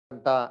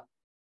ಅಂತ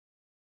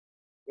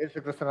ಯೇಸು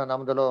ಕ್ರಿಸ್ತನ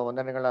ನಾಮದಲ್ಲೂ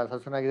ವಂದನೆಗಳ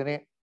ಸಸ್ಯನಾಗಿದ್ದೀನಿ.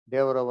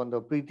 ದೇವರ ಒಂದು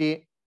ಪ್ರೀತಿ,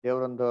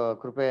 ದೇವರೊಂದು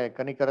ಕೃಪೆ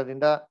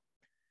ಕನಿಕರದಿಂದ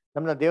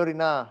ನಮ್ಮನ್ನ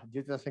ದೇವರಿನ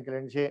ಜೀವಿತ ಸಂಖ್ಯೆ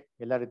ಎಣಿಸಿ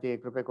ಎಲ್ಲ ರೀತಿ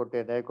ಕೃಪೆ ಕೊಟ್ಟು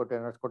ದಯ ಕೊಟ್ಟು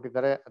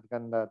ನಡೆಸ್ಕೊಟ್ಟಿದ್ದಾರೆ.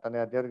 ಅದಕ್ಕಂದ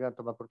ತಂದೆಯ ದೇವರಿಗೆ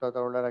ತುಂಬಾ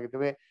ಕೃತಜ್ಞ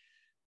ಒಳ್ಳೆಯರಾಗಿದ್ದೀವಿ.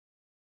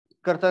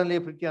 ಕರ್ತನಲ್ಲಿ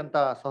ಪ್ರೀತಿ ಅಂತ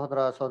ಸಹೋದರ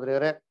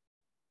ಸಹೋದರಿಯರೇ,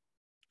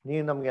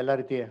 ನೀವು ನಮ್ಗೆ ಎಲ್ಲಾ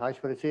ರೀತಿ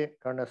ಆಶೀರ್ವದಿಸಿ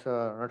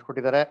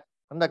ನಡೆಸ್ಕೊಟ್ಟಿದ್ದಾರೆ.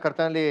 ಅಂದ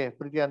ಕರ್ತನಲ್ಲಿ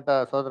ಪ್ರೀತಿ ಅಂತ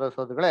ಸಹೋದರ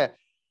ಸಹೋದರಿಗಳೇ,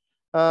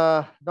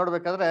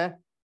 ನೋಡ್ಬೇಕಾದ್ರೆ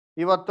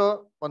ಇವತ್ತು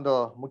ಒಂದು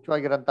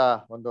ಮುಖ್ಯವಾಗಿರಂತ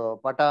ಒಂದು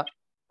ಪಾಠ.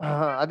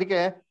 ಅದಕ್ಕೆ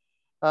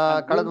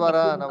ಕಳೆದ ವಾರ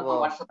ನಾವು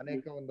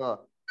ಅನೇಕ ಒಂದು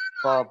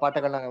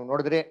ಪಾಠಗಳನ್ನ ನಾವು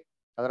ನೋಡಿದ್ರಿ.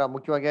 ಅದರ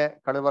ಮುಖ್ಯವಾಗಿ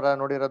ಕಳೆದ ವಾರ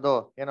ನೋಡಿರೋದು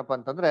ಏನಪ್ಪಾ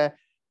ಅಂತಂದ್ರೆ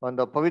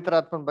ಒಂದು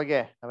ಪವಿತ್ರಾತ್ಮನ ಬಗ್ಗೆ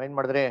ನಾವೇನ್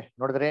ಮಾಡಿದ್ರಿ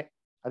ನೋಡಿದ್ರಿ.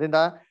 ಅದರಿಂದ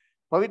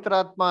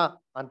ಪವಿತ್ರಾತ್ಮ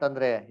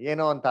ಅಂತಂದ್ರೆ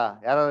ಏನು ಅಂತ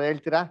ಯಾರು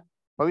ಹೇಳ್ತೀರಾ?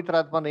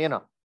 ಪವಿತ್ರಾತ್ಮ ಅಂದ್ರೆ ಏನು?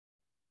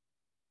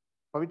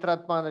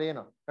 ಪವಿತ್ರಾತ್ಮ ಅಂದ್ರೆ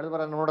ಏನು? ಕಳೆದ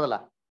ವಾರ ನೋಡೋದಲ್ಲ,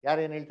 ಯಾರು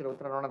ಏನ್ ಹೇಳ್ತೀರಾ?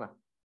 ಉತ್ತರ ನೋಡೋಣ.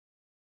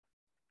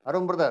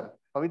 ಅರುಣ್ ಬ್ರದರ್,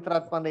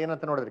 ಪವಿತ್ರಾತ್ಮ ಅಂದ್ರೆ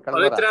ಏನಂತ ನೋಡಿದ್ರಿ ಕಳೆದ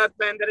ವಾರ?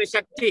 ಪವಿತ್ರಾತ್ಮ ಎಂದರೆ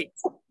ಶಕ್ತಿ.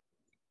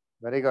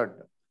 Very good.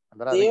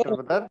 ಅದರ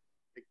ಬ್ರದರ್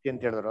ಶಕ್ತಿ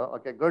ಅಂತ ಹೇಳಿದ್ರು.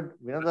 Okay, good.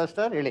 ವಿನೋದ್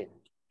ಮಾಸ್ಟರ್ ಹೇಳಿ.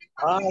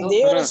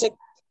 ದೇವರ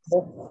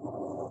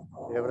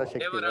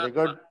ಶಕ್ತಿ. ವೆರಿ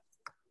ಗುಡ್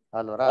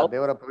ಅಲ್ವರ?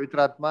 ದೇವರ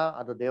ಪವಿತ್ರಾತ್ಮ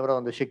ಅದು ದೇವರ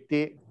ಒಂದು ಶಕ್ತಿ.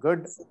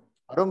 ಗುಡ್.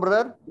 ಅರುಣ್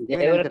ಬ್ರದರ್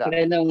ದೇವರ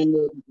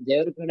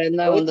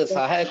ಕಡೆಯಿಂದ ಒಂದು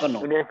ಸಹಾಯಕನು,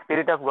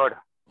 ಸ್ಪಿರಿಟ್ ಆಫ್ ಗಾಡ್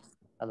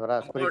ಅಲ್ವರ?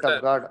 Spirit of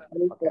god.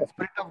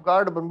 Spirit of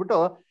god ಬಂದ್ಬಿಟ್ಟು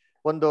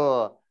ಒಂದು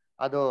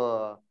ಅದು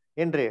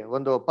ಏನ್ರಿ,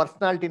 ಒಂದು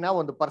ಪರ್ಸನಾಲಿಟಿನ,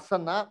 ಒಂದು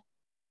ಪರ್ಸನ್ನ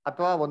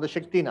ಅಥವಾ ಒಂದು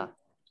ಶಕ್ತಿನ?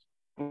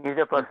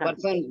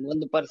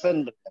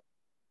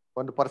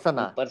 ಒಂದು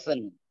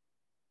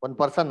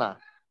ಪರ್ಸನ್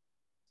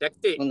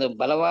ಶಕ್ತಿ, ಒಂದು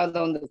ಬಲವಾದ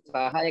ಒಂದು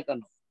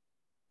ಸಹಾಯಕನು.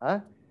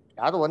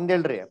 ಯಾವ್ದು ಒಂದ್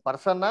ಹೇಳ್ರಿ,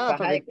 ಪರ್ಸನ್ನ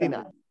ಅಥವಾ ವ್ಯಕ್ತಿನ?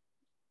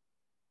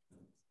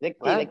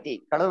 ವ್ಯಕ್ತಿ.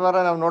 ಕಳೆದ ವಾರ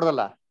ನಾವ್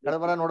ನೋಡ್ದಲ್ಲ, ಕಳೆದ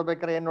ವಾರ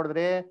ನೋಡ್ಬೇಕಾರೆ ಏನ್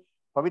ನೋಡಿದ್ರಿ?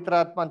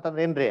 ಪವಿತ್ರಾತ್ಮ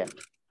ಅಂತಂದ್ರೆ ಏನ್ರಿ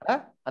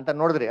ಅಂತ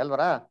ನೋಡಿದ್ರಿ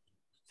ಅಲ್ವರ?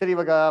 ಸರಿ,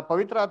 ಇವಾಗ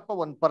ಪವಿತ್ರಾತ್ಮ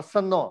ಒಂದ್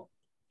ಪರ್ಸನ್ನು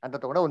ಅಂತ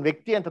ತಗೊಂಡ, ಒಂದ್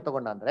ವ್ಯಕ್ತಿ ಅಂತ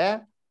ತಗೊಂಡ ಅಂದ್ರೆ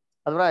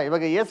ಅಲ್ವರ?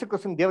 ಇವಾಗ ಯೇಸು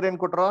ಕ್ರಿಸ್ತನ್ ದೇವ್ರ ಏನ್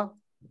ಕೊಟ್ರು?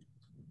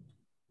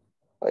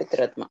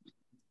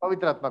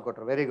 ಪವಿತ್ರಾತ್ಮ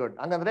ಕೊಟ್ರು. Very good.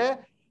 ಹಂಗಂದ್ರೆ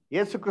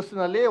ಯೇಸು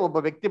ಕ್ರಿಸ್ತನಲ್ಲಿ ಒಬ್ಬ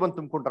ವ್ಯಕ್ತಿ ಬಂದು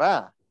ತುಂಬಿಕೊಂಡ್ರ?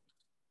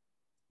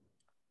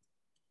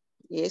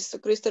 ಯೇಸು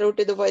ಕ್ರಿಸ್ತರು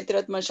ಹುಟ್ಟಿದ್ದು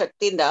ಪವಿತ್ರಾತ್ಮ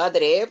ಶಕ್ತಿಯಿಂದ.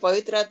 ಆದ್ರೆ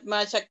ಪವಿತ್ರಾತ್ಮ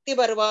ಶಕ್ತಿ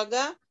ಬರುವಾಗ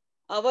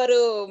ಅವರು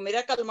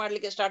ಮಿರಾಕಲ್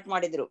ಮಾಡ್ಲಿಕ್ಕೆ ಸ್ಟಾರ್ಟ್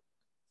ಮಾಡಿದ್ರು.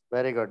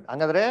 Very good.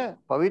 ಹಂಗಂದ್ರೆ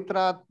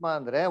ಪವಿತ್ರಾತ್ಮ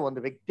ಅಂದ್ರೆ ಒಂದು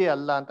ವ್ಯಕ್ತಿ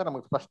ಅಲ್ಲ ಅಂತ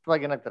ನಮಗ್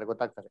ಸ್ಪಷ್ಟವಾಗಿ ಏನಾಗ್ತಾರೆ,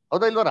 ಗೊತ್ತಾಗ್ತದೆ.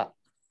 ಹೌದಾ ಇಲ್ವರ?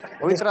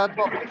 ಪವಿತ್ರಾತ್ಮ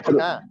ಒಬ್ಬ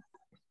ವ್ಯಕ್ತಿನಾ?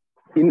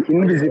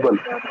 ಇನ್ವಿಸಿಬಲ್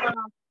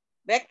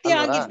ವ್ಯಕ್ತಿ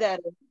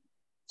ಆಗಿದ್ದಾರೆ.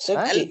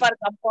 Helper,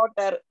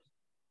 comforter.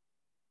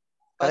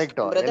 Correct.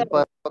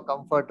 Helper,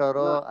 comforter,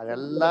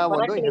 ಅದೆಲ್ಲ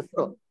ಒಂದು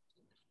ಹೆಸರು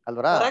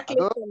ಅಲ್ವರ?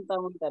 ಅದು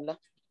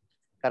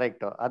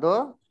ಕರೆಕ್ಟ್. ಅದು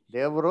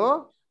ದೇವರು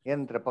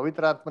ಏನಂತಾರೆ,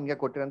 ಪವಿತ್ರಾತ್ಮನ್ಗೆ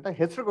ಕೊಟ್ಟಿರಂತ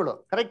ಹೆಸರುಗಳು.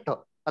 ಕರೆಕ್ಟ್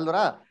ಅಲ್ವರ?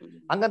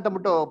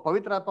 ಹಂಗಂತಬಿಟ್ಟು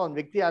ಪವಿತ್ರಾತ್ಮ ಒಂದ್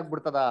ವ್ಯಕ್ತಿ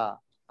ಆಗ್ಬಿಡ್ತದ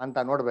ಅಂತ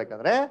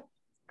ನೋಡ್ಬೇಕಾದ್ರೆ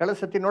ಕಳೆದ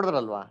ಸತಿ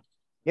ನೋಡಿದ್ರಲ್ವಾ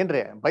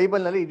ಏನ್ರಿ,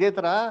 ಬೈಬಲ್ ನಲ್ಲಿ ಇದೇ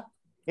ತರ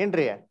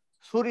ಏನ್ರಿ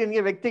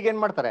ಸೂರ್ಯನ್ಗೆ ವ್ಯಕ್ತಿಗೆ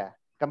ಏನ್ ಮಾಡ್ತಾರೆ,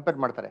 ಕಂಪೇರ್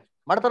ಮಾಡ್ತಾರ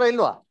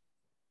ಇಲ್ವಾ?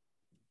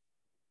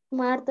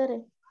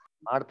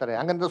 ಮಾಡ್ತಾರೆ.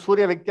 ಹಂಗಂತ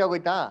ಸೂರ್ಯ ವ್ಯಕ್ತಿ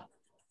ಆಗೋಯ್ತಾ?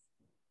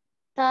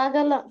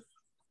 ಆಗಲ್ಲ.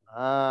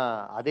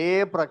 ಅದೇ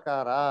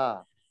ಪ್ರಕಾರ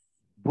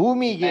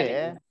ಭೂಮಿಗೆ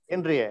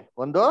ಏನ್ರಿ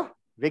ಒಂದು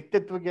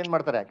ವ್ಯಕ್ತಿತ್ವಕ್ಕೆ ಏನ್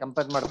ಮಾಡ್ತಾರೆ,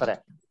 ಕಂಪೇರ್ ಮಾಡ್ತಾರೆ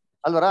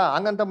ಅಲ್ವರ?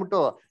 ಹಂಗಂತಬಿಟ್ಟು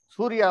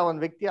ಸೂರ್ಯ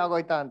ಒಂದ್ ವ್ಯಕ್ತಿ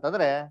ಆಗೋಯ್ತಾ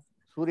ಅಂತಂದ್ರೆ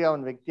ಸೂರ್ಯ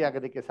ಒಂದ್ ವ್ಯಕ್ತಿ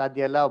ಆಗೋದಕ್ಕೆ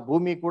ಸಾಧ್ಯ ಇಲ್ಲ.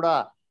 ಭೂಮಿ ಕೂಡ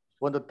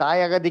ಒಂದು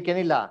ತಾಯಿ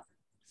ಆಗೋದಿಕ್ಕೇನಿಲ್ಲ,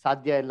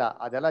 ಸಾಧ್ಯ ಇಲ್ಲ.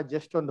 ಅದೆಲ್ಲ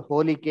ಜಸ್ಟ್ ಒಂದು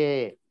ಹೋಲಿಕೆ.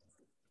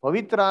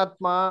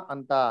 ಪವಿತ್ರಾತ್ಮ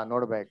ಅಂತ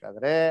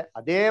ನೋಡ್ಬೇಕಾದ್ರೆ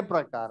ಅದೇ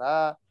ಪ್ರಕಾರ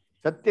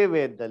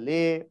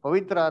ಸತ್ಯವೇದದಲ್ಲಿ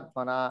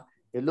ಪವಿತ್ರಾತ್ಮನ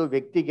ಎಲ್ಲೂ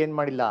ವ್ಯಕ್ತಿಗೆ ಏನ್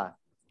ಮಾಡಿಲ್ಲ,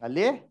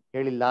 ಅಲ್ಲಿ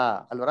ಹೇಳಿಲ್ಲ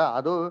ಅಲ್ವರ?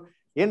 ಅದು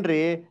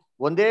ಏನ್ರಿ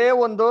ಒಂದೇ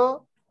ಒಂದು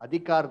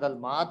ಅಧಿಕಾರದಲ್ಲಿ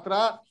ಮಾತ್ರ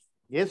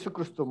ಯೇಸು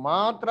ಕ್ರಿಸ್ತು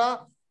ಮಾತ್ರ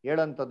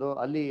ಹೇಳಂತದ್ದು.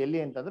 ಅಲ್ಲಿ ಎಲ್ಲಿ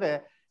ಅಂತಂದ್ರೆ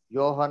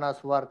ಯೋಹನ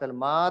ಸುವಾರ್ತೆಯಲ್ಲಿ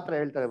ಮಾತ್ರ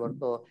ಹೇಳ್ತಾರೆ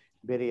ಹೊರತು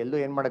ಬೇರೆ ಎಲ್ಲೂ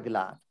ಏನ್ ಮಾಡೋದಿಲ್ಲ,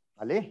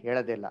 ಅಲ್ಲಿ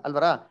ಹೇಳೋದೇ ಇಲ್ಲ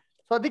ಅಲ್ವರ?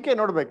 ಸೊ ಅದಕ್ಕೆ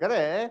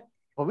ನೋಡ್ಬೇಕಾದ್ರೆ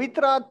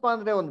ಪವಿತ್ರಾತ್ಮ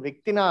ಅಂದ್ರೆ ಒಂದು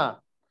ವ್ಯಕ್ತಿನ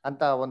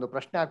ಅಂತ ಒಂದು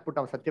ಪ್ರಶ್ನೆ ಹಾಕ್ಬಿಟ್ಟು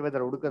ನಾವು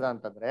ಸತ್ಯವೇದ ಹುಡುಕದ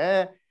ಅಂತಂದ್ರೆ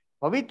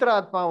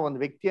ಪವಿತ್ರಾತ್ಮ ಒಂದು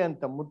ವ್ಯಕ್ತಿ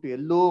ಅಂತ ಮುಟ್ಟು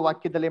ಎಲ್ಲೂ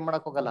ವಾಕ್ಯದಲ್ಲಿ ಏನ್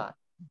ಮಾಡಕ್ ಹೋಗಲ್ಲ,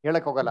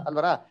 ಹೇಳಕ್ ಹೋಗಲ್ಲ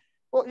ಅಲ್ವರ?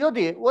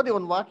 ಓದಿ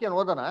ಒಂದು ವಾಕ್ಯ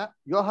ಓದೋಣ.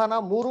 ಯೋಹಾನ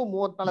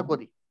 3:34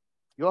 ಓದಿ.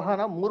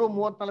 ಯೋಹಾನ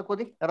 3:34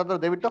 ಓದಿ ಯಾರಾದ್ರೂ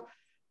ದಯವಿಟ್ಟು.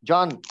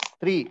 ಜಾನ್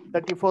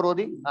 3:34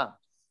 ಓದಿ.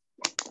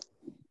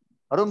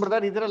 ಅರುಣ್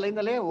ಬ್ರದರ್ ಇದ್ರ ಲೈನ್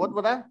ಅಲ್ಲಿ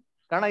ಓದ್ಬೋದಾ?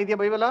 ಕನ್ನಡ ಇದೆಯಾ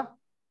ಬೈಬಲ್?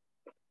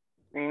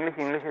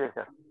 ಇಂಗ್ಲಿಷ್ ಇದೆ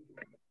ಸರ್.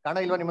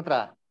 ಕನ್ನಡ ಇಲ್ವಾ ನಿಮ್ಮ ಹತ್ರ?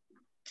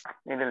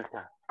 ಇಲ್ಲ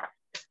ಸರ್.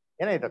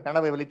 ಏನಾಯ್ತು,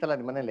 ಕನ್ನಡ ಬೈಬಲ್ ಇತ್ತಲ್ಲ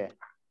ನಿಮ್ಮ ಮನೇಲಿ?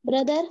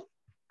 ಬ್ರದರ್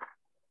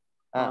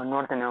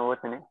ನೋಡ್ತೇನೆ,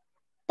 ಓದ್ತೇನೆ.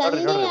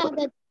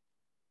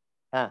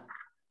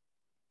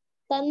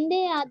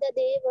 ತಂದೆಯಾದ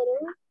ದೇವರು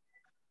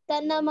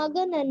ತನ್ನ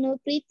ಮಗನನ್ನು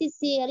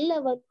ಪ್ರೀತಿಸಿ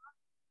ಎಲ್ಲವನ್ನು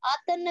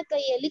ಆತನ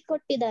ಕೈಯಲ್ಲಿ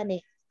ಕೊಟ್ಟಿದ್ದಾನೆ.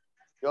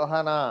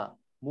 ಯೋಹಾನ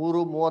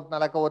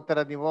 3:34 ಓದ್ತಾರ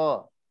ನೀವು?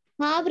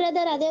 ಹಾ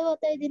ಬ್ರದರ್, ಅದೇ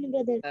ಓದ್ತಾ ಇದ್ದೀನಿ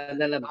ಬ್ರದರ್.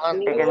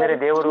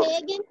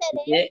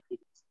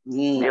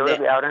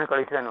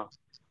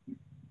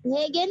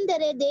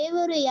 ಹೇಗೆಂದರೆ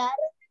ದೇವರು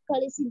ಯಾರನ್ನು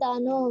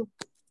ಕಳಿಸಿದಾನೋ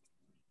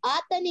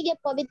ಆತನಿಗೆ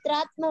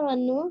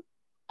ಪವಿತ್ರಾತ್ಮವನ್ನು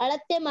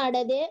ಅಳತೆ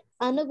ಮಾಡದೆ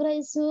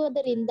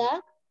ಅನುಗ್ರಹಿಸುವುದರಿಂದ.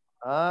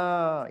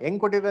 ಹೆಂಗ್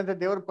ಕೊಟ್ಟಿದ್ರಂತೆ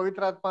ದೇವರು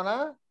ಪವಿತ್ರಾತ್ಮನ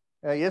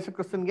ಯೇಸು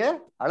ಕ್ರಿಸ್ತನ್ಗೆ?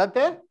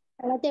 ಅಳತೆ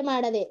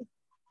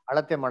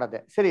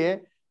ಮಾಡದೆ. ಸರಿ,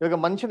 ಇವಾಗ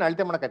ಮನುಷ್ಯನ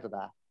ಅಳತೆ ಮಾಡಕ್ಕಾಯ್ತದ?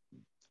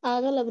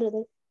 ಆಗಲ್ಲ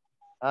ಬ್ರದರ್.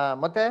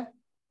 ಮತ್ತೆ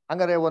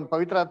ಹಂಗಾರೆ ಒಂದ್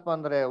ಪವಿತ್ರಾತ್ಮ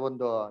ಅಂದ್ರೆ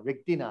ಒಂದು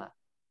ವ್ಯಕ್ತಿನ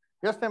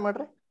ಯೋಚನೆ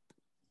ಮಾಡ್ರಿ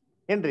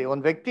ಏನ್ರಿ,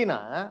 ಒಂದ್ ವ್ಯಕ್ತಿನ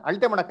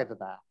ಅಳತೆ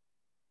ಮಾಡಕ್ಕಾಯ್ತದ?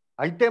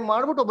 ಅಳತೆ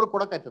ಮಾಡ್ಬಿಟ್ಟು ಒಬ್ರು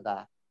ಕೊಡಕ್ಕಾಯ್ತದ?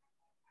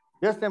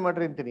 ಯೋಚನೆ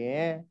ಮಾಡ್ರಿ ಅಂತೀನಿ.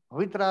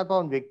 ಪವಿತ್ರಾತ್ಮ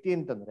ಒಂದ್ ವ್ಯಕ್ತಿ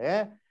ಅಂತಂದ್ರೆ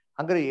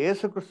ಹಂಗಾರೆ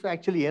ಯೇಸು ಕ್ರಿಸ್ತ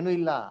ಆಕ್ಚುಲಿ ಏನೂ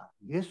ಇಲ್ಲ.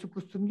 ಯೇಸು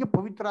ಕ್ರಿಸ್ತನ್ಗೆ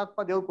ಪವಿತ್ರಾತ್ಮ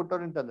ದೇವ್ರು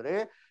ಕೊಟ್ಟವ್ರೆ ಅಂತಂದ್ರೆ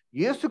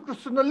ಯೇಸು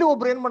ಕ್ರಿಸ್ತನಲ್ಲಿ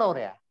ಒಬ್ರು ಏನ್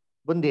ಮಾಡವ್ರೆ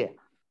ಬಂದಿ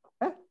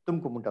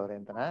ತುಂಬ್ಕೊಂಬಿಟ್ಟವ್ರೆ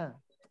ಅಂತನಾ?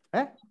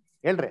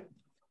 ಹೇಳ್ರಿ,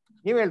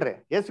 ನೀವ್ ಹೇಳ್ರಿ,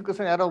 ಯೇಸು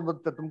ಕ್ರಿಸ್ತನ್ ಯಾರೋ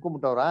ಒಬ್ಬ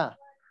ತುಂಬ್ಕೊಂಬಿಟ್ಟವ್ರ?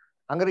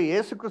 ಹಂಗಾರೆ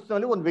ಯೇಸು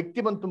ಕ್ರಿಸ್ತನಲ್ಲಿ ಒಂದ್ ವ್ಯಕ್ತಿ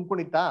ಬಂದು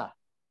ತುಂಬ್ಕೊಂಡಿತ್ತಾ?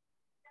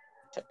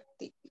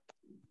 ಶಕ್ತಿ.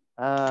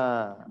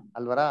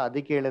 ಅಲ್ವರ?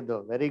 ಅದಕ್ಕೆ ಹೇಳಿದ್ದು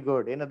ವೆರಿ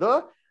ಗುಡ್, ಏನದು?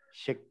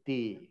 ಶಕ್ತಿ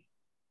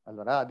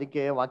ಅಲ್ವರ?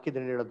 ಅದಕ್ಕೆ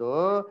ವಾಕ್ಯದಲ್ಲಿ ಹೇಳೋದು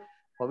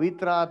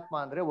ಪವಿತ್ರಾತ್ಮ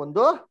ಅಂದ್ರೆ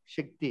ಒಂದು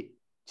ಶಕ್ತಿ.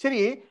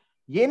 ಸರಿ,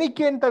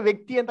 ಏನಕ್ಕೆ ಅಂತ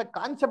ವ್ಯಕ್ತಿ ಅಂತ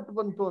ಕಾನ್ಸೆಪ್ಟ್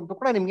ಬಂತು ಅಂತ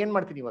ಕೂಡ ನಿಮ್ಗೆ ಏನ್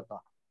ಮಾಡ್ತೀನಿ ಇವತ್ತು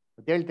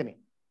ಅಂತ ಹೇಳ್ತೀನಿ.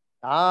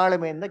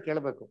 ತಾಳ್ಮೆಯಿಂದ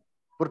ಕೇಳಬೇಕು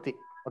ಪೂರ್ತಿ,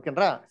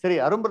 ಓಕೆನ್ರಾ? ಸರಿ,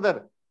 ಅರುಣ್ ಬ್ರದರ್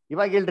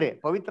ಇವಾಗ ಹೇಳ್ರಿ,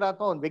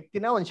 ಪವಿತ್ರಾತ್ಮ ಒಂದ್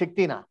ವ್ಯಕ್ತಿನ ಒಂದ್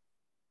ಶಕ್ತಿನ?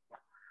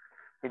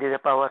 It is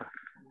A power.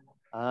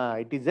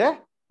 It is A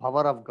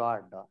power of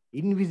god,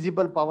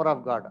 invisible power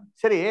of god.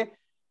 ಸರಿ,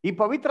 ಈ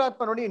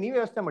ಪವಿತ್ರಾತ್ಮ ನೋಡಿ, ನೀವೇ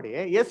ಯೋಚನೆ ಮಾಡಿ,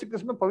 ಯೇಸು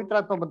ಕ್ರಿಸ್ತನ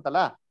ಪವಿತ್ರಾತ್ಮ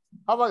ಬಂತಲ್ಲ,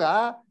 ಅವಾಗ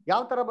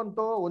ಯಾವ ತರ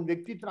ಬಂತು? ಒಂದ್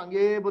ವ್ಯಕ್ತಿ ಹತ್ರ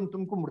ಹಂಗೇ ಬಂದು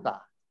ತುಂಬ್ಕೊಂಡ್ಬಿಡ್ತಾ?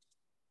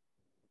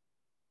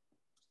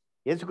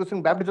 ಯೇಸು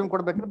ಕ್ರಿಸ್ತನ್ ಬ್ಯಾಪ್ಟಿಸಮ್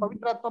ಕೊಡ್ಬೇಕಂದ್ರೆ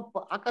ಪವಿತ್ರಾತ್ಮ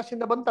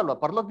ಆಕಾಶದಿಂದ ಬಂತಲ್ವಾ,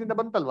 ಪರಲೋಕದಿಂದ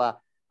ಬಂತಲ್ವಾ?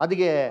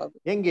 ಅದಕ್ಕೆ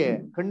ಹೆಂಗೆ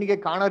ಕಣ್ಣಿಗೆ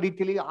ಕಾಣೋ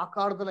ರೀತಿಯಲ್ಲಿ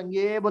ಆಕಾರದಲ್ಲಿ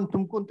ಹಂಗೇ ಬಂದು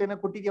ತುಂಬ್ಕೊಂತೇನ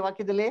ಕೊಟ್ಟಿದ್ಯಾ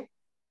ವಾಕ್ಯದಲ್ಲಿ?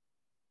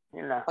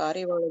 ಇಲ್ಲ,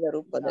 ಪಾರಿವಾಳದ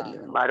ರೂಪದಲ್ಲಿ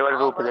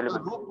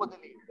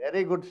ರೂಪದಲ್ಲಿ.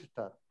 ವೆರಿ ಗುಡ್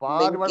ಸಿಸ್ಟರ್,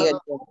 ಪಾರಿವಾಳದ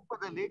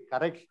ರೂಪದಲ್ಲಿ.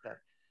 ಕರೆಕ್ಟ್ ಸಿಸ್ಟರ್,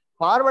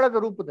 ಪಾರಿವಾಳದ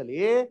ರೂಪದಲ್ಲಿ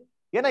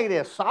ಏನಾಗಿದೆ?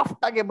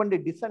 ಸಾಫ್ಟ್ ಆಗಿ ಬಂದು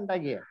ಡಿಸೆಂಟ್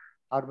ಆಗಿ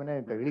ಅವ್ರ ಮನೆ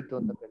ಇಳಿತು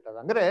ಅಂತ ಹೇಳ್ತಾರೆ.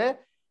 ಅಂದ್ರೆ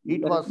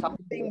it was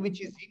something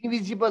which is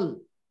invisible.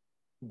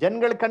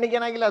 ಜನಗಳ ಕಣ್ಣಿಗೆ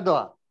ಏನಾಗಿಲ್ಲ,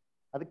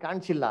 ಅದು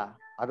ಕಾಣಿಸಿಲ್ಲ.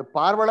 ಅದು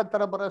ಪಾರಿವಾಳ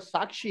ತರ ಬರೋ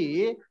ಸಾಕ್ಷಿ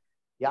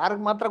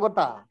ಯಾರಿಗ್ ಮಾತ್ರ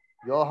ಗೊತ್ತಾ?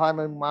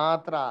 ಯೋಹಾನನ್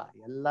ಮಾತ್ರ,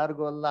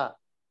 ಎಲ್ಲಾರ್ಗು ಅಲ್ಲ.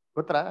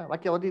 ಗೊತ್ತಾ?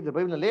 ವಾಕ್ಯ ಓದಿದ್ರು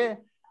ಬೈಬಲ್ನಲ್ಲಿ,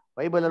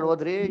 ಬೈಬಲಲ್ಲಿ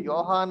ಓದ್ರಿ,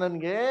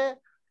 ಯೋಹಾನನ್ಗೆ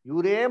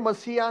ಇವರೇ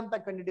ಮಸಿಯ ಅಂತ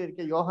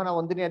ಕಂಡಿಡಿಯೋದಕ್ಕೆ ಯೋಹಾನ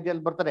 1ನೇ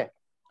ಅಧ್ಯಾಯದಲ್ಲಿ ಬರ್ತಾರೆ.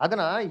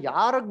 ಅದನ್ನ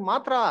ಯಾರಿಗ್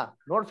ಮಾತ್ರ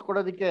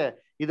ನೋಡ್ಸ್ಕೊಡೋದಿಕ್ಕೆ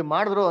ಇದು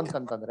ಮಾಡಿದ್ರು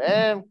ಅಂತಂತಂದ್ರೆ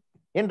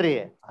ಏನ್ರಿ,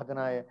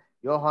 ಅದನ್ನ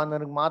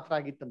ಯೋಹಾನನ್ಗೆ ಮಾತ್ರ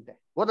ಆಗಿತ್ತಂತೆ.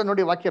 ಓದ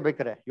ನೋಡಿ ವಾಕ್ಯ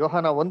ಬೇಕಾರೆ,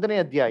 ಯೋಹಾನ 1ನೇ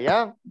ಅಧ್ಯಾಯ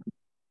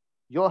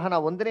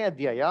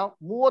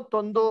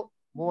 31,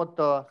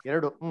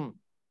 32.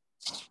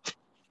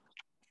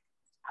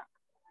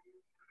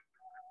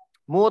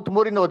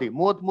 33 ಓದಿ,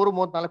 33,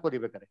 34 ಓದಿ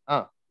ಬೇಕಾರೆ.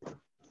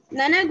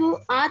 ನನಗೂ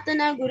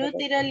ಆತನ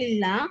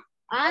ಗುರುತಿರಲಿಲ್ಲ,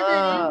 ಆದರೆ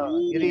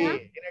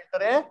ಏನ್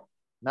ಹೇಳ್ತಾರೆ?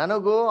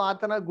 ನನಗೂ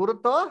ಆತನ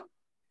ಗುರುತು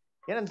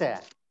ಏನಂತೆ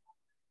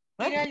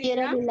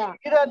ಇರಲಿಲ್ಲ.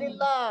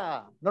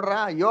 ನೋಡ್ರ,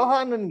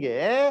 ಯೋಹಾನನ್ಗೆ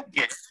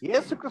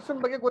ಯೇಸು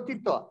ಕ್ರಿಸ್ತನ್ ಬಗ್ಗೆ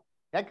ಗೊತ್ತಿತ್ತು.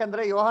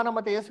 ಯಾಕಂದ್ರೆ ಯೋಹಾನ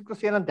ಮತ್ತೆ ಯೇಸು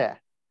ಕ್ರಿಸ್ತ ಏನಂತೆ?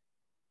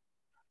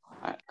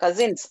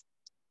 Cousins.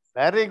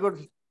 Very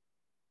good,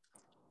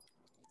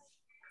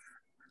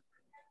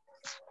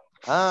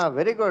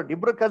 very good,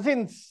 ಇಬ್ರು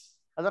ಕಸಿನ್ಸ್.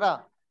 ಅದರ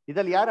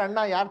ಇದಲ್ಲಿ ಯಾರು ಅಣ್ಣ,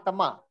 ಯಾರು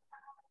ತಮ್ಮ?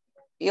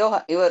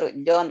 ಇವರು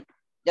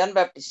ಜಾನ್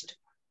ಬ್ಯಾಪ್ಟಿಸ್ಟ್.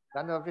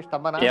 ಜಾನ್ ಬ್ಯಾಪ್ಟಿಸ್ಟ್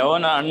ತಮ್ಮನ?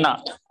 ಅಣ್ಣ.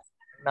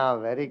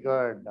 Very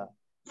good.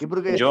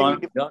 ಇಬ್ರಿಗೆ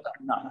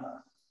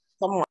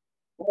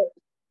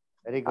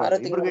very good.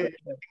 ಇಬ್ರಿಗೆ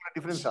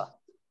difference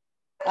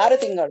 6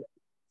 ತಿಂಗಳು.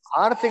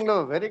 6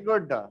 ತಿಂಗಳು. Very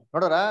good.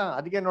 ನೋಡ್ರ,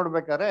 ಅದಕ್ಕೆ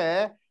ನೋಡ್ಬೇಕಾದ್ರೆ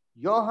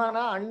ಯೋಹಾನ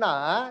ಅಣ್ಣ,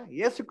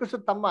 ಯೇಸು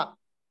ಕ್ರಿಸ್ತ ತಮ್ಮ.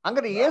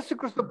 ಹಂಗಾರೆ ಯೇಸು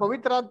ಕ್ರಿಸ್ತ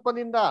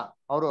ಪವಿತ್ರಾತ್ಮದಿಂದ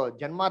ಅವರು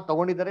ಜನ್ಮ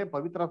ತಗೊಂಡಿದ್ದಾರೆ.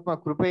 ಪವಿತ್ರಾತ್ಮ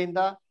ಕೃಪೆಯಿಂದ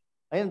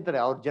ಏನಂತಾರೆ,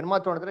 ಅವ್ರ ಜನ್ಮ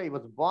ತಗೊಂಡಿದ್ರೆ ಈ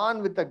ವಾಸ್ ಬಾರ್ನ್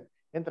ವಿತ್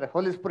ಏನಂತಾರೆ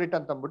ಹೋಲಿ ಸ್ಪಿರಿಟ್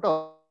ಅಂತ ಅಂದ್ಬಿಟ್ಟು.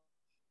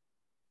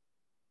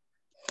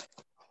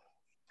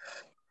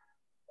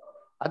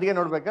 ಅದಕ್ಕೆ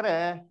ನೋಡ್ಬೇಕಾರೆ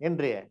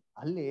ಏನ್ರಿ,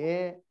 ಅಲ್ಲಿ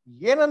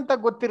ಏನಂತ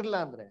ಗೊತ್ತಿರ್ಲಿಲ್ಲ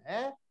ಅಂದ್ರೆ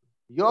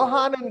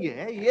ಯೋಹಾನನ್ಗೆ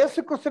ಯೇಸು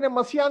ಕ್ರಿಸ್ತನೇ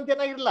ಮಸಿಯ ಅಂತ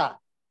ಏನಾಗಿರ್ಲಿಲ್ಲ,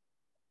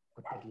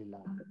 ಗೊತ್ತಿರ್ಲಿಲ್ಲ.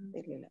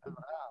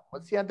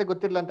 ಮಸಿಯ ಅಂತ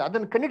ಗೊತ್ತಿರ್ಲಿಲ್ಲ ಅಂತ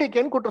ಅದನ್ನ ಕಂಡಿಡಿಯಕ್ಕೆ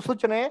ಏನ್ ಕೊಟ್ರು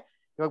ಸೂಚನೆ?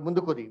 ಇವಾಗ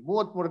ಮುಂದಕ್ಕೆ ಓದಿ,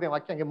 33ನೇ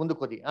ವಾಕ್ಯ ಹಂಗೆ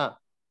ಮುಂದಕ್ಕೆ ಓದಿ.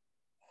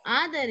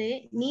 ಆದರೆ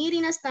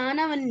ನೀರಿನ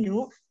ಸ್ನಾನವನ್ನು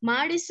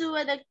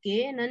ಮಾಡಿಸುವುದಕ್ಕೆ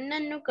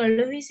ನನ್ನನ್ನು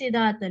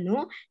ಕಳುಹಿಸಿದಾತನು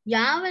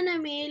ಯಾವನ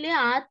ಮೇಲೆ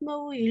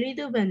ಆತ್ಮವು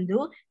ಇಳಿದು ಬಂದು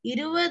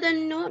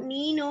ಇರುವುದನ್ನು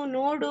ನೀನು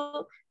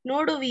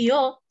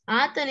ನೋಡುವಿಯೋ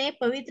ಆತನೇ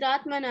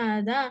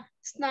ಪವಿತ್ರಾತ್ಮನಾದ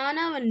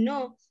ಸ್ನಾನವನ್ನು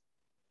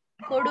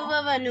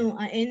ಕೊಡುವವನು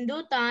ಎಂದು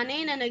ತಾನೇ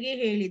ನನಗೆ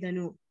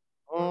ಹೇಳಿದನು.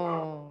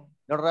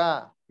 ನೋಡ್ರ,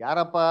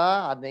 ಯಾರಪ್ಪ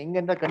ಅದ್ನ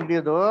ಹೆಂಗಂತ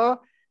ಕಂಡಿಡಿಯೋದು?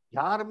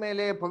 ಯಾರ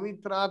ಮೇಲೆ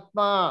ಪವಿತ್ರಾತ್ಮ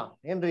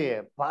ಏನ್ರಿ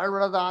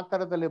ಪಾಳ್ವಳದ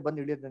ಆಕಾರದಲ್ಲಿ ಬಂದು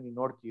ಇಳಿಯೋದನ್ನ ನೀನ್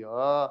ನೋಡ್ತೀಯೋ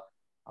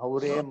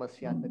ಅವರೇ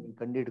ಮಸಿಯ ಅಂತ ನೀನ್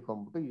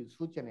ಕಂಡಿಡ್ಕೊಂಡ್ಬಿಟ್ಟು ಈ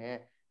ಸೂಚನೆ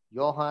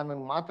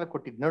ಯೋಹಾನನ್ ಮಾತ್ರ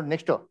ಕೊಟ್ಟಿದ್. ನೋಡಿ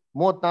ನೆಕ್ಸ್ಟ್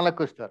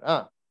 34 ಸ್ಟಾರ್.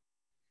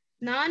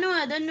 ನಾನು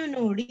ಅದನ್ನು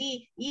ನೋಡಿ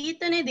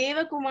ಈತನೇ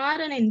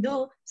ದೇವಕುಮಾರನೆಂದು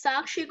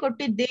ಸಾಕ್ಷಿ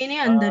ಕೊಟ್ಟಿದ್ದೇನೆ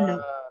ಅಂದನು.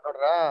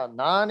 ನೋಡ್ರ,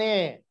 ನಾನೇ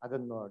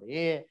ಅದನ್ನ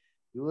ನೋಡಿ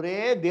ಇವರೇ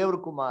ದೇವ್ರ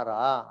ಕುಮಾರ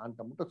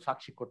ಅಂತಂದ್ಬಿಟ್ಟು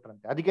ಸಾಕ್ಷಿ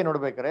ಕೊಟ್ರಂತೆ. ಅದಕ್ಕೆ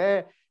ನೋಡ್ಬೇಕಾರೆ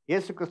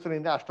ಯೇಸು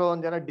ಕ್ರಿಸ್ತನಿಂದ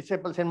ಅಷ್ಟೊಂದ್ ಜನ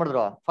ಡಿಸೈಪಲ್ಸ್ ಏನ್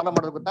ಮಾಡಿದ್ರು, ಫಾಲೋ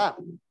ಮಾಡಿದ್ರು. ಗೊತ್ತಾ?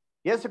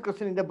 ಯೇಸು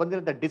ಕ್ರಿಸ್ತನಿಂದ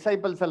ಬಂದಿರೋ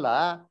ಡಿಸೈಪಲ್ಸ್ ಅಲ್ಲ,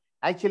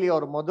 ಆಕ್ಚುಲಿ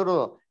ಅವ್ರ ಮೊದಲು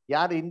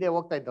ಯಾರು ಹಿಂದೆ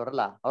ಹೋಗ್ತಾ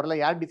ಇದ್ದವ್ರಲ್ಲ ಅವರೆಲ್ಲ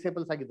ಯಾರು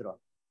ಡಿಸೈಪಲ್ಸ್ ಆಗಿದ್ರು?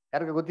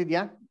 ಯಾರಿಗ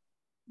ಗೊತ್ತಿದ್ಯಾ?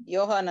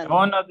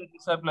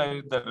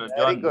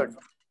 Very good.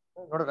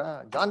 ನೋಡ್ರ,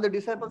 ಜಾನ್ ದ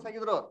ಡಿಸೈಪಲ್ಸ್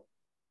ಆಗಿದ್ರು.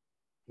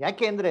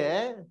 ಯಾಕೆ ಅಂದ್ರೆ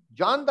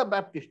ಜಾನ್ ದ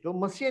ಬ್ಯಾಪ್ಟಿಸ್ಟ್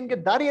ಮಸಿಯನ್ಗೆ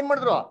ದಾರಿ ಏನ್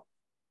ಮಾಡಿದ್ರು,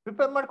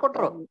 ಪ್ರಿಪೇರ್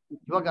ಮಾಡ್ಕೊಟ್ರು.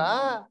 ಇವಾಗ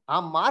ಆ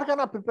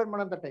ಮಾರ್ಗನ ಪ್ರಿಪೇರ್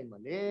ಮಾಡೋಂಥ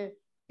ಟೈಮಲ್ಲಿ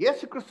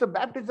ಯೇಸು ಕ್ರಿಸ್ತ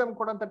ಬ್ಯಾಪ್ಟಿಸಮ್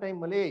ಕೊಡಂತ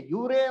ಟೈಮಲ್ಲಿ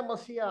ಇವರೇ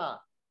ಮಸಿಯ,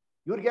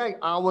 ಇವ್ರಿಗೆ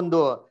ಆ ಒಂದು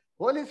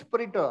ಹೋಲಿ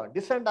ಸ್ಪಿರಿಟ್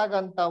ಡಿಸೆಂಡ್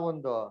ಆಗಂತ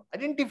ಒಂದು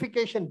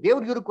ಐಡೆಂಟಿಫಿಕೇಶನ್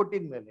ದೇವ್ರು ಇವ್ರು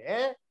ಕೊಟ್ಟಿದ್ಮೇಲೆ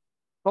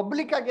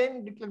ಪಬ್ಲಿಕ್ ಆಗಿ ಏನ್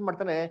ಡಿಕ್ಲೇರ್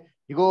ಮಾಡ್ತಾನೆ,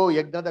 ಇಗೋ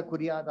ಯಜ್ಞದ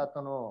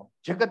ಕುರಿಯಾದಾತನು,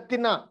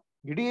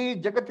 ಇಡೀ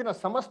ಜಗತ್ತಿನ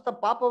ಸಮಸ್ತ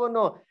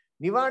ಪಾಪವನ್ನು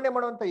ನಿವಾರಣೆ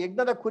ಮಾಡುವಂತ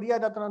ಯಜ್ಞದ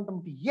ಕುರಿಯಾದಾತನು ಅಂತ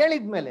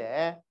ಹೇಳಿದ್ಮೇಲೆ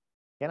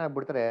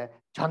ಏನಾಗ್ಬಿಡ್ತಾರೆ,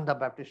 ಜಾನ್ ದ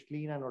ಬ್ಯಾಪ್ಟಿಸ್ಟ್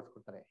ಕ್ಲೀನ್ ಆಗಿ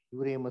ನೋಡ್ಸ್ಕೊಡ್ತಾರೆ,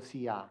 ಇವರೇ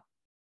ಮಸಿಯ,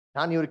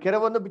 ನಾನು ಇವ್ರ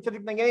ಕೆರವನ್ನು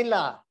ಬಿಚ್ಚೋದಕ್ಕೆ ನಂಗೇನಿಲ್ಲ,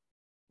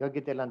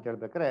 ಯೋಗ್ಯತೆ ಇಲ್ಲ ಅಂತ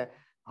ಹೇಳ್ಬೇಕಾರೆ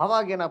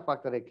ಅವಾಗ ಏನಪ್ಪ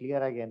ಆಗ್ತಾರೆ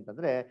ಕ್ಲಿಯರ್ ಆಗಿ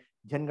ಅಂತಂದ್ರೆ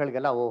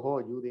ಜನಗಳಿಗೆಲ್ಲ ಓಹೋ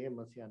ಇವರೇ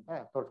ಮಸಿಯ ಅಂತ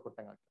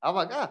ತೋರಿಸ್ಕೊಟ್ಟಂಗ.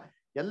 ಅವಾಗ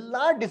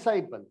ಎಲ್ಲಾ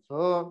ಡಿಸೈಪಲ್ಸ್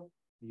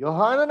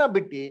ಯೋಹಾನನ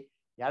ಬಿಟ್ಟು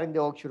ಯಾರಿಂದ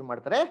ಹೋಗಿ ಶುರು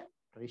ಮಾಡ್ತಾರೆ,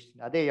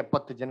 ಅದೇ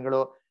 70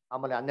 ಜನಗಳು,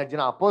 ಆಮೇಲೆ 12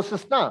 ಜನ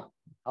ಅಪೋಸ್ಟಲ್ಸ್ನ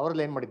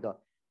ಅವ್ರಲ್ಲಿ ಏನ್ ಮಾಡಿದ್ದು,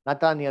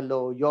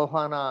 ನತಾನಿಯಲ್ಲು,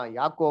 ಯೋಹಾನ,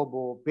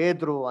 ಯಾಕೋಬು,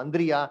 ಪೇದ್ರು,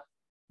 ಅಂದ್ರಿಯ,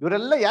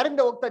 ಇವರೆಲ್ಲ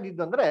ಯಾರಿಂದ ಹೋಗ್ತಾ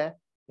ಇದ್ದಿದ್ದು ಅಂದ್ರೆ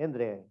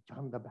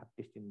ಜಾನ್ ದ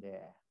ಬ್ಯಾಪ್ಟಿಸ್ಟ್ ಹಿಂದೆ.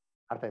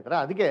 ಅರ್ಥ ಆಯ್ತಾರ?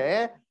 ಅದಕ್ಕೆ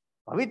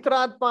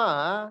ಪವಿತ್ರಾತ್ಮ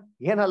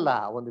ಏನಲ್ಲ,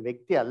 ಒಂದು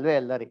ವ್ಯಕ್ತಿ ಅಲ್ವೇ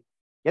ಅಲ್ಲ ರೀ.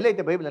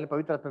 ಎಲ್ಲೈತೆ ಬೈಬಲ್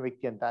ಪವಿತ್ರಾತ್ಮ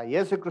ವ್ಯಕ್ತಿ ಅಂತ?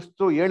 ಯೇಸು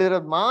ಕ್ರಿಸ್ತು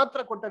ಹೇಳಿರೋದು ಮಾತ್ರ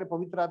ಕೊಟ್ಟಾರೆ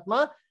ಪವಿತ್ರಾತ್ಮ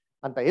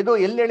ಅಂತ. ಇದು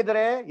ಎಲ್ಲಿ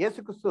ಹೇಳಿದ್ದಾರೆ? ಯೇಸು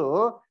ಕ್ರಿಸ್ತು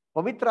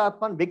ಪವಿತ್ರ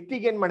ಆತ್ಮನ್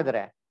ವ್ಯಕ್ತಿಗೆ ಏನ್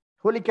ಮಾಡಿದ್ದಾರೆ,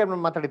 ಹೋಲಿಕೆ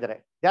ಮಾತಾಡಿದ್ದಾರೆ.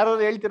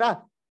 ಯಾರಾದ್ರು ಹೇಳ್ತೀರಾ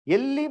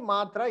ಎಲ್ಲಿ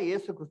ಮಾತ್ರ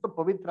ಯೇಸು ಕ್ರಿಸ್ತು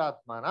ಪವಿತ್ರ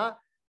ಆತ್ಮನ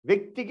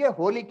ವ್ಯಕ್ತಿಗೆ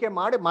ಹೋಲಿಕೆ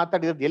ಮಾಡಿ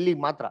ಮಾತಾಡಿರೋದು? ಎಲ್ಲಿ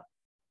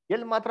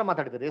ಮಾತ್ರ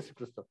ಮಾತಾಡಿದ್ದಾರೆ ಯೇಸು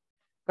ಕ್ರಿಸ್ತು?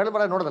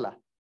 ಕಳೆಬರ ನೋಡೋದಲ್ಲ,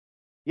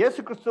 ಯೇಸು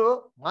ಕ್ರಿಸ್ತು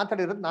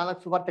ಮಾತಾಡಿರೋದು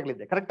 4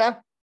 ಸುವಾರ್ತೆಗಳಿದೆ, ಕರೆಕ್ಟಾ?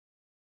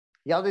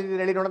 ಯಾವ್ದು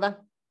ಹೇಳಿ ನೋಡೋದ?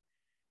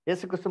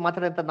 ಯೇಸು ಕ್ರಿಸ್ತು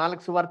ಮಾತಾಡಿದಂತ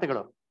 4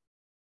 ಸುವಾರ್ತೆಗಳು.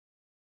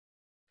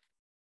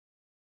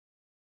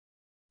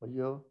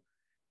 ಅಯ್ಯೋ,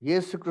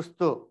 ಯೇಸು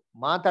ಕ್ರಿಸ್ತು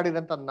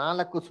ಮಾತಾಡಿದಂತ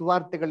 4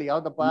 ಸುವಾರ್ತೆಗಳು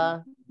ಯಾವ್ದಪ್ಪ?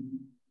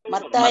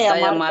 ಮತ್ತಾಯ,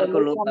 ಮತ್ತಾಯ, ಮಾರ್ಕ,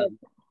 ಲೂಕ.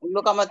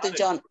 ಲೂಕ ಮತ್ತು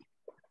ಜಾನ್.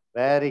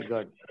 ವೆರಿ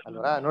ಗುಡ್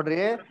ಅಲ್ವಾ? ನೋಡ್ರಿ,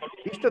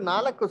 ಇಷ್ಟು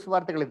 4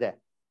 ಸುವಾರ್ತೆಗಳಿದೆ.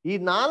 ಈ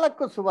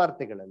 4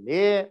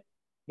 ಸುವಾರ್ತೆಗಳಲ್ಲಿ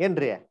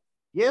ಏನ್ರಿ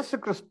ಯೇಸು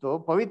ಕ್ರಿಸ್ತು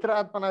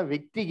ಪವಿತ್ರಾತ್ಮನ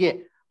ವ್ಯಕ್ತಿಗೆ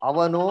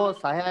ಅವನು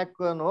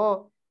ಸಹಾಯಕನು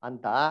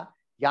ಅಂತ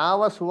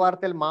ಯಾವ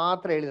ಸುವಾರ್ತೆಯಲ್ಲಿ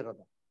ಮಾತ್ರ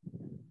ಹೇಳಿರೋದು?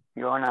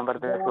 ಯೋಹಾನ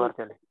ಬರೆದ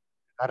ಸುವಾರ್ತೆಯಲ್ಲಿ.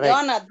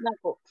 ಜಾನ್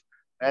 14.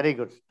 Very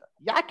good.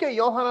 ಯಾಕೆ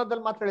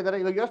ಯೋಹಾನದಲ್ಲಿ ಮಾತ್ರ ಹೇಳಿದ್ದಾರೆ?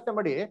 ಇವಾಗ ಯೋಚನೆ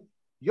ಮಾಡಿ,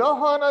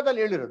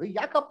 ಯೋಹಾನದಲ್ಲಿ ಹೇಳಿರೋದು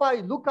ಯಾಕಪ್ಪ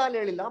ಲೂಕಾಲ್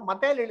ಹೇಳಿಲ್ಲ,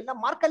 ಮತ್ತಾಯಲ್ಲಿ ಹೇಳಿಲ್ಲ,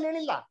 ಮಾರ್ಕಲ್ಲಿ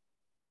ಹೇಳಿಲ್ಲ?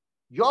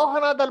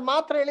 ಯೋಹಾನದಲ್ಲಿ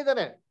ಮಾತ್ರ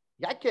ಹೇಳಿದ್ದಾರೆ.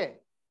 ಯಾಕೆ?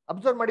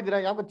 ಅಬ್ಸರ್ವ್ ಮಾಡಿದಿರಾ?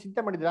 ಯಾವ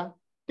ಚಿಂತೆ ಮಾಡಿದಿರಾ?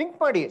 ಥಿಂಕ್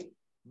ಮಾಡಿ.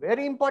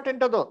 ವೆರಿ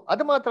ಇಂಪಾರ್ಟೆಂಟ್ ಅದು.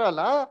 ಅದು ಮಾತ್ರ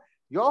ಅಲ್ಲ,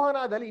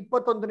 ಯೋಹಾನದಲ್ಲಿ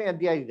 21ನೇ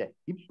ಅಧ್ಯಾಯ ಇದೆ.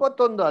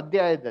 21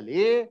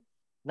 ಅಧ್ಯಾಯದಲ್ಲಿ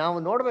ನಾವು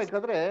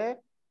ನೋಡ್ಬೇಕಾದ್ರೆ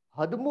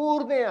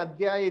 13ನೇ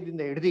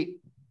ಅಧ್ಯಾಯದಿಂದ ಹಿಡಿದು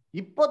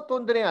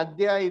 21ನೇ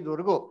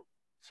ಅಧ್ಯಾಯದವರೆಗೂ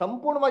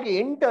ಸಂಪೂರ್ಣವಾಗಿ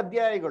 8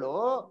 ಅಧ್ಯಾಯಗಳು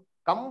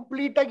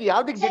ಕಂಪ್ಲೀಟ್ ಆಗಿ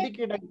ಯಾವ್ದಕ್ಕೆ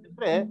ಡೆಡಿಕೇಟ್ ಆಗಿದೆ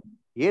ಅಂದ್ರೆ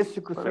ಯೇಸು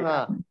ಕ್ರಿಸ್ತನ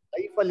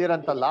ಲೈಫ್ ಅಲ್ಲಿ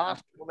ಇರೋಂತ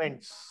ಲಾಸ್ಟ್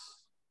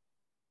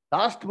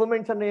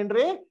ಮೂಮೆಂಟ್ಸ್ ಅನ್ನ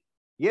ಏನ್ರಿ,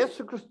 ಯೇಸು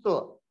ಕ್ರಿಸ್ತು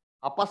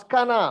ಆ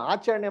ಪಸ್ಕಾನ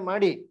ಆಚರಣೆ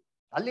ಮಾಡಿ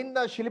ಅಲ್ಲಿಂದ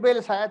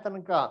ಶಿಲುಬೆಯಲ್ಲಿ ಸಾಯ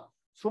ತನಕ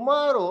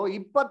ಸುಮಾರು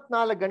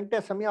 24 ಗಂಟೆ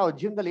ಸಮಯ ಅವ್ರ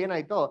ಜೀವನದಲ್ಲಿ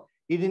ಏನಾಯ್ತೋ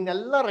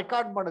ಇದನ್ನೆಲ್ಲ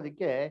ರೆಕಾರ್ಡ್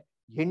ಮಾಡೋದಕ್ಕೆ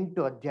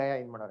 8 ಅಧ್ಯಾಯ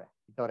ಏನ್ ಮಾಡೋರೆ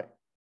ಇಟ್ಟವ್ರೆ.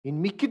 ಇನ್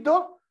ಮಿಕ್ಕಿದ್ದು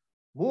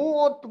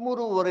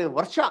 33.5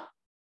 ವರ್ಷ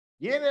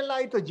ಏನೆಲ್ಲ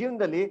ಆಯ್ತು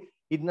ಜೀವನದಲ್ಲಿ,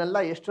 ಇದನ್ನೆಲ್ಲ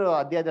ಎಷ್ಟು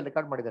ಅಧ್ಯಾಯದಲ್ಲಿ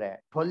ರೆಕಾರ್ಡ್ ಮಾಡಿದ್ದಾರೆ?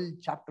 12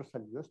 ಚಾಪ್ಟರ್ಸ್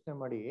ಅಲ್ಲಿ. ಯೋಚನೆ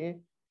ಮಾಡಿ,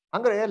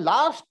 ಅಂದ್ರೆ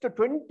ಲಾಸ್ಟ್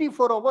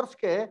 24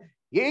 ಅವರ್ಸ್ಗೆ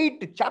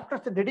 8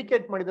 ಚಾಪ್ಟರ್ಸ್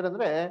ಡೆಡಿಕೇಟ್ ಮಾಡಿದಾರೆ.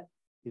 ಅಂದ್ರೆ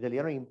ಇದ್ರಲ್ಲಿ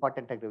ಏನೋ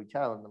ಇಂಪಾರ್ಟೆಂಟ್ ಆಗಿರೋ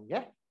ವಿಚಾರ ನಮ್ಗೆ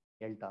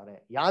ಹೇಳ್ತಾವ್ರೆ.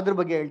 ಯಾವ್ದ್ರ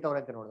ಬಗ್ಗೆ ಹೇಳ್ತಾವ್ರೆ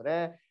ಅಂತ ನೋಡಿದ್ರೆ,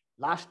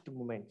 ಲಾಸ್ಟ್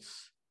ಮೂಮೆಂಟ್ಸ್.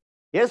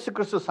 ಯೇಸು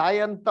ಕ್ರಿಸ್ತು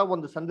ಸಾಯಂತ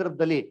ಒಂದು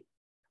ಸಂದರ್ಭದಲ್ಲಿ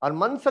ಅವ್ರ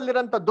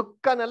ಮನ್ಸಲ್ಲಿರೋಂಥ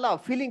ದುಃಖನೆಲ್ಲ,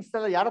 ಫೀಲಿಂಗ್ಸ್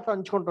ಎಲ್ಲ ಯಾರ ಹತ್ರ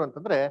ಹಂಚ್ಕೊಂಡ್ರು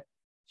ಅಂತಂದ್ರೆ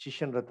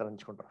ಶಿಷ್ಯನ್ರ ಹತ್ರ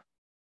ಹಂಚ್ಕೊಂಡ್ರು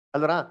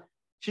ಅಲ್ವರ?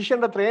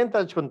 ಶಿಷ್ಯನ್ರ ಹತ್ರ ಏನ್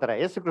ಹಂಚ್ಕೊಂತಾರೆ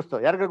ಯೇಸು ಕ್ರಿಸ್ತು?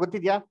 ಯಾರಿಗ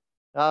ಗೊತ್ತಿದ್ಯಾ?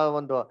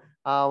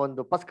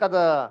 ಒಂದು ಪಸ್ಕದ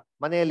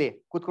ಮನೆಯಲ್ಲಿ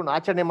ಕೂತ್ಕೊಂಡು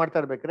ಆಚರಣೆ ಮಾಡ್ತಾ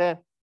ಇರ್ಬೇಕ್ರೆ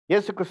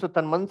ಯೇಸು ಕ್ರಿಸ್ತು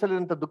ತನ್ನ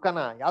ಮನ್ಸಲ್ಲಿರೋಂಥ ದುಃಖನ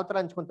ಯಾವ ತರ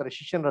ಹಂಚ್ಕೊಂತಾರೆ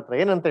ಶಿಷ್ಯನ್ರ ಹತ್ರ?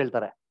 ಏನಂತ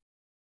ಹೇಳ್ತಾರೆ?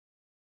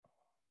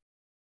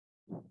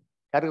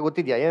 ಯಾರಿಗ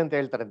ಗೊತ್ತಿದ್ಯಾ ಏನಂತ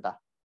ಹೇಳ್ತಾರೆ ಅಂತ?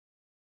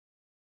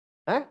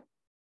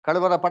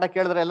 ಕಳೆಬರ ಪಾಠ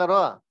ಕೇಳಿದ್ರೆ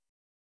ಎಲ್ಲರೂ?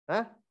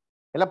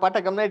 ಎಲ್ಲ ಪಾಠ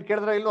ಗಮನ ಇಟ್ಟು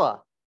ಕೇಳಿದ್ರ ಇಲ್ವೋ?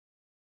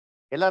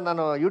 ಎಲ್ಲ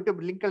ನಾನು ಯೂಟ್ಯೂಬ್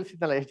ಲಿಂಕ್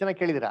ಕಳಿಸಿದ್ನಲ್ಲ, ಎಷ್ಟು ಜನ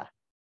ಕೇಳಿದಿರಾ?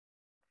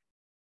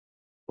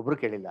 ಒಬ್ರು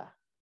ಕೇಳಿಲ್ಲ.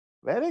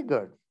 Very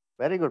good,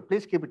 very good.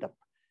 Please keep it up.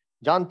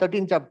 John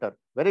 13 chapter,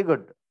 very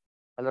good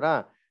ಅಲ್ವರ?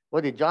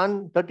 ಓದಿ ಜಾನ್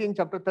 13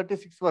 ಚಾಪ್ಟರ್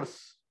 36 ವರ್ಸ್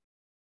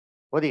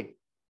ಓದಿ.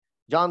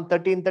 ಜಾನ್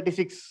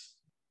 13:36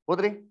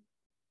 ಓದ್ರಿ.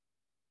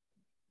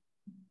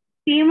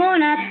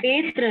 ಸಿಮೋನ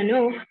ಪೇತ್ರನು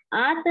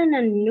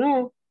ಆತನನ್ನು,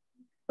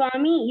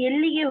 ಸ್ವಾಮಿ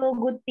ಎಲ್ಲಿಗೆ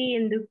ಹೋಗುತ್ತಿ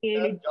ಎಂದು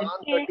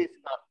ಕೇಳಿದ್ದಕ್ಕೆ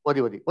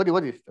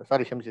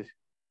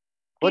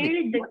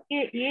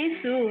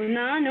ಯೇಸು,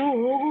 ನಾನು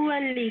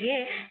ಹೋಗುವಲ್ಲಿಗೆ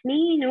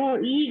ನೀನು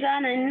ಈಗ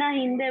ನನ್ನ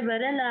ಹಿಂದೆ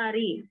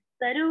ಬರಲಾರಿ,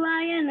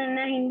 ತರುವಾಯ ನನ್ನ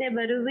ಹಿಂದೆ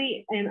ಬರುವಿ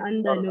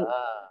ಅಂದನು.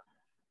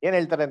 ಏನ್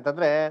ಹೇಳ್ತಾರೆ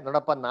ಅಂತಂದ್ರೆ,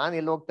 ನೋಡಪ್ಪ ನಾನ್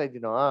ಎಲ್ಲಿ ಹೋಗ್ತಾ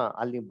ಇದ್ದೀನೋ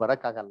ಅಲ್ಲಿ ನೀವು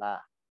ಬರಕ್ಕಾಗಲ್ಲ,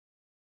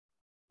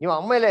 ನೀವು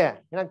ಆಮೇಲೆ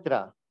ಏನಾಗ್ತೀರಾ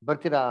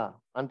ಬರ್ತೀರಾ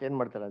ಅಂತ ಏನ್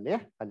ಮಾಡ್ತಾರೆ ಅಲ್ಲಿ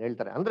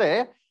ಹೇಳ್ತಾರೆ. ಅಂದ್ರೆ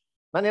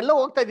ನಾನು ಎಲ್ಲೋ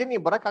ಹೋಗ್ತಾ ಇದ್ದೀನಿ,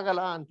 ನೀವು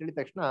ಬರಕ್ಕಾಗಲ್ಲ ಅಂತ ಹೇಳಿದ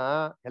ತಕ್ಷಣ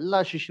ಎಲ್ಲಾ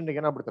ಶಿಷ್ಯನಿಗೆ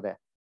ಏನಾಗ್ಬಿಡ್ತಾರೆ,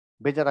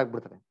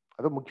 ಬೇಜಾರಾಗ್ಬಿಡ್ತಾರೆ.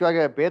 ಅದು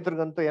ಮುಖ್ಯವಾಗಿ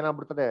ಪೇತ್ರಗಂತೂ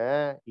ಏನಾಗ್ಬಿಡ್ತಾರೆ,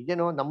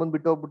 ಇದೇನು ನಮ್ಮನ್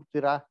ಬಿಟ್ಟು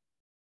ಹೋಗ್ಬಿಡ್ತೀರಾ,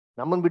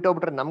 ನಮ್ಮನ್ ಬಿಟ್ಟು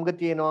ಹೋಗ್ಬಿಟ್ರೆ ನಮ್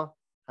ಗತಿ ಏನು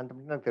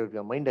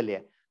ಅಂತ ಮೈಂಡ್ ಅಲ್ಲಿ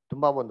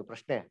ತುಂಬಾ ಒಂದು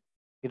ಪ್ರಶ್ನೆ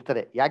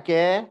ಇರ್ತದೆ. ಯಾಕೆ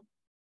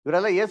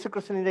ಇವರೆಲ್ಲ ಯೇಸು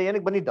ಕ್ರಿಸ್ತನಿಂದ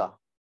ಏನಕ್ಕೆ ಬಂದಿದ್ದ?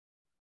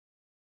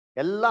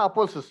 ಎಲ್ಲಾ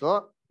ಅಪೋಸ್ತಲರು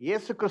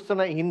ಯೇಸು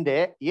ಕ್ರಿಸ್ತನ ಹಿಂದೆ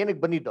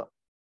ಏನಕ್ಕೆ ಬಂದಿದ್ದು?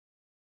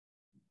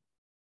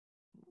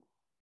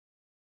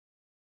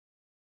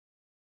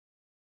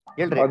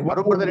 ಹೇಳ್ರಿ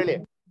ಅರುಣ್ ಬ್ರದರ್ ಹೇಳಿ.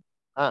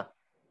 ಹಾ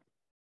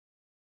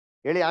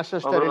ಹೇಳಿ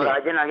ಆಶಿಸ್ಟರ್ ಹೇಳಿ.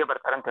 ರಾಜನಾಗಿ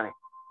ಬರ್ತಾರಂತಾನೆ.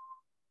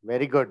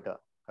 Very good.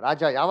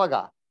 ರಾಜ ಯಾವಾಗ?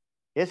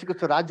 ಯೇಸು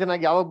ಕ್ರಿಸ್ತು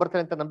ರಾಜನಾಗಿ ಯಾವಾಗ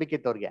ಬರ್ತಾರೆ ಅಂತ ನಂಬಿಕೆ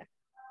ಇತ್ತು ಅವ್ರಿಗೆ.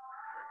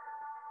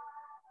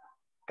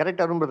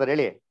 ಕರೆಕ್ಟ್ ಅರುಣ್ ಬ್ರದರ್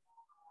ಹೇಳಿ,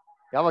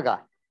 ಯಾವಾಗ?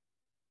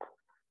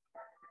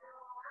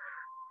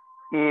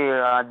 ಈ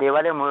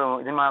ದೇವಾಲಯ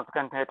ಇದನ್ನ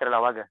ಆಗ್ತದೆ ಅಂತ ಹೇಳ್ತಾರಲ್ಲ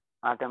ಅವಾಗ,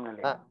 ಆ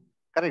ಟೈಮ್ನಲ್ಲಿ.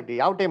 ಕರೆಕ್ಟ್.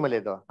 ಯಾವ ಟೈಮಲ್ಲಿ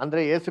ಇದು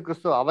ಅಂದ್ರೆ ಯೇಸು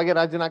ಕ್ರಿಸ್ತು ಅವಾಗೆ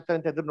ರಾಜನಾಗ್ತಾರೆ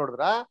ಅಂತ ಎದುರು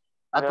ನೋಡಿದ್ರ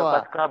ಅಥವಾ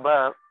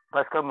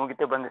ಪಸ್ಕ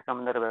ಮುಗಿತೆ ಬಂದ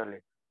ಸಂದರ್ಭದಲ್ಲಿ?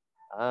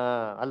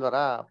 ಅಲ್ವರ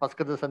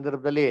ಪಸ್ಕದ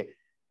ಸಂದರ್ಭದಲ್ಲಿ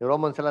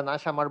ರೋಮನ್ಸ್ ಎಲ್ಲ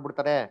ನಾಶ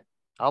ಮಾಡ್ಬಿಡ್ತಾರೆ,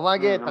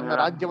 ಅವಾಗೆ ತನ್ನ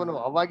ರಾಜ್ಯವನ್ನು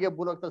ಅವಾಗೆ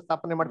ಭೂಲೋಕದಲ್ಲಿ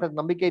ಸ್ಥಾಪನೆ ಮಾಡ್ತಾರೆ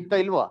ನಂಬಿಕೆ ಇತ್ತ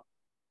ಇಲ್ವಾ?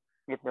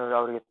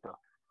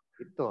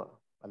 ಇತ್ತು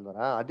ಅಲ್ವರ.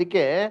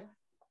 ಅದಕ್ಕೆ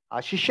ಆ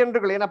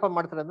ಶಿಷ್ಯನ್ರುಗಳು ಏನಪ್ಪಾ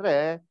ಮಾಡ್ತಾರೆ ಅಂದ್ರೆ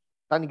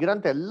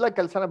ತನ್ಗಿರಂತ ಎಲ್ಲಾ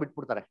ಕೆಲ್ಸನ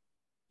ಬಿಟ್ಬಿಡ್ತಾರೆ,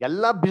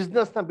 ಎಲ್ಲಾ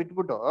ಬಿಸ್ನೆಸ್ ನ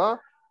ಬಿಟ್ಬಿಟ್ಟು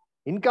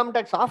ಇನ್ಕಮ್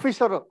ಟ್ಯಾಕ್ಸ್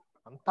ಆಫೀಸರ್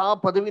ಅಂತ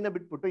ಪದವಿನ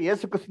ಬಿಟ್ಬಿಟ್ಟು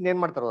ಯೇಸು ಕ್ರಿಸ್ತನ್ ಏನ್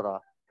ಮಾಡ್ತಾರ ಅವರು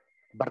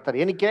ಬರ್ತಾರೆ.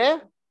 ಏನಕ್ಕೆ?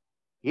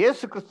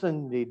 ಯೇಸು ಕ್ರಿಸ್ತನ್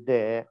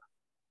ಇದ್ದೆ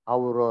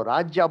ಅವರು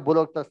ರಾಜ್ಯ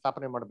ಭೂಲೋಕದ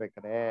ಸ್ಥಾಪನೆ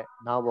ಮಾಡ್ಬೇಕಾದ್ರೆ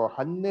ನಾವು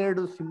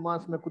 12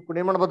 ಸಿಂಹಾಸನ ಕೂತ್ಕೊಂಡು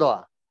ಏನ್ ಮಾಡ್ಬೋದು?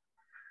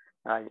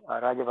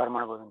 ರಾಜ್ಯಭಾರ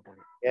ಮಾಡ್ಬೋದು ಅಂತ.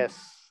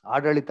 ಎಸ್,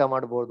 ಆಡಳಿತ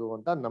ಮಾಡ್ಬೋದು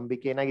ಅಂತ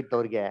ನಂಬಿಕೆ ಏನಾಗಿತ್ತು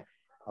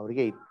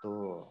ಅವ್ರಿಗೆ ಇತ್ತು.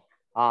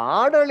 ಆ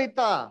ಆಡಳಿತ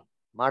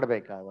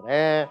ಮಾಡ್ಬೇಕಾದ್ರೆ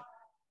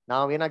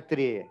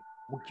ನಾವೇನಾಗ್ತೀರಿ?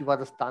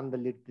 ಮುಖ್ಯವಾದ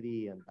ಸ್ಥಾನದಲ್ಲಿ ಇರ್ತೀರಿ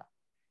ಅಂತ.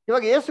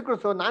 ಇವಾಗ ಯೇಸು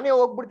ಕ್ರಿಸ್ತು ನಾನೇ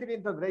ಹೋಗ್ಬಿಡ್ತೀನಿ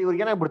ಅಂತಂದ್ರೆ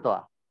ಇವ್ರಿಗೆ ಏನಾಗ್ಬಿಡ್ತಾವ?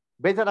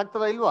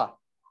 ಬೇಜಾರಾಗ್ತದ ಇಲ್ವಾ?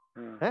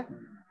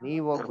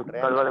 ನೀವ್ ಹೋಗ್ಬಿಟ್ರೆ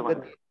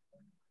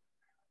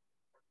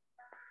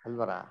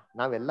ಅಲ್ವರ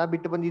ನಾವೆಲ್ಲಾ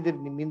ಬಿಟ್ಟು ಬಂದಿದ್ದೀರಿ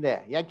ನಿಮ್ಮಿಂದೆ.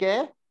 ಯಾಕೆ?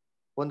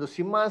 ಒಂದು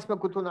ಸಿಂಹಾಸನ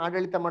ಕೂತ್ಕೊಂಡು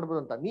ಆಡಳಿತ ಮಾಡ್ಬೋದು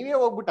ಅಂತ. ನೀವೇ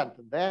ಹೋಗ್ಬಿಟ್ಟ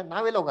ಅಂತಂದ್ರೆ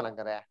ನಾವೆಲ್ಲ ಹೋಗೋಣ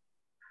ಹಂಗಾರೆ?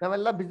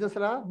 ನಾವೆಲ್ಲ ಬಿಸ್ನೆಸ್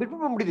ಎಲ್ಲ ಬಿಟ್ಟು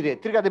ಬಂದ್ಬಿಟ್ಟಿದ್ದೀರಿ,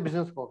 ತಿರ್ಗಾ ಅದೇ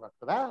ಬಿಸ್ನೆಸ್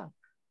ಹೋಗಕ್ಕಾಗ್ತದಾ?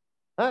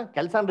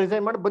 ಕೆಲಸ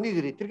ರಿಸೈನ್ ಮಾಡಿ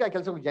ಬಂದಿದ್ದೀರಿ, ತಿರ್ಗಾ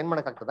ಕೆಲ್ಸಕ್ಕೆ ಜಾಯ್ನ್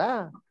ಮಾಡಕ್ ಆಗ್ತದಾ?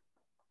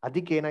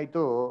 ಅದಕ್ಕೆ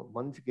ಏನಾಯ್ತು,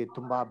 ಮನ್ಸಿಗೆ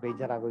ತುಂಬಾ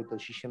ಬೇಜಾರಾಗೋಯ್ತು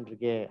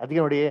ಶಿಷ್ಯನ್ರಿಗೆ.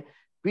 ಅದಕ್ಕೆ ನೋಡಿ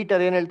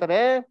ಪೀಟರ್ ಏನ್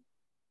ಹೇಳ್ತಾರೆ,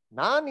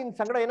 ನಾನ್ ನಿನ್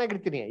ಸಂಗಡ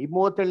ಏನಾಗಿರ್ತೀನಿ. ಈ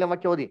 37ನೇ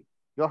ವಾಕ್ಯ ಓದಿ,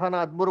 ಯೋಹಾನ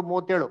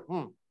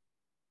 13:37.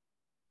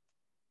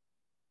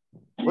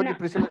 ಓದಿ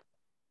ಪ್ರಿಸಿಲ್ಲ.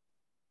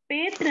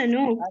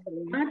 ಪೇತ್ರನು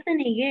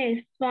ಆತನಿಗೆ,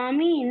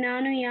 ಸ್ವಾಮಿ,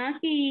 ನಾನು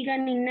ಯಾಕೆ ಈಗ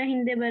ನಿನ್ನ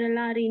ಹಿಂದೆ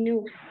ಬರಲಾರೆನು?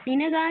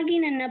 ನಿನಗಾಗಿ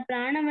ನನ್ನ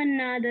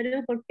ಪ್ರಾಣವನ್ನಾದರೂ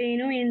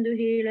ಕೊಟ್ಟೇನು ಎಂದು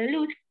ಹೇಳಲು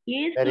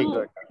ಯೇಸು ವೆರಿ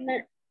ಗುಡ್.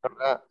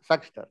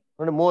 ಸಾಕ್ಷರ್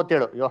ನೋಡಿ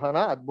 37, ಯೋಹಾನ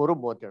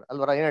 13:37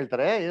 ಅಲ್ವರ. ಏನ್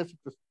ಹೇಳ್ತಾರೆ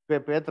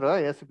ಪೇತ್ರ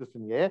ಯೇಸು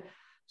ಕ್ರಿಸ್ತನ್ಗೆ,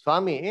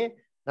 ಸ್ವಾಮಿ,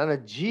 ನನ್ನ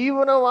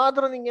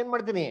ಜೀವನವಾದ್ರೂ ನಿಂಗೆ ಏನ್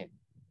ಮಾಡ್ತೀನಿ,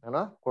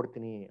 ನಾನು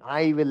ಕೊಡ್ತೀನಿ.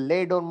 ಐ ವಿಲ್ ಲೇ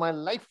down my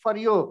life for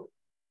you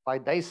by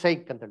ದೈ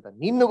ಸೈಕ್ ಅಂತ ಹೇಳ್ತಾರೆ.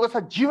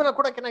 ನಿನ್ನಗೋಸ್ಕರ ಜೀವನ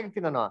ಕೊಡಕ್ಕೆ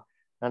ಏನಾಗಿರ್ತೀನಿ,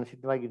 ನಾನು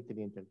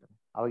ಸಿದ್ಧವಾಗಿರ್ತೀನಿ ಅಂತ ಹೇಳ್ತಾರೆ.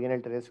 ಅವಾಗ ಏನ್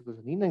ಹೇಳ್ತಾರೆ ಯೇಸು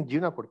ಕ್ರಿಸ್ತ, ನೀನ್ ನಂಗೆ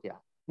ಜೀವನ ಕೊಡ್ತೀಯಾ?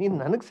 ನೀನ್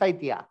ನನಗ್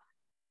ಸಾಯ್ತೀಯಾ?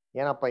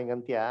 ಏನಪ್ಪಾ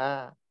ಹಿಂಗಂತೀಯ?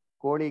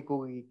 ಕೋಳಿ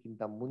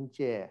ಕೂಗಿಕ್ಕಿಂತ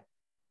ಮುಂಚೆ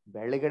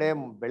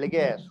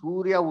ಬೆಳಗ್ಗೆ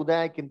ಸೂರ್ಯ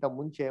ಉದಯಕ್ಕಿಂತ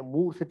ಮುಂಚೆ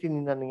 3 ಸತಿ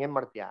ನೀನ್ ನನಗೆ ಏನ್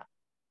ಮಾಡ್ತೀಯಾ?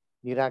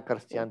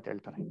 ನಿರಾಕರಿಸ್ತೀಯ ಅಂತ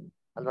ಹೇಳ್ತಾರೆ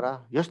ಅಲ್ವರ.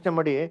 ಯೋಚನೆ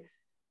ಮಾಡಿ,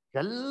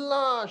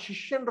 ಎಲ್ಲಾ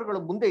ಶಿಷ್ಯನ್ರುಗಳ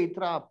ಮುಂದೆ ಈ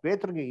ತರ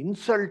ಪೇತ್ರಗೆ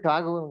ಇನ್ಸಲ್ಟ್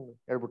ಆಗೋ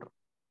ಹೇಳ್ಬಿಟ್ರು.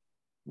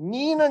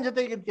 ನೀ ನನ್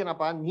ಜೊತೆಗೆ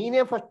ಇರ್ತೀನಪ್ಪ,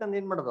 ನೀನೇ ಫಸ್ಟ್ ನಾನು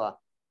ಏನ್ ಮಾಡೋದು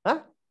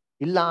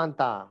ಇಲ್ಲ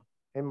ಅಂತ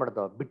ಏನ್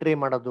ಮಾಡೋದು, ಬಿಟ್ರೆ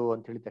ಮಾಡೋದು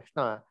ಅಂತ ಹೇಳಿದ ತಕ್ಷಣ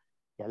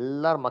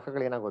ಎಲ್ಲಾರ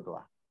ಮಕ್ಕಳು ಏನಾಗೋದು?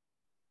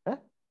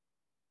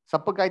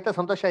 ಸಪ್ಪಕ್ಕಾಯ್ತಾ?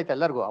 ಸಂತೋಷ ಆಯ್ತಾ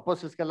ಎಲ್ಲರಿಗೂ?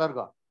 ಅಪೋಸ್ಟಲ್ಸ್ಗೆ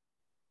ಎಲ್ಲರಿಗೂ?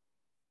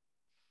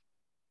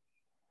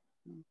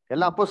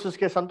 ಎಲ್ಲ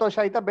ಅಪೋಸ್ಟಲ್ಸ್ಗೆ ಸಂತೋಷ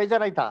ಆಯ್ತಾ?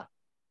 ಬೇಜಾರಾಯ್ತಾ?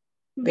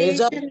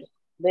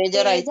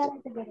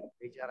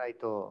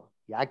 ಬೇಜಾರಾಯ್ತು.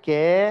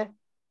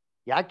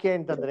 ಯಾಕೆ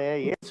ಅಂತಂದ್ರೆ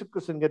ಯೇಸು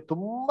ಕ್ರಿಸ್ತನಿಗೆ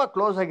ತುಂಬಾ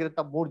ಕ್ಲೋಸ್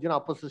ಆಗಿರುತ್ತ 3 ಜನ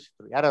ಅಪೋಸ್ಟಲ್ಸ್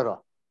ಇದ್ರು. ಯಾರು?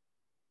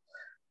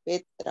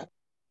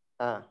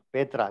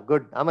 ಪೇತ್ರ.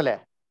 ಗುಡ್. ಆಮೇಲೆ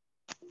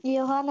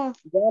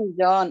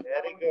ಜಾನ್.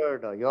 Very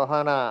good.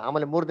 ಯೋಹಾನ.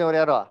 ಆಮೇಲೆ 3ನೇವ್ರು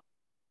ಯಾರು?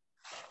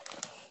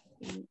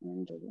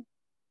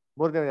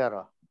 3ನೇವ್ರು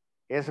ಯಾರು?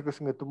 ಯೇಸು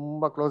ಕ್ರಿಸ್ತನಿಗೆ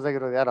ತುಂಬಾ ಕ್ಲೋಸ್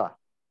ಆಗಿರೋದು ಯಾರು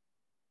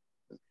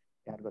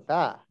ಗೊತ್ತಾ?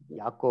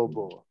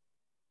 ಯಾಕೋಬು.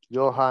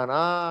 ಯೋಹಾನ,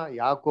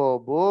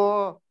 ಯಾಕೋಬು,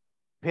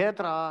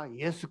 ಪೇತ್ರ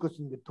ಯೇಸು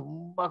ಕ್ರಿಸ್ತನಿಗೆ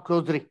ತುಂಬಾ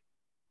ಕ್ಲೋಸ್ ರೀ.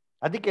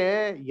 ಅದಕ್ಕೆ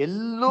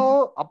ಎಲ್ಲೂ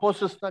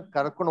ಅಪೋಸ್ಟಲ್ಸ್ನ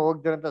ಕರ್ಕೊಂಡು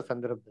ಹೋಗ್ದಿರಂತ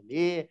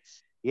ಸಂದರ್ಭದಲ್ಲಿ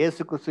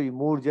ಯೇಸು ಕ್ರಿಸ್ತು ಈ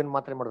 3 ಜನ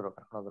ಮಾತ್ರ ಮಾಡಿದ್ರು,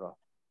 ಕರ್ಕೊಂಡೋದ್ರು.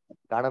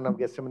 Garden of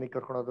ಗೆತ್ಸೆಮನಿ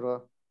ಕರ್ಕೊಂಡೋದ್ರು.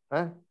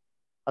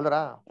 ಅಲ್ರ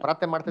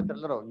ಪ್ರಾರ್ಥನೆ ಮಾಡ್ತಿರ್ತಾರೆ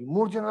ಎಲ್ಲರೂ, ಈ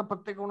 3 ಜನ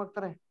ಪ್ರತ್ಯೇಕ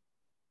ಹೋಗ್ತಾರೆ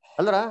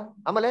ಅಲ್ರ.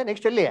 ಆಮೇಲೆ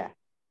ನೆಕ್ಸ್ಟ್ ಎಲ್ಲಿ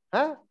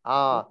ಆ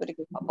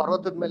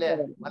ಪರ್ವತದ ಮೇಲೆ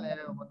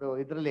ಒಂದು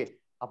ಇದ್ರಲ್ಲಿ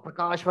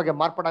ಅಪ್ರಕಾಶವಾಗಿ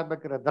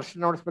ಮಾರ್ಪಾಡಾಗ್ಬೇಕಾರೆ, ದರ್ಶನ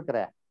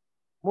ನೋಡಿಸ್ಬೇಕಾರೆ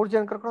 3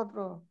 ಜನ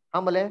ಕರ್ಕೊಂಡೋದ್ರು.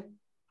 ಆಮೇಲೆ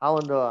ಆ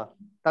ಒಂದು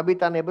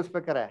ತಬಿತಾನ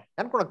ಎಬ್ಬಿಸ್ಬೇಕಾರೆ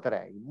ಹೋಗ್ತಾರೆ,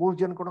 ಈ 3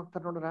 ಜನ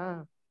ಹೋಗ್ತಾರೆ ನೋಡ್ರ.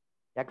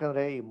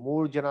 ಯಾಕಂದ್ರೆ ಈ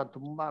 3 ಜನ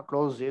ತುಂಬಾ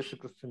ಕ್ಲೋಸ್ ಯೇಸು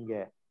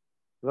ಕ್ರಿಸ್ತನ್ಗೆ.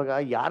 ಇವಾಗ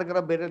ಯಾರಿಗಾರ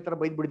ಬೇರೆ ತರ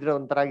ಬೈದ್ ಬಿಡಿದ್ರೆ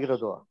ಒಂಥರ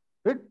ಆಗಿರೋದು,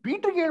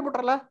 ಪೀಟ್ರಿಗೆ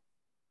ಹೇಳ್ಬಿಟ್ರಲ್ಲ,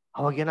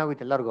 ಅವಾಗ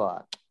ಏನಾಗೋಯ್ತು? ಎಲ್ಲರಿಗೂ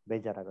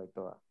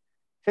ಬೇಜಾರಾಗೋಯ್ತು.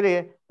 ಸರಿ,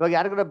 ಇವಾಗ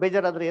ಯಾರಿಗಾರ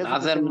ಬೇಜಾರಾದ್ರೆ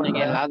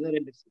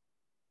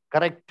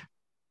ಕರೆಕ್ಟ್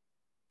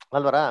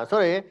ಅಲ್ವರ?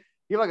 ಸರಿ,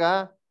 ಇವಾಗ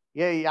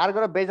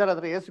ಯಾರಿಗಾರ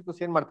ಬೇಜಾರಾದ್ರೆ ಯೇಸು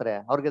ಕ್ರಿಸ್ತ ಏನ್ ಮಾಡ್ತಾರೆ?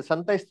 ಅವ್ರಿಗೆ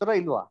ಸಂತೈಸ್ತಾರೋ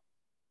ಇಲ್ವಾ?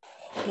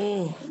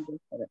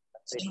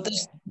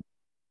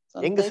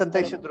 ಹೆಂಗ್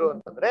ಸಂತೈಸಿದ್ರು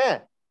ಅಂತಂದ್ರೆ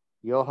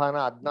ಯೋಹಾನ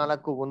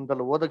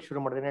 14:1 ಓದಕ್ ಶುರು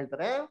ಮಾಡಿದ್ರೆ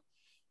ಹೇಳ್ತಾರೆ,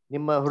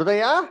 ನಿಮ್ಮ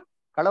ಹೃದಯ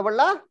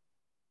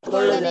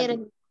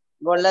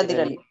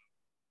ಕಳವಳಗೊಳ್ಳದಿರಲಿ.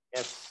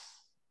 ಎಸ್,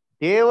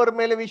 ದೇವರ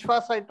ಮೇಲೆ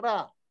ವಿಶ್ವಾಸ ಇಟ್ರ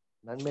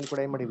ನನ್ ಮೇಲೆ ಕೂಡ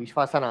ಏನ್ ಮಾಡಿ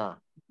ವಿಶ್ವಾಸನ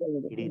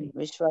ಇಡೀರಿ.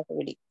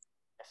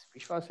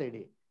 ವಿಶ್ವಾಸ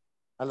ಇಡಿ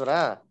ಅಲ್ವರ.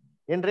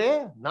 ಏನ್ರಿ,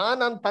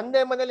 ನನ್ನ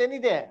ತಂದೆ ಮನೇಲಿ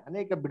ಏನಿದೆ?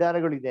 ಅನೇಕ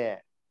ಬಿಡಾರಗಳಿದೆ.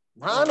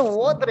 ನಾನು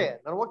ಹೋದ್ರೆ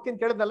ನಾನು ಹೋಗ್ತೀನಿ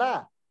ಅಂತ ಹೇಳಿದ್ನಲ್ಲ,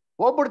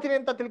 ಹೋಗ್ಬಿಡ್ತೀನಿ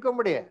ಅಂತ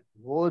ತಿಳ್ಕೊಂಬಿಡಿ.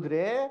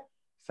 ಹೋದ್ರೆ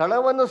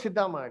ಸ್ಥಳವನ್ನು ಸಿದ್ಧ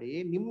ಮಾಡಿ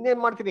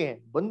ನಿಮ್ನೇನ್ ಮಾಡ್ತೀನಿ,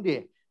 ಬಂದು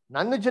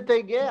ನನ್ನ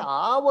ಜೊತೆಗೆ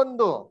ಆ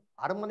ಒಂದು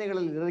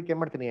ಅರಮನೆಗಳಲ್ಲಿ ಇರೋದಕ್ಕೆ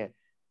ಏನ್ ಮಾಡ್ತೀನಿ,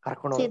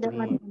 ಕರ್ಕೊಂಡು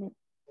ಹೋಗ್ತೀನಿ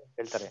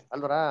ಹೇಳ್ತಾರೆ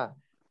ಅಲ್ವರ.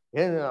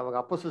 ಏನ್ ಅವಾಗ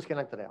ಅಪ್ಪೋಸ್ತಲರಿಗೆ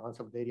ಏನಾಗ್ತಾರೆ, ಒಂದ್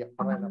ಸ್ವಲ್ಪ ಧೈರ್ಯ,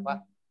 ಪರವಾಗಿಲ್ಲಪ್ಪ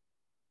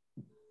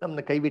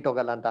ನಮ್ನ ಕೈ ಬಿಟ್ಟು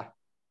ಹೋಗಲ್ಲ ಅಂತ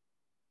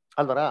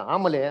ಅಲ್ವರ.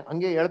 ಆಮೇಲೆ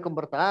ಹಂಗೆ ಹೇಳ್ಕೊಂಡ್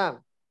ಬರ್ತಾ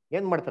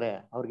ಏನ್ ಮಾಡ್ತಾರೆ,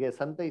 ಅವ್ರಿಗೆ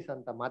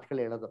ಸಂತೈಸಂತ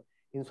ಮಾತುಗಳು ಹೇಳೋದು.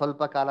 ಇನ್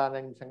ಸ್ವಲ್ಪ ಕಾಲ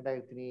ನಾನು ನಿಮ್ ಸಂಗಡ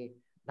ಇರ್ತೀನಿ,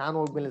 ನಾನು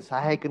ಹೋಗ್ಮೇಲೆ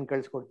ಸಹಾಯಕನ್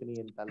ಕಳ್ಸಿಕೊಡ್ತೀನಿ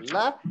ಅಂತೆಲ್ಲ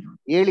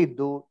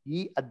ಹೇಳಿದ್ದು ಈ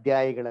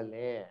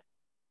ಅಧ್ಯಾಯಗಳಲ್ಲೇ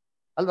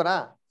ಅಲ್ವರ.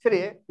 ಸರಿ,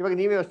 ಇವಾಗ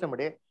ನೀವೇ ಯೋಚನೆ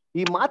ಮಾಡಿ,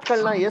 ಈ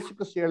ಮಾತುಗಳನ್ನ ಯೇಸು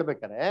ಕ್ರಿಸ್ತ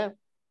ಹೇಳ್ಬೇಕಾರೆ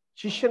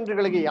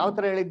ಶಿಷ್ಯನ್ಗಳಿಗೆ ಯಾವ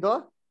ತರ ಹೇಳಿದ್ದು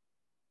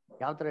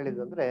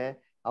ಅಂದ್ರೆ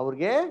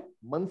ಅವ್ರಿಗೆ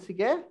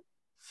ಮನ್ಸಿಗೆ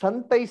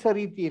ಸಂತೈಸ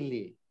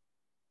ರೀತಿಯಲ್ಲಿ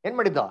ಏನ್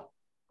ಮಾಡಿದ್ದು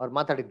ಅವ್ರು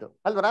ಮಾತಾಡಿದ್ದು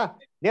ಅಲ್ವರ.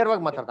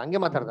 ನೇರವಾಗಿ ಮಾತಾಡ್ದ, ಹಂಗೆ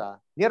ಮಾತಾಡ್ದ,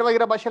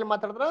 ನೇರವಾಗಿರೋ ಭಾಷೆಯಲ್ಲಿ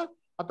ಮಾತಾಡಿದ್ರ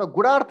ಅಥವಾ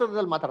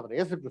ಗುಡಾರ್ಥದಲ್ಲಿ ಮಾತಾಡಿದ್ರ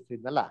ಯೇಸು ಕ್ರಿಸ್ತ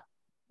ಇದನ್ನೆಲ್ಲ?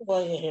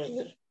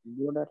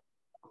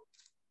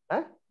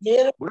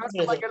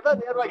 ಗುಡಾರ್ಥವಾಗಿ ಹೇಳ್ದ,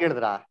 ನೇರವಾಗಿ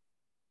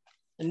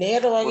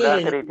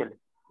ಹೇಳಿದ್ರ?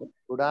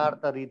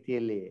 ಗುಡಾರ್ಥ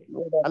ರೀತಿಯಲ್ಲಿ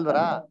ಅಲ್ವರ.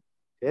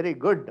 Very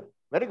good,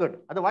 very good.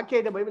 ಅದು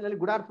ವಾಕ್ಯ ಇದೆ ಬೈಬಲ್ ಅಲ್ಲಿ,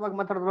 ಗುಡಾರ್ಥವಾಗಿ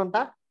ಮಾತಾಡಿದ್ರು ಅಂತ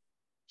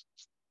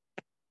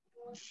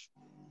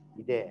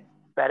ಇದೆ.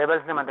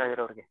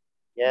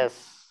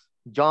 ಎಸ್,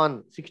 ಜಾನ್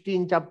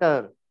 16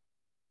 ಚಾಪ್ಟರ್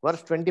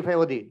ವರ್ಸ್ 25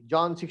 ಓದಿ.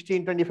 ಜಾನ್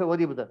 16:25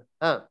 ಓದಿ ಬ್ರದರ್.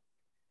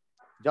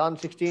 ಜಾನ್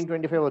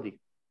 16:25 ಓದಿ.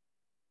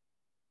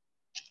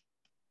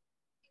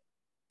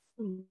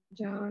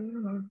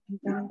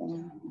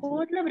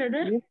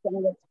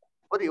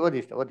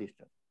 ಓದಿ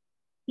ಇಷ್ಟ.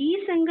 ಈ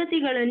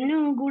ಸಂಗತಿಗಳನ್ನು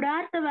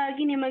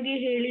ಗೂಢಾರ್ಥವಾಗಿ ನಿಮಗೆ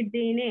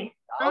ಹೇಳಿದ್ದೇನೆ.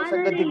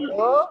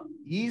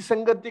 ಈ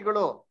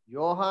ಸಂಗತಿಗಳು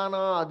ಯೋಹಾನ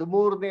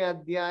 13ನೇ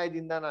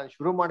ಅಧ್ಯಾಯದಿಂದ ನಾನು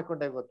ಶುರು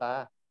ಮಾಡ್ಕೊಂಡೆ ಗೊತ್ತಾ,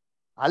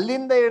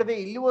 ಅಲ್ಲಿಂದ ಹಿಡ್ದೆ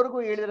ಇಲ್ಲಿವರೆಗೂ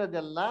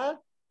ಹೇಳಿರೋದೆಲ್ಲ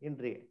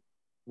ಏನ್ರಿ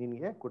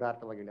ನಿನ್ಗೆ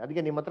ಗುಡಾರ್ಥವಾಗಿ ಹೇಳಿ.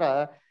 ಅದಕ್ಕೆ ನಿಮ್ಮ ಹತ್ರ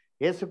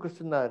ಯೇಸು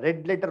ಕ್ರಿಸ್ತನ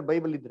ರೆಡ್ ಲೆಟರ್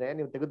ಬೈಬಲ್ ಇದ್ರೆ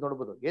ನೀವು ತೆಗೆದು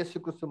ನೋಡ್ಬೋದು. ಯೇಸು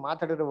ಕ್ರಿಸ್ತ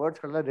ಮಾತಾಡಿರೋ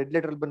ವರ್ಡ್ಸ್ ಗಳೆಲ್ಲ ರೆಡ್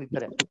ಲೆಟರ್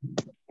ಬಂದಿರ್ತಾರೆ.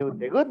 ನೀವು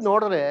ತೆಗೆದು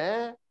ನೋಡ್ರೆ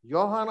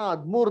ಯೋಹಾನ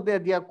 13ನೇ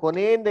ಅಧ್ಯಾಯ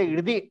ಕೊನೆಯಿಂದ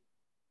ಹಿಡ್ದಿ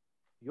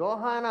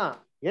ಯೋಹಾನ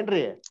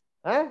ಏನ್ರಿ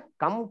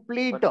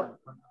ಕಂಪ್ಲೀಟ್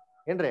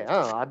ಏನ್ರಿ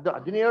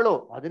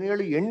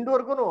 17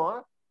 ಎಂಡ್ವರ್ಗುನು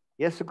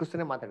ಯೇಸು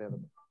ಕ್ರಿಸ್ತನೇ ಮಾತಾಡಿರೋದು,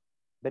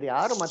 ಬೇರೆ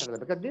ಯಾರು ಮಾತಾಡೋದು.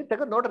 ಬೇಕಾದ್ರೆ ನೀವು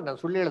ತೆಗೆದು ನೋಡ್ರಿ, ನಾನು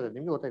ಸುಳ್ಳು ಹೇಳಿದೆ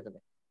ನಿಮ್ಗೆ ಗೊತ್ತಾಯ್ತದೆ.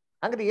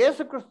 ಹಂಗಾದ್ರೆ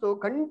ಯೇಸು ಕ್ರಿಸ್ತು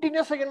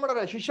ಕಂಟಿನ್ಯೂಸ್ ಆಗಿ ಏನ್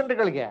ಮಾಡೋರೆ,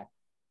 ಶಿಷ್ಯನ್ಗಳಿಗೆ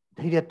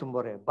ಧೈರ್ಯ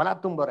ತುಂಬೋರೆ, ಬಲ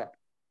ತುಂಬೋರೆ.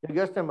 ಈಗ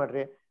ಯೋಚನೆ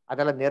ಮಾಡ್ರಿ,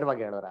 ಅದೆಲ್ಲ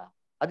ನೇರವಾಗಿ ಹೇಳೋರ?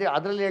 ಅದೇ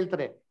ಅದ್ರಲ್ಲಿ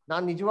ಹೇಳ್ತಾರೆ,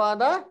 ನಾನ್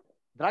ನಿಜವಾದ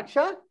ದ್ರಾಕ್ಷ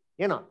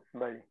ಏನೋ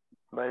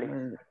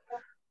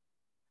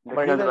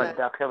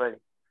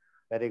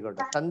ವೆರಿ ಗುಡ್,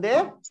 ತಂದೆ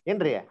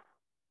ಏನ್ರಿ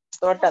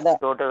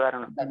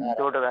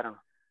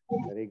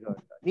ವೆರಿ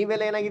ಗುಡ್.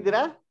 ನೀವೆಲ್ಲ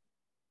ಏನಾಗಿದ್ದೀರಾ?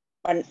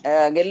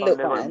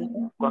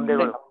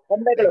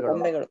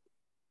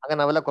 ಆಗ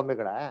ನಾವೆಲ್ಲ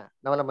ಕೊಂಬೆಗಳ?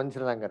 ನಾವೆಲ್ಲ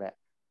ಮನುಷ್ಯರ ಹಂಗಾರೆ?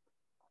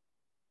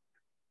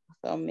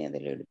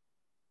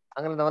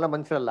 ಹಂಗಾರೆ ನಾವೆಲ್ಲ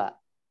ಮನುಷ್ಯರಲ್ಲ,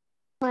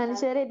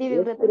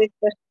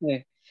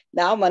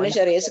 ನಾವು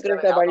ಮನುಷ್ಯರು. ಯೇಸು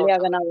ಕ್ರಿಸ್ತ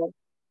ಬಳ್ಳಿಯಾಗ ನಾವು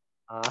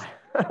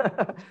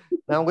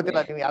ನಮ್ಗೆ ಗೊತ್ತಿಲ್ಲ,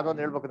 ನೀವು ಯಾವ್ದೋ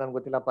ಒಂದು ಹೇಳ್ಬೇಕು, ನನ್ಗೆ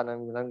ಗೊತ್ತಿಲ್ಲಪ್ಪ,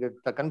 ನನ್ಗೆ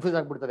ಕನ್ಫ್ಯೂಸ್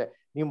ಆಗ್ಬಿಡ್ತದೆ.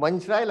 ನೀವು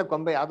ಮನುಷ್ಯರ ಇಲ್ಲ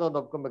ಕೊಂಬೆ, ಯಾವ್ದೋ ಒಂದು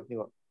ಒಪ್ಕೊಬೇಕು.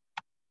 ನೀವು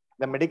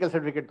ಮೆಡಿಕಲ್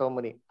ಸರ್ಟಿಫಿಕೇಟ್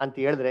ತಗೊಂಬನಿ ಅಂತ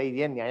ಹೇಳಿದ್ರೆ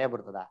ಇದೇನ್ ನ್ಯಾಯ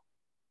ಬರ್ತದ?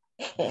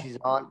 This is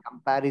all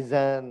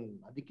comparison.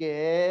 ಅದಕ್ಕೆ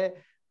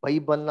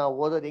ಬೈಬಲ್ ನ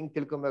ಓದೋದು ಹೆಂಗ್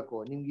ತಿಳ್ಕೊಬೇಕು?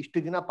 ನಿಮ್ಗೆ ಇಷ್ಟು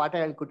ದಿನ ಪಾಠ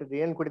ಹೇಳ್ಕೊಟ್ಟಿದ್ರಿ,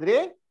 ಏನ್ ಕೊಟ್ಟಿದ್ರಿ?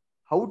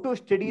 How to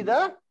study the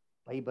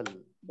Bible.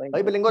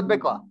 Bible ಹೆಂಗ್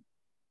ಓದ್ಬೇಕು?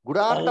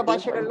 ಗುಡಾರ್ಥ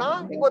ಭಾಷೆಗಳನ್ನ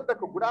ಹೆಂಗ್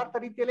ಓದ್ಬೇಕು? ಗುಡಾರ್ಥ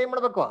ರೀತಿಯಲ್ಲಿ ಏನ್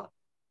ಮಾಡ್ಬೇಕು?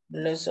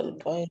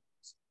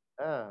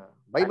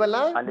 ಬೈಬಲ್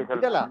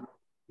ಇದಲ್ಲ,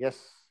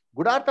 ಎಸ್,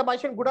 ಗುಡಾರ್ಥ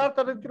ಭಾಷೆ ಗುಡಾರ್ಥ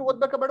ರೀತಿ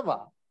ಓದ್ಬೇಕಾ ಬೇಡವಾ?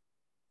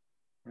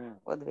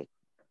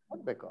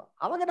 ಓದ್ಬೇಕು.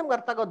 ಅವಾಗ ನಮ್ಗೆ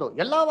ಅರ್ಥ ಆಗೋದು.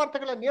 ಎಲ್ಲಾ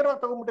ವಾರ್ತೆಗಳ ನೇರವಾಗಿ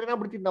ತಗೊಂಡ್ಬಿಟ್ರೆ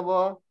ಏನಾಗ್ಬಿಡ್ತೀವಿ ನಾವು?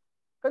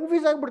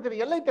 ಕನ್ಫ್ಯೂಸ್ ಆಗ್ಬಿಡ್ತೀರಿ.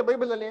 ಎಲ್ಲ ಐತೆ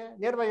ಬೈಬಲ್ ಅಲ್ಲಿ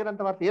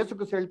ನೇರವಾಗಿರೋಂಥ ವಾರ್ತೆ. ಯೇಸು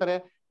ಕ್ರಿಸ್ತ ಹೇಳ್ತಾರೆ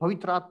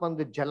ಪವಿತ್ರಾತ್ಮ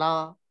ಅಂದ್ರೆ ಜಲ,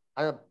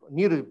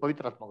 ನೀರು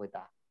ಪವಿತ್ರಾತ್ಮ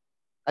ಹೋಯ್ತಾ?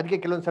 ಅದಕ್ಕೆ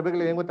ಕೆಲವೊಂದು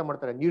ಸಭೆಗಳು ಹೆಂಗ್ ಗೊತ್ತಾ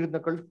ಮಾಡ್ತಾರೆ, ನೀರನ್ನ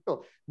ಕಳಿಸ್ಬಿಟ್ಟು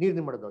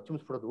ನೀರನ್ನ ಮಾಡೋದು,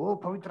 ಚುಮ್ಸ್ಬಿಡೋದು, ಓ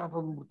ಪವಿತ್ರಾತ್ಮ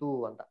ಬಂದ್ಬಿಡ್ತು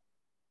ಅಂತ.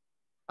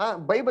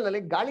 ಬೈಬಲ್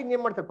ಅಲ್ಲಿ ಗಾಳಿ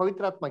ಏನ್ ಮಾಡ್ತಾರೆ?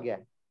 ಪವಿತ್ರಾತ್ಮಗೆ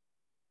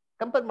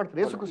ಕಂಪೇರ್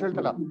ಮಾಡ್ತಾರೆ. ಯೇಸು ಕ್ರಿಸ್ತ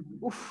ಹೇಳ್ತಾರ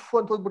ಉಫ್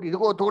ಅಂತ ಓದ್ಬಿಟ್ಟು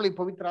ಇದಗೋ ತಗೊಳ್ಳಿ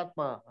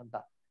ಪವಿತ್ರಾತ್ಮ ಅಂತ.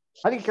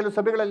 ಅದಕ್ಕೆ ಕೆಲವು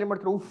ಸಭೆಗಳಲ್ಲಿ ಏನ್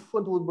ಮಾಡ್ತಾರೆ, ಉಫ್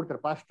ಅಂತ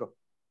ಓದ್ಬಿಡ್ತಾರೆ ಫಾಸ್ಟ್,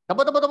 ದಬ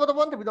ದಬ ದಬ ದಬ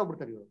ಅಂತ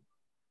ಬಿದ್ದೋಗ್ಬಿಡ್ತಾರೆ ಇವರು.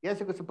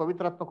 ಯೇಸು ಕ್ರಿಸ್ತ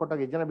ಪವಿತ್ರಾತ್ಮ ಕೊಟ್ಟಾಗ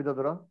ಎಷ್ಟು ಜನ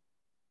ಬಿದ್ದೋದ್ರು?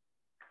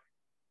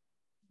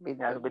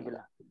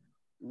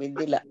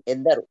 ಬಿದ್ದಿಲ್ಲ,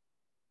 ಎದ್ದರು.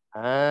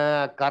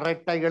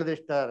 ಕರೆಕ್ಟ್ ಆಗಿ ಹೇಳಿದೆ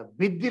ಸ್ಟಾರ್.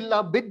 ಬಿದ್ದಿಲ್ಲ,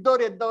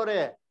 ಬಿದ್ದವ್ರು ಎದ್ದವ್ರೆ.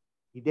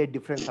 ಇದೇ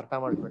ಡಿಫ್ರೆನ್ಸ್ ಅರ್ಥ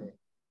ಮಾಡ್ಕೊಳ್ಳಿ.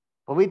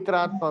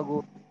 ಪವಿತ್ರಾತ್ಮಗೂ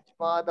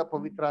ನಿಜವಾದ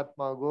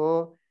ಪವಿತ್ರಾತ್ಮಗೂ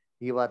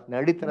ಇವತ್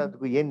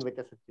ನಡೀತಿರೋದಕ್ಕೂ ಏನ್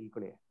ವ್ಯತ್ಯಾಸ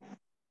ತಿಳ್ಕೊಳ್ಳಿ.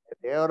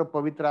 ದೇವರ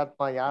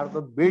ಪವಿತ್ರಾತ್ಮ ಯಾರ್ದು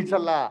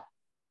ಬೀಳ್ಸಲ್ಲ,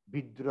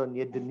 ಬಿದ್ರು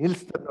ಎದ್ದು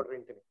ನಿಲ್ಸ್ತದ ನೋಡ್ರಿ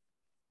ಅಂತೀನಿ.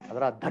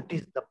 ಅದರ that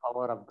is the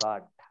power of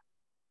god.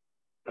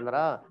 ಅಂದ್ರ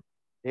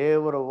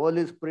ದೇವರ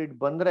ಹೋಲಿ ಸ್ಪಿರಿಟ್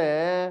ಬಂದ್ರೆ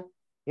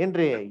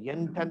ಏನ್ರಿ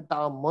ಎಂತೆಂತ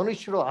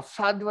ಮನುಷ್ಯರು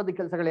ಅಸಾಧ್ಯವಾದ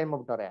ಕೆಲಸಗಳು ಏನ್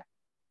ಮಾಡ್ಬಿಟ್ಟಾರೆ,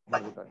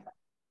 ಮಾಡ್ಬಿಟ್ಟಾರೆ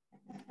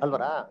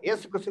ಅಲ್ವರ.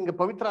 ಯೇಸು ಕ್ರಿಸ್ತನಿಗೆ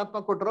ಪವಿತ್ರ ಆತ್ಮ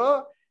ಕೊಟ್ರು,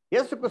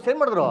 ಯೇಸು ಕ್ರಿಸ್ತ ಏನ್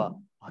ಮಾಡಿದ್ರು?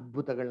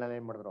 ಅದ್ಭುತಗಳನ್ನ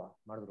ಏನ್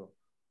ಮಾಡಿದ್ರು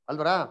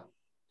ಅಲ್ವರ.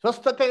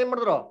 ಸ್ವಸ್ಥತೆ ಏನ್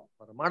ಮಾಡಿದ್ರು?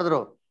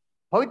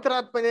 ಪವಿತ್ರ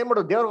ಆತ್ಮ ಏನ್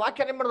ಮಾಡಿದ್ರು? ದೇವ್ರ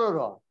ವಾಕ್ಯ ಏನ್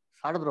ಮಾಡಿದ್ರು?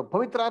 ಸಾಡಿದ್ರು.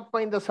 ಪವಿತ್ರ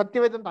ಆತ್ಮೆಯಿಂದ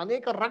ಸತ್ಯವೇದಂತ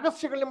ಅನೇಕ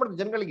ರಹಸ್ಯಗಳನ್ನ ಮಾಡಿದ್ರು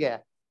ಜನಗಳಿಗೆ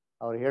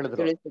ಅವ್ರು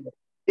ಹೇಳಿದ್ರು.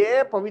 ಇದೇ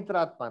ಪವಿತ್ರ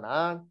ಆತ್ಮನ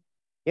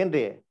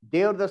ಏನ್ರಿ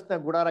ದೇವ್ರ ದರ್ಶನ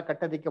ಗುಡಾರ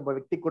ಕಟ್ಟೋದಿಕ್ಕೆ ಒಬ್ಬ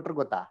ವ್ಯಕ್ತಿ ಕೊಟ್ರು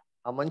ಗೊತ್ತಾ?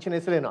 ಆ ಮನುಷ್ಯನ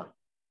ಹೆಸರೇನು?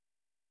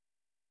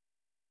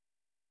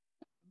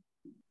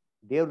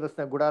 ದೇವ್ರ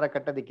ದರ್ಶನ ಗುಡಾರ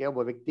ಕಟ್ಟೋದಿಕ್ಕೆ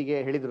ಒಬ್ಬ ವ್ಯಕ್ತಿಗೆ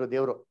ಹೇಳಿದ್ರು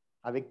ದೇವ್ರು.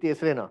 ಆ ವ್ಯಕ್ತಿ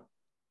ಹೆಸರೇನು?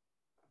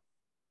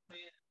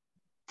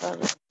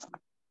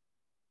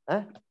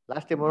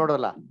 ಲಾಸ್ಟ್ ಟೈಮ್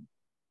ನೋಡೋಲ್ಲ,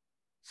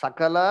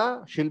 ಸಕಲ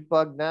ಶಿಲ್ಪ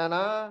ಜ್ಞಾನ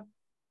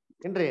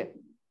ಏನ್ರಿ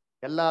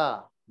ಎಲ್ಲ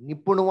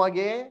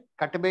ನಿಪುಣವಾಗಿ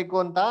ಕಟ್ಟಬೇಕು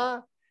ಅಂತ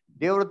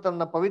ದೇವ್ರು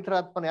ತನ್ನ ಪವಿತ್ರ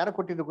ಆತ್ಮನ ಯಾರು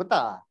ಕೊಟ್ಟಿದ್ರು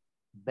ಗೊತ್ತಾ?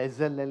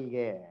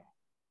 ಬೆಜಲೆಲ್ಗೆ.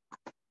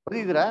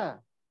 ಓದಿದ್ರಾ?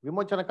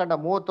 ವಿಮೋಚನ ಕಂಡ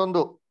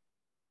 31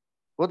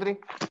 ಓದ್ರಿ,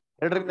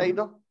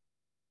 2-5.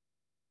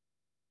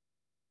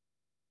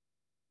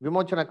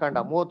 ವಿಮೋಚನ ಕಾಂಡ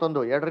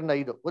 31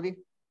 2-5 ಓದಿ.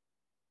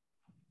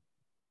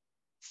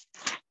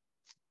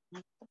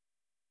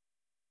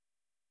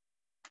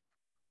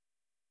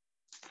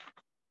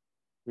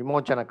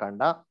 ವಿಮೋಚನ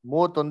ಕಾಂಡ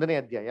 31ನೇ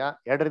ಅಧ್ಯಾಯ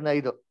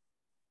 2-5.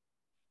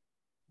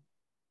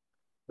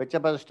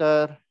 ಬೆಚ್ಚಪ್ಪ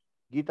sister,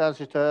 Geetha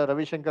sister,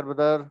 Ravishankar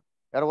brother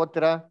ಯಾರು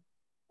ಓದ್ತೀರಾ?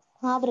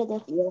 ಹಾ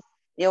ಬ್ರದರ್.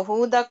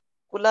 ಯಹೂದ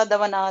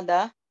ಕುಲದವನಾದ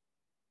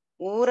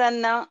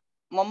ಊರನ್ನ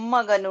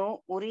ಮೊಮ್ಮಗನು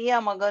ಉರಿಯ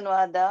ಮಗನು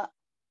ಆದ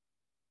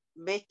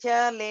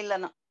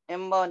ಬೆಚಲೇಲನ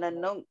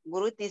ಎಂಬವನನ್ನು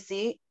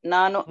ಗುರುತಿಸಿ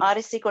ನಾನು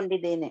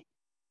ಆರಿಸಿಕೊಂಡಿದ್ದೇನೆ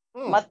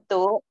ಮತ್ತು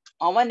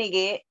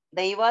ಅವನಿಗೆ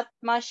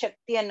ದೈವಾತ್ಮ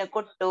ಶಕ್ತಿಯನ್ನು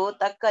ಕೊಟ್ಟು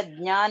ತಕ್ಕ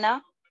ಜ್ಞಾನ,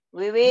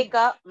 ವಿವೇಕ,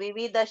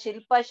 ವಿವಿಧ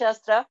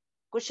ಶಿಲ್ಪಶಾಸ್ತ್ರ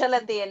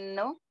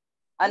ಕುಶಲತೆಯನ್ನು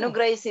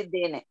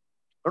ಅನುಗ್ರಹಿಸಿದ್ದೇನೆ.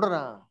 ನೋಡ್ರ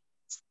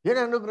ಏನ್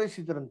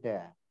ಅನುಗ್ರಹಿಸಿದ್ರಂತೆ?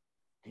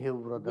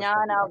 ದೇವ್ರ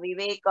ಜ್ಞಾನ,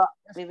 ವಿವೇಕ,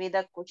 ವಿವಿಧ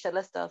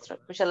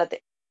ಕುಶಲತೆ.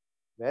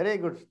 Very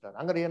good sister.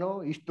 ಹಂಗಾರೆ ಏನು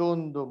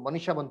ಇಷ್ಟೊಂದು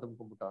ಮನುಷ್ಯ ಬಂದು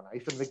ತುಂಬ್ಕೊಂಡ್ಬಿಟ್ಟವನ,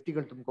 ಇಷ್ಟೊಂದು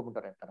ವ್ಯಕ್ತಿಗಳು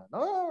ತುಂಬ್ಕೊಂಡ್ಬಿಟ್ಟಾರೆ ಅಂತಾರ?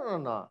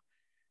 No,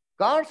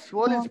 God's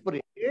Holi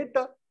spirit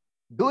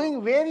doing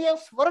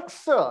various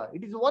works.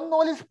 It is one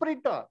Holi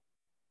spirit.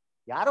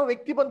 ಯಾರೋ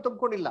ವ್ಯಕ್ತಿ ಬಂದು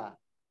ತುಂಬ್ಕೊಂಡಿಲ್ಲ.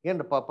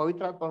 ಏನ್ರಪ್ಪ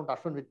ಪವಿತ್ರಾತ್ಮ ಉಂಟು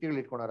ಅಷ್ಟೊಂದು ವ್ಯಕ್ತಿಗಳು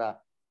ಇಟ್ಕೊಂಡಾರ?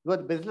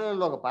 ಇವತ್ತು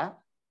ಬೆಸ್ಲಲ್ಲಿ ಹೋಗಪ್ಪ,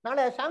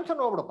 ನಾಳೆ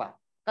ಸ್ಯಾಮ್ಸನ್ ಹೋಗ್ಬಿಡಪ್ಪ,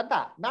 ಕತ್ತ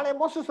ನಾಳೆ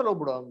ಮೋಸಸ್ ಅಲ್ಲಿ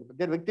ಹೋಗ್ಬಿಡು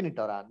ದೇವ್ರ ವ್ಯಕ್ತಿ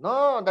ನಿಟ್ಟವ್ರ? ನೋ,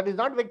 ದಟ್ ಇಸ್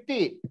ನಾಟ್ ವ್ಯಕ್ತಿ.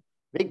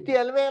 ವ್ಯಕ್ತಿ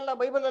ಅಲ್ವೇ ಅಲ್ಲ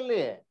ಬೈಬಲ್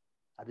ಅಲ್ಲಿ.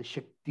 ಅದು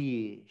ಶಕ್ತಿ.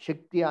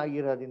 ಶಕ್ತಿ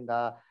ಆಗಿರೋದ್ರಿಂದ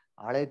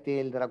ಅಳತೆ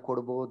ಇಲ್ದರ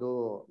ಕೊಡ್ಬೋದು.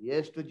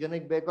 ಎಷ್ಟು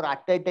ಜನಕ್ಕೆ ಬೇಕಾದ್ರೂ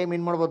ಅಟ್ ಎ ಟೈಮ್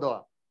ಏನ್ ಮಾಡ್ಬೋದು?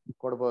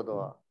 ಕೊಡ್ಬೋದು.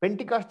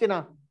 ಪೆಂಟಿಕಾಸ್ಟ್ ದಿನ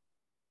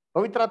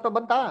ಪವಿತ್ರಾತ್ಮ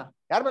ಬಂತಾ?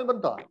 ಯಾರ ಮೇಲೆ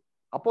ಬಂತು?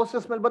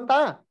 ಅಪೋಸ್ತಲರ ಮೇಲೆ ಬಂತಾ?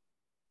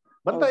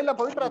 ಇಲ್ಲ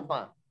ಪವಿತ್ರಾತ್ಮ?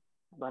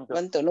 ಬಂತು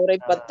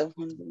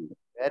 120.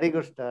 Very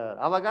good star.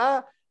 ಅವಾಗ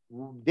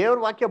ದೇವ್ರ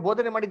ವಾಕ್ಯ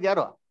ಬೋಧನೆ ಮಾಡಿದ್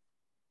ಯಾರು?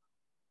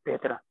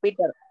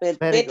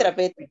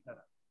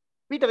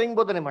 ಪೀಟರ್ ಹೆಂಗ್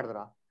ಬೋಧನೆ ಮಾಡಿದ್ರ?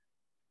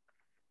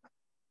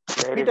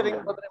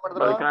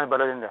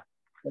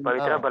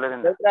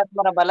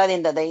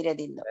 ಬಲದಿಂದ,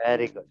 ಧೈರ್ಯದಿಂದ.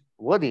 Very good.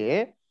 ಓದಿ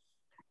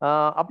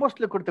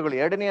ಅಪೊಸ್ತಲ ಕೃತ್ಯಗಳು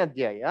 2ನೇ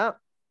ಅಧ್ಯಾಯ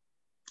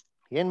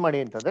ಏನ್ ಮಾಡಿ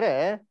ಅಂತಂದ್ರೆ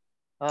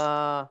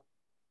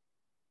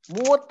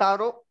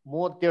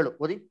 36-37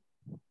 ಓದಿ.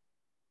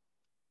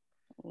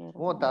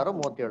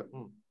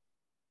 36-37.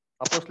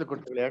 ಅಪೊಸ್ತಲ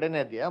ಕೃತ್ಯಗಳು 2ನೇ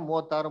ಅಧ್ಯಾಯ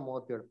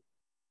 36-37.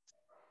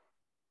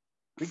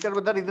 ವಿಕ್ಟರ್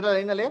ಬ್ರದರ್ ಇದ್ರ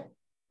ಲೈನಲ್ಲಿ?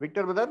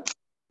 Victor brother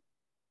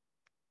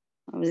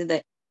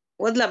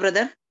ಓದ್ಲಾ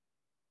brother?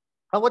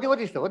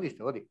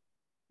 ಓದಿ.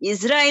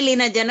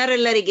 ಇಸ್ರಾಯೇಲಿನ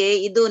ಜನರೆಲ್ಲರಿಗೆ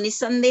ಇದು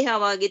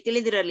ನಿಸ್ಸಂದೇಹವಾಗಿ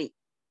ತಿಳಿದಿರಲಿ,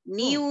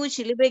 ನೀವು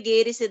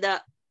ಶಿಲುಬೆಗೇರಿಸಿದ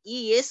ಈ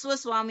ಯೇಸುವ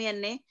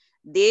ಸ್ವಾಮಿಯನ್ನೇ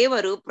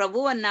ದೇವರು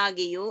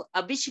ಪ್ರಭುವನ್ನಾಗಿಯೂ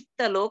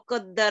ಅಭಿಷಿಕ್ತ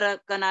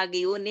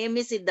ಲೋಕೋದ್ಧಾರಕನಾಗಿಯೂ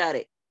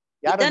ನೇಮಿಸಿದ್ದಾರೆ.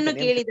 ಇದನ್ನು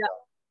ಕೇಳಿದ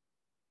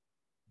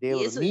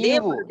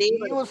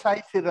ನೀವು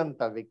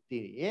ಸಾಯಿಸಿರಂತ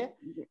ವ್ಯಕ್ತಿ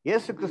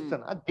ಯೇಸು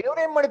ಕ್ರಿಸ್ತನ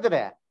ದೇವ್ರೇನ್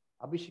ಮಾಡಿದ್ದಾರೆ?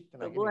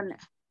 ಅಭಿಷಿಕ್ತನಾಗಿ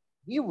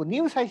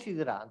ನೀವು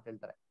ಸಾಯಿಸಿದ್ದೀರಾ ಅಂತ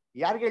ಹೇಳ್ತಾರೆ.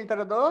 ಯಾರಿಗೆ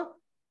ಹೇಳ್ತಾರದು?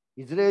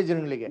 ಇಸ್ರೇಲ್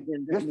ಜನಗಳಿಗೆ.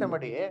 ಯೋಚನೆ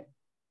ಮಾಡಿ,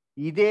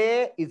 ಇದೇ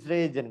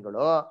ಇಸ್ರೇಲ್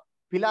ಜನಗಳು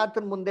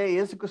ಪಿಲಾತನ್ ಮುಂದೆ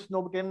ಯೇಸು ಕ್ರಿಸ್ತನ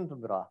ಹೋಗ್ಬಿಟ್ಟು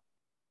ಏನಂತಂದ್ರು?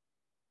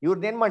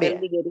 ಇವ್ರನ್ನೇನ್ ಮಾಡಿ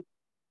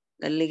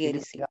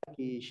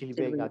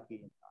ಶಿಲ್ಬೆಗೆ ಹಾಕಿ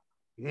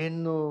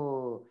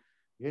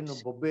ಏನು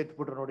ಬೊಬ್ಬೆ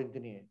ಎತ್ಬಿಟ್ರು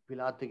ನೋಡಿದ್ದೀನಿ.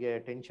 ಪಿಲಾತಿಗೆ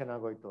ಟೆನ್ಷನ್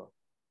ಆಗೋಯ್ತು.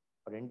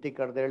 ಅವ್ರ ಹೆಂಡತಿ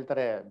ಕರೆದು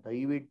ಹೇಳ್ತಾರೆ,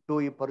 ದಯವಿಟ್ಟು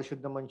ಈ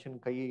ಪರಿಶುದ್ಧ ಮನುಷ್ಯನ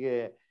ಕೈಗೆ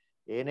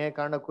ಏನೇ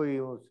ಕಾರಣಕ್ಕೂ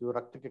ಇವ್ರ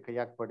ರಕ್ತಕ್ಕೆ ಕೈ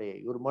ಹಾಕ್ಬೇಡಿ,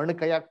 ಇವ್ರ ಮಣ್ಣು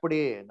ಕೈ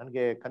ಹಾಕ್ಬಿಡಿ,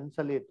 ನನ್ಗೆ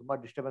ಕನ್ಸಲ್ಲಿ ತುಂಬಾ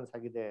ಡಿಸ್ಟರ್ಬೆನ್ಸ್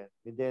ಆಗಿದೆ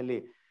ನಿದ್ದೆಯಲ್ಲಿ,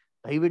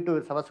 ದಯವಿಟ್ಟು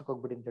ಸವಾಸಕ್ಕೆ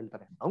ಹೋಗ್ಬಿಡಿ ಅಂತ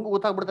ಹೇಳ್ತಾರೆ. ಹಂಗೂ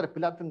ಗೊತ್ತಾಗ್ಬಿಡ್ತಾರೆ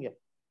ಪಿಲಾತನ್ಗೆ.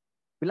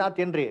 ಪಿಲಾತ್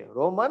ಏನ್ರಿ?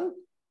 ರೋಮನ್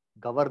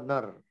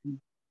ಗವರ್ನರ್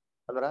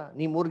ಅಲ್ವರ?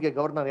 ನಿಮ್ ಊರಿಗೆ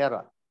ಗವರ್ನರ್ ಯಾರು?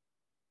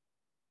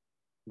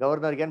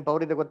 ಗವರ್ನರ್ಗೆ ಏನ್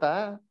ಪವರ್ ಇದೆ ಗೊತ್ತಾ?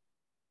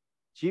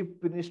 ಚೀಫ್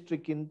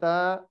ಮಿನಿಸ್ಟರ್ಕ್ಕಿಂತ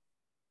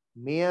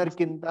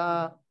ಮೇಯರ್ಕ್ಕಿಂತ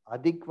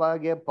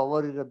ಅಧಿಕವಾಗಿ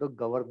ಪವರ್ ಇರೋದು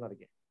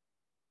ಗವರ್ನರ್ಗೆ.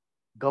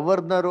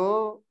 ಗವರ್ನರು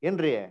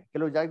ಏನ್ರಿ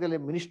ಕೆಲವು ಜಾಗದಲ್ಲಿ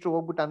ಮಿನಿಸ್ಟರ್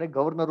ಹೋಗ್ಬಿಟ್ಟ ಅಂದ್ರೆ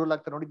ಗವರ್ನರ್ ರೂಲ್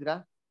ಆಗ್ತಾರೆ, ನೋಡಿದ್ರಾ?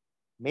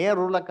 ಮೇಯರ್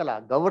ರೂಲ್ ಹಾಕಲ್ಲ,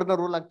 ಗವರ್ನರ್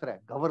ರೂಲ್ ಆಗ್ತಾರೆ.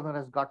 Governor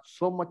has got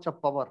so much of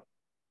power.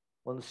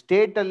 ಒಂದು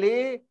ಸ್ಟೇಟ್ ಅಲ್ಲಿ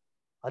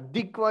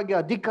ಅಧಿಕವಾಗಿ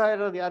ಅಧಿಕಾರ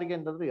ಇರೋದು ಯಾರಿಗೆ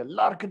ಅಂತಂದ್ರೆ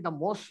ಎಲ್ಲಾರ್ಕಿಂತ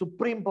ಮೋಸ್ಟ್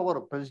ಸುಪ್ರೀಂ ಪವರ್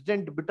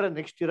ಪ್ರೆಸಿಡೆಂಟ್ ಬಿಟ್ರೆ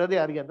ನೆಕ್ಸ್ಟ್ ಇರೋದೇ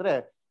ಯಾರಿಗೆ ಅಂದ್ರೆ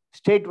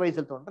ಸ್ಟೇಟ್ ವೈಸ್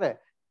ಅಲ್ಲಿ ತಗೊಂಡ್ರೆ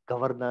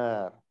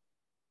ಗವರ್ನರ್.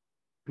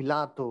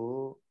 ಪಿಲಾತು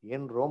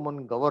ಏನ್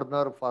ರೋಮನ್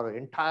ಗವರ್ನರ್ ಫಾರ್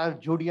ಎಂಟೈರ್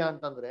ಜೂಡಿಯಾ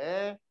ಅಂತಂದ್ರೆ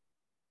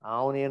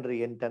ಅವನೇನ್ರಿ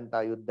ಎಂತೆಂತ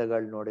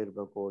ಯುದ್ಧಗಳು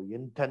ನೋಡಿರ್ಬೇಕು,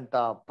 ಎಂತೆಂತ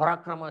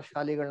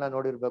ಪರಾಕ್ರಮಶಾಲಿಗಳನ್ನ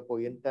ನೋಡಿರ್ಬೇಕು,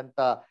 ಎಂತೆಂತ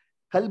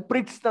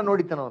ಕಲ್ಪ್ರಿಟ್ಸ್ ನ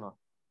ನೋಡಿತಾನ ಅವನು.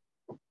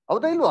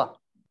 ಹೌದಾ ಇಲ್ವಾ?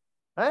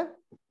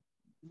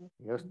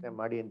 ಯೋಚನೆ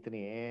ಮಾಡಿ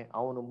ಅಂತೀನಿ.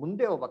 ಅವನು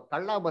ಮುಂದೆ ಒಬ್ಬ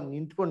ಕಳ್ಳ ಬಂದು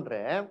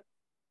ನಿಂತ್ಕೊಂಡ್ರೆ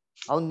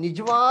ಅವನ್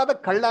ನಿಜವಾದ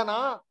ಕಳ್ಳನ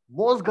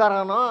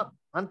ಮೋಸ್ಗಾರನ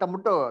ಅಂತ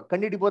ಅಂದ್ಬಿಟ್ಟು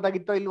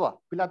ಕಂಡಿಡಿಬೋದಾಗಿತ್ತೋ ಇಲ್ವಾ?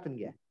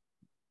 ಪಿಲಾತನ್ಗೆ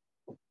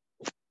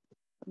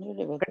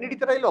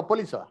ಕಂಡಿಡಿತಾರ ಇಲ್ವಾ?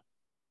 ಪೊಲೀಸು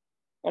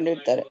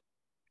ಕಂಡಿಡಿತಾರೆ.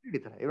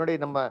 ನೋಡಿ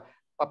ನಮ್ಮ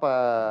ಪಾಪ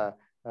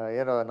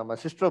ಏನೋ ನಮ್ಮ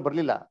ಸಿಸ್ಟರ್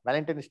ಬರ್ಲಿಲ್ಲ,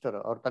 ವ್ಯಾಲೆಂಟೈನ್ ಸಿಸ್ಟರ್,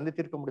 ಅವ್ರ ತಂದೆ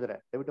ತೀರ್ಕೊಂಡ್ಬಿಟ್ಟಿದ್ದಾರೆ,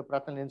 ದಯವಿಟ್ಟು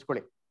ಪ್ರಾರ್ಥನೆ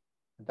ನೆನ್ಸ್ಕೊಳ್ಳಿ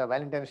ಅಂತ.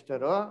 ವ್ಯಾಲೆಂಟೈನ್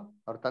ಸಿಸ್ಟರ್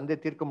ಅವ್ರ ತಂದೆ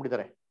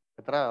ತೀರ್ಕೊಂಡ್ಬಿಟ್ಟಿದ್ದಾರೆ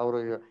ಆತರ. ಅವರು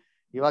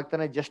ಇವಾಗ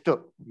ತಾನೇ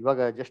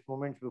ಜಸ್ಟ್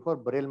ಮೂಮೆಂಟ್ಸ್ ಬಿಫೋರ್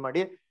ಬರಿಯಲ್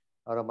ಮಾಡಿ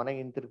ಅವ್ರ ಮನೆಗೆ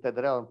ಹಿಂತಿರ್ತಾ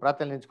ಇದ್ದಾರೆ. ಅವ್ರ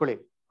ಪ್ರಾರ್ಥನೆ ನೆನ್ಸ್ಕೊಳ್ಳಿ.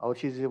 ಅವ್ರು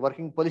ಶೀಸ್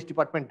ವರ್ಕಿಂಗ್ ಪೊಲೀಸ್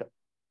ಡಿಪಾರ್ಟ್ಮೆಂಟ್.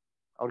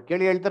 ಅವ್ರು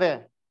ಕೇಳಿ ಹೇಳ್ತಾರೆ,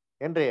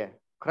 ಏನ್ರಿ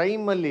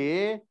ಕ್ರೈಮ್ ಅಲ್ಲಿ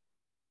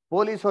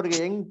ಪೊಲೀಸ್ ಅವ್ರಿಗೆ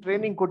ಹೆಂಗ್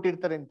ಟ್ರೈನಿಂಗ್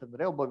ಕೊಟ್ಟಿರ್ತಾರೆ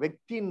ಅಂತಂದ್ರೆ, ಒಬ್ಬ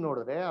ವ್ಯಕ್ತಿ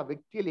ನೋಡಿದ್ರೆ ಆ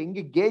ವ್ಯಕ್ತಿಯಲ್ಲಿ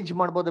ಹೆಂಗೆ ಗೇಜ್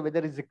ಮಾಡ್ಬೋದು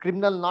ವೆದರ್ ಇಸ್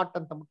ಕ್ರಿಮಿನಲ್ ನಾಟ್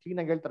ಅಂತ ಕ್ಲೀನ್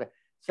ಆಗಿ ಹೇಳ್ತಾರೆ.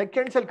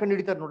 ಸೆಕೆಂಡ್ಸ್ ಅಲ್ಲಿ ಕಂಡು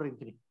ಹಿಡಿತಾರೆ ನೋಡ್ರಿ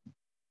ಅಂತೀನಿ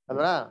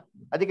ಅಲ್ವಾ.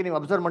 ಅದಕ್ಕೆ ನೀವು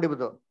ಅಬ್ಸರ್ವ್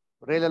ಮಾಡಿಬೋದು,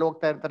 ರೈಲಲ್ಲಿ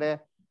ಹೋಗ್ತಾ ಇರ್ತಾರೆ,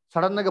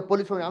 ಸಡನ್ ಆಗಿ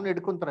ಪೊಲೀಸರು ಯಾವನ್ನ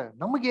ಹಿಡ್ಕೊಂತಾರೆ,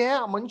 ನಮಗೆ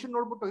ಆ ಮನುಷ್ಯನ್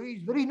ನೋಡ್ಬಿಟ್ಟು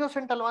ಈಸ್ ವೆರಿ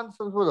ಇನ್ನೋಸೆಂಟ್ ಅಲ್ವಾ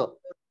ಅನ್ಸ್ಬೋದು.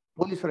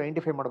 ಪೊಲೀಸರು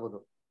ಐಡೆಂಟಿಫೈ ಮಾಡ್ಬೋದು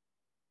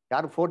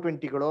ಯಾರು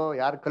 420ಗಳು,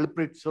 ಯಾರು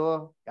ಕಲ್ಪ್ರಿಟ್ಸು,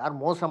 ಯಾರು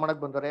ಮೋಸ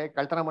ಮಾಡಕ್ ಬಂದವ್ರೆ,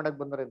 ಕಳ್ತನ ಮಾಡಕ್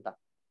ಬಂದವ್ರೆ ಅಂತ.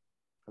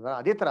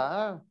 ಅದೇ ತರ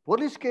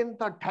ಪೊಲೀಸ್ಗೆ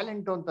ಅಂತ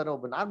ಟ್ಯಾಲೆಂಟ್ ಅಂತಾರೆ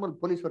ಒಬ್ಬ ನಾರ್ಮಲ್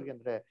ಪೊಲೀಸ್ವರ್ಗೆ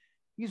ಅಂದ್ರೆ.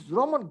 ಈಸ್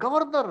ರೋಮನ್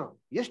ಗವರ್ನರ್,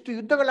 ಎಷ್ಟು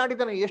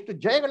ಯುದ್ಧಗಳಾಡಿದ್ದಾನೆ, ಎಷ್ಟು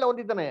ಜಯಗಳ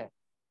ಹೊಂದಿದ್ದಾನೆ.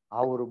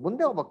 ಅವ್ರು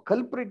ಮುಂದೆ ಒಬ್ಬ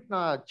ಕಲ್ಪ್ರಿಟ್ ನ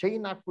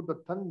ಚೈನ್ ಹಾಕ್ಬಿಟ್ಟು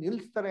ತಂದು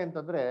ನಿಲ್ಸ್ತಾರೆ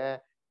ಅಂತಂದ್ರೆ,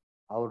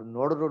 ಅವ್ರು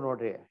ನೋಡ್ರು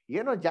ನೋಡ್ರಿ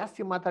ಏನೋ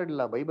ಜಾಸ್ತಿ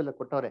ಮಾತಾಡಿಲ್ಲ. ಬೈಬಲ್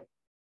ಕೊಟ್ಟವ್ರೆ,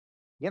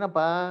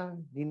 ಏನಪ್ಪಾ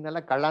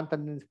ನಿನ್ನೆಲ್ಲ ಕಳ್ಳ ಅಂತ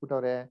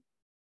ನಿಲ್ಸ್ಬಿಟ್ಟವ್ರೆ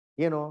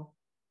ಏನು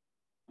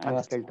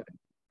ಅಂತ ಕೇಳ್ತಾರೆ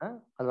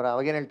ಅಲ್ವರ.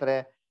 ಅವಾಗೇನ್ ಹೇಳ್ತಾರೆ,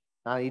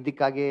 ನಾನು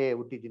ಇದಕ್ಕಾಗಿ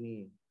ಹುಟ್ಟಿದ್ದೀನಿ,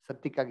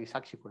 ಸತ್ಯಕ್ಕಾಗಿ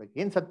ಸಾಕ್ಷಿ ಕೊಡಕ್ಕೆ.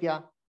 ಏನ್ ಸತ್ಯ?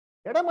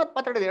 ಎರಡೇ ಮಾತು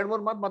ಮಾತಾಡಿದ್ರು,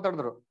 2-3 ಮಾತು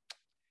ಮಾತಾಡಿದ್ರು.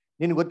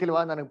 ನಿನ್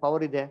ಗೊತ್ತಿಲ್ವಾ ನನಗೆ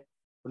ಪವರ್ ಇದೆ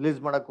ರಿಲೀಸ್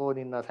ಮಾಡಕ್ಕೂ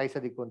ನಿನ್ನ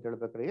ಸಾಯಿಸೋದಿಕ್ಕೂ ಅಂತ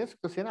ಹೇಳ್ಬೇಕಾರೆ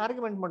ಏನು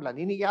ಆರ್ಗ್ಯುಮೆಂಟ್ ಮಾಡಲ್ಲ.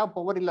 ನಿನಗೆ ಯಾವ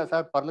ಪವರ್ ಇಲ್ಲ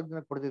ಸರ್,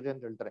 ಪರ್ಲಜ್ಞ ಕೊಡ್ತಿದೆ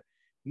ಅಂತ ಹೇಳ್ತಾರೆ.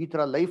 ಈ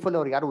ತರ ಲೈಫಲ್ಲಿ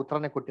ಅವ್ರು ಯಾರು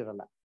ಉತ್ತರನೇ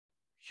ಕೊಟ್ಟಿರಲ್ಲ.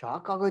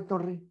 ಶಾಕ್ ಆಗೋಯ್ತು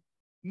ನೋಡ್ರಿ,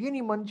 ಏನ್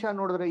ಈ ಮನುಷ್ಯ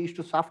ನೋಡಿದ್ರೆ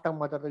ಇಷ್ಟು ಸಾಫ್ಟ್ ಆಗಿ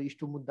ಮಾತಾಡ್ತಾರೆ,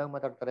 ಇಷ್ಟು ಮುದ್ದಾಗಿ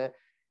ಮಾತಾಡ್ತಾರೆ.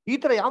 ಈ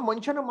ತರ ಯಾವ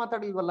ಮನುಷ್ಯನೂ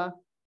ಮಾತಾಡಿಲ್ವಲ್ಲ.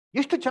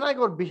 ಎಷ್ಟು ಚೆನ್ನಾಗಿ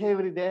ಅವ್ರ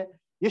ಬಿಹೇವಿಯರ್ ಇದೆ,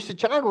 ಎಷ್ಟು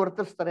ಚೆನ್ನಾಗಿ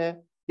ವರ್ತಿಸ್ತಾರೆ,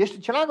 ಎಷ್ಟು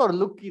ಚೆನ್ನಾಗಿ ಅವ್ರ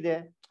ಲುಕ್ ಇದೆ,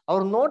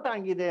 ಅವ್ರ ನೋಟ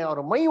ಹಂಗಿದೆ, ಅವ್ರ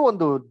ಮೈ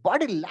ಒಂದು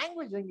ಬಾಡಿ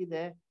ಲ್ಯಾಂಗ್ವೇಜ್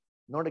ಹಂಗಿದೆ,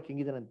 ನೋಡಕ್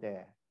ಹಿಂಗಿದನಂತೆ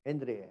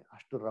ಏನ್ರಿ.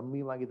 ಅಷ್ಟು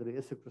ರಮ್ಯವಾಗಿದ್ರು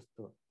ಯೇಸು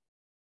ಕ್ರಿಸ್ತು.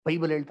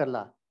 ಬೈಬಲ್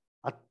ಹೇಳ್ತಾರಲ್ಲ,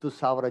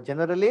 10,000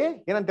 ಜನರಲ್ಲಿ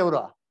ಏನಂತೆ ಅವರು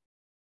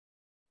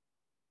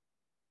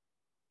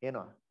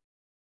ಏನು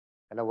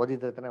ಎಲ್ಲ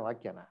ಓದಿದ್ರೆ ತಾನೆ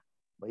ವಾಕ್ಯನ,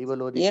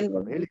 ಬೈಬಲ್ ಓದಿ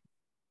ಹೇಳಿ.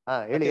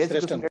 ಹೇಳಿ. ಯೇಸು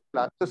ಕ್ರಿಸ್ತು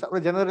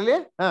 10,000 ಜನರಲ್ಲಿ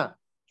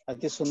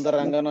ಅತಿ ಸುಂದರ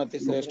ಅಂಗನು ಅತಿ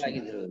ಶ್ರೇಷ್ಠ.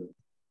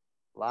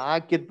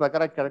 ವಾಕ್ಯದ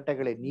ಪ್ರಕಾರ ಕರೆಕ್ಟ್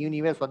ಆಗಿ ಹೇಳಿ.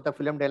 ನೀವೇ ಸ್ವಂತ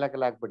ಫಿಲಂ ಡೈಲಾಗ್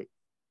ಎಲ್ಲ ಹಾಕ್ಬಿಡಿ.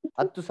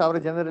 10,000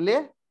 ಜನರಲ್ಲಿ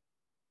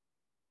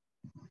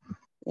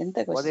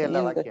ಓದೇ ಎಲ್ಲ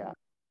ವಾಕ್ಯ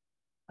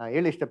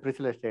ಹೇಳಿ. ಇಷ್ಟ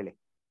ಪ್ರಿಸಿಲ್ ಅಷ್ಟೇ ಹೇಳಿ.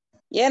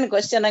 ಏನ್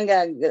ಕ್ವಶನ್ ಹಂಗ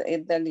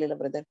ಇದ್ದಾಗ್ಲಿಲ್ಲ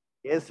ಬ್ರದರ್.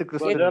 ಯೇಸು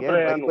ಕ್ರಿಸ್ತನಿಗೆ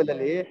ಬೈಬಲ್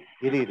ಅಲ್ಲಿ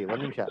ಇರಿ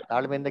ಒಂದ್ ನಿಮಿಷ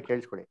ತಾಳ್ಮೆಯಿಂದ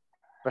ಕೇಳಿಸ್ಕೊಳ್ಳಿ,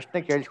 ಪ್ರಶ್ನೆ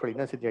ಕೇಳಿಸ್ಕೊಳ್ಳಿ,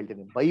 ಇನ್ನೊಂದ್ಸತಿ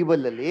ಹೇಳ್ತೀನಿ.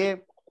 ಬೈಬಲ್ ಅಲ್ಲಿ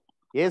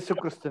ಯೇಸು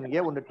ಕ್ರಿಸ್ತನಿಗೆ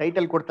ಒಂದು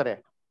ಟೈಟಲ್ ಕೊಡ್ತಾರೆ,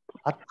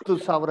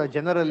 10,000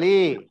 ಜನರಲ್ಲಿ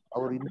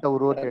ಅವ್ರು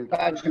ಇಂಥವ್ರು ಅಂತ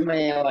ಹೇಳ್ತಾರೆ.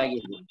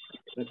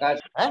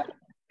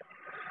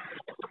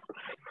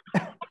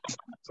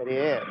 ಸರಿ,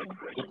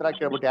 ಉತ್ತರ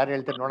ಕೇಳ್ಬಿಟ್ಟು ಯಾರು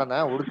ಹೇಳ್ತಾರೆ ನೋಡೋಣ.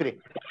 ಹುಡುಕ್ರಿ,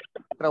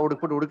 ಉತ್ತರ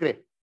ಹುಡುಕ್ರಿ.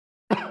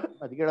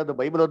 ಅದ್ ಹೇಳೋದು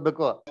ಬೈಬಲ್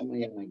ಓದ್ಬೇಕು.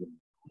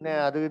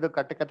 ಅದು ಇದು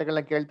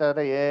ಕಥೆಗಳನ್ನ ಕೇಳ್ತಾ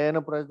ಇದ್ರೆ ಏನು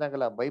ಪ್ರಯೋಜನ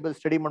ಆಗಲ್ಲ. ಬೈಬಲ್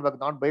ಸ್ಟಡಿ ಮಾಡ್ಬೇಕು,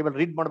 ನಾಟ್ ಬೈಬಲ್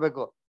ರೀಡ್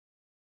ಮಾಡ್ಬೇಕು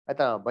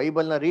ಆಯ್ತಾ.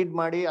 ಬೈಬಲ್ನ ರೀಡ್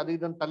ಮಾಡಿ ಅದು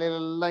ಇದನ್ನ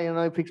ತಲೆಯೆಲ್ಲ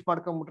ಏನೋ ಫಿಕ್ಸ್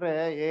ಮಾಡ್ಕೊಂಡ್ಬಿಟ್ರೆ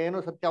ಏನು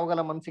ಸತ್ಯ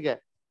ಹೋಗಲ್ಲ ಮನ್ಸಿಗೆ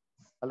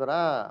ಅಲ್ವರ.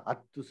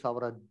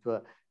 10,000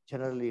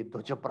 ಜನರಲ್ಲಿ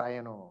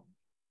ಧ್ವಜಪ್ರಾಯನು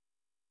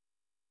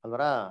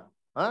ಅಲ್ವರ.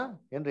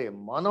 ಏನ್ರಿ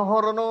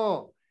ಮನೋಹರನು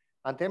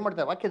ಅಂತ ಏನ್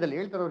ಮಾಡ್ತಾರೆ ವಾಕ್ಯದಲ್ಲಿ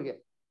ಹೇಳ್ತಾರೆ ಅವ್ರಿಗೆ.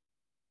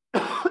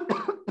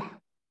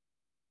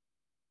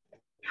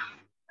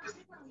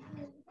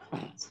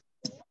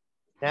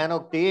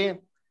 ಜ್ಞಾನೋಕ್ತಿ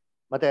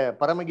ಮತ್ತೆ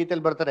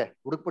ಪರಮಗೀತೆಯಲ್ಲಿ ಬರ್ತಾರೆ,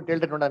 ಹುಡುಕ್ಬಿಟ್ಟು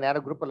ಹೇಳ್ತಾರೆ ನೋಡೋಣ. ಯಾರೋ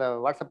ಗ್ರೂಪ್ ಅಲ್ಲಿ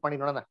ವಾಟ್ಸಪ್ ಮಾಡಿ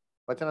ನೋಡೋಣ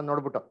ವಚನ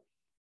ನೋಡ್ಬಿಟ್ಟು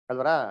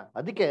ಅಲ್ವರ.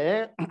 ಅದಕ್ಕೆ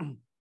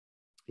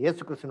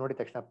ಯೇಸು ಕ್ರಿಸ್ತು ನೋಡಿದ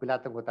ತಕ್ಷಣ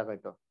ಪಿಲಾತ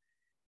ಗೊತ್ತಾಗೋಯ್ತು,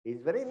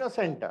 is very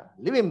innocent,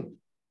 live him,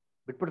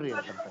 ಬಿಟ್ಬಿಡ್ರಿ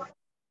ಅಂತಂತಾರೆ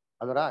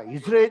ಅಲ್ವರ.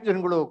 ಇಸ್ರೇಲ್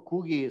ಜನಗಳು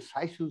ಕೂಗಿ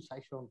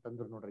ಸಾಯಿಸು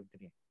ಅಂತಂದ್ರು ನೋಡ್ರಿ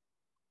ಅಂತೀನಿ.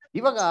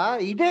 ಇವಾಗ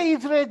ಇದೇ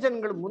ಇಸ್ರೇಲ್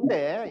ಜನಗಳ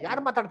ಮುಂದೆ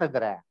ಯಾರು ಮಾತಾಡ್ತಾ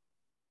ಇದ್ದಾರೆ?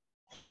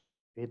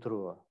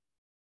 ಪೇತರು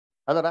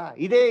ಅಲ್ವರ.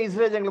 ಇದೇ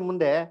ಇಸ್ರೇಲ್ ಜನಗಳ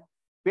ಮುಂದೆ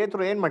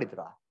ಪೇತರು ಏನ್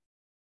ಮಾಡಿದ್ರು?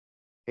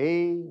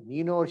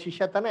 ನೀನು ಅವ್ರ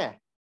ಶಿಷ್ಯ ತಾನೆ,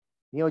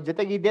 ನೀವು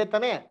ಜೊತೆಗೆ ಇದ್ದೇ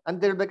ತಾನೆ ಅಂತ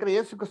ಹೇಳ್ಬೇಕಾದ್ರೆ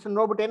ಯೇಸು ಕ್ರಿಸ್ತನ್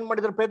ನೋಡ್ಬಿಟ್ಟು ಏನ್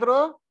ಮಾಡಿದ್ರು ಪೇತರು?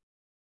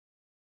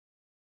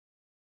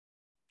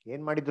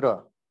 ಏನ್ ಮಾಡಿದ್ರು?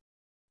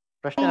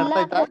 ಪ್ರಶ್ನೆ ಅರ್ಥ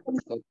ಆಯ್ತಾ?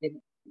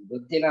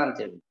 ಗೊತ್ತಿಲ್ಲ ಅಂತ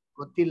ಹೇಳಿ.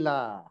 ಗೊತ್ತಿಲ್ಲ.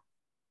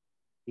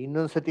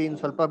 ಇನ್ನೊಂದ್ಸತಿ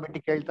ಸ್ವಲ್ಪ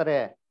ಬಿಟ್ಟು ಕೇಳ್ತಾರೆ,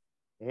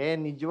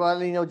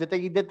 ನಿಜವಾಗ್ಲೂ ನೀನ್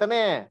ಜೊತೆಗೆ ಇದ್ದೇ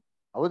ತಾನೆ,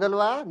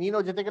 ಹೌದಲ್ವಾ,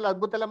 ನೀನು ಜೊತೆಗೆಲ್ಲ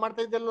ಅದ್ಭುತ ಎಲ್ಲ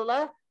ಮಾಡ್ತಾ ಇದ್ದಲ್ವಲ್ಲ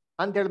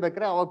ಅಂತ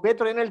ಹೇಳ್ಬೇಕ್ರೆ ಅವಾಗ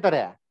ಪೇತರು ಏನ್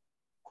ಹೇಳ್ತಾರೆ?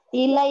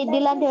 ಇಲ್ಲ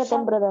ಇದ್ದಿಲ್ಲ ಅಂತ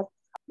ಹೇಳ್ತೇನೆ ಬ್ರದರ್.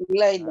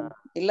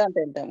 ಇಲ್ಲ ಅಂತ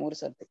ಹೇಳ್ತಾರೆ 3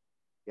 ಸರ್ತಿ.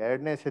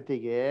 2ನೇ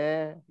ಸತಿಗೆ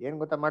ಏನ್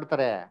ಗೊತ್ತಾ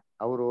ಮಾಡ್ತಾರೆ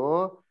ಅವರು?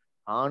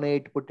 ಆಣೆ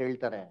ಇಟ್ಬಿಟ್ಟು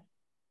ಹೇಳ್ತಾರೆ.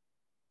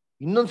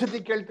 ಇನ್ನೊಂದ್ಸತಿ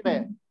ಕೇಳ್ತಾರೆ,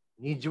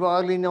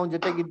 ನಿಜವಾಗ್ಲೂ ನೀನ್ ಅವನ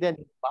ಜೊತೆಗಿದ್ದೆ,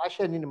 ನಿನ್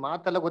ಭಾಷೆ ನಿನ್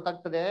ಮಾತೆಲ್ಲ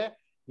ಗೊತ್ತಾಗ್ತದೆ,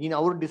 ನೀನ್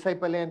ಅವ್ರ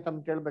ಡಿಸೈಪಲ್ ಅಂತ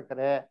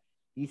ಕೇಳ್ಬೇಕಾರೆ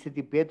ಈ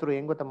ಸತಿ ಪೇತರು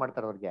ಹೆಂಗ್ ಗೊತ್ತಾ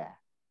ಮಾಡ್ತಾರೆ ಅವ್ರಿಗೆ?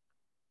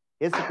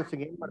 ಯೇಸು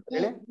ಕ್ರಿಸ್ತನಿಗೆ ಏನ್ ಮಾಡ್ತಾರೆ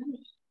ಹೇಳಿ?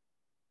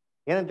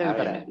 ಏನಂತ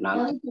ಹೇಳ್ತಾರೆ?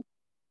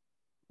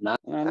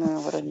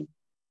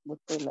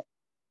 ಗೊತ್ತಿಲ್ಲ.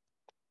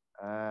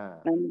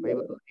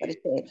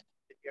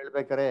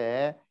 ಹೇಳ್ಬೇಕಾರೆ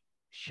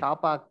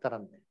ಶಾಪ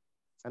ಆಗ್ತಾರಂತೆ.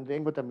 ಅಂದ್ರೆ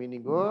ಏನ್ ಗೊತ್ತಾ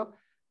ಮೀನಿಂಗು?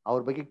 ಅವ್ರ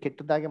ಬಗ್ಗೆ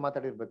ಕೆಟ್ಟದಾಗೆ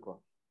ಮಾತಾಡಿರ್ಬೇಕು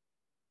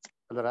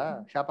ಅಲ್ವರ.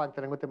 ಶಾಪ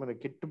ಆಗ್ತಾರೆ ಗೊತ್ತಾ,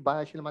 ಕೆಟ್ಟ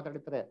ಭಾಷೆಯಲ್ಲಿ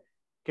ಮಾತಾಡಿರ್ತಾರೆ,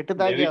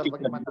 ಕೆಟ್ಟದಾಗಿ ಅವ್ರ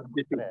ಬಗ್ಗೆ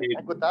ಮಾತಾಡ್ಬಿಡ್ತಾರೆ.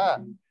 ಯಾಕೆ ಗೊತ್ತಾ?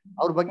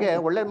 ಅವ್ರ ಬಗ್ಗೆ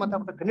ಒಳ್ಳೆ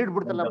ಮಾತಾಡ್ಬಿಟ್ಟು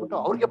ಕಣ್ಣಿಡ್ಬಿಡ್ತಲ್ಲ ಬಿಟ್ಟು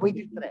ಅವ್ರಿಗೆ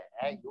ಬೈದಿರ್ತಾರೆ.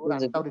 ಇವ್ರು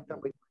ಅಂತವ್ರ ಇರ್ತಾರೆ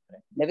ಬೈದಿರ್ತಾರೆ.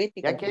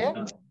 ಯಾಕೆ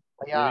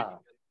ಭಯ?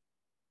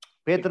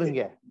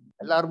 ಪೇತ್ರನ್ಗೆ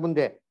ಎಲ್ಲಾರ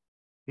ಮುಂದೆ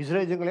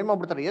ಇಸ್ರೇಲ್ ಜನಗಳು ಏನ್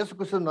ಮಾಡ್ಬಿಡ್ತಾರೆ, ಯೇಸು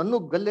ಕ್ರಿಸ್ತ ನನ್ನೂ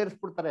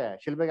ಗಲ್ಲೇರಿಸ್ಬಿಡ್ತಾರೆ,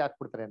 ಶಿಲ್ಬೆಗೆ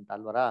ಹಾಕ್ಬಿಡ್ತಾರೆ ಅಂತ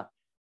ಅಲ್ವರ.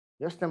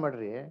 ಯೋಚನೆ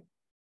ಮಾಡ್ರಿ,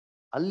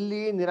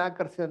 ಅಲ್ಲಿ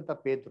ನಿರಾಕರಿಸಿದಂತ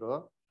ಪೇತ್ರು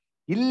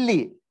ಇಲ್ಲಿ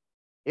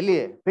ಎಲ್ಲಿ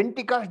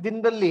ಪೆಂಟಿಕಾಸ್ಟ್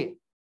ದಿನದಲ್ಲಿ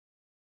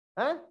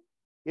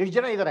ಎಷ್ಟು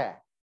ಜನ ಇದಾರೆ?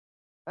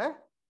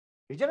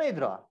 ಎಷ್ಟು ಜನ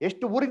ಇದ್ರು?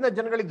 ಎಷ್ಟು ಊರಿಂದ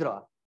ಜನಗಳಿದ್ರು?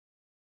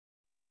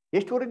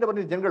 ಎಷ್ಟು ಊರಿಂದ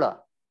ಬಂದಿದ್ರು ಜನಗಳು?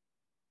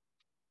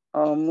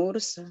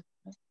 3,000.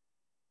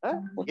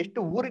 ಎಷ್ಟು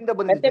ಊರಿಂದ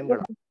ಬಂದಿದ್ರು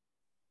ಜನಗಳು?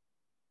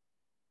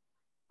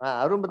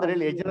 ಅರುಣ್ ಬದ್ರ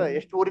ಹೇಳಿ,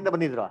 ಎಷ್ಟು ಊರಿಂದ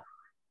ಬಂದಿದ್ರು?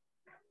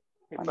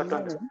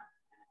 21.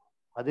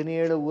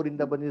 17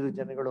 ಊರಿಂದ ಬಂದಿದ್ರು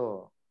ಜನಗಳು.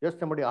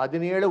 ಯೋಚನೆ ಮಾಡಿ,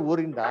 17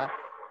 ಊರಿಂದ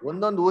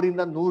ಒಂದೊಂದು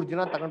ಊರಿಂದ 100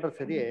 ಜನ ತಗೊಂಡ್ರೆ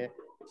ಸರಿ,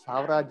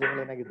 ಸಾವಿರಾರು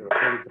ಜನಗಳು ಏನಾಗಿದ್ರು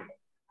ಸೇರಿದ್ರು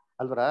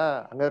ಅಲ್ವರ.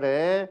 ಹಂಗಾದ್ರೆ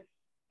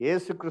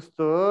ಯೇಸು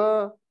ಕ್ರಿಸ್ತು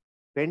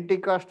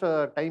ಪೆಂಟಿಕಾಸ್ಟ್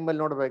ಟೈಮಲ್ಲಿ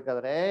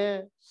ನೋಡ್ಬೇಕಾದ್ರೆ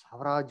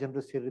ಸಾವಿರಾರು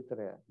ಜನರು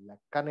ಸೇರಿರ್ತಾರೆ,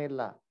 ಲೆಕ್ಕನೇ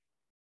ಇಲ್ಲ.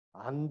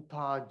 ಅಂತ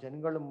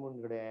ಜನಗಳ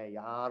ಮುಂದ್ಗಡೆ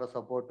ಯಾರ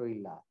ಸಪೋರ್ಟು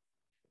ಇಲ್ಲ.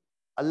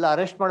 ಅಲ್ಲ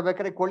ಅರೆಸ್ಟ್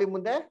ಮಾಡ್ಬೇಕಾದ್ರೆ ಕೋಳಿ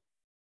ಮುಂದೆ,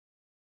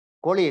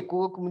 ಕೋಳಿ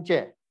ಕೂಗಕ್ ಮುಂಚೆ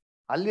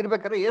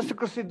ಅಲ್ಲಿರ್ಬೇಕಾದ್ರೆ ಯೇಸು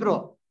ಕ್ರಿಸ್ತು ಇದ್ರು,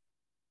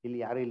 ಇಲ್ಲಿ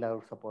ಯಾರು ಇಲ್ಲ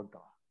ಅವ್ರ ಸಪೋರ್ಟ್.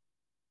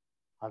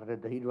 ಆದ್ರೆ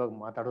ಧೈರ್ಯವಾಗಿ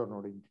ಮಾತಾಡೋರು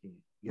ನೋಡಿದ್ದೀನಿ.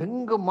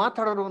 ಹೆಂಗ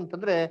ಮಾತಾಡೋರು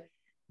ಅಂತಂದ್ರೆ,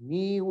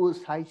 ನೀವು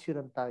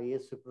ಸಾಯಿಸಿರಂತ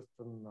ಯೇಸು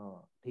ಕ್ರಿಸ್ತನ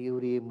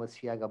ದೇವ್ರಿ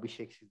ಮಸಿಯಾಗಿ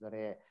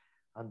ಅಭಿಷೇಕಿಸಿದ್ದಾರೆ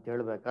ಅಂತ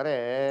ಹೇಳ್ಬೇಕಾರೆ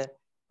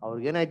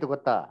ಅವ್ರಿಗೇನಾಯ್ತು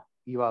ಗೊತ್ತಾ?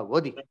 ಇವಾಗ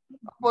ಓದಿ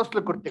ಅಪೊಸ್ತಲ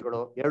ಕೃತ್ಯಗಳು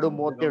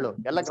 2:37.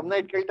 ಎಲ್ಲ ಗಮನ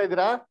ಇಟ್ಟು ಕೇಳ್ತಾ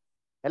ಇದ್ದೀರಾ?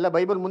 ಎಲ್ಲ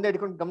ಬೈಬಲ್ ಮುಂದೆ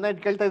ಇಟ್ಕೊಂಡು ಗಮನ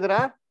ಇಟ್ಟು ಕೇಳ್ತಾ ಇದ್ದೀರಾ?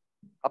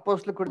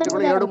 ಅಪೊಸ್ತಲ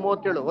ಕೃತ್ಯಗಳು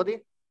 2:37 ಓದಿ.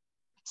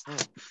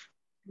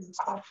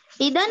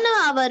 ಇದನ್ನು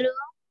ಅವರು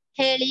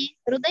ಹೇಳಿ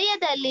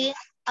ಹೃದಯದಲ್ಲಿ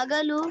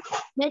ಹಗಲು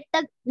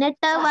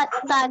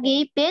ನೆಟ್ಟವತ್ತಾಗಿ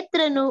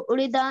ಪೇತ್ರನು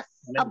ಉಳಿದ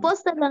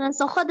ಅಪೊಸ್ತಲನ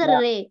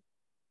ಸಹೋದರರೇ,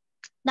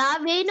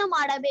 ನಾವೇನು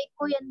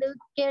ಮಾಡಬೇಕು ಎಂದು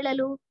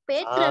ಕೇಳಲು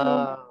ಪೇತ್ರನು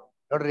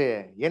ನೋಡ್ರಿ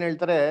ಏನ್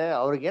ಹೇಳ್ತಾರೆ,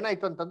 ಅವ್ರಿಗೆ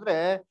ಏನಾಯ್ತು ಅಂತಂದ್ರೆ,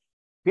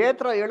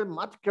 ಪೇತ್ರ ಹೇಳಿ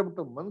ಮಾತು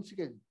ಕೇಳ್ಬಿಟ್ಟು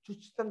ಮನ್ಸಿಗೆ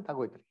ಚುಚ್ಚಂತ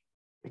ಆಗೋಯ್ತ್ರಿ,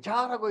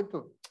 ಬೇಜಾರಾಗೋಯ್ತು.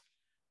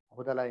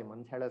 ಹೌದಲ್ಲ, ಈ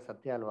ಮನ್ಸು ಹೇಳೋದು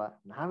ಸತ್ಯ ಅಲ್ವಾ,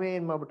 ನಾವೇ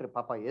ಏನ್ ಮಾಡ್ಬಿಟ್ರಿ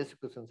ಪಾಪ ಯೇಸು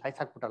ಕ್ರಿಸ್ತನ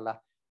ಸಾಯ್ಸಾಕ್ಬಿಟ್ಟಲ್ಲ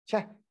ಛೇ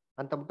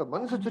ಅಂತಬಿಟ್ಟು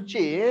ಮನ್ಸು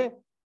ಚುಚ್ಚಿ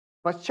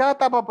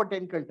ಪಶ್ಚಾತ್ತಾಪ ಪಟ್ಟು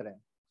ಏನ್ ಕೇಳ್ತಾರೆ,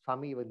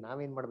 ಸ್ವಾಮಿ ಇವಾಗ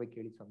ನಾವೇನ್ ಮಾಡ್ಬೇಕು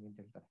ಹೇಳಿ ಸ್ವಾಮಿ ಅಂತ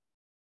ಹೇಳ್ತಾರೆ.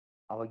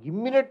 ಅವಾಗ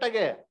ಇಮ್ಮಿಡಿಯೇಟ್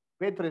ಆಗಿ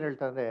ಪೇತ್ರ ಏನ್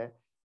ಹೇಳ್ತಾರೆ ಅಂದ್ರೆ,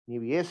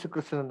 ನೀವು ಯೇಸು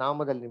ಕ್ರಿಸ್ತನ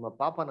ನಾಮದಲ್ಲಿ ನಿಮ್ಮ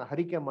ಪಾಪನ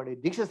ಹರಿಕೆ ಮಾಡಿ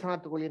ದೀಕ್ಷಾ ಸ್ನಾನ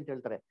ತಗೊಳ್ಳಿ ಅಂತ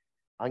ಹೇಳ್ತಾರೆ.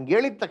 ಹಂಗ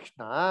ಹೇಳಿದ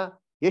ತಕ್ಷಣ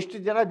ಎಷ್ಟು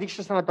ಜನ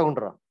ದೀಕ್ಷಾ ಸ್ನಾನ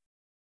ತಗೊಂಡ್ರು?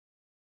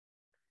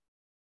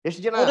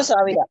 ಎಷ್ಟು ಜನ?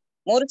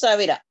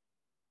 3,000.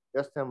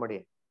 ಯೋಚನೆ ಮಾಡಿ,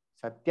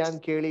 ಸತ್ಯ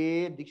ಅಂತ ಕೇಳಿ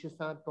ದೀಕ್ಷಾ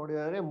ಸ್ನಾನ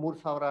ತಗೊಂಡಿದ್ದಾರೆ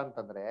 3,000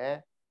 ಅಂತಂದ್ರೆ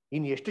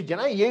ಇನ್ ಎಷ್ಟು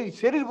ಜನ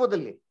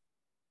ಸೇರಿರ್ಬೋದಲ್ಲಿ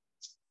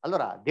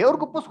ಅಲ್ವರ?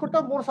 ದೇವ್ರಿಗೆ ಒಪ್ಪಿಸ್ಕೊಟ್ಟ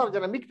 3,000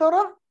 ಜನ,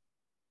 ಮಿಕ್ತವ್ರು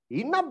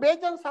ಇನ್ನ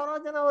ಬೇಜಾನ್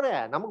ಸಾವಿರಾರು ಜನ ಅವ್ರೆ.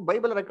 ನಮಗ್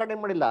ಬೈಬಲ್ ರೆಕಾರ್ಡ್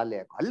ಏನ್ ಮಾಡಿಲ್ಲ,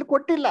 ಅಲ್ಲಿ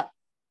ಕೊಟ್ಟಿಲ್ಲ.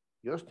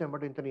 ಯೋಚನೆ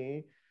ಮಾಡಿ ಅಂತಾನೆ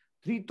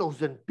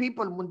 3,000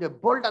 ಪೀಪಲ್ ಮುಂದೆ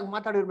ಬೋಲ್ಡ್ ಆಗಿ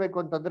ಮಾತಾಡಿರ್ಬೇಕು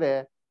ಅಂತಂದ್ರೆ,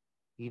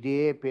 ಇದೇ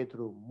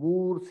ಪೇತ್ರು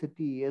 3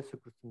 ಸತಿ ಯೇಸು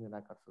ಕ್ರಿಸ್ತನ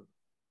ನಿರಾಕರಿಸೋದು.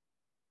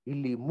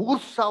 ಇಲ್ಲಿ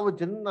 3,000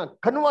 ಜನ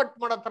ಕನ್ವರ್ಟ್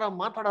ಮಾಡೋ ತರ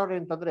ಮಾತಾಡೋರೆ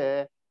ಅಂತಂದ್ರೆ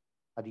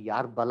ಅದು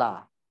ಯಾರ ಬಲ?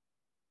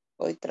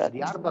 ಅದು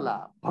ಯಾರ ಬಲ?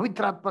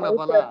 ಪವಿತ್ರಾತ್ಮನ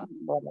ಬಲ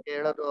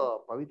ಹೇಳೋದು.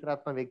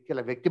 ಪವಿತ್ರಾತ್ಮ ವ್ಯಕ್ತಿ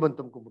ಅಲ್ಲ, ವ್ಯಕ್ತಿ ಬಂದು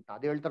ತುಂಬ್ಕೊಂಡ್ಬಿಟ್ಟ.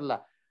 ಅದೇ ಹೇಳ್ತಾರಲ್ಲ,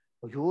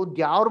 ಅಯ್ಯೋ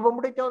ದ್ಯಾವ್ರು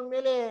ಬಂದ್ಬಿಡೈತೆ ಅವನ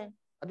ಮೇಲೆ.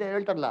 ಅದೇ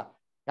ಹೇಳ್ತಾರಲ್ಲ,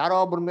 ಯಾರೋ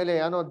ಒಬ್ರ ಮೇಲೆ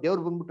ಏನೋ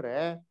ದೇವ್ರು ಬಂದ್ಬಿಟ್ರೆ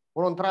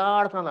ಒಂಥರ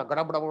ಆಡ್ತಾನ, ಗಡ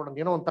ಬಡ ಬಡ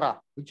ಏನೋ ಒಂಥರ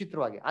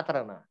ವಿಚಿತ್ರವಾಗಿ.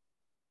 ಆತರನ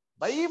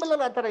ಬೈಬಲ್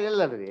ಅಲ್ಲಿ ಆತರ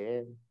ಹೇಳಲ್ರಿ.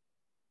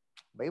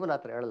 ಬೈಬಲ್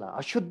ಆತರ ಹೇಳಲ್ಲ.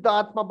 ಅಶುದ್ಧ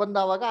ಆತ್ಮ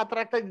ಬಂದಾವಾಗ ಆತರ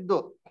ಆಗ್ತಾ ಇದ್ದು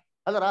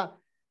ಅದರ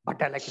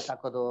ಬಟ್ಟೆ ಎಲ್ಲ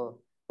ಕಿತ್ತಾಕೋದು,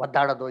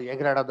 ಒದ್ದಾಡೋದು,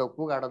 ಎಗರಾಡೋದು,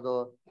 ಕೂಗಾಡೋದು,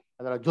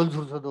 ಅದರ ಜೊಲ್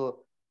ಸುರಿಸೋದು,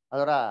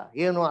 ಅದರ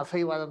ಏನು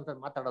ಅಸಹ್ಯವಾದಂತ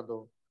ಮಾತಾಡೋದು,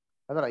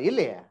 ಅದರ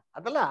ಇಲ್ಲಿ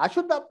ಅದೆಲ್ಲ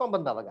ಅಶುದ್ಧಾತ್ಮ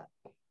ಬಂದವಾಗ.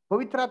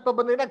 ಪವಿತ್ರಾತ್ಮ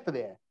ಬಂದ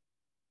ಏನಾಗ್ತದೆ?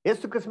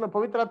 ಯೇಸು ಕ್ರಿಸ್ತನ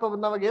ಪವಿತ್ರಾತ್ಮ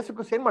ಬಂದವಾಗ ಯೇಸು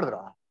ಕ್ರಿಸ್ತ ಏನ್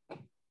ಮಾಡಿದ್ರು?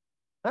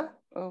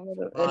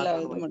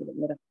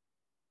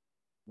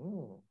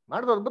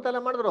 ಮಾಡಿದ್ರು, ಅದ್ಭುತ ಎಲ್ಲ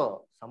ಮಾಡಿದ್ರು,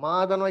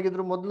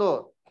 ಸಮಾಧಾನವಾಗಿದ್ರು. ಮೊದ್ಲು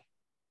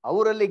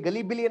ಅವರಲ್ಲಿ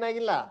ಗಲಿಬಿಲಿ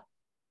ಏನಾಗಿಲ್ಲ,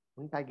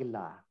 ಉಂಟಾಗಿಲ್ಲ.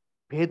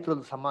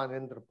 ಪೇತ್ರದಲ್ಲಿ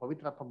ಸಮಾಧಾನ,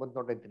 ಪವಿತ್ರಾತ್ಮ ಬಂದ್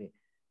ನೋಡ್ತೀನಿ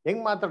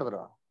ಹೆಂಗ್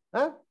ಮಾತಾಡಿದ್ರು.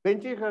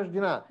 ಪೆಂಚೆಕೋಸ್ತ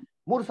ದಿನ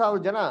 3,000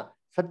 ಜನ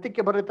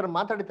ಸತ್ಯಕ್ಕೆ ಬರೀತಾರೆ,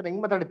 ಮಾತಾಡಿತಾರೆ.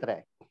 ಹೆಂಗ್ ಮಾತಾಡಿತಾರೆ?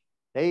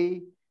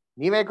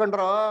 ನೀವೇ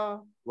ಕೊಂಡ್ರೋ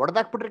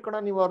ಹೊಡೆದಾಕ್ಬಿಟ್ರಿ ಕಣ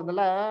ನೀವು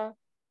ಅವ್ರನ್ನೆಲ್ಲ,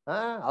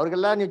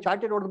 ಅವ್ರಿಗೆಲ್ಲ ನೀವು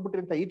ಚಾಟಿ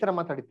ಹೊಡೆದ್ಬಿಟ್ರಿ ಅಂತ ಈ ತರ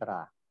ಮಾತಾಡಿತಾರ?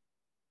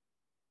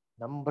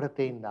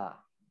 ನಮ್ರತೆಯಿಂದ,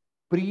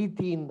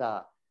 ಪ್ರೀತಿಯಿಂದ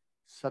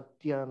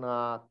ಸತ್ಯನ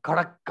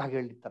ಖಡಕ್ ಆಗಿ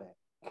ಹೇಳಿರ್ತಾರೆ.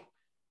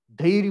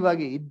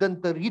 ಧೈರ್ಯವಾಗಿ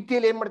ಇದ್ದಂತ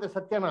ರೀತಿಯಲ್ಲಿ ಏನ್ ಮಾಡ್ತಾರೆ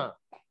ಸತ್ಯನ,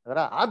 ಅದರ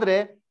ಆದ್ರೆ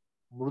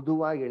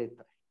ಮೃದುವಾಗಿ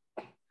ಹೇಳಿರ್ತಾರೆ.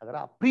 ಅದರ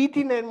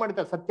ಪ್ರೀತಿನ ಏನ್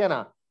ಮಾಡ್ತಾರೆ ಸತ್ಯನ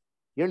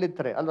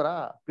ಹೇಳಿರ್ತಾರೆ ಅಲ್ವರ.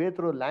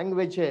 ಪೇತ್ರು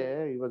ಲ್ಯಾಂಗ್ವೇಜ್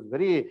ಈ ವಾಸ್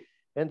ವೆರಿ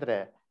ಏನ್ರೆ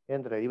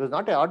ಈ was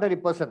not A ordinary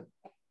person.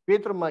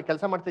 ಪೇತ್ರು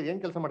ಕೆಲಸ ಮಾಡ್ತಾ ಏನ್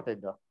ಕೆಲಸ ಮಾಡ್ತಾ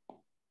ಇದ್ದ?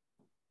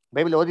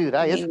 ಬೈಬಲ್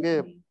ಓದಿದಿರಾ? ಎಸ್,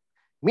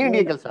 ಮೀನ್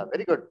ಹಿಡಿಯೋ ಕೆಲಸ.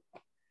 Very good.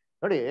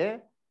 ನೋಡಿ,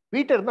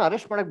 ಪೀಟರ್ನ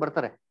ಅರೆಸ್ಟ್ ಮಾಡಕ್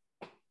ಬರ್ತಾರೆ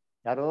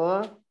ಯಾರು?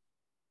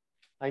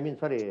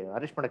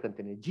 ಅರೆಸ್ಟ್ ಮಾಡಕ್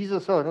ಅಂತೀನಿ,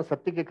 ಜೀಸಸ್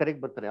ಸತ್ಯಕ್ಕೆ ಕರೆಗೆ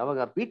ಬರ್ತಾರೆ.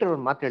 ಅವಾಗ ಪೀಟರ್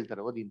ಒಂದು ಮಾತು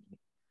ಹೇಳ್ತಾರೆ, ಓದಿ ಅಂತೀನಿ.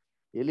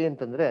 ಎಲ್ಲಿ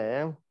ಅಂತಂದ್ರೆ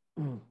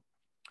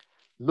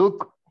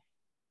ಲೂಕ್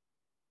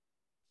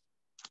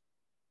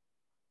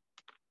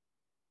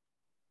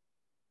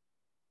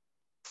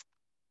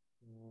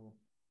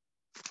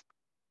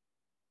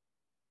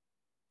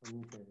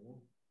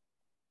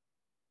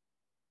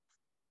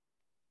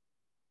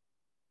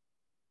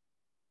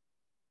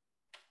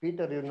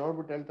ಪೀಟರ್ ಇವ್ರು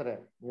ನೋಡ್ಬಿಟ್ಟು ಹೇಳ್ತಾರೆ,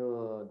 ನೀವು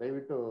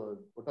ದಯವಿಟ್ಟು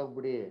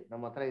ಹೊಟ್ಟೋಗ್ಬಿಡಿ,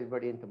 ನಮ್ಮ ಹತ್ರ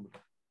ಇರ್ಬೇಡಿ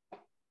ಅಂತಂದ್ಬಿಟ್ಟು.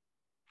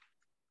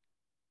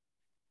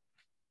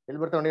 ಎಲ್ಲಿ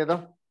ಬರ್ತಾವ ನೋಡಿ ಅದು?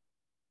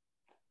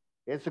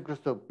 ಯೇಸು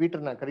ಕ್ರಿಸ್ತು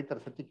ಪೀಟರ್ನ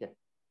ಕರೀತಾರೆ ಸತ್ಯಕ್ಕೆ,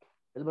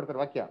 ಎಲ್ಲಿ ಬರ್ತಾರೆ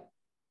ವಾಕ್ಯ?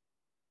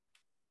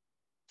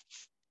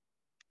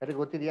 ಯಾರಿಗೆ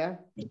ಗೊತ್ತಿದ್ಯಾ?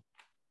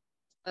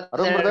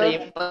 ಅರುಣ್ ಬ್ರದರ್,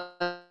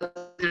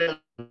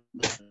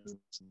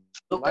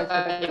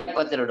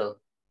 22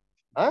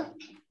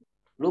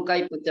 ಲೂಕ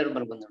 22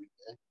 ಬರ್ಬಂದ್ ನೋಡಿ.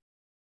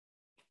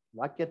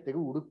 ವಾಕ್ಯ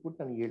ತೆಗೆದು ಹುಡುಕ್ಬಿಟ್ಟು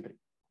ನನಗೆ ಹೇಳ್ರಿ.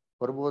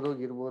 ಬರ್ಬೋದು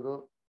ಇರ್ಬೋದು.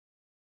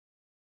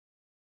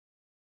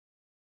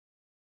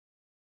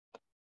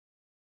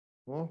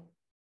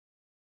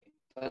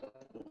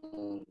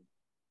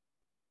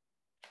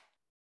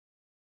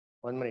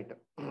 ಒಂದ್ ಮಿನಿಟ್,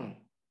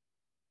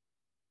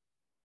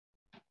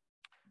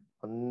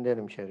 ಒಂದೇ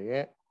ನಿಮಿಷ ರೀ,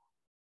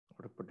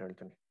 ಹುಡುಕ್ಬಿಟ್ಟು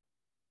ಹೇಳ್ತೀನಿ.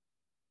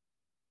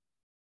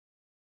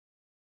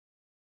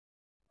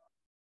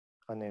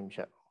 ಒಂದೇ ನಿಮಿಷ.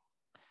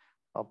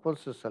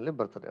 ಅಪೋಲ್ಸಸ್ ಅಲ್ಲಿ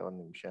ಬರ್ತದೆ. ಒಂದ್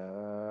ನಿಮಿಷ,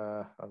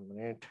 ಒಂದ್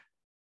ಮಿನಿಟ್.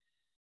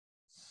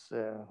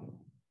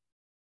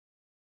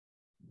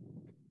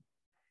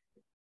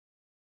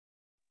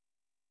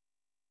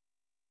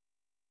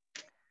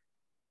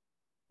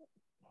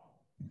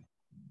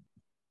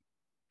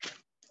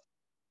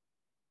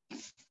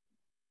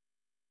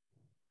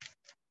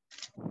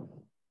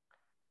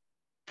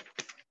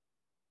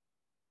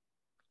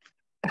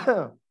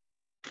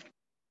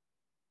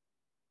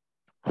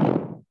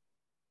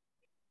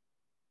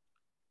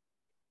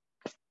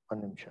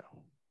 ಒಂದ್ ನಿಮಿಷ.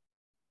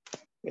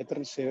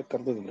 ಸೇವೆ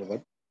ಕರ್ದಿದ್ರು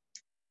ಬ್ರದರ್.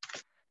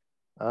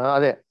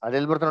 ಅದೇ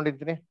ಅದೆಲ್ಲಿ ಬರ್ತಾ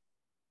ನೋಡಿರ್ತೀನಿ.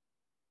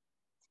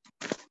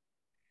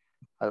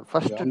 ಅದು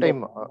ಫಸ್ಟ್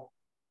ಟೈಮ್.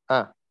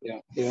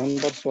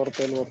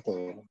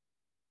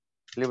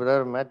 ಇಲ್ಲಿ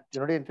ಬ್ರದರ್ ಮ್ಯಾಚ್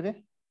ನೋಡಿ ಅಂತೀನಿ.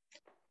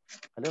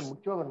 ಅಲ್ಲೇ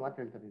ಮುಖ್ಯವಾಗಿ ಒಂದು ಮಾತು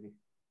ಹೇಳ್ತಾರೆ ಇಲ್ಲಿ.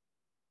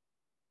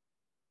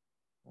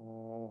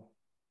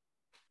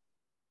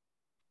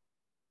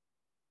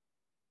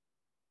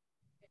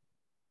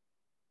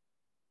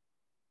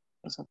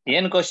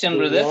 ಏನ್ ಕ್ವಶನ್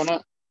ಬ್ರದರ್?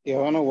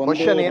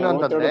 ಕ್ವಶನ್ ಏನು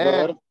ಅಂತಂದ್ರೆ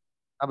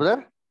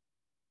ಬ್ರದರ್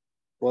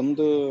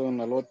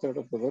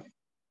 1:42 ಬ್ರದರ್.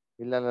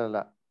 ಇಲ್ಲ,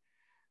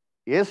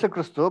 ಯೇಸು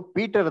ಕ್ರಿಸ್ತು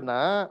ಪೀಟರ್ನ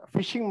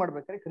ಫಿಶಿಂಗ್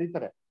ಮಾಡ್ಬೇಕಾದ್ರೆ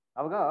ಕರೀತಾರೆ.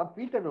 ಅವಾಗ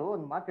ಪೀಟರ್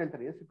ಒಂದು ಮಾತು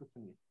ಹೇಳ್ತಾರೆ ಯೇಸು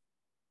ಕ್ರಿಸ್ತನ್ಗೆ.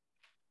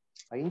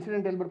 ಆ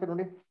ಇನ್ಸಿಡೆಂಟ್ ಎಲ್ಲಿ ಬರ್ತಾರೆ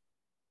ನೋಡಿ.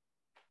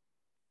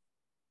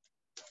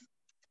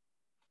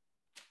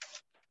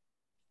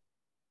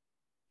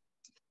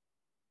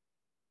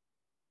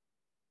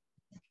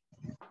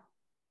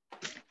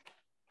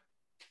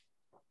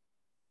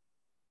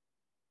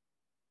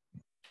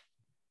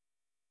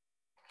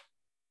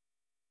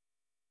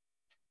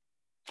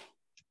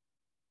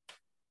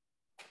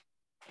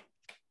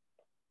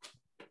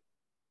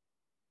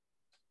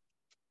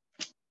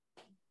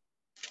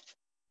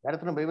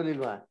 ಯಾರತ್ರ ಬೈಬಲ್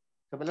ಇಲ್ವಾ?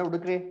 ಸ್ವಲ್ಪ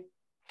ಹುಡುಕ್ರಿ.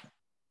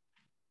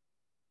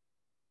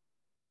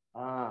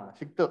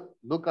 ಸಿಕ್ತು.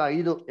 ಲೂಕ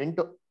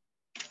 5:8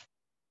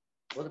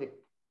 ಹೋದ್ರಿ.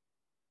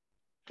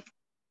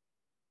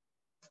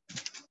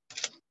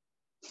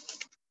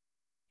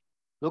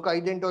 ಲೂಕ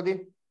 5:8 ಓದಿ.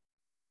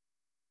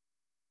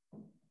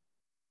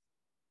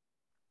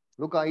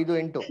 ಲೂಕ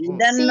 5:8.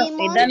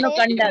 ಇದನ್ನು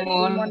ಕಂಡ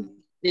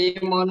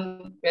ಸೀಮೋನ್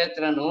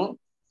ಪೇತ್ರನು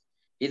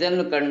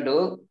ಇದನ್ನು ಕಂಡು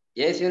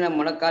ಯೇಸುವಿನ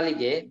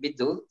ಮೊಣಕಾಲಿಗೆ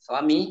ಬಿದ್ದು,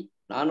 ಸ್ವಾಮಿ,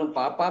 ನಾನು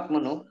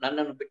ಪಾಪಾತ್ಮನು,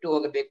 ನನ್ನನ್ನು ಬಿಟ್ಟು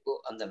ಹೋಗಬೇಕು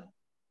ಅಂದನು.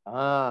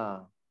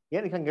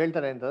 ಏನಕ್ಕೆ ಹಂಗೆ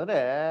ಹೇಳ್ತಾರೆ ಅಂತಂದ್ರೆ,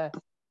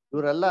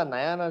 ಇವರೆಲ್ಲ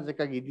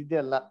ನಯಾನಾಜಕ್ಕಾಗಿ ಇದ್ದಿದ್ದೇ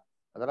ಅಲ್ಲ.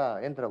 ಅದರ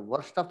ಏನಂತಾರೆ,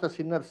 ವರ್ಸ್ಟ್ ಆಫ್ ದ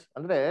ಸಿನ್ನರ್ಸ್.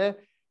 ಅಂದ್ರೆ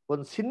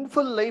ಒಂದು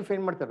ಸಿನ್ಫುಲ್ ಲೈಫ್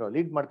ಏನ್ ಮಾಡ್ತಾರೋ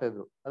ಲೀಡ್ ಮಾಡ್ತಾ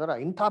ಇದ್ರು. ಅದರ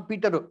ಇಂಥ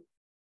ಪೀಟರು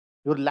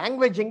ಇವ್ರ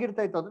ಲ್ಯಾಂಗ್ವೇಜ್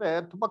ಹೆಂಗಿರ್ತಾ ಇತ್ತು ಅಂದ್ರೆ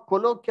ತುಂಬಾ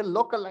ಕೊಲೋಕಿಯಲ್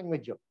ಲೋಕಲ್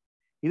ಲ್ಯಾಂಗ್ವೇಜ್.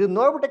 ಇದು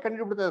ನೋಡ್ಬಿಟ್ಟೆ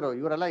ಕಂಡುಹಿಡ್ಬಿಡ್ತಾ ಇದ್ರು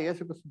ಇವರೆಲ್ಲ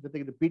ಯೇಸು ಕ್ರಿಸ್ತ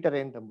ಜೊತೆಗೆ ಇದು ಪೀಟರ್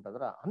ಅಂತ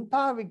ಅಂದ್ಬಿಟ್ಟದ್ರ. ಅಂತ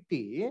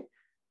ವ್ಯಕ್ತಿ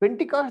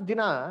ಪೆಂಟಿಕಾಸ್ಟ್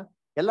ದಿನ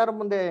ಎಲ್ಲರ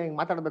ಮುಂದೆ ಹಿಂಗ್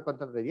ಮಾತಾಡ್ಬೇಕು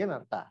ಅಂತಂದ್ರೆ ಏನ್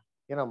ಅರ್ಥ?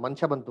 ಏನೋ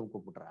ಮನುಷ್ಯ ಬಂದು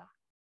ತುಂಬ್ಕೊಂಡ್ಬಿಟ್ರ?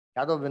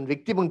 ಯಾವ್ದೋ ಒಂದ್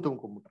ವ್ಯಕ್ತಿ ಬಂದು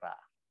ತುಂಬ್ಕೊಂಡ್ಬಿಟ್ರ?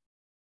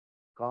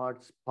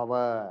 ಗಾಡ್ಸ್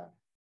ಪವರ್,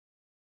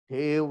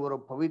 ದೇವರ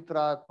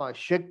ಪವಿತ್ರಾತ್ಮ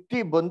ಶಕ್ತಿ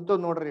ಬಂತು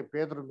ನೋಡ್ರಿ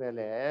ಪೇದ್ರ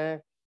ಮೇಲೆ.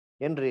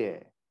 ಏನ್ರಿ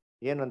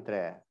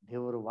ಏನಂದ್ರೆ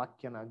ದೇವರ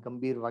ವಾಕ್ಯನ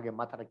ಗಂಭೀರವಾಗಿ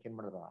ಮಾತಾಡಕ್ಕೆ ಏನ್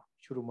ಮಾಡಿದ್ರು?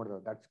 ಶುರು ಮಾಡಿದ್ರು.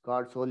 ದಟ್ಸ್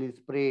ಗಾಡ್ಸ್ ಹೋಲಿ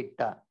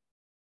ಸ್ಪಿರಿಟ್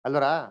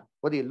ಅಲ್ವರ.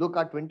 ಓದಿ ಲೂಕ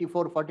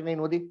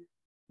 24:49 ಓದಿ.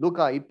 ಲೂಕ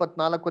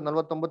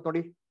 24:49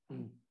 ನೋಡಿ.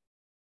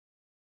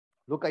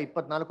 ಲೂಕ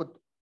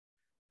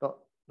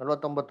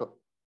 24:49.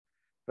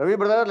 ರವಿ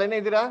ಬ್ರದರ್ ಲೈನ್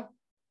ಇದ್ದೀರಾ?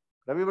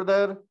 ರವಿ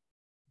ಬ್ರದರ್,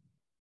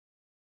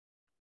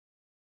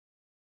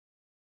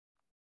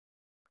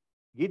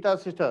 ಗೀತಾ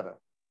ಸಿಸ್ಟರ್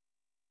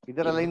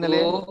ಇದರ ಲೈನ್ ಅಲ್ಲಿ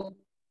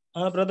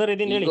ಬ್ರದರ್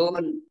ಇದೀನಿ ಹೇಳಿ.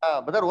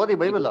 ಬ್ರದರ್ ಓದಿ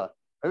ಬೈಬಲ್.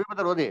 ರವಿ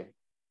ಬ್ರದರ್ ಓದಿ.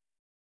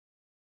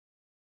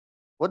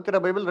 ಓದ್ತೀರಾ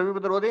ಬೈಬಲ್? ರವಿ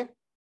ಬ್ರದರ್ ಓದಿ.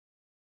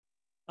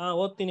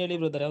 ಓದ್ತೀನಿ ಹೇಳಿ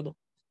ಬ್ರದರ್. ಯಾವ್ದು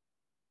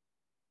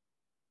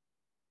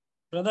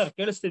ಬ್ರದರ್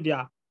ಕೇಳಿಸ್ತಿದ್ಯಾ?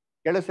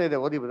 ಕೇಳಿಸ್ತಾ ಇದೆ,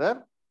 ಓದಿ ಬ್ರದರ್.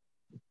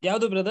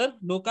 ಯಾವ್ದು ಬ್ರದರ್?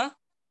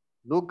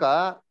 ಲೂಕ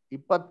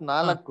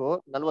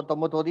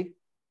 24:49 ಓದಿ.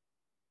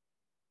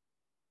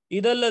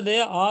 ಇದಲ್ಲದೆ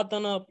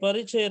ಆತನ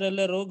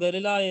ಪರಿಚಯರೆಲ್ಲರೂ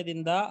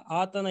ಗಲಿಲಾಯದಿಂದ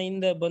ಆತನ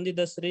ಹಿಂದೆ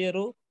ಬಂದಿದ್ದ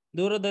ಸ್ತ್ರೀಯರು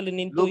ದೂರದಲ್ಲಿ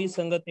ನಿಂತು ಈ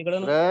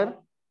ಸಂಗತಿಗಳನ್ನು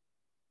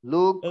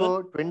ಲೂಕ್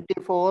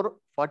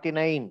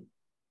 24:49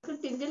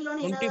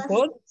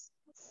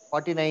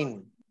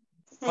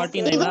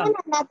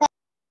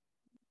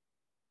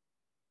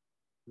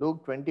 ಲೂಕ್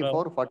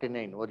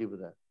 24:49 ಓದಿ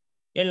ಬ್ರದರ್.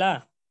 ಹೇಳ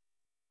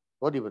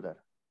ಓದಿ ಬ್ರದರ್.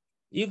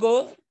 ಈಗೋ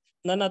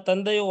ನನ್ನ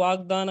ತಂದೆಯ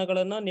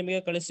ವಾಗ್ದಾನಗಳನ್ನ ನಿಮಗೆ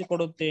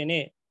ಕಳಿಸಿಕೊಡುತ್ತೇನೆ.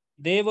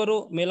 ದೇವರು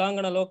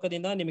ಮೇಲಾಂಗಣ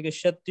ಲೋಕದಿಂದ ನಿಮಗೆ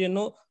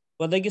ಶಕ್ತಿಯನ್ನು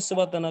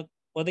ಒದಗಿಸುವ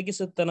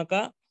ತನಕ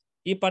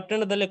ಈ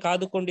ಪಟ್ಟಣದಲ್ಲಿ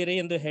ಕಾದುಕೊಂಡಿರಿ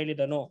ಎಂದು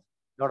ಹೇಳಿದನು.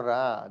 ನೋಡ್ರ,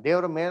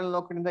 ದೇವರ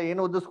ಮೇಲ್ನೋಕದಿಂದ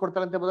ಏನು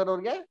ಒದಿಸ್ಕೊಡ್ತಾರಂತೆ ಬದರ್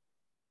ಅವ್ರಿಗೆ?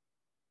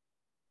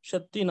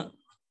 ಶಕ್ತಿನ.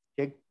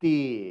 ಶಕ್ತಿ.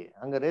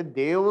 ಹಂಗಾರೆ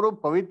ದೇವರು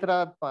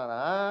ಪವಿತ್ರಾತ್ಮನ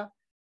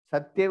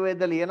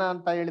ಸತ್ಯವೇದದಲ್ಲಿ ಏನ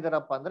ಅಂತ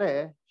ಹೇಳಿದಾರಪ್ಪ ಅಂದ್ರೆ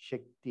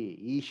ಶಕ್ತಿ.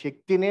 ಈ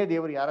ಶಕ್ತಿನೇ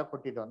ದೇವ್ರು ಯಾರ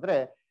ಕೊಟ್ಟಿದ್ದು ಅಂದ್ರೆ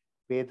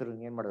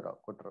ಪೇತ್ರನಿಗೆ ಏನ್ ಮಾಡಿದ್ರು,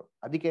 ಕೊಟ್ರು.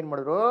 ಅದಕ್ಕೆ ಏನ್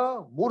ಮಾಡಿದ್ರು,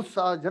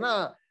 3,000 ಜನ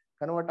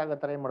ಕನ್ವರ್ಟ್ ಆಗೋ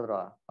ತರ ಏನ್ ಮಾಡಿದ್ರು,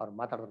 ಅವ್ರು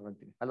ಮಾತಾಡಿದ್ರು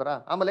ಅಂತೀನಿ ಅಲ್ವರ.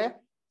 ಆಮೇಲೆ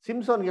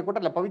ಸಿಂಸೋನ್ಗೆ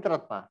ಕೊಟ್ರಲ್ಲ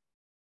ಪವಿತ್ರಾತ್ಮ,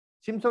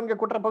 ಸಿಂಸೋನ್ಗೆ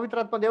ಕೊಟ್ರ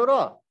ಪವಿತ್ರಾತ್ಮ ದೇವರು?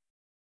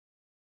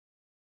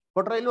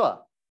 ಕೊಟ್ರ ಇಲ್ವಾ?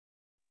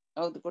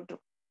 ಹೌದು,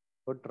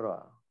 ಕೊಟ್ರು.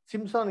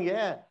 ಸಿಂಸೋನ್ಗೆ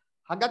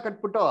ಹಗ್ಗ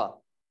ಕಟ್ಬಿಟ್ಟು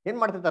ಏನ್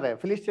ಮಾಡ್ತಿರ್ತಾರೆ,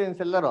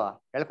 ಫಿಲಿಸ್ಟೀನ್ಸ್ ಎಲ್ಲರೂ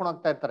ಎಳ್ಕೊಂಡು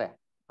ಹೋಗ್ತಾ ಇರ್ತಾರೆ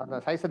ಅದನ್ನ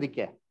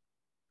ಸಾಯಿಸೋದಿಕ್ಕೆ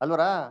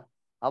ಅಲ್ವರ.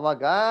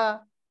 ಅವಾಗ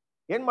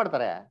ಏನ್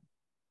ಮಾಡ್ತಾರೆ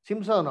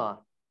ಸಿಂಸೋನು,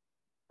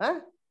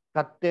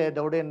 ಕತ್ತೆ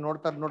ದೌಡೆ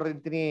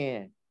ನೋಡಿರ್ತೀನಿ.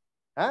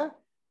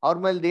 ಅವ್ರ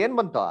ಮೇಲೆ ಏನ್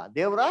ಬಂತು,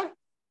 ದೇವ್ರ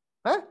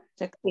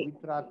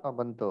ಪವಿತ್ರಾತ್ಮ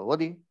ಬಂತು.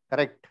 ಓದಿ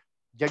correct.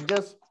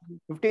 Judges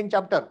 15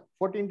 chapter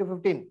 14 to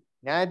 15.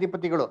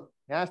 ನ್ಯಾಯಾಧಿಪತಿಗಳು,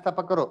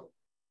 ನ್ಯಾಯಸ್ಥಾಪಕರು.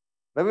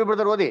 Ravi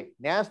brother ಓದಿ.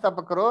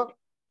 ನ್ಯಾಯಸ್ಥಾಪಕರು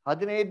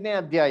 15ನೇ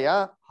ಅಧ್ಯಾಯ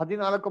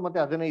 14 ಮತ್ತೆ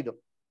 15.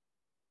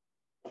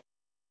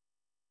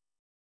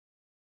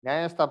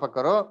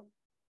 ನ್ಯಾಯಸ್ಥಾಪಕರು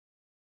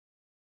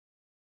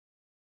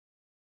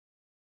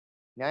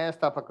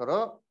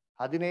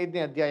 15ನೇ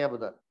ಅಧ್ಯಾಯ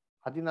ಬುಧರ್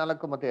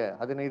 14 ಮತ್ತೆ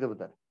 15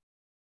 ಬುಧರ್.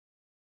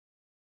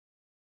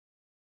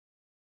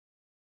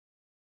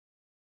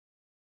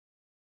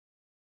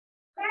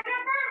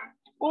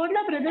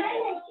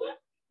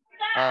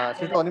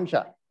 ಸಿಟ್ಟು ಒಂದ್ ನಿಮಿಷ,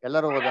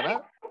 ಎಲ್ಲರೂ ಓದೋಣ.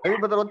 ರವಿ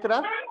ಬ್ರದರ್ ಓದ್ತೀರಾ?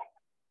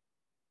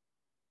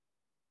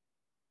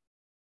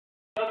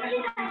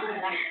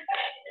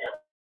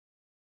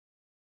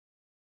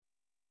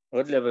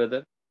 ಓದ್ಲಾ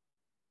ಬ್ರದರ್?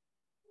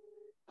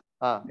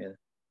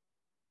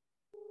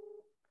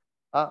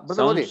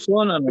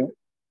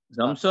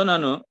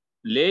 ಸಂಸೋನನು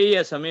ಲೇಯಿಯ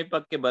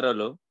ಸಮೀಪಕ್ಕೆ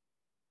ಬರಲು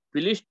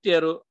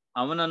ಫಿಲಿಷ್ಟಿಯರು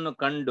ಅವನನ್ನು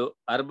ಕಂಡು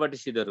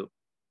ಅರ್ಭಟಿಸಿದರು.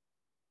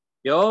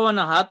 ಯೆಹೋವನ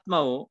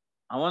ಆತ್ಮವು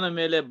ಅವನ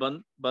ಮೇಲೆ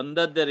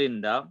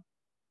ಬಂದದ್ದರಿಂದ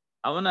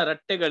ಅವನ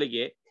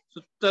ರಟ್ಟೆಗಳಿಗೆ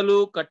ಸುತ್ತಲೂ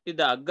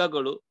ಕಟ್ಟಿದ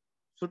ಹಗ್ಗಗಳು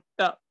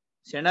ಸುಟ್ಟ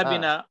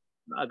ಸೆಣಬಿನ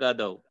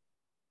ಅಗಾದವು.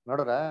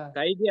 ನೋಡ್ರ,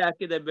 ಕೈಗೆ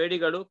ಹಾಕಿದ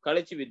ಬೇಡಿಗಳು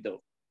ಕಳಚಿ ಬಿದ್ದವು.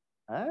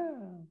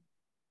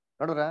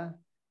 ನೋಡ್ರ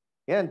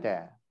ಏನಂತೆ,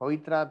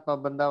 ಪವಿತ್ರಾತ್ಮ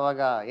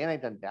ಬಂದವಾಗ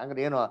ಏನಾಯ್ತಂತೆ?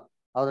 ಹಂಗಾರೆ ಏನು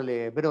ಅವರಲ್ಲಿ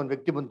ಬೇರೆ ಒಂದ್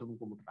ವ್ಯಕ್ತಿ ಬಂದು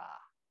ತುಂಬ್ಕೊಂಡ್ಬಿಟ್ರ?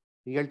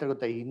 ಈಗ ಹೇಳ್ತಾರೆ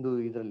ಗೊತ್ತಾ, ಹಿಂದೂ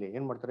ಇದ್ರಲ್ಲಿ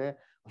ಏನ್ ಮಾಡ್ತಾರೆ,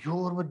 ಅಯ್ಯೋ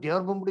ಅವ್ರ ಮೇಲೆ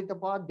ದೇವ್ರು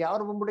ಬಂದ್ಬಿಡೈತಪ್ಪ,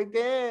 ದೇವ್ರು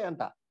ಬಂದ್ಬಿಡೈತೆ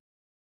ಅಂತ.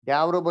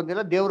 ದೇವ್ರು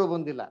ಬಂದಿಲ್ಲ, ದೇವ್ರು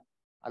ಬಂದಿಲ್ಲ.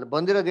 ಅಲ್ಲಿ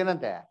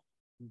ಬಂದಿರೋದೇನಂತೆ,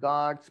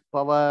 ಗಾಡ್ಸ್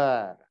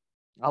ಪವರ್.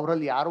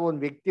 ಅವರಲ್ಲಿ ಯಾರೋ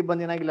ಒಂದ್ ವ್ಯಕ್ತಿ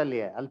ಬಂದೇನಾಗಿಲ್ಲ,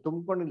 ಅಲ್ಲಿ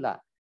ತುಂಬ್ಕೊಂಡಿಲ್ಲ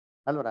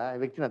ಅಲ್ವರ.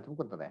 ವ್ಯಕ್ತಿನ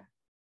ತುಂಬ್ಕೊಂತದೆ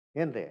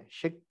ಏನ್ರಿ,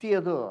 ಶಕ್ತಿ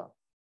ಅದು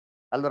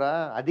ಅಲ್ವರ.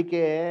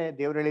 ಅದಕ್ಕೆ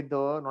ದೇವ್ರು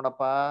ಹೇಳಿದ್ದು,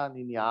 ನೋಡಪ್ಪ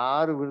ನೀನ್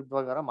ಯಾರು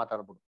ವಿರುದ್ಧವಾಗಾರ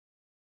ಮಾತಾಡ್ಬಿಡು,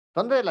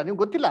 ತೊಂದ್ರೆ ಇಲ್ಲ.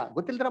 ನಿಮ್ಗೆ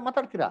ಗೊತ್ತಿಲ್ದಿರ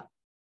ಮಾತಾಡ್ತೀರಾ.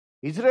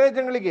 ಇಸ್ರೇಲ್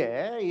ಜನಗಳಿಗೆ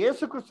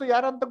ಯೇಸು ಕ್ರಿಸ್ತು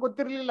ಯಾರಂತ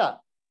ಗೊತ್ತಿರ್ಲಿಲ್ಲ.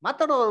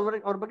 ಮಾತಾಡೋ,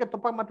 ಅವ್ರ ಬಗ್ಗೆ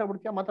ತಪ್ಪಾಗಿ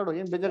ಮಾತಾಡ್ಬಿಡ್ತೀಯ, ಮಾತಾಡೋ,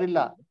 ಏನ್ ಬೇಜಾರಿಲ್ಲ.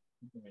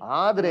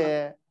 ಆದ್ರೆ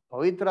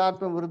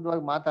ಪವಿತ್ರಾತ್ಮ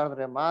ವಿರುದ್ಧವಾಗಿ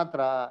ಮಾತಾಡಿದ್ರೆ ಮಾತ್ರ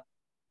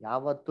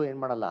ಯಾವತ್ತೂ ಏನ್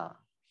ಮಾಡಲ್ಲ,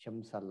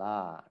 ಕ್ಷಮಿಸಲ್ಲ.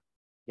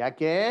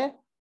 ಯಾಕೆ?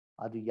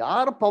 ಅದು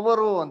ಯಾರ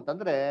ಪವರು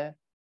ಅಂತಂದ್ರೆ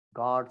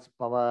ಗಾಡ್ಸ್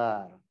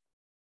ಪವರ್.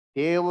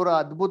 ದೇವರ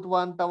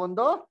ಅದ್ಭುತವಾದಂತ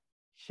ಒಂದು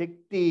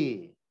ಶಕ್ತಿ.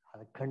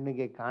 ಅದು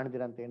ಕಣ್ಣಿಗೆ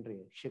ಕಾಣದಿರಂತ ಏನ್ರಿ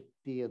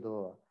ಶಕ್ತಿ ಅದು.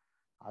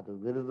 ಅದು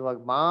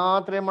ವಿರುದ್ಧವಾಗಿ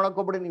ಮಾತ್ರ ಏನ್ ಮಾಡಕ್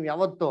ಹೋಗ್ಬಿಡಿ, ನೀವು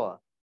ಯಾವತ್ತು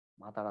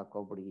ಮಾತಾಡಕ್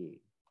ಹೋಗ್ಬಿಡಿ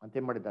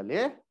ಅಂತೇನ್ ಮಾಡಿದ್ದ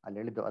ಅಲ್ಲಿ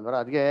ಹೇಳಿದ್ದು ಅಲ್ವರ.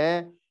 ಅದ್ಗೆ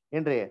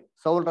ಏನ್ರಿ,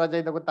 ಸೌಲ್ ರಾಜ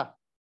ಇದ್ದ ಗೊತ್ತಾ?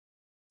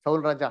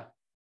 ಸೌಲ್ ರಾಜ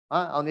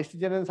ಅವ್ನ ಎಷ್ಟು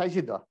ಜನ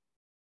ಸಾಯಿಸಿದ್ದು?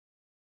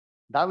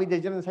 ದಾವೀದ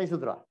ಎಷ್ಟು ಜನ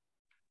ಸಾಯಿಸಿದ್ರು?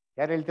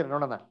 ಯಾರು ಹೇಳ್ತೀರ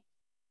ನೋಡೋಣ?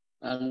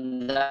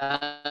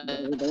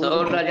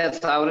 ಸೌಲ್ ರಾಜ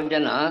 1000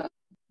 ಜನ,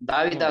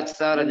 ದಾವೀದ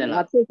 10,000 ಜನ.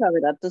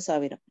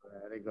 10,000.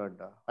 ವೆರಿ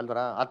ಗುಡ್ ಅಲ್ವರ.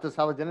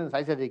 10,000 ಜನ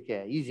ಸಾಯಿಸೋದಿಕ್ಕೆ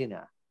ಈಜಿನ?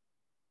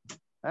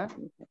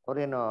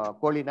 ಅವ್ರೇನು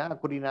ಕೋಳಿನ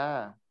ಕುರಿನ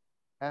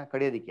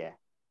ಕಡಿಯೋದಿಕ್ಕೆ?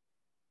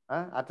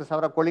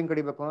 10,000 ಕೋಳಿನ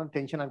ಕಡಿಬೇಕು ಅನ್ನೋ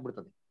ಟೆನ್ಷನ್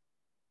ಆಗ್ಬಿಡ್ತದೆ.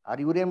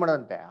 ಆದ್ರೆ ಇವ್ರೇನ್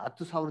ಮಾಡೋದಂತೆ,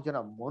 10,000 ಜನ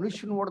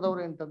ಮನುಷ್ಯನ್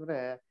ಹೊಡೆದವ್ರೆ ಅಂತಂದ್ರೆ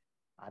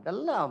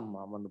ಅದೆಲ್ಲ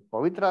ಒಂದು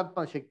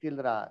ಪವಿತ್ರಾತ್ಮ ಶಕ್ತಿ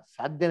ಇಲ್ದ್ರ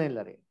ಸಾಧ್ಯನೇ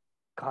ಇಲ್ಲ ರೀ.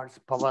 God's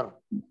power.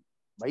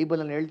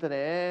 ಬೈಬಲ್ ಅಲ್ಲಿ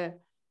ಹೇಳ್ತಾರೆ,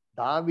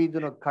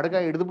 ದಾವೀದನ ಖಡ್ಗ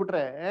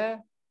ಹಿಡಿದ್ಬಿಟ್ರೆ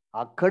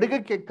ಆ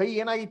ಖಡ್ಗಕ್ಕೆ ಕೈ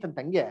ಏನಾಗಿತ್ತಂತ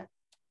ಹಂಗೆ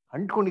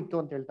ಅಂಟ್ಕೊಂಡಿತ್ತು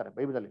ಅಂತ ಹೇಳ್ತಾರೆ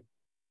ಬೈಬಲ್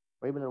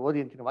ಓದಿ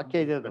ಅಂತೀನಿ,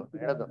 ವಾಕ್ಯ ಇದೆ ಅದು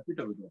ಹೇಳೋದು.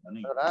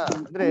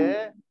 ಅಂದ್ರೆ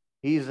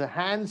his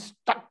hands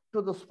stuck to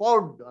the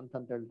sword ಅಂತ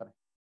ಹೇಳ್ತಾರೆ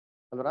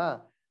ಅಲ್ವರ.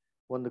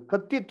 ಒಂದು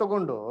ಕತ್ತಿ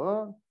ತಗೊಂಡು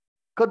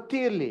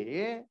ಕತ್ತಿಯಲ್ಲಿ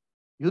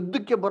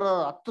ಯುದ್ಧಕ್ಕೆ ಬರೋ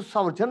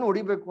 10,000 ಜನ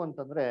ಹೊಡಿಬೇಕು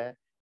ಅಂತಂದ್ರೆ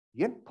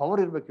ಏನ್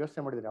ಪವರ್ ಇರ್ಬೇಕು,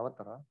 ಯೋಚನೆ ಮಾಡಿದ್ರಿ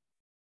ಯಾವತ್ತರ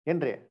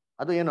ಏನ್ರಿ?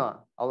 ಅದು ಏನೋ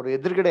ಅವ್ರ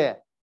ಎದುರುಗಡೆ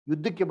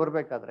ಯುದ್ಧಕ್ಕೆ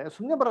ಬರ್ಬೇಕಾದ್ರೆ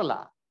ಸುಮ್ಮನೆ ಬರಲ್ಲ,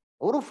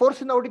 ಅವರು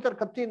ಫೋರ್ಸಿನ ಹೊಡಿತಾರೆ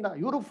ಕತ್ತಿಯಿಂದ,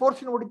 ಇವರು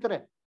ಫೋರ್ಸಿನ ಹೊಡಿತಾರೆ.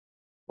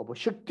 ಒಬ್ಬ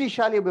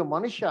ಶಕ್ತಿಶಾಲಿ ಒಬ್ಬ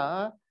ಮನುಷ್ಯ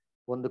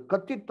ಒಂದು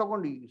ಕತ್ತಿ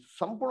ತಗೊಂಡು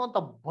ಸಂಪೂರ್ಣವಂತ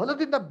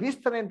ಬಲದಿಂದ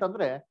ಬೀಸ್ತಾನೆ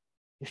ಅಂತಂದ್ರೆ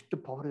ಎಷ್ಟು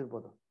ಪವರ್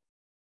ಇರ್ಬೋದು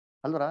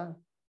ಅಲ್ವರ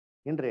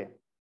ಏನ್ರಿ?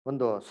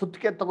 ಒಂದು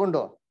ಸುತ್ತಿಗೆ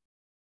ತಗೊಂಡು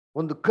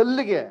ಒಂದು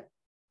ಕಲ್ಲಿಗೆ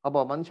ಒಬ್ಬ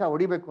ಮನುಷ್ಯ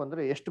ಹೊಡಿಬೇಕು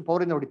ಅಂದ್ರೆ ಎಷ್ಟು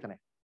ಪವರಿಂದ ಹೊಡಿತಾನೆ.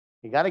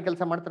 ಈಗ ಯಾರೇ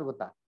ಕೆಲಸ ಮಾಡ್ತಾರೆ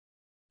ಗೊತ್ತಾ,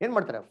 ಏನ್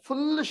ಮಾಡ್ತಾರೆ,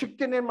 ಫುಲ್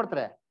ಶಕ್ತಿಯನ್ನು ಏನ್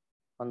ಮಾಡ್ತಾರೆ,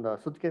 ಒಂದು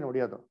ಸುತ್ತಿಗೆನ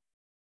ಹೊಡಿಯೋದು.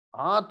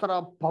 ಆ ತರ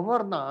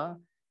ಪವರ್ನ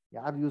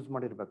ಯಾರು ಯೂಸ್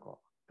ಮಾಡಿರ್ಬೇಕು?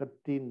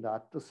 ಕತ್ತಿಯಿಂದ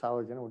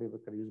 10,000 ಜನ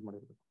ಹೊಡಿಬೇಕಾದ್ರೆ ಯೂಸ್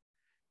ಮಾಡಿರ್ಬೇಕು.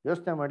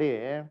 ಯೋಚನೆ ಮಾಡಿ,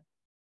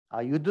 ಆ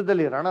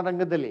ಯುದ್ಧದಲ್ಲಿ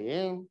ರಣರಂಗದಲ್ಲಿ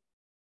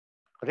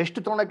ರೆಸ್ಟ್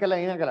ತೊಗೊಳಕ್ಕೆಲ್ಲ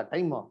ಏನಾಗಲ್ಲ,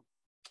 ಟೈಮು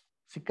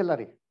ಸಿಕ್ಕಲ್ಲ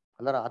ರೀ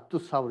ಅಲ್ಲರ.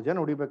 10,000 ಜನ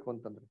ಹೊಡಿಬೇಕು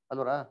ಅಂತಂದ್ರೆ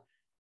ಅಲ್ವರ.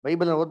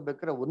 ಬೈಬಲ್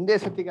ಓದ್ಬೇಕಾದ್ರೆ ಒಂದೇ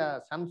ಸತಿಗ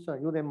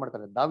ಇವ್ರು ಏನ್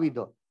ಮಾಡ್ತಾರೆ,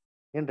 ದಾವೀದು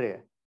ಏನ್ರಿ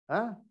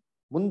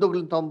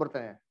ಮುಂದೊಗ್ಲನ್ನ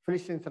ತಗೊಂಡ್ಬರ್ತಾನೆ,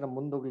 ಫಿಲಿಸ್ಟೀನ್ಸ್ನ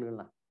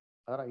ಮುಂದೊಗ್ಲುಗಳನ್ನ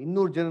ಅದರ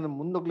 200 ಜನ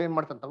ಮುಂದೊಗ್ಲು ಏನ್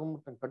ಮಾಡ್ತಾನೆ,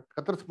 ತಗೊಂಡ್ಬಿಡ್ತಾನೆ,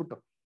 ಕತ್ತರಿಸ್ಬಿಟ್ಟು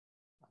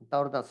ಅಂತ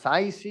ಅವ್ರನ್ನ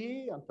ಸಾಯಿಸಿ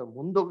ಅಂತ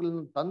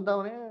ಮುಂದೊಗ್ಲನ್ನ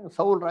ತಂದವನೇ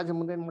ಸೌಲ್ ರಾಜ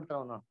ಮುಂದೆ ಏನ್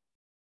ಮಾಡ್ತಾನೆ,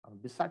 ಅವ್ನು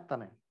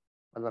ಬಿಸಾಕ್ತಾನೆ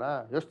ಅಲ್ವರ.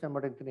 ಯೋಚನೆ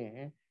ಮಾಡಿರ್ತೀನಿ,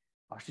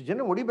 ಅಷ್ಟು ಜನ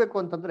ಹೊಡಿಬೇಕು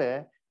ಅಂತಂದ್ರೆ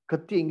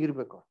ಕತ್ತಿ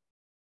ಹೆಂಗಿರ್ಬೇಕು,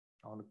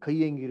 ಅವನ ಕೈ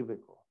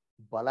ಹೆಂಗಿರ್ಬೇಕು,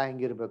 ಬಲ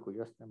ಹೆಂಗಿರ್ಬೇಕು,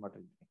 ಯೋಚನೆ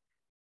ಮಾಡಿರ್ತೀನಿ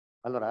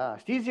ಅಲ್ವರ.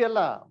 ಅಷ್ಟು ಈಸಿ ಅಲ್ಲ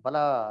ಬಲ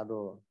ಅದು.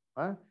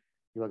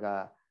 ಇವಾಗ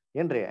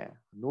ಏನ್ರಿ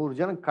 100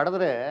 ಜನ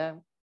ಕಡಿದ್ರೆ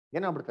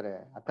ಏನಾಗ್ಬಿಡ್ತಾರೆ,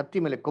 ಆ ಕತ್ತಿ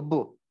ಮೇಲೆ ಕೊಬ್ಬು,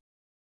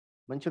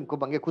 ಮನುಷ್ಯನ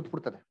ಕೊಬ್ಬು ಹಂಗೆ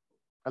ಕೂತ್ಬಿಡ್ತಾರೆ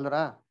ಅಲ್ವರ.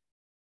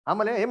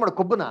 ಆಮೇಲೆ ಏನ್ ಮಾಡೋ,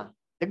 ಕೊಬ್ಬನ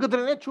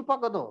ತೆಗೆದ್ರೇನೆ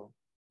ಚೂಪಾಕೋದು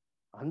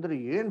ಅಂದ್ರೆ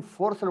ಏನ್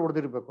ಫೋರ್ಸ್ ಅಲ್ಲಿ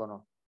ಹೊಡೆದಿರ್ಬೇಕು ಅವನು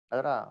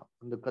ಅದರ.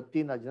 ಒಂದು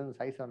ಕತ್ತಿನ ಜನ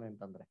ಸಾಯಿಸೋನೆ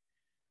ಅಂತಂದ್ರೆ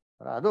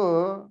ಅದು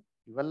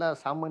ಇವೆಲ್ಲ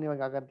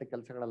ಸಾಮಾನ್ಯವಾಗಿ ಆಗಂತ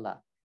ಕೆಲಸಗಳಲ್ಲ.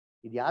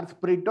 ಇದು ಯಾರ್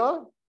ಸ್ಪಿರಿಟು,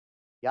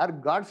 ಯಾರ್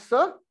ಗಾಡ್ಸ್,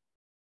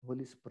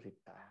 ಹೋಲಿ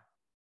ಸ್ಪಿರಿಟ್,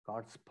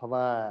 ಗಾಡ್ಸ್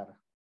ಪವರ್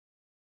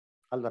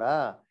ಅಲ್ವರ.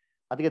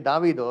 ಅದಕ್ಕೆ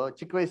ದಾವೀದು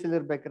ಚಿಕ್ಕ ವಯಸ್ಸಲ್ಲಿ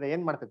ಇರ್ಬೇಕಾದ್ರೆ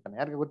ಏನ್ ಮಾಡ್ತಿರ್ತಾನೆ,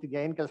 ಯಾರಿಗೆ ಗೊತ್ತಿದ್ಯಾ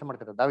ಏನ್ ಕೆಲಸ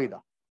ಮಾಡ್ತಿರ್ತಾನೆ ದಾವೀದು?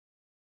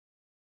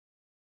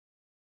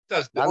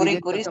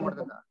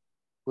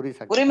 ಕುರಿ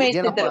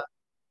ಸಾಕ್ತಿದ್ದ.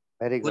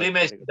 Very good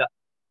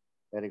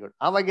very good.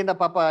 ಆವಾಗಿಂದ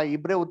ಪಾಪ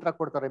ಇಬ್ರೇ ಉತ್ತರ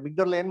ಕೊಡ್ತಾರೆ.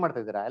 ಮಿಗ್ದವ್ರೆಲ್ಲ ಏನ್ ಮಾಡ್ತಾ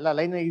ಇದ್ದೀರಾ, ಎಲ್ಲ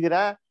ಲೈನ್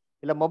ಇದ್ದೀರಾ,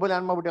 ಇಲ್ಲ ಮೊಬೈಲ್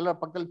ಆನ್ ಮಾಡ್ಬಿಟ್ಟು ಎಲ್ಲ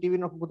ಪಕ್ಕದಲ್ಲಿ ಟಿವಿ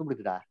ನೋಡ್ಕೊಂಡು ಕೂತ್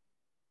ಬಿಡ್ತೀರಾ?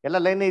 ಎಲ್ಲ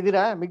ಲೈನ್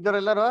ಇದ್ದೀರಾ ಮಿಗ್ದವ್ರು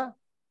ಎಲ್ಲರೂ?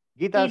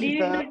 Geetha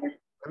sister,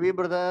 Ravi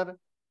brother,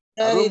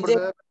 Arun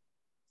brother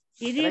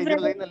ಎಲ್ಲ ಇದ್ದೀರಾ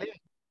ಲೈನ್ ಅಲ್ಲಿ?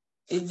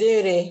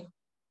 ಇದ್ದೇವ್ರಿ.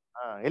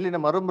 ಎಲ್ಲಿ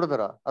ನಮ್ಮ Arun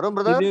brother? Arun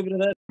brother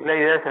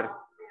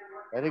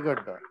very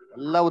good.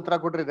 ಎಲ್ಲ ಉತ್ತರ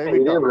ಕೊಟ್ರಿ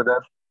ದಯವಿಟ್ಟು.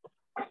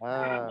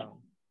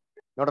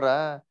 ನೋಡ್ರ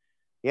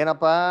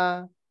ಏನಪ್ಪಾ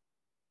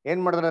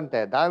ಏನ್ ಮಾಡಿದ್ರಂತೆ,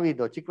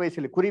 ದಾವೀದು ಚಿಕ್ಕ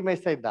ವಯಸ್ಸಲ್ಲಿ ಕುರಿ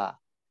ಮೇಯಿಸ್ತಾ ಇದ್ದ.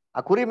 ಆ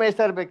ಕುರಿ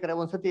ಮೇಯಿಸ್ತಾ ಇರ್ಬೇಕಾರೆ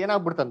ಒಂದ್ಸತಿ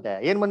ಏನಾಗ್ಬಿಡ್ತಂತೆ,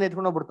 ಏನ್ ಬಂದು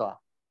ಎತ್ಕೊಂಡು ಹೋಗ್ಬಿಡ್ತು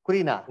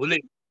ಕುರಿನ?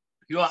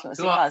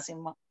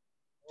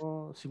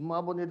 ಸಿಂಹ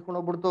ಬಂದು ಎತ್ಕೊಂಡು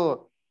ಹೋಗ್ಬಿಡ್ತು.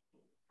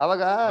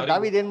 ಅವಾಗ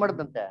ದಾವೀದ್ ಏನ್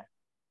ಮಾಡ್ದಂತೆ,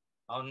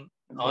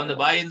 ಅವನ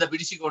ಬಾಯಿಂದ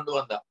ಬಿಡಿಸಿಕೊಂಡು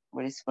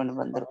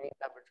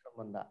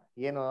ಬಂದ.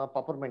 ಏನು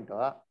ಪಪರ್ಮೆಂಟ್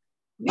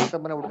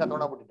ಮನೆ ಹುಡ್ಕ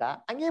ತೊಗೊಂಡೋಗ್ಬಿಟ್ಟಿದ್ದ,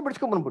 ಹಂಗೆ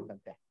ಬಿಡ್ಸ್ಕೊಂಡ್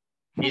ಬಂದ್ಬಿಟ್ಟಂತೆ.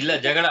 ಇಲ್ಲ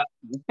ಜಗಳ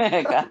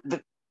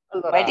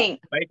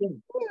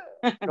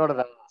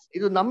ನೋಡ್ರ,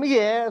 ಇದು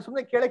ನಮಗೆ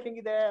ಸುಮ್ನೆ ಕೇಳಕ್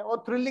ಹೆಂಗಿದೆ,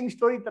 ಥ್ರಿಲ್ಲಿಂಗ್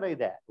ಸ್ಟೋರಿ ತರ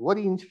ಇದೆ.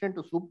 ಓದಿ ಇನ್ಸಿಡೆಂಟ್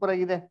ಸೂಪರ್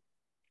ಆಗಿದೆ.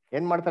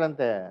 ಏನ್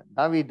ಮಾಡ್ತಾರಂತೆ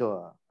ದಾವೀದು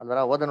ಅಲ್ವರ,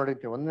 ಓದ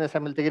ನೋಡಿರ್ತೀವಿ. 1ನೇ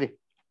ಸಾಮ್ಯಲ್ ತೆಗಿರಿ,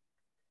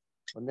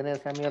 1ನೇ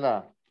ಸಾಮ್ಯಲ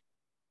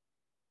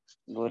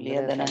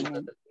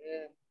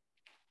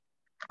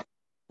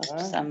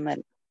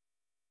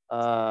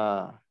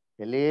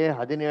ಎಲ್ಲಿ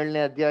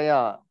 17ನೇ ಅಧ್ಯಾಯ,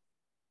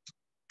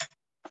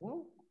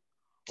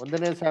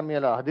 1ನೇ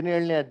ಸಾಮ್ಯಲ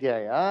 17ನೇ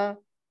ಅಧ್ಯಾಯ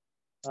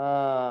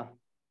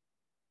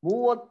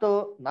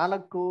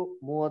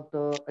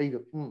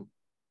 34-35.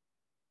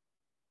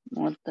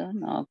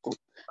 34.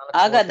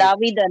 ಆಗ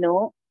ದಾವೀದನು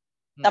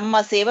ತಮ್ಮ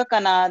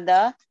ಸೇವಕನಾದ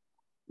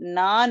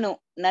ನಾನು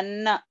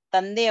ನನ್ನ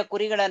ತಂದೆಯ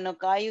ಕುರಿಗಳನ್ನು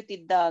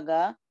ಕಾಯುತ್ತಿದ್ದಾಗ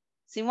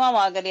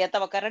ಸಿಂಹವಾಗಲಿ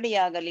ಅಥವಾ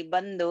ಕರಡಿಯಾಗಲಿ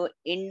ಬಂದು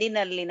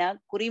ಎಂಡಿನಲ್ಲಿನ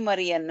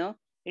ಕುರಿಮರಿಯನ್ನು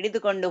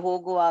ಹಿಡಿದುಕೊಂಡು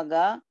ಹೋಗುವಾಗ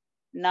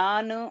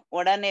ನಾನು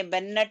ಒಡನೆ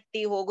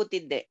ಬೆನ್ನಟ್ಟಿ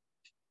ಹೋಗುತ್ತಿದ್ದೆ.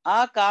 ಆ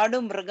ಕಾಡು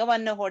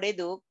ಮೃಗವನ್ನು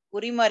ಹೊಡೆದು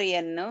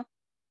ಕುರಿಮರಿಯನ್ನು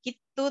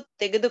ಕಿತ್ತು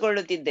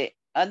ತೆಗೆದುಕೊಳ್ಳುತ್ತಿದ್ದೆ.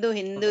 ಅದು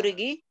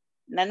ಹಿಂದಿರುಗಿ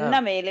ನನ್ನ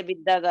ಮೇಲೆ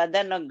ಬಿದ್ದಾಗ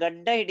ಅದನ್ನು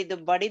ಗಡ್ಡ ಹಿಡಿದು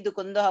ಬಡಿದು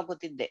ಕೊಂದು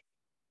ಹಾಕುತ್ತಿದ್ದೆ.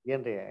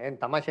 ಏನ್ರಿ ಏನ್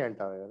ತಮಾಷೆ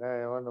ಹೇಳ್ತಾವೆ,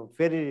 ಒಂದು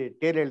ಫೇರಿ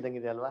ಟೇಲ್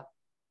ಹೇಳ್ದಂಗಿದೆ ಅಲ್ವಾ?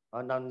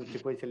 ನಾನು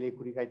ಚಿಕ್ಕ ವಯಸ್ಸಲ್ಲಿ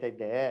ಕುರಿ ಕಾಯ್ತಾ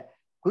ಇದ್ದೆ,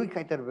 ಕುರಿ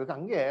ಕಾಯ್ತಾ ಇರ್ಬೇಕು,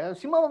 ಹಂಗೆ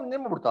ಸಿಂಹ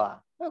ಏನ್ ಮಾಡ್ಬಿಡ್ತಾವ,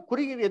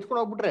 ಕುರಿಗೆ ಎತ್ಕೊಂಡು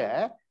ಹೋಗ್ಬಿಟ್ರೆ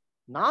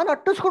ನಾನು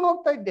ಅಟ್ಟಿಸ್ಕೊಂಡು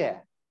ಹೋಗ್ತಾ ಇದ್ದೆ,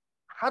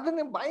 ಅದನ್ನ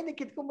ಬಾಯಿನ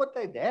ಕಿತ್ಕೊಂಡ್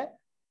ಬರ್ತಾ ಇದ್ದೆ.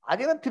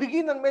 ಅದೇನೋ ತಿರುಗಿ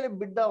ನನ್ನ ಮೇಲೆ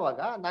ಬಿದ್ದಾವಾಗ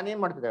ನಾನೇನ್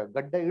ಮಾಡ್ತಿದ್ದೆ,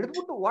 ಗಡ್ಡ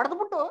ಹಿಡಿದ್ಬಿಟ್ಟು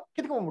ಹೊಡೆದ್ಬಿಟ್ಟು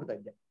ಕಿತ್ಕೊಂಡ್ಬಿಡ್ತಾ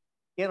ಇದ್ದೆ.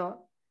 ಏನೋ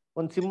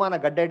ಒಂದ್ ಸಿಂಹನ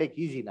ಗಡ್ಡ ಹಿಡಿಯಕ್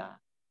ಈಜಿನಾ?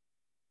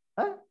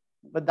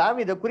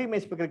 ದಾವಿದ ಕುರಿ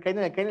ಮೇಯಿಸ್ಬೇಕಾದ್ರೆ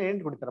ಕೈನಲ್ಲಿ ಏನ್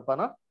ಕೊಡ್ತಾರಪ್ಪ?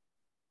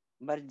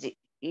 ಬರ್ಜಿ,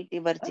 ಈಟಿ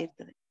ಬರ್ಜಿ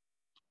ಇರ್ತದೆ,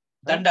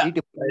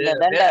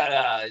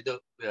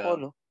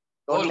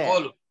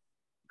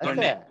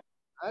 ಅಷ್ಟೇ.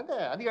 ಅದೇ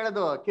ಅದು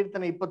ಹೇಳೋದು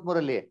ಕೀರ್ತನೆ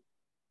 23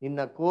 ನಿನ್ನ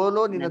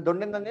ಕೋಲು ನಿನ್ನ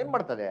ದೊಣ್ಣೆ ನನ್ನ ಏನ್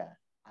ಮಾಡ್ತದೆ,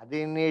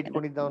 ಅದೇನೇ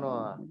ಇಟ್ಕೊಂಡಿದ್ದವನು.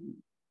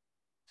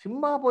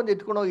 ಸಿಂಹ ಬಂದು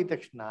ಎತ್ಕೊಂಡು ಹೋಗಿದ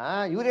ತಕ್ಷಣ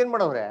ಇವ್ರೇನ್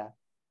ಮಾಡವ್ರೆ,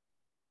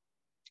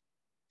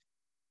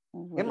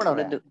 ಏನ್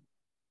ಮಾಡವ್ರೆ?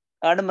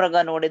 ಕಾಡು ಮೃಗ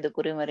ನೋಡಿದ್ದು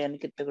ಕುರಿ ಮರಿಯನ್ನು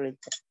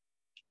ಕಿತ್ತುಗಳಿತ್ತು.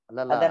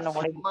 ಅಲ್ಲಲ್ಲ,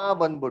 ಸಿಂಹ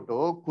ಬಂದ್ಬಿಟ್ಟು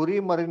ಕುರಿ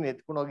ಮರಿನ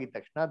ಎತ್ಕೊಂಡು ಹೋಗಿದ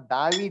ತಕ್ಷಣ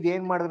ದಾವೀದ್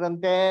ಏನ್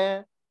ಮಾಡಿದ್ರಂತೆ,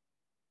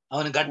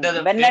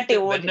 ಬೆನ್ನಟ್ಟಿ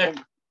ಓಡಿ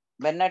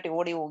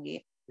ಹೋಗಿ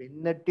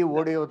ಬೆನ್ನಟ್ಟಿ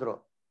ಓಡಿ ಹೋದ್ರು.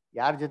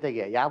 ಯಾರ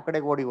ಜೊತೆಗೆ, ಯಾವ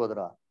ಕಡೆಗೆ ಓಡಿ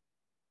ಹೋದ್ರು?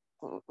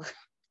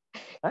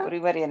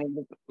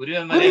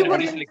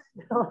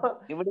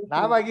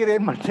 ನಾವಾಗಿರ್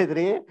ಏನ್ ಮಾಡ್ತಾ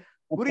ಇದ್ರಿ,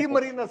 ಕುರಿ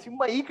ಮರಿನ ಸಿಂಹ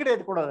ಈ ಕಡೆ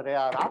ಎತ್ಕೊಡೋದ್ರೆ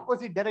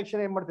ಆಪೋಸಿಟ್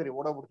ಡೈರೆಕ್ಷನ್ ಏನ್ ಮಾಡ್ತೀರಿ,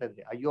 ಓಡೋಗ್ಬಿಡ್ತಾ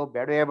ಇದ್ರಿ. ಅಯ್ಯೋ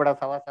ಬೇಡವೇ ಬೇಡ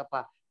ಸವಾಸಪ್ಪ,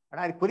 ಅಣ್ಣ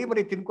ಕುರಿ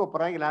ಮರಿ ತಿನ್ಕೋ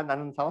ಪರವಾಗಿಲ್ಲ,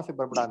 ನನ್ನ ಸವಾಸಕ್ಕೆ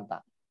ಬರ್ಬೇಡ ಅಂತ.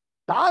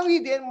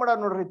 ದಾವೀದ್ ಏನ್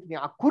ಮಾಡೋರು ನೋಡ್ರಿ,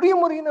 ಆ ಕುರಿ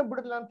ಮರಿನ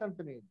ಬಿಡಲ್ಲ ಅಂತ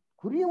ಅಂತೀನಿ.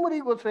 ಕುರಿ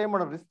ಮರಿಗೋಸ್ಕರ ಏನ್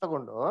ಮಾಡೋರು, ರಿಸ್ಕ್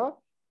ತಗೊಂಡು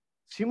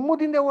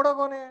ಸಿಂಹದಿಂದ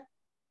ಓಡೋಗೋನೆ,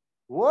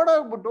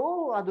 ಓಡೋಗ್ಬಿಟ್ಟು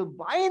ಅದು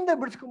ಬಾಯಿಂದ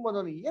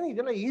ಬಿಡ್ಸ್ಕೊಂಬೋದವನು. ಏನು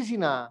ಇದೆಲ್ಲ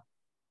ಈಸಿನಾ?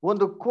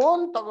 ಒಂದು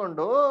ಕೋಲ್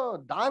ತಗೊಂಡು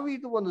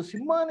ದಾವೀದು ಒಂದು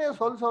ಸಿಂಹನೇ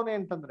ಸೋಲ್ಸವನೆ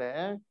ಅಂತಂದ್ರೆ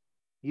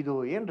ಇದು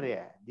ಏನ್ರಿ,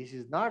 this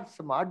is not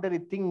some ordinary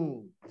thing,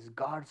 is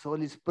God's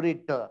Holi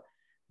spirit.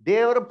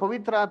 ದೇವರ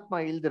ಪವಿತ್ರ ಆತ್ಮ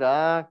ಇಲ್ದಿರ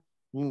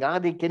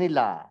ಹಿಂಗಾಗೋದಿಕ್ಕೇನಿಲ್ಲ,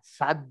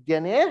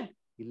 ಸಾಧ್ಯನೇ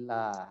ಇಲ್ಲ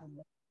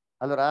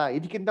ಅಲ್ವರ.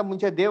 ಇದಕ್ಕಿಂತ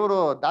ಮುಂಚೆ ದೇವರು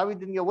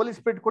ದಾವೀದನಿಗೆ ಹೋಲಿ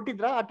ಸ್ಪಿರಿಟ್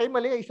ಕೊಟ್ಟಿದ್ರ? ಆ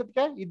ಟೈಮಲ್ಲಿ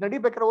ಇಷ್ಟೊತ್ತಿಗೆ ಇದು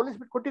ನಡಿಬೇಕಾದ್ರೆ ಹೋಲಿ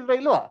ಸ್ಪಿರಿಟ್ ಕೊಟ್ಟಿದ್ರ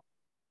ಇಲ್ವಾ?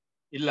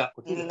 ಇಲ್ಲ,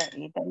 ಕೊಟ್ಟಿರಲ್ಲ.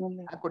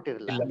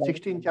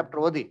 16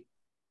 ಚಾಪ್ಟರ್ ಓದಿ.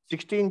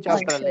 16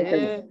 ಚಾಪ್ಟರ್ ಅಲ್ಲಿ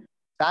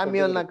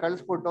ಸ್ಯಾಮ್ಯುಯಲ್ನ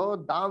ಕಳಿಸ್ಬಿಟ್ಟು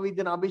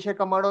ದಾವೀದನ ಅಭಿಷೇಕ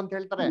ಮಾಡು ಅಂತ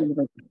ಹೇಳ್ತಾರೆ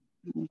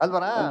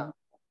ಅಲ್ವರ.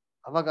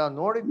 ಅವಾಗ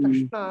ನೋಡಿದ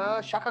ತಕ್ಷಣ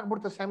ಶಾಕ್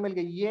ಆಗ್ಬಿಡ್ತಾರೆ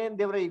ಸ್ಯಾಮ್ಯಲ್ಗೆ, ಏನ್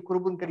ದೇವ್ರ ಈ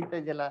ಕುರುಬನ್ ಕರೀತಾ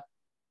ಇದೆಯಲ್ಲ,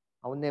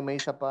 ಅವನ್ನೇ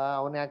ಮೈಸಪ್ಪ,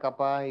 ಅವನ್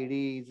ಯಾಕಪ್ಪ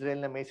ಇಡೀ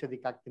ಇಸ್ರೇಲ್ನ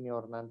ಮೇಯ್ಸೋದಿಕ್ ಹಾಕ್ತೀನಿ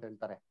ಅವ್ರನ್ನ ಅಂತ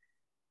ಹೇಳ್ತಾರೆ.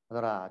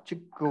 ಅದರ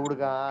ಚಿಕ್ಕ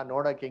ಹುಡುಗ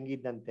ನೋಡಕ್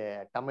ಹೆಂಗಿದ್ದಂತೆ,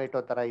 ಟೊಮೆಟೊ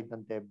ತರ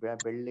ಇದ್ದಂತೆ,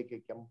 ಬೆಳ್ಳಿಗೆ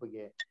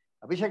ಕೆಂಪಿಗೆ,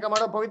 ಅಭಿಷೇಕ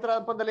ಮಾಡೋ ಪವಿತ್ರ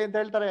ಆತ್ಮದಲ್ಲಿ ಅಂತ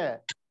ಹೇಳ್ತಾರೆ.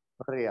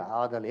 ನೋಡ್ರಿ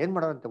ಅದ್ರಲ್ಲಿ ಏನ್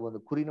ಮಾಡೋದಂತೆ, ಒಂದು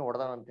ಕುರಿನ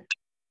ಹೊಡೆದವಂತೆ,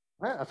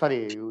 ಸಾರಿ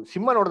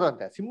ಸಿಂಹನ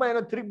ಹೊಡೆದಂತೆ. ಸಿಂಹ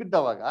ಏನೋ ತಿರುಗಿ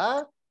ಬಿದ್ದವಾಗ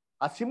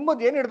ಆ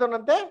ಸಿಂಹದ್ ಏನ್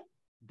ಹಿಡ್ದವನಂತೆ,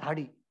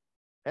 ದಾಡಿ.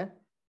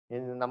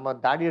 ನಮ್ಮ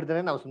ದಾಡಿ ಹಿಡ್ದ್ರೆ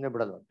ನಾವು ಸುಮ್ಮನೆ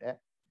ಬಿಡಲ್ವಂತೆ,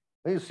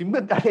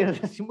 ಸಿಂಹದ ದಾಡಿ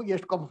ಹಿಡಿದ್ರೆ ಸಿಂಹಗೆ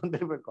ಎಷ್ಟು ಕೋಪ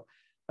ಬಂದಿರ್ಬೇಕು.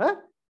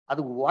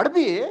 ಅದು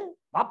ಹೊಡೆದಿ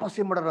ವಾಪಸ್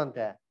ಏನ್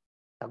ಮಾಡೋರಂತೆ,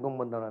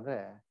 ತಗೊಂಡ್ಬಂದವನಂದ್ರೆ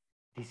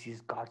this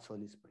is God's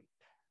Holi spirit.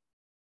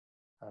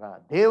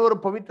 ದೇವರ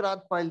ಪವಿತ್ರ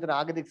ಆತ್ಮ ಇಲ್ದ್ರೆ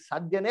ಆಗೋದಿಕ್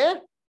ಸಾಧ್ಯನೇ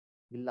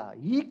ಇಲ್ಲ.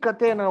 ಈ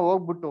ಕಥೆನ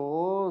ಹೋಗ್ಬಿಟ್ಟು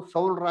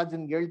ಸೌಲ್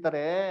ರಾಜನ್ಗೆ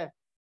ಹೇಳ್ತಾರೆ.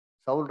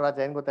 ಸೌಲ್ ರಾಜ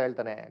ಏನ್ ಗೊತ್ತಾ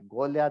ಹೇಳ್ತಾನೆ,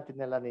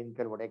 ಗೋಲ್ಯಾತಿನೆಲ್ಲ ನಿನ್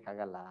ಕೈಲಿ ಹೊಡೆಯಕ್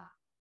ಆಗಲ್ಲ.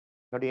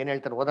 ನೋಡಿ ಏನ್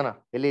ಹೇಳ್ತಾನೆ, ಓದೋಣ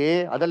ಎಲ್ಲಿ,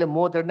 ಅದರಲ್ಲಿ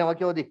 32ನೇ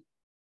ವಾಕ್ಯ ಓದಿ.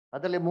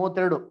 ಅದರಲ್ಲಿ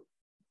 32,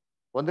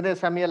 1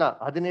 ಸಾಮ್ಯಲ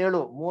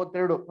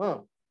 17:32.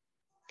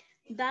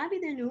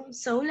 ದಾವೀದನು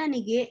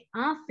ಸೌಲನಿಗೆ,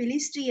 ಆ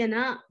ಫಿಲಿಸ್ಟಿಯನ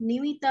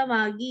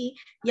ನಿಮಿತ್ತವಾಗಿ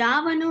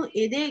ಯಾವನು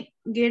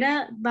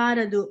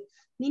ಎದೆಗೆಡಬಾರದು,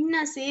 ನಿನ್ನ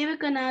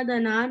ಸೇವಕನಾದ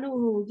ನಾನು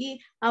ಹೋಗಿ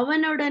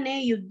ಅವನೊಡನೆ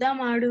ಯುದ್ಧ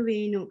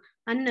ಮಾಡುವೆನು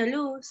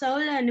ಅನ್ನಲು,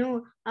 ಸೌಲನು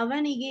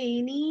ಅವನಿಗೆ,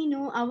 ನೀನು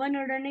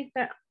ಅವನೊಡನೆ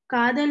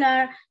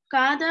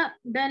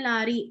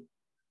ಕಾದಾಡಲಾರಿ,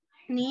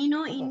 ನೀನು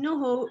ಇನ್ನು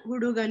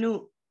ಹುಡುಗನು.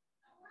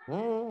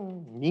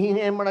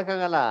 ನೀನೇನ್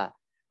ಮಾಡಕ್ಕಾಗಲ್ಲ,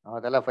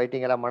 ಅದೆಲ್ಲ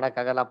ಫೈಟಿಂಗ್ ಎಲ್ಲ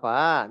ಮಾಡಕ್ಕಾಗಲ್ಲಪ್ಪ,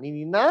 ನೀನ್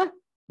ಇನ್ನ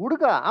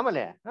ಹುಡುಗ.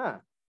 ಆಮೇಲೆ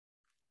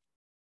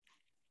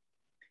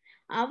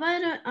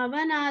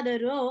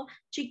ಅವನಾದರೂ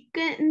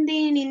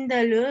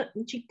ಚಿಕ್ಕಂದಿನಿಂದಲೇ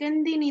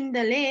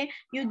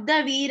ಯುದ್ಧ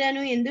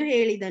ವೀರನು ಎಂದು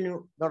ಹೇಳಿದನು.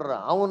 ನೋಡ್ರ,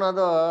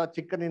 ಅವನದು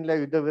ಚಿಕ್ಕನಿಂದಲೇ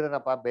ಯುದ್ಧ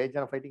ವೀರನಪ್ಪ,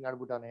 ಬೇಜಾನ ಫೈಟಿಂಗ್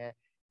ಆಡ್ಬಿಟ್ಟವನೆ,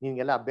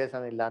 ನಿನ್ಗೆಲ್ಲ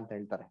ಅಭ್ಯಾಸನೇ ಇಲ್ಲ ಅಂತ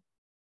ಹೇಳ್ತಾರೆ.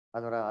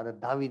 ಅದ್ರ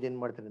ದಾವೀದ್ ಏನ್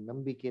ಮಾಡ್ತಾನೆ,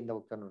 ನಂಬಿಕೆಯಿಂದ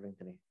ಹೋಗ್ತಾನೆ ನೋಡ್ರಿ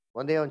ಅಂತಾನೆ.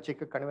 ಒಂದೇ ಒಂದ್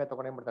ಚಿಕ್ಕ ಕಣಿವೆ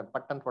ತಗೊಂಡೇ ಬಿಡ್ತಾನೆ,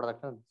 ಪಟ್ ಅಂತ ಹೊಡೆದ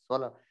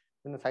ಸೋಲ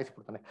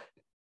ಸಾಯಿಸ್ಬಿಡ್ತಾನೆ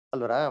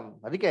ಅಲ್ವರ.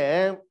 ಅದಕ್ಕೆ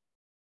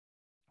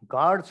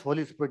ಗಾಡ್ಸ್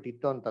ಹೋಲಿ ಸ್ಪಿರಿಟ್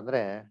ಇತ್ತು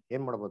ಅಂತಂದ್ರೆ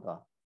ಏನ್ ಮಾಡ್ಬೋದು,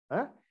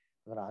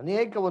 ಅದರ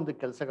ಅನೇಕ ಒಂದು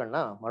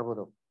ಕೆಲಸಗಳನ್ನ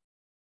ಮಾಡ್ಬೋದು.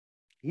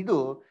 ಇದು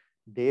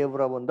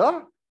ದೇವರ ಒಂದು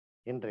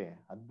ಏನ್ರಿ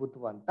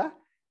ಅದ್ಭುತವಂತ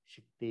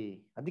ಶಕ್ತಿ.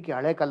 ಅದಕ್ಕೆ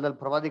ಹಳೆ ಕಾಲದಲ್ಲಿ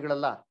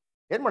ಪ್ರವಾದಿಗಳೆಲ್ಲ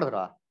ಏನ್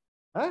ಮಾಡಿದ್ರು,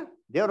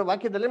 ದೇವರ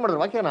ವಾಕ್ಯದಲ್ಲಿ ಏನ್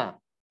ಮಾಡಿದ್ರು, ವಾಕ್ಯನ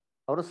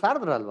ಅವರು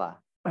ಸಾರಿದ್ರ ಅಲ್ವಾ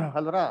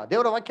ಅಲ್ವರ.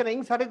 ದೇವರ ವಾಕ್ಯನ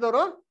ಹಿಂಗ್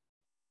ಸಾರಿದವರು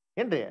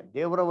ಏನ್ರಿ,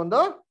 ದೇವರ ಒಂದು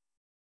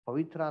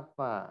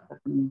ಪವಿತ್ರಾತ್ಮ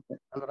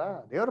ಅಲ್ವರ.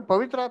 ದೇವರ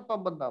ಪವಿತ್ರಾತ್ಮ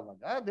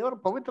ಬಂದವಾಗ ದೇವರ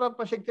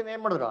ಪವಿತ್ರಾತ್ಮ ಶಕ್ತಿನ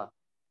ಏನ್ ಮಾಡಿದ್ರು,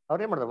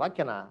 ಅವ್ರು ಏನ್ ಮಾಡಿದ್ರು,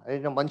 ವಾಕ್ಯನ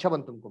ಮನುಷ್ಯ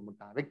ಬಂದು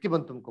ತುಂಬ್ಕೊಂಡ್ಬಿಟ್ಟ, ವ್ಯಕ್ತಿ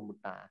ಬಂದು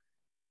ತುಂಬ್ಕೊಂಡ್ಬಿಟ್ಟ.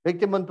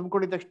 ವ್ಯಕ್ತಿ ಬಂದು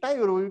ತುಂಬ್ಕೊಂಡಿದ ತಕ್ಷಣ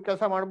ಇವ್ರು ಈ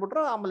ಕೆಲಸ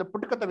ಮಾಡ್ಬಿಟ್ರು. ಆಮೇಲೆ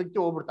ಪುಟ್ಕತ ವ್ಯಕ್ತಿ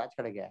ಹೋಗ್ಬಿಡ್ತ ಆಚ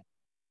ಕಡೆಗೆ.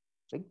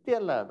 ವ್ಯಕ್ತಿ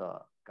ಅಲ್ಲ ಅದು,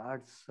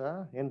 ಗಾಡ್ಸ್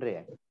ಏನ್ರಿ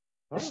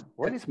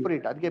ಹೋಲಿ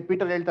ಸ್ಪಿರಿಟ್. ಅದಕ್ಕೆ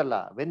ಪೀಟರ್ ಹೇಳ್ತಲ್ಲ,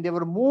 ವೆನ್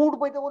ದೇವರ್ mood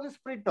by the Holi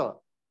spirit,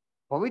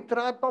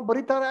 ಪವಿತ್ರಾತ್ಮ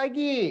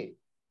ಬರಿತಾರಾಗಿ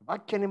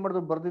ವಾಕ್ಯ ನಿಮ್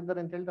ಮಾಡಿದ್ರು ಬರ್ದಿದ್ದಾರೆ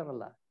ಅಂತ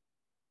ಹೇಳ್ತಾರಲ್ಲ,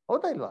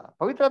 ಹೌದಾ ಇಲ್ವಾ?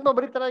 ಪವಿತ್ರಾತ್ಮ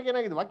ಬರಿತಾರಾಗಿ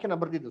ಏನಾಗಿದೆ, ವಾಕ್ಯನ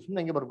ಬರ್ದಿದ್ದು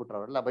ಸುಮ್ಮನೆ ಹಂಗೆ ಬರ್ಬಿಟ್ರ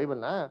ಅವರೆಲ್ಲ.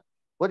 ಬೈಬಲ್ನ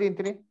ಓದಿ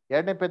ಅಂತೀನಿ.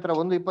 2ನೇ ಪೇತ್ರ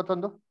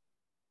 1:21,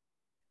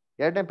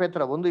 2ನೇ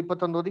ಪೇತ್ರ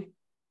 1:21 ಓದಿ.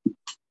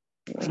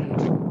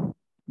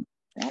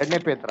 2ನೇ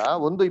ಪೇತ್ರ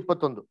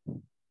 1:21.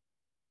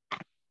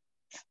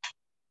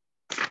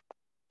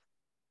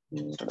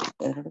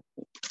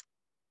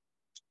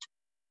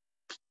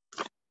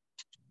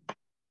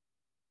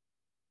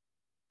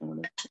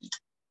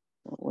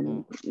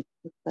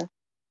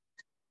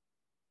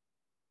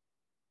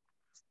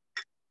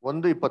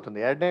 ಒಂದು 21,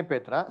 2ನೇ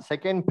ಪೇತ್ರ,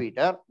 2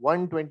 ಪೀಟರ್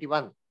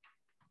 1:21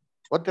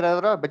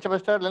 ಓದ್ತಿರಾದ್ರ? ಬೆಚ್ಚ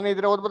ಬೆಸ್ಟರ್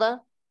ಇದ್ರೆ ಓದ್ಬೋದಾ?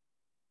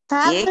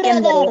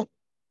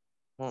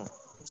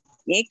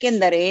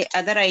 ಏಕೆಂದರೆ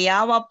ಅದರ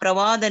ಯಾವ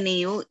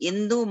ಪ್ರವಾದನೆಯು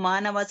ಎಂದೂ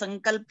ಮಾನವ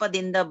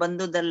ಸಂಕಲ್ಪದಿಂದ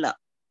ಬಂದುದಲ್ಲ,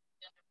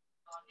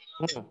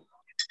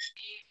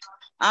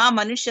 ಆ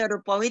ಮನುಷ್ಯರು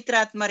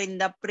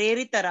ಪವಿತ್ರಾತ್ಮರಿಂದ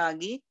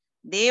ಪ್ರೇರಿತರಾಗಿ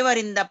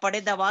ದೇವರಿಂದ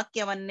ಪಡೆದ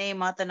ವಾಕ್ಯವನ್ನೇ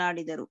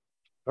ಮಾತನಾಡಿದರು.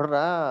 ನೋಡ್ರ,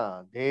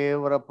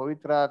 ದೇವರ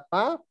ಪವಿತ್ರಾತ್ಮ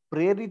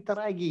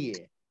ಪ್ರೇರಿತರಾಗಿ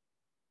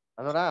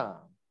ಅಂದ್ರ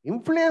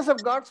influence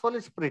of God's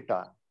Holi spirit.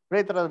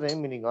 ಪ್ರೇರಿತರಾದ್ರೆ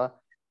ಏನ್ ಮೀನಿಂಗ್?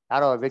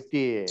 ಯಾರೋ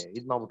ವ್ಯಕ್ತಿ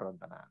ಇದ್ ಮಾಡ್ಬಿಟ್ರು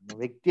ಅಂತಾನ?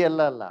 ವ್ಯಕ್ತಿ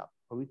ಅಲ್ಲ,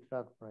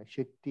 ಪವಿತ್ರಾತ್ಮ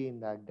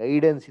ಶಕ್ತಿಯಿಂದ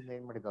ಗೈಡೆನ್ಸ್ ಇಂದ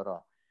ಏನ್ ಮಾಡಿದವರು,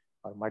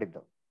 ಅವ್ರು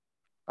ಮಾಡಿದ್ದು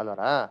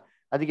ಅಲ್ವರ.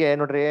 ಅದಕ್ಕೆ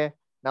ನೋಡ್ರಿ,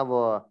 ನಾವು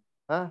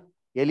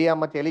ಎಲಿಯಾ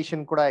ಮತ್ತೆ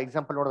ಎಲಿಷನ್ ಕೂಡ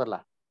ಎಕ್ಸಾಂಪಲ್ ನೋಡೋದಲ್ಲ.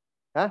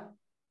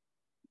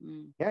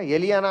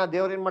 ಎಲಿಯಾನ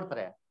ದೇವ್ರ ಏನ್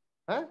ಮಾಡ್ತಾರೆ,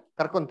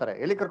 ಕರ್ಕೊಂತಾರೆ.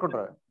 ಎಲ್ಲಿ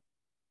ಕರ್ಕೊಂಡ್ರ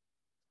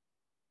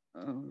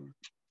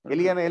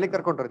ಎಲಿಯಾನ? ಎಲ್ಲಿ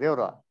ಕರ್ಕೊಂಡ್ರ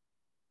ದೇವ್ರು?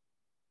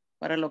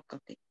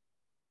 ಪರಲೋಕಕ್ಕೆ.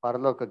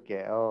 ಪರಲೋಕಕ್ಕೆ.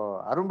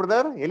 ಅರುಣ್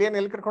ಬ್ರದರ್, ಎಲಿಯಾನ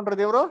ಎಲ್ಲಿ ಕರ್ಕೊಂಡ್ರ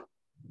ದೇವ್ರು?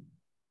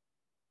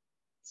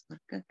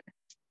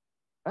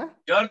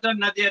 ಜೋರ್ದನ್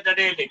ನದಿಯ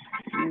ತಡೆಯಲ್ಲಿ.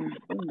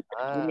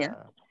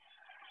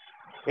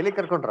 ಎಲ್ಲಿ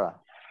ಕರ್ಕೊಂಡ್ರ?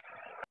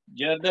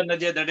 ಜೋರ್ದನ್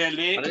ನದಿಯ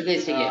ತಡೆಯಲ್ಲಿ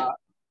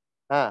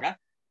ಹಾ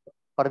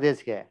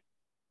ಪರದೇಶ್ಗೆ.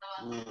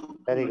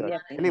 Very good.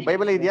 ಇಲ್ಲಿ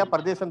ಬೈಬಲ್ ಇದೆಯಾ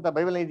ಪರದೇಶ್ ಅಂತ?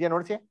 ಬೈಬಲ್ ಇದೆಯಾ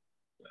ನೋಡ್ಸಿ,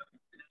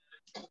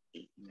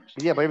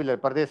 ಇದೆಯಾ ಬೈಬಲ್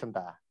ಪರದೇಶ್ ಅಂತ?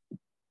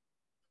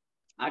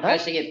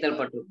 ಆಕಾಶಕ್ಕೆ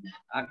ಎತ್ತಲ್ಪಟ್ಟು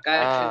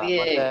ಆಕಾಶಕ್ಕೆ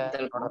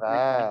ನೋಡ್ರ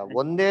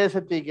ಒಂದೇ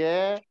ಸತಿಗೆ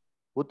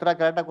ಉತ್ತರ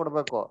ಕರೆಕ್ಟಾಗಿ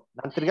ಕೊಡ್ಬೇಕು.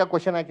 ನಾನು ತಿರ್ಗಾ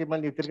ಕ್ವಶನ್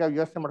ಹಾಕಿದ್ಮೇಲೆ ನೀವು ತಿರ್ಗಾ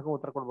ಯೋಚನೆ ಮಾಡ್ಕೊಂಡು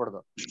ಉತ್ತರ ಕೊಡ್ಬಾರ್ದು.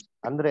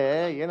 ಅಂದ್ರೆ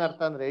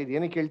ಏನರ್ಥ ಅಂದ್ರೆ ಇದು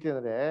ಏನಕ್ಕೆ ಹೇಳ್ತೀನಿ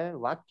ಅಂದ್ರೆ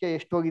ವಾಕ್ಯ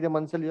ಎಷ್ಟು ಹೋಗಿದೆ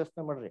ಮನ್ಸಲ್ಲಿ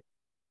ಯೋಚನೆ ಮಾಡ್ರಿ.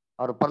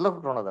 ಅವ್ರು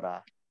ಪರಲೋಕಕ್ಕೆ ಕೊಂಡೋದ್ರ?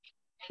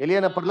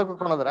 ಎಲಿಯನ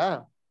ಪರಲೋಕಕ್ಕೆ ಕೊಂಡೋದ್ರ?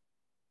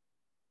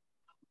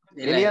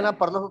 ಎಲಿಯನ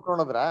ಪರಲೋಕಕ್ಕೆ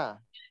ಕೊಂಡೋದ್ರ?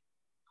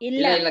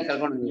 ಇಲ್ಲ ಇಲ್ಲ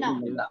ಕರ್ಕೊಂಡು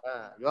ಇಲ್ಲ.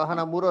 ಯೋಹಾನ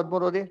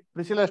 3:13 ಓದಿ.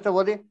 ಪ್ರಿಸಿಲ ಅಷ್ಟೇ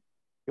ಓದಿ.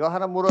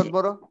 ಯೋಹಾನ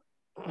 3:13.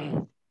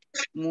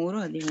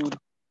 3:13.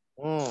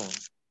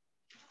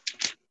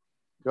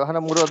 ಯೋಹಾನ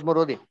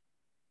 3:13 ಓದಿ.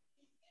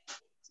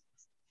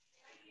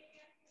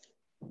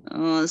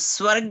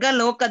 ಸ್ವರ್ಗ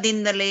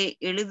ಲೋಕದಿಂದಲೇ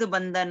ಇಳಿದು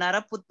ಬಂದ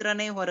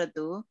ನರಪುತ್ರನೇ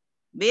ಹೊರತು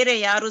ಬೇರೆ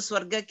ಯಾರು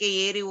ಸ್ವರ್ಗಕ್ಕೆ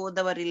ಏರಿ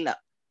ಹೋದವರಿಲ್ಲ.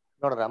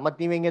 ನೋಡ್ರ ಮತ್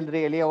ನೀವ್ ಹೆಂಗಿಲ್ರಿ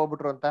ಎಲಿಯ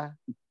ಹೋಗ್ಬಿಟ್ರು ಅಂತ?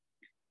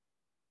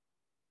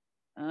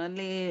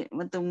 ಅಲ್ಲಿ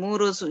ಮತ್ತು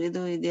 3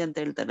 ಇದು ಇದೆ ಅಂತ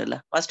ಹೇಳ್ತಾರಲ್ಲ,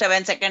 first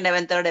Heaven, second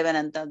Heaven, third Heaven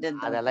ಅಂತ.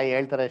 ಅದೆಲ್ಲ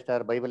ಹೇಳ್ತಾರೆ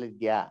ಸರ್. ಬೈಬಲ್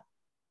ಇದ್ಯಾ?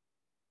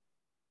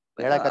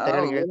 ಹೇಳ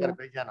ಕಥೆಗಳಿಗೆ ಹೇಳ್ತಾರೆ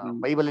ಬೇಜಾನು.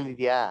 ಬೈಬಲ್ ಅಲ್ಲಿ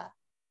ಇದೆಯಾ?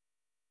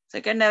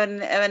 ಸೆಕೆಂಡ್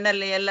ಹೆವೆನ್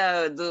ಅಲ್ಲಿ ಎಲ್ಲ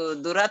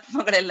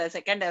ದುರಾತ್ಮಗಳೆಲ್ಲ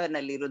ಸೆಕೆಂಡ್ ಹೆವೆನ್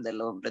ಅಲ್ಲಿ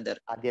ಇರುದಲ್ಲ ಬ್ರದರ್.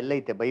 ಅದೆಲ್ಲ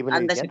ಐತೆ ಬೈಬಲ್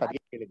ಅಂತ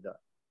ಹೇಳಿದ್ದು.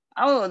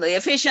 ಹೌದು,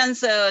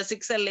 ಎಫಿಷಿಯನ್ಸ್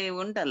 6 ಅಲ್ಲಿ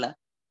ಉಂಟಲ್ಲ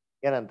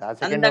ಏನಂತ?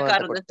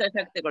 ಅಂಧಕಾರ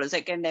ದುಷ್ಟಶಕ್ತಿಗಳು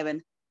ಸೆಕೆಂಡ್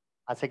ಹೆವೆನ್.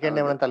 ಆ ಸೆಕೆಂಡ್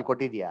ಹೆವೆನ್ ಅಂತ ಅಲ್ಲಿ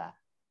ಕೊಟ್ಟಿದ್ಯಾ?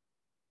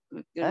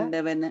 ಸೆಕೆಂಡ್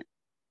ಹೆವೆನ್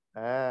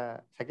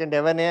ಸೆಕೆಂಡ್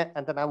ಹೆವೆನ್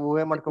ಅಂತ ನಾವು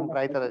ಊಹೆ ಮಾಡ್ಕೊಂಡ್ರೆ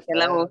ಆಯ್ತದ?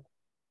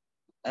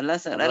 ಅಲ್ಲ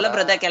ಸರ್, ಅಲ್ಲ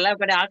ಬ್ರದರ್, ಕೆಲವು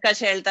ಕಡೆ ಆಕಾಶ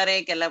ಹೇಳ್ತಾರೆ,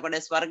 ಕೆಲವು ಕಡೆ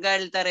ಸ್ವರ್ಗ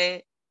ಹೇಳ್ತಾರೆ,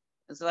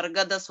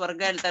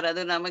 ಸ್ವರ್ಗ ಹೇಳ್ತಾರೆ.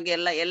 ಅದು ನಮಗೆ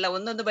ಎಲ್ಲ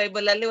ಒಂದೊಂದು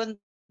ಬೈಬಲ್ ಅಲ್ಲಿ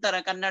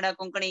ಒಂದೊಂದರ, ಕನ್ನಡ,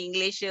 ಕೊಂಕಣಿ,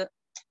 ಇಂಗ್ಲಿಷ್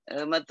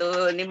ಮತ್ತು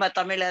ನಿಮ್ಮ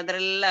ತಮಿಳ್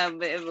ಅದ್ರೆಲ್ಲ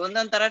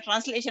ಒಂದೊಂದ್ ತರ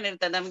ಟ್ರಾನ್ಸ್ಲೇಷನ್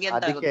ಇರ್ತದೆ. ನಮ್ಗೆ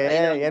ಅದಕ್ಕೆ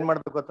ಏನ್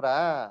ಮಾಡ್ಬೇಕು ಗೊತ್ತಾ?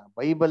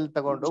 ಬೈಬಲ್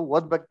ತಗೊಂಡು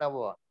ಓದ್ಬೇಕು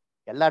ನಾವು.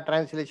 ಎಲ್ಲಾ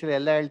ಟ್ರಾನ್ಸ್ಲೇಷನ್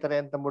ಎಲ್ಲ ಹೇಳ್ತಾರೆ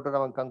ಅಂತ ಅಂದ್ಬಿಟ್ಟು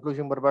ನಮಗೆ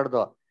ಕನ್ಕ್ಲೂಷನ್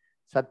ಬರ್ಬಾರ್ದು.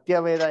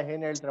 ಸತ್ಯವೇದ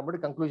ಏನ್ ಹೇಳ್ತಾರೆ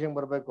ಅಂದ್ಬಿಟ್ಟು ಕನ್ಕ್ಲೂಷನ್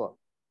ಬರ್ಬೇಕು.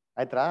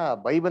 ಆಯ್ತಾ?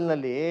 ಬೈಬಲ್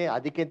ನಲ್ಲಿ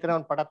ಅದಕ್ಕೆ ಅಂತ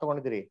ಒಂದು ಪಟ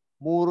ತಗೊಂಡಿದ್ದೀರಿ.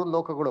 3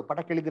 ಲೋಕಗಳು ಪಟ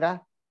ಕೇಳಿದಿರಾ?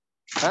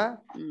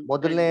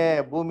 ಮೊದಲನೇ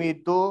ಭೂಮಿ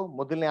ಇತ್ತು,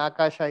 ಮೊದಲನೇ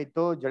ಆಕಾಶ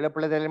ಇತ್ತು,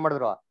 ಜಳಪಳ್ಯದಲ್ಲಿ ಏನ್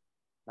ಮಾಡಿದ್ರು?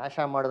 ನಾಶ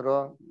ಮಾಡಿದ್ರು.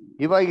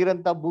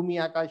 ಇವಾಗಿರಂತ ಭೂಮಿ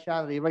ಆಕಾಶ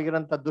ಅಂದ್ರೆ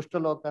ಇವಾಗಿರಂತ ದುಷ್ಟ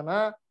ಲೋಕನ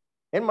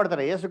ಏನ್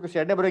ಮಾಡ್ತಾರೆ? ಯೇಸು ಕ್ರಿಸ್ತ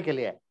 2ನೇ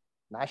ಬರೋಕೆಲ್ಲಿ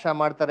ನಾಶ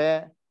ಮಾಡ್ತಾರೆ.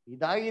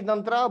 ಇದಾಗಿದ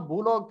ನಂತರ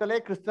ಭೂಲೋಕದಲ್ಲೇ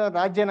ಕ್ರಿಸ್ತನ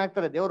ರಾಜ್ಯ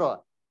ಏನಾಗ್ತಾರೆ? ದೇವರು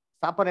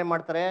ಸ್ಥಾಪನೆ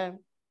ಮಾಡ್ತಾರೆ.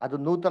 ಅದು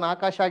ನೂತನ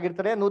ಆಕಾಶ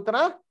ಆಗಿರ್ತಾರೆ, ನೂತನ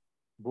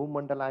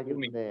ಭೂಮಂಡಲ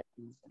ಆಗಿರ್ತದೆ.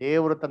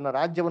 ದೇವರು ತನ್ನ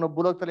ರಾಜ್ಯವನ್ನು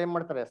ಭೂಲೋಕದಲ್ಲಿ ಏನ್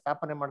ಮಾಡ್ತಾರೆ?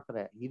 ಸ್ಥಾಪನೆ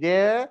ಮಾಡ್ತಾರೆ. ಇದೇ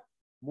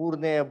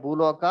 3ನೇ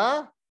ಭೂಲೋಕ,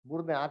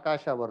 3ನೇ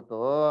ಆಕಾಶ ಹೊರತು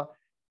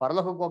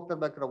ಪರಲೋಕಕ್ಕೆ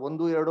ಹೋಗ್ತಿರ್ಬೇಕಾದ್ರೆ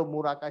 1, 2,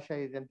 3 ಆಕಾಶ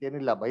ಇದೆ ಅಂತ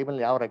ಏನಿಲ್ಲ. ಬೈಬಲ್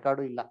ಯಾವ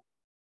ರೆಕಾರ್ಡು ಇಲ್ಲ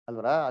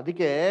ಅಲ್ವರ?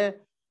 ಅದಕ್ಕೆ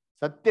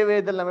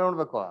ಸತ್ಯವೇದಲ್ಲಿ ನಾವೇ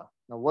ನೋಡ್ಬೇಕು,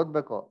 ನಾವು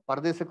ಓದ್ಬೇಕು.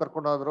 ಪರದೇಶಕ್ಕೆ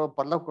ಕರ್ಕೊಂಡು ಹೋದ್ರು,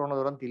 ಪರಲೋಕ ಕರ್ಕೊಂಡು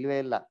ಹೋದ್ರು ಅಂತ ಇಲ್ವೇ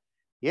ಇಲ್ಲ.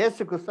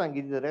 ಯೇಸು ಕ್ರಿಸ್ತ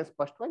ಹಂಗಿದ್ದಾರೆ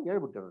ಸ್ಪಷ್ಟವಾಗಿ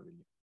ಹೇಳ್ಬಿಟ್ಟಿರೋದು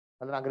ಇಲ್ಲಿ.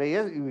 ಅಂದ್ರೆ ಹಂಗ್ರೆ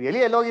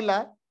ಎಲಿ ಎಲ್ಲೋಗಿಲ್ಲ,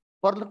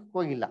 ಪರಲೋಕಕ್ಕೆ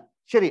ಹೋಗಿಲ್ಲ.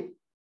 ಸರಿ,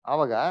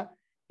 ಆವಾಗ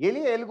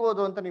ಎಲಿಯ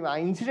ಎಲ್ಗೋದು ಅಂತ ನೀವು ಆ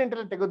ಇನ್ಸಿಡೆಂಟ್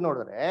ಅಲ್ಲಿ ತೆಗೆದು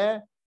ನೋಡಿದ್ರೆ,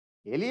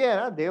 ಎಲಿಯ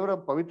ದೇವರ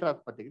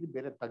ಪವಿತ್ರಾತ್ಮ ತೆಗೆದು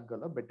ಬೇರೆ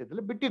ತಗ್ಗಲು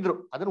ಬೆಟ್ಟದಲ್ಲಿ ಬಿಟ್ಟಿದ್ರು,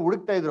 ಅದನ್ನ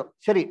ಹುಡುಕ್ತಾ ಇದ್ರು.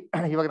 ಸರಿ,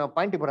 ಇವಾಗ ನಾವು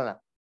ಪಾಯಿಂಟಿಗೆ ಬರೋಣ.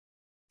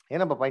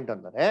 ಏನಪ್ಪ ಪಾಯಿಂಟ್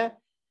ಅಂದ್ರೆ,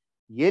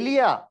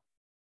 ಎಲಿಯ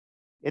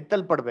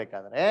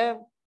ಎತ್ತಲ್ಪಡ್ಬೇಕಾದ್ರೆ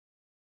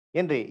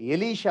ಏನ್ರಿ,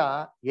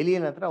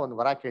 ಎಲಿಯನ ಹತ್ರ ಒಂದು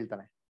ವರ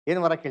ಕೇಳ್ತಾನೆ. ಏನ್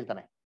ವರ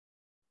ಕೇಳ್ತಾನೆ?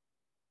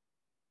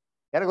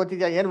 ಯಾರು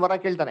ಗೊತ್ತಿದ್ಯಾ? ಏನ್ ವರ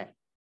ಕೇಳ್ತಾನೆ?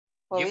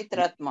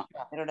 ಪವಿತ್ರಾತ್ಮ.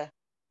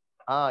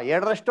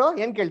 2ರಷ್ಟು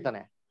ಏನ್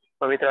ಕೇಳ್ತಾನೆ?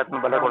 ಪವಿತ್ರಾತ್ಮ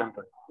ಬಲ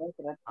ಕೊಡು.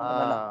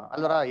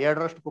 ಅಲ್ವರ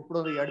 2ರಷ್ಟು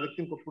ಕೊಟ್ಬಿಡೋದು, 2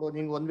 ವ್ಯಕ್ತಿ ಕೊಟ್ಬಿಡೋದು.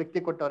 ನಿಂಗೆ 1 ವ್ಯಕ್ತಿ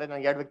ಕೊಟ್ಟವ್ರೆ,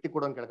 ನಂಗೆ 2 ವ್ಯಕ್ತಿ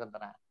ಕೊಡು ಅಂತ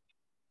ಕೇಳ್ಕೊಂತಾನೆ.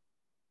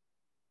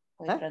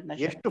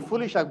 ಎಷ್ಟು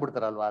ಫೂಲಿಶ್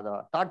ಆಗ್ಬಿಡ್ತಾರಲ್ವಾ ಅದು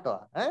ಥಾಟ್.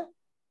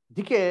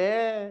 ಅದಕ್ಕೆ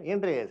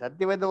ಏನ್ರಿ,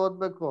 ಸತ್ಯವೇದ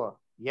ಓದ್ಬೇಕು.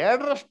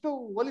 2ರಷ್ಟು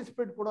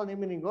ಹೋಲಿಸ್ಬಿಟ್ಟು ಕೊಡೋ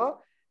ನಿಮ್ಮಿನಿಗೂ,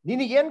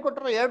 ನಿನಗೇನ್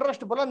ಕೊಟ್ಟರು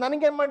 2ರಷ್ಟು ಬಲ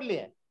ನನಗೇನ್ ಮಾಡ್ಲಿ,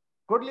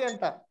 ಕೊಡ್ಲಿ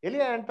ಅಂತ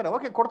ಎಲಿಯ ಅಂತಾರೆ.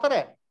 ಓಕೆ, ಕೊಡ್ತಾರೆ.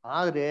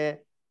 ಆದ್ರೆ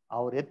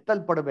ಅವ್ರು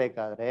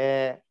ಎತ್ತಲ್ಪಡ್ಬೇಕಾದ್ರೆ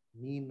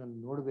ನೀನ್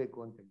ನೋಡ್ಬೇಕು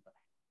ಅಂತ ಹೇಳ್ತಾರೆ.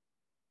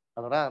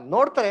 ಅದರ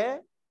ನೋಡ್ತಾರೆ,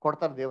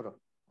 ಕೊಡ್ತಾರೆ ದೇವ್ರು.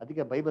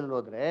 ಅದಕ್ಕೆ ಬೈಬಲ್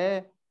ಹೋದ್ರೆ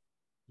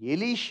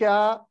ಎಲೀಷಾ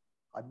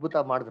ಅದ್ಭುತ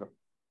ಮಾಡಿದ್ರು.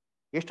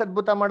 ಎಷ್ಟು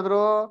ಅದ್ಭುತ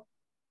ಮಾಡಿದ್ರು?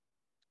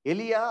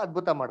 ಎಲಿಯ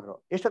ಅದ್ಭುತ ಮಾಡಿದ್ರು.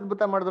 ಎಷ್ಟು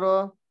ಅದ್ಭುತ ಮಾಡಿದ್ರು?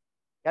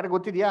 ಯಾರಿಗೆ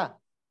ಗೊತ್ತಿದ್ಯಾ?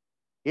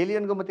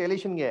 ಎಲಿಯನ್ಗೂ ಮತ್ತೆ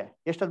ಎಲೀಷನ್ಗೆ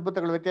ಎಷ್ಟು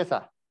ಅದ್ಭುತಗಳು ವ್ಯತ್ಯಾಸ?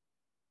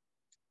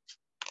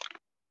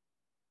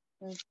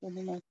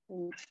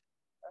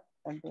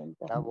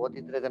 ನಾವು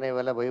ಓದಿದ್ರೆ ತಾನೇ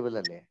ಇವೆಲ್ಲ ಬೈಬಲ್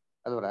ಅಲ್ಲಿ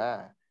ಅಲ್ವರ?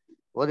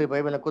 ಓದಿ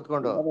ಬೈಬಲ್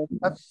ಕೂತ್ಕೊಂಡು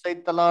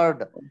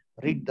ಲಾರ್ಡ್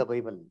ರೀಡ್ ದ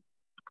ಬೈಬಲ್.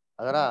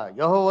 ಅದರ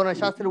ಯೆಹೋವನ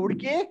ಶಾಸ್ತ್ರ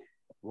ಹುಡುಕಿ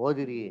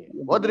ಓದಿರಿ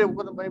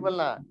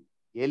ಬೈಬಲ್ನ.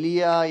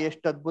 ಎಲಿಯ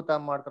ಎಷ್ಟು ಅದ್ಭುತ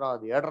ಮಾಡ್ತಾರೋ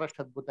ಅದು 2ರಷ್ಟು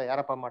ಅದ್ಭುತ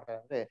ಯಾರಪ್ಪ ಮಾಡ್ತಾರೆ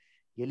ಅಂದ್ರೆ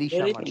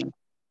ಎಲೀಷಾ ಮಾಡ್ತಾರೆ.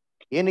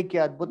 ಏನಕ್ಕೆ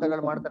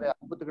ಅದ್ಭುತಗಳು ಮಾಡ್ತಾರೆ?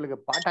 ಅದ್ಭುತಗಳಿಗೆ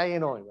ಪಾಠ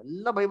ಏನು?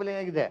 ಇವೆಲ್ಲ ಬೈಬಲ್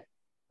ಏನಾಗಿದೆ,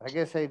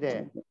 ರಹಸ್ಯ ಇದೆ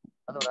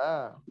ಅಲ್ವರ?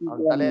 ಅವನ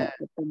ತಲೆ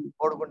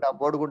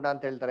ಬೋಡ್ಗುಂಡ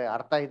ಅಂತ ಹೇಳ್ತಾರೆ,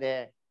 ಅರ್ಥ ಇದೆ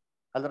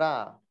ಅಲ್ವರ?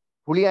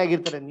 ಹುಳಿ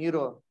ಆಗಿರ್ತಾರೆ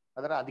ನೀರು,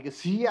 ಅದರ ಅದಕ್ಕೆ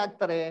ಸಿಹಿ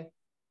ಆಗ್ತಾರೆ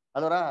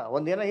ಅದರ.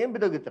 ಒಂದೇನೋ ಏನ್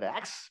ಬಿದ್ದೋಗಿರ್ತಾರೆ,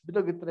 ಆಕ್ಸ್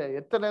ಬಿದ್ದೋಗಿರ್ತಾರೆ,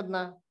 ಎತ್ತಲೆ ಅದನ್ನ.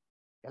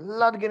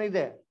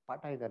 ಎಲ್ಲದಕ್ಕೇನಿದೆ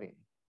ಪಾಠ ಇದಾರೆ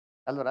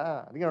ಅಲ್ವರ?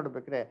 ಅದಕ್ಕೆ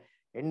ನೋಡ್ಬೇಕ್ರೆ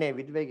ಎಣ್ಣೆ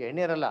ವಿಧವೆಗೆ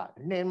ಎಣ್ಣೆ ಇರಲ್ಲ,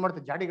 ಎಣ್ಣೆ ಏನ್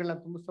ಮಾಡ್ತಾರೆ, ಜಾಡಿಗಳನ್ನ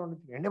ತುಂಬಿಸ್ಕೊಂಡು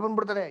ಎಣ್ಣೆ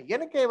ಬಂದ್ಬಿಡ್ತಾರೆ.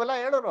 ಏನಕ್ಕೆ ಇವೆಲ್ಲ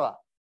ಹೇಳೋರು?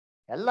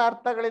 ಎಲ್ಲ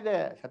ಅರ್ಥಗಳಿದೆ.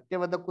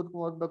 ಸತ್ಯವಾದ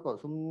ಕೂತ್ಕೊಂಡು ಓದ್ಬೇಕು.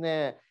 ಸುಮ್ನೆ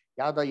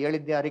ಯಾವ್ದೋ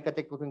ಹೇಳಿದ್ದೆ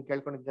ಹರಿಕತೆ ಕೂತ್ಕೊಂಡು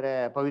ಕೇಳ್ಕೊಂಡಿದ್ರೆ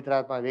ಪವಿತ್ರ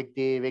ಆತ್ಮ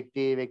ವ್ಯಕ್ತಿ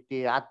ವ್ಯಕ್ತಿ ವ್ಯಕ್ತಿ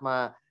ಆತ್ಮ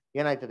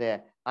ಏನಾಯ್ತದೆ,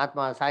 ಆತ್ಮ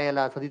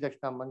ಸಾಯಲ್ಲ, ಸದಿ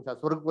ತಕ್ಷಣ ಮನುಷ್ಯ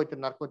ಸ್ವರ್ಗಕ್ಕೆ ಹೋಯ್ತು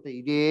ನರ್ಕೋತ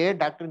ಇದೇ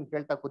ಡಾಕ್ಟ್ರಿನ್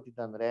ಕೇಳ್ತಾ ಕೂತಿದ್ದ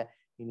ಅಂದ್ರೆ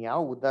ಇನ್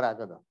ಯಾವ ಉದ್ಧಾರ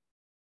ಆಗೋದು?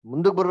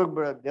 ಮುಂದಕ್ಕೆ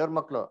ಬರ್ಬೇಕು ದೇವ್ರ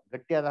ಮಕ್ಳು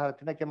ಗಟ್ಟಿಯಾದ ಆಹಾರ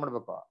ತಿನ್ನಕ್ಕೆ ಏನ್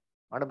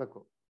ಮಾಡಬೇಕು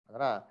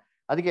ಅದರ.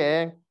 ಅದಕ್ಕೆ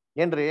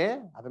ಏನ್ರಿ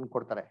ಅದನ್ನ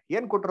ಕೊಡ್ತಾರೆ.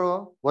 ಏನ್ ಕೊಟ್ರು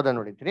ಓದ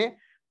ನೋಡಿದ್ರಿ.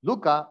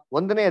 ಲೂಕ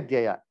 1ನೇ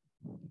ಅಧ್ಯಾಯ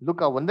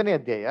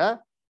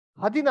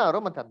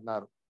 16 ಮತ್ತೆ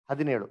 16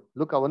 17.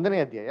 ಲೂಕ 1ನೇ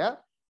ಅಧ್ಯಾಯ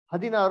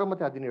 16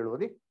 ಮತ್ತೆ 17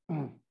 ಓದಿ.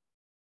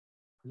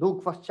 ಲೂಕ್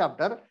ಫಸ್ಟ್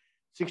ಚಾಪ್ಟರ್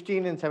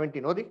 16 and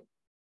 17 ಓದಿ.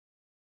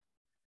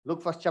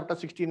 Luke first chapter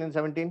 16 and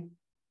 17.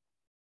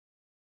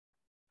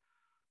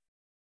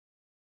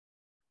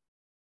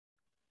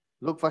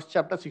 Luke first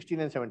chapter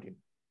 16 and 17.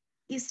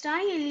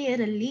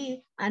 ಇಸ್ರಾಯೇಲ್ಯರಲ್ಲಿ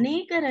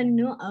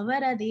ಅನೇಕರನ್ನು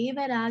ಅವರ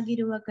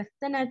ದೇವರಾಗಿರುವ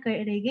ಕರ್ತನ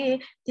ಕಡೆಗೆ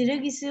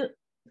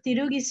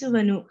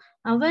ತಿರುಗಿಸುವನು.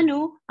 ಅವನು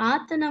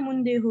ಆತನ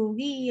ಮುಂದೆ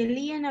ಹೋಗಿ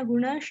ಎಲಿಯನ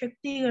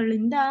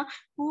ಗುಣಶಕ್ತಿಗಳಿಂದ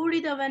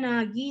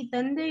ಕೂಡಿದವನಾಗಿ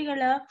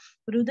ತಂದೆಗಳ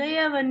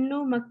ಹೃದಯವನ್ನು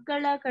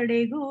ಮಕ್ಕಳ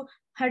ಕಡೆಗೂ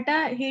ಹಠ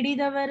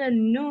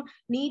ಹಿಡಿದವರನ್ನು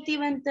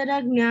ನೀತಿವಂತರ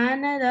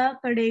ಜ್ಞಾನದ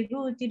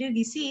ಕಡೆಗೂ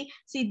ತಿರುಗಿಸಿ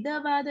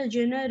ಸಿದ್ಧವಾದ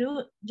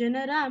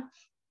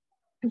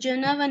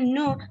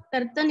ಜನವನ್ನು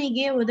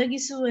ಕರ್ತನಿಗೆ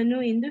ಒದಗಿಸುವನು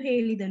ಎಂದು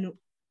ಹೇಳಿದನು.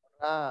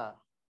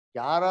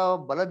 ಯಾರ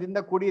ಬಲದಿಂದ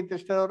ಕೂಡಿ ಅಂತ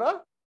ಎಷ್ಟರವ್ರು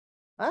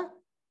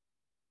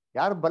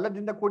ಯಾರು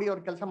ಬಲದಿಂದ ಕೂಡಿ ಅವ್ರ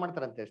ಕೆಲಸ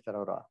ಮಾಡ್ತಾರಂತೆ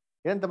ಎಷ್ಟರವ್ರು?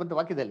 ಏನಂತ ಬಂತು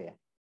ವಾಕ್ಯದಲ್ಲಿ?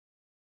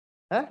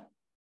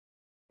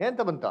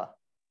 ಏನಂತ ಬಂತು?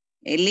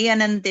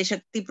 ಎಲಿಯನಂತೆ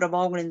ಶಕ್ತಿ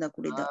ಪ್ರಭಾವಗಳಿಂದ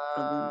ಕೂಡಿದ.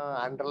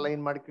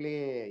 ಅಂಡರ್ಲೈನ್ ಮಾಡ್ಕೊಳ್ಳಿ.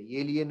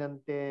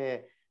 ಏಲಿಯನಂತೆ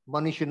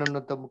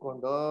ಮನುಷ್ಯನನ್ನು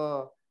ತಂಬಿಕೊಂಡು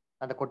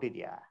ಅಂತ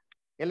ಕೊಟ್ಟಿದ್ಯಾ?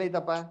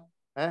 ಎಲ್ಲೈತಪ್ಪ?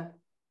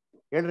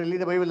 ಹೇಳ್ರಿ,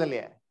 ಎಲ್ಲಿದೆ ಬೈಬಲ್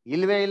ಅಲ್ಲಿ?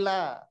 ಇಲ್ವೇ ಇಲ್ಲ.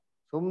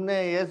 ಸುಮ್ನೆ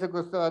ಯೇಸು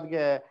ಕ್ರಿಸ್ತು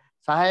ಅದಕ್ಕೆ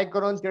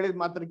ಸಹಾಯಕರು ಅಂತ ಹೇಳಿದ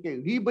ಮಾತ್ರಕ್ಕೆ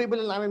ಈ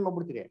ಬೈಬಲ್ ನಾವೇನ್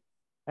ಮಾಡ್ಬಿಡ್ತೀರಿ?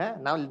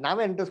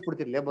 ನಾವೇ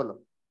ಅಂಟಿಸ್ಬಿಡ್ತೀರಿ ಲೇಬಲ್.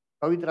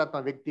 ಪವಿತ್ರಾತ್ಮ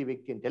ವ್ಯಕ್ತಿ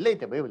ವ್ಯಕ್ತಿ ಅಂತ ಎಲ್ಲ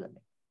ಐತೆ ಬೈಬಲ್ ಅಲ್ಲಿ.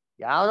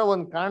 ಯಾವ್ದೋ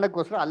ಒಂದ್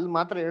ಕಾರಣಕ್ಕೋಸ್ಕರ ಅಲ್ಲಿ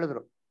ಮಾತ್ರ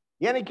ಹೇಳಿದ್ರು.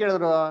 ಏನಕ್ಕೆ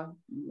ಹೇಳಿದ್ರು?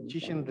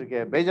 ಶಿಷ್ಯನ್ರಿಗೆ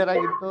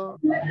ಬೇಜಾರಾಗಿತ್ತು,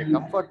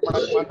 ಕಂಫರ್ಟ್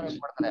ಮಾಡಕ್ ಮಾತ್ರ ಏನ್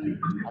ಮಾಡ್ತಾರೆ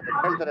ಅದನ್ನ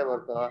ಹೇಳ್ತಾರೆ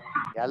ಹೊರತು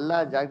ಎಲ್ಲಾ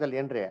ಜಾಗದಲ್ಲಿ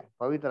ಏನ್ರಿ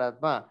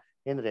ಪವಿತ್ರಾತ್ಮ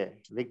ಏನ್ರಿ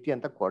ವ್ಯಕ್ತಿ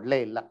ಅಂತ ಕೊಡ್ಲೇ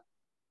ಇಲ್ಲ.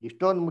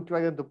 ಇಷ್ಟೊಂದು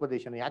ಮುಖ್ಯವಾಗಿರೋ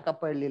ಉಪದೇಶನ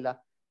ಯಾಕಪ್ಪ ಹೇಳಲಿಲ್ಲ?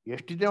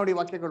 ಎಷ್ಟಿದೆ ನೋಡಿ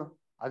ವಾಕ್ಯಗಳು.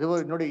 ಅದು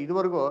ನೋಡಿ,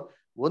 ಇದುವರೆಗೂ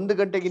 1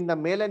 ಗಂಟೆಗಿಂತ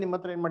ಮೇಲೆ ನಿಮ್ಮ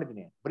ಹತ್ರ ಏನ್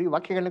ಮಾಡಿದೀನಿ? ಬರೀ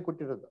ವಾಕ್ಯಗಳನ್ನ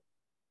ಕೊಟ್ಟಿರೋದು.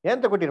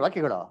 ಏನಂತ ಕೊಟ್ಟಿರಿ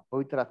ವಾಕ್ಯಗಳು?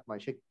 ಪವಿತ್ರಾತ್ಮ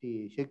ಶಕ್ತಿ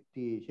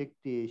ಶಕ್ತಿ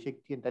ಶಕ್ತಿ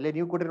ಶಕ್ತಿ ಅಂತ ಅಲ್ಲೇ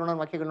ನೀವು ಕೊಟ್ಟಿರಿ ನೋಡೋಣ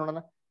ವಾಕ್ಯಗಳು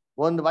ನೋಡೋಣ.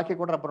 ಒಂದು ವಾಕ್ಯ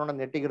ಕೊಟ್ರಪ್ಪ ನೋಡೋಣ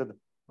ನೆಟ್ಟಿಗಿರೋದು.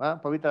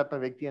 ಪವಿತ್ರಾತ್ಮ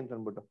ವ್ಯಕ್ತಿ ಅಂತ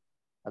ಅಂದ್ಬಿಟ್ಟು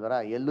ಅದರ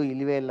ಎಲ್ಲೂ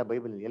ಇಲ್ವೇ ಇಲ್ಲ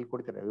ಬೈಬಲ್. ಎಲ್ಲಿ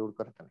ಕೊಡ್ತೀರ?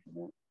 ಹುಡ್ಕೊರ್ತಾನೆ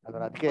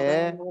ಅದರ. ಅದಕ್ಕೆ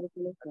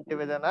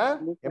ಸತ್ಯವೇದನ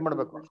ಏನ್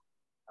ಮಾಡ್ಬೇಕು?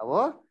 ನಾವು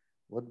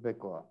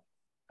ಓದ್ಬೇಕು,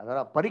 ಅದರ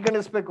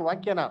ಪರಿಗಣಿಸ್ಬೇಕು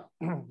ವಾಕ್ಯನ.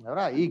 ಅದರ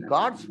ಈ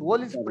ಗಾಡ್ಸ್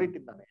ಹೋಲಿ ಸ್ಪಿರಿಟ್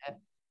ಇದ್ದಾನೆ.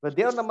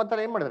 ದೇವ್ರ ನಮ್ಮ ಹತ್ರ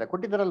ಏನ್ ಮಾಡಿದಾರೆ?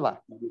 ಕೊಟ್ಟಿದ್ದಾರಲ್ವಾ?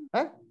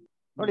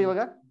 ನೋಡಿ,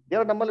 ಇವಾಗ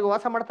ದೇವ್ರ ನಮ್ಮಲ್ಲಿ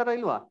ವಾಸ ಮಾಡ್ತಾರ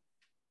ಇಲ್ವಾ?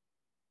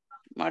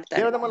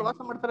 ದೇವ್ರ ನಮ್ಮಲ್ಲಿ ವಾಸ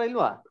ಮಾಡ್ತಾರ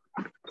ಇಲ್ವಾ?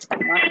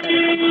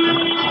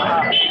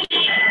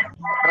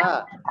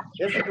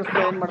 ಯೇಸು ಕ್ರಿಸ್ತ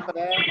ಏನ್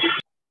ಮಾಡ್ತಾರೆ?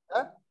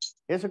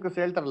 ಯೇಸು ಕ್ರಿಸ್ತ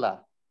ಹೇಳ್ತಾರಲ್ಲ,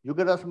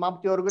 ಯುಗದ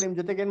ಸಮಾಪ್ತಿವರೆಗೂ ನಿಮ್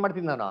ಜೊತೆಗೆ ಏನ್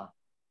ಮಾಡ್ತೀನಿ ನಾನು?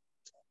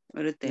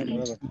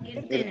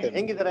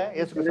 ಹೆಂಗಿದ್ದಾರೆ?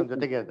 ಯೇಸು ಕ್ರಿಸ್ತನ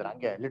ಜೊತೆಗೆ ಇರ್ತಾರ.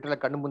 ಹಂಗೆ ಲಿಟ್ರಲ್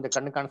ಕಣ್ಣು ಮುಂದೆ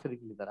ಕಣ್ಣು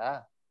ಕಾಣಿಸೋದಿಕ್ಕಿದ್ದಾರ?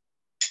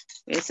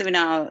 ಯೇಸುವಿನ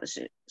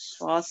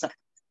ಶ್ವಾಸ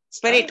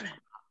ಸ್ಪಿರಿಟ್.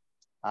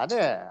 ಅದೇ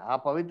ಆ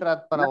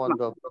ಪವಿತ್ರಾತ್ಮನ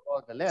ಒಂದು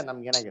ಪ್ರಭಾವದಲ್ಲೇ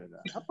ನಮ್ಗೆ ಏನಾಗಿರೋದು?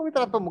 ಆ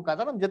ಪವಿತ್ರಾತ್ಮ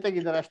ಮುಖಾಂತರ ನಮ್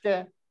ಜೊತೆಗಿದ್ದಾರೆ ಅಷ್ಟೇ.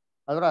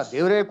 ಅದರ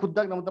ದೇವರೇ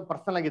ಖುದ್ದಾಗಿ ನಮ್ಮ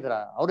ಪರ್ಸನಲ್ ಆಗಿದಾರ,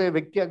 ಅವರೇ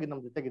ವ್ಯಕ್ತಿಯಾಗಿ ನಮ್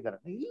ಜೊತೆಗಿದ್ದಾರೆ?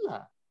 ಇಲ್ಲ.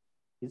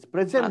 It's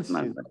presence.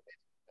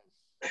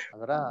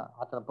 ಅದರ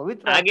ಆತನ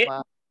ಪವಿತ್ರಾತ್ಮ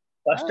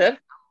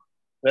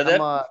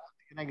ನಮ್ಮ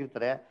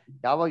ಏನಾಗಿರ್ತಾರೆ?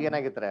 ಯಾವಾಗ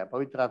ಏನಾಗಿರ್ತಾರೆ?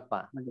 ಪವಿತ್ರಾತ್ಮ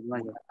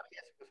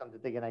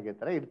ಜೊತೆಗೆ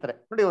ಏನಾಗಿರ್ತಾರೆ? ಇರ್ತಾರೆ.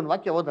 ನೋಡಿ, ಒಂದು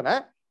ವಾಕ್ಯ ಓದೋಣ.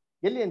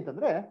 ಎಲ್ಲಿ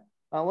ಅಂತಂದ್ರೆ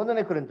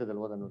 1ನೇ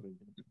ಕೊರಿಂಥದಲ್ಲಿ ಓದೋಣ.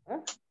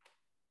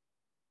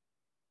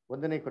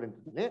 1ನೇ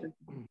ಕೊರಿಂಥದಲ್ಲಿ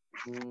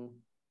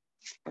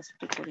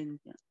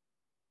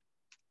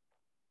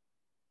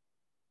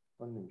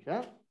ಒಂದ್ ನಿಮಿಷ.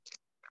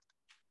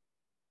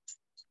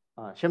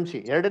 ಕ್ಷಮಿಸಿ,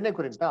 2ನೇ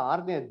ಕೊರಿಂಥ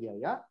 6ನೇ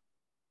ಅಧ್ಯಾಯ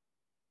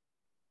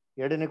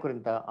 2ನೇ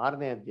ಕೊರಿಂಥ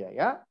 6ನೇ ಅಧ್ಯಾಯ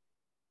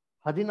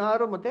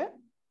 16 ಮತ್ತೆ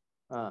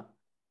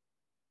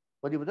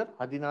ಓದಿ ಬದರ್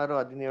 16,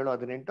 17,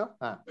 18.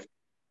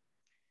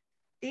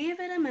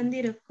 ದೇವರ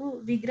ಮಂದಿರಕ್ಕೂ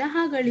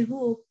ವಿಗ್ರಹಗಳಿಗೂ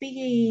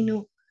ಒಪ್ಪಿಗೆ ಏನು?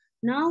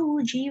 ನಾವು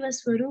ಜೀವ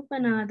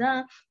ಸ್ವರೂಪನಾದ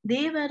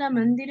ದೇವರ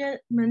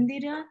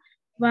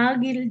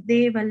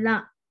ಮಂದಿರವಾಗಿದ್ದೇವಲ್ಲ.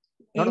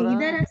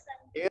 ಇದರ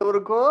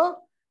ದೇವ್ರಿಗೂ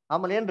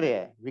ಆಮೇಲೆ ಏನ್ರಿ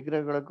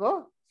ವಿಗ್ರಹಗಳಿಗೂ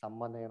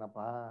ಸಂಬಂಧ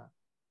ಏನಪ್ಪಾ?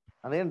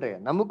 ಅದೇನ್ರಿ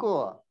ನಮಗೂ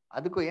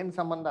ಅದಕ್ಕೂ ಏನ್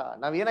ಸಂಬಂಧ?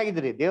 ನಾವ್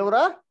ಏನಾಗಿದ್ದೀರಿ? ದೇವ್ರ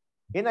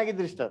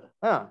ಏನಾಗಿದ್ರಿ ಇಷ್ಟದ?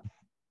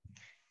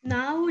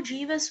 ನಾವು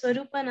ಜೀವ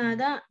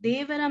ಸ್ವರೂಪನಾದ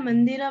ದೇವರ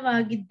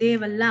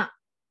ಮಂದಿರವಾಗಿದ್ದೇವಲ್ಲ.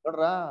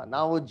 ನೋಡ್ರ,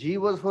 ನಾವು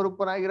ಜೀವ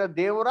ಸ್ವರೂಪನಾಗಿರೋ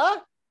ದೇವರ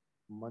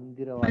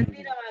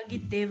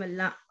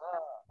ಮಂದಿರವಾಗಿದ್ದೇವಲ್ಲ.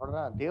 ನೋಡ್ರ,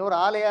 ದೇವರ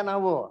ಆಲಯ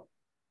ನಾವು.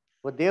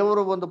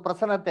 ದೇವರು ಒಂದು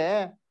ಪ್ರಸನ್ನತೆ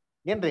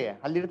ಏನ್ರಿ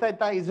ಅಲ್ಲಿ ಇರ್ತಾ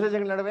ಇತ್ತ ಇಸ್ರೇಲ್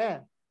ಜನಗಳ ನಡುವೆ?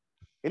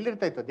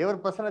 ಎಲ್ಲಿರ್ತಾ ಇತ್ತು ದೇವರ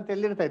ಪ್ರಸನ್ನತೆ?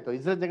 ಎಲ್ಲಿರ್ತಾ ಇತ್ತು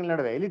ಇಸ್ರೇಲ್ ಜನಗಳ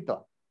ನಡುವೆ? ಎಲ್ಲಿತ್ತು?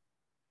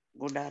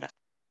 ಗುಡಾರ.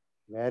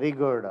 Very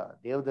good.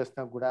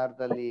 ದೇವದರ್ಶನ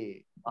ಗುಡಾರದಲ್ಲಿ,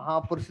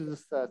 ಮಹಾಪುರುಷದ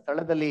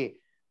ಸ್ಥಳದಲ್ಲಿ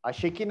ಆ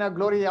ಶೆಕಿನ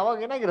ಗ್ಲೋರಿ ಯಾವಾಗ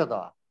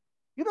ಏನಾಗಿರೋದು?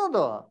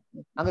 ಇರೋದು.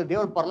 ಅಂದ್ರೆ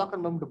ದೇವ್ರ ಪರಲೋಕ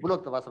ಬಂದ್ಬಿಟ್ಟು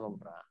ಭೂಲೋಕ ವಾಸ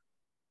ಬಂದ್ಬಿಟ್ರ?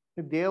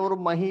 ದೇವ್ರ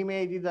ಮಹಿಮೆ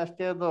ಇದ್ದಿದ್ದು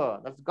ಅಷ್ಟೇ. ಅದು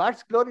that's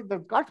God's glory,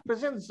 that's God's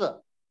presence.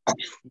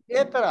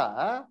 ಇದೇ ತರ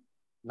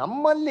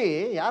ನಮ್ಮಲ್ಲಿ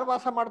ಯಾರು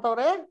ವಾಸ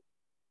ಮಾಡ್ತಾವ್ರೆ?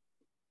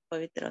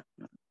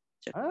 ಪವಿತ್ರಾತ್ಮ.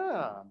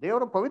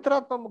 ದೇವರ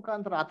ಪವಿತ್ರಾತ್ಮ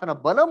ಮುಖಾಂತರ ಆತನ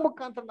ಬಲ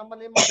ಮುಖಾಂತರ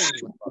ನಮ್ಮಲ್ಲಿ ಏನ್ ಮಾಡ್ತಾ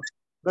ಇದ್ರು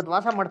ಇವತ್ತು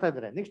ವಾಸ ಮಾಡ್ತಾ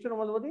ಇದ್ದಾರೆ. ನೆಕ್ಸ್ಟ್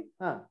ನಮ್ಮಲ್ಲಿ ಓದಿ.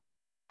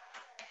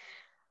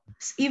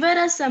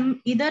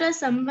 ಇದರ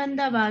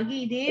ಸಂಬಂಧವಾಗಿ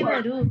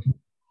ದೇವರು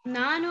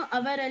ನಾನು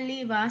ಅವರಲ್ಲಿ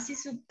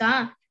ವಾಸಿಸುತ್ತಾ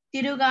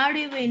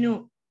ತಿರುಗಾಡುವೆನು.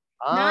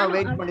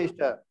 ವೇಟ್ ಮಾಡಿ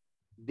ಇಷ್ಟ.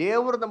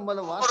 ದೇವರು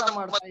ನಮ್ಮಲ್ಲಿ ವಾಸ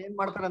ಮಾಡ್ತಾ ಏನ್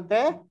ಮಾಡ್ತಾರಂತೆ?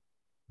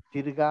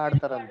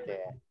 ತಿರುಗಾಡ್ತಾರಂತೆ.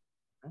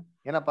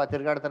 ಏನಪ್ಪಾ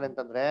ತಿರುಗಾಡ್ತಾರೆ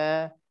ಅಂತಂದ್ರೆ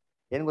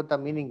ಏನ್ ಗೊತ್ತಾ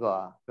ಮೀನಿಂಗು?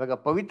 ಇವಾಗ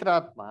ಪವಿತ್ರ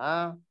ಆತ್ಮ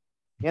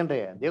ಏನ್ರಿ,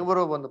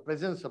 ದೇವರು ಒಂದು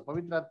ಪ್ರೆಸೆನ್ಸ್,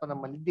 ಪವಿತ್ರ ಆತ್ಮ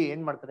ನಮ್ಮಲ್ಲಿದ್ದು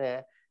ಏನ್ ಮಾಡ್ತಾರೆ?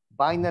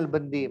 ಬಾಯಿನಲ್ಲಿ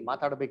ಬಂದು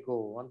ಮಾತಾಡ್ಬೇಕು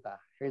ಅಂತ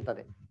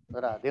ಹೇಳ್ತಾರೆ.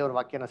 ಅದರ ದೇವ್ರ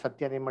ವಾಕ್ಯನ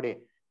ಸತ್ಯನ ಏನ್ ಮಾಡಿ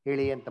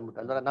ಹೇಳಿ ಅಂತ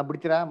ಅಂದ್ಬಿಟ್ಟು ಅಲ್ವರ ನಾವ್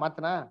ಬಿಡ್ತೀರಾ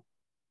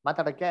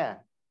ಮಾತಾಡಕ್ಕೆ?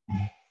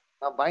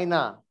 ನಾವ್ ಬಾಯಿನ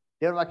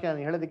ದೇವ್ರ ವಾಕ್ಯ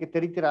ಹೇಳೋದಕ್ಕೆ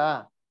ತೆರಿತೀರಾ?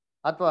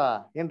 ಅಥವಾ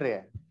ಏನ್ರಿ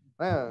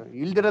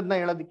ಇಲ್ದಿರೋದ್ನ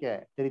ಹೇಳೋದಕ್ಕೆ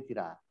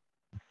ತೆರಿತೀರಾ?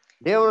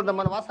 ದೇವರು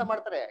ನಮ್ಮನ್ನ ವಾಸ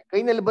ಮಾಡ್ತಾರೆ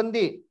ಕೈನಲ್ಲಿ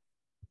ಬಂದು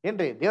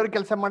ಏನ್ರಿ ದೇವ್ರ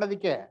ಕೆಲಸ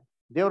ಮಾಡೋದಿಕ್ಕೆ.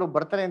 ದೇವ್ರು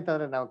ಬರ್ತಾರೆ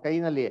ಅಂತಂದ್ರೆ ನಾವು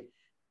ಕೈನಲ್ಲಿ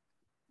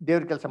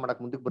ದೇವ್ರ ಕೆಲಸ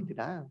ಮಾಡಕ್ ಮುಂದಕ್ಕೆ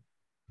ಬರ್ತೀರಾ?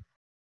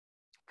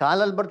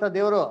 ಕಾಲಲ್ಲಿ ಬರ್ತಾ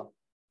ದೇವ್ರು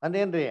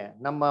ಅಂದೇನ್ರಿ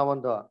ನಮ್ಮ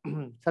ಒಂದು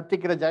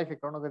ಸತ್ಯಕ್ಕಿರೋ ಜಾಗಕ್ಕೆ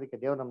ಕೊಂಡೋಗೋದಕ್ಕೆ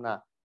ದೇವ್ರು ನಮ್ಮನ್ನ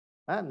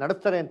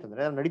ನಡೆಸ್ತಾರೆ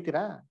ಅಂತಂದ್ರೆ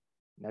ನಡಿತೀರಾ?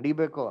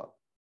 ನಡಿಬೇಕು.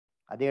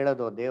 ಅದೇ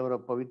ಹೇಳೋದು, ದೇವರ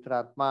ಪವಿತ್ರ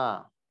ಆತ್ಮ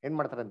ಏನ್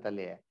ಮಾಡ್ತಾರಂತ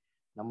ಅಲ್ಲಿ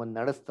ನಮ್ಮನ್ನ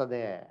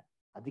ನಡೆಸ್ತದೆ.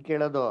 ಅದಕ್ಕೆ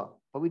ಹೇಳೋದು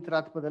ಪವಿತ್ರ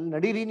ಆತ್ಮದಲ್ಲಿ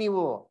ನಡೀರಿ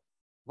ನೀವು.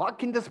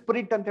 ವಾಕ್ ಇನ್ ದ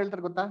ಸ್ಪಿರಿಟ್ ಅಂತ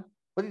ಹೇಳ್ತಾರೆ, ಗೊತ್ತಾ?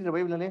 ಓದಿದ್ರಿ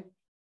ಬೈಬಲ್ನಲ್ಲಿ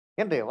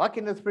ಏನ್ರಿ ವಾಕ್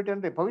ಇನ್ ದ ಸ್ಪಿರಿಟ್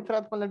ಏನ್ರಿ? ಪವಿತ್ರ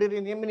ಆತ್ಮ ನಡೀರಿ.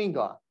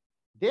 ನೇಮಿನಿಂಗು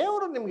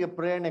ದೇವರು ನಿಮ್ಗೆ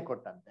ಪ್ರೇರಣೆ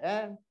ಕೊಟ್ಟಂತೆ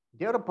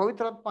ದೇವರ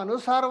ಪವಿತ್ರಾತ್ಮ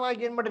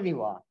ಅನುಸಾರವಾಗಿ ಏನ್ ಮಾಡಿ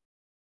ನೀವು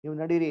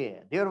ನಡೀರಿ.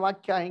 ದೇವ್ರ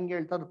ವಾಕ್ಯ ಹೆಂಗೆ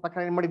ಹೇಳ್ತಾ ಅದ್ರ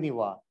ಪ್ರಕಾರ ಏನ್ ಮಾಡಿ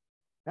ನೀವು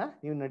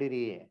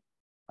ನಡೀರಿ.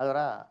 ಅದರ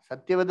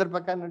ಸತ್ಯವೇದರ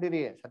ಪ್ರಕಾರ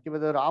ನಡೀರಿ.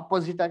 ಸತ್ಯವೇದರ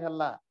ಆಪೋಸಿಟ್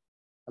ಆಗಲ್ಲ.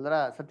 ಅದರ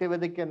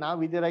ಸತ್ಯವೇದಕ್ಕೆ ನಾವು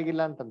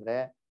ವಿಧಿಯರಾಗಿಲ್ಲ ಅಂತಂದ್ರೆ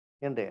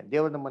ಏನ್ರಿ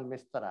ದೇವ್ರು ನಮ್ಮಲ್ಲಿ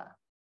ಮೆಚ್ತಾರ?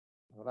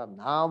 ಅವರ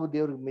ನಾವು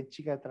ದೇವ್ರಿಗೆ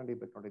ಮೆಚ್ಚಿಗೆ ಹತ್ರ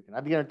ನಡಿಬೇಕು ನೋಡಿದ್ದೀನಿ.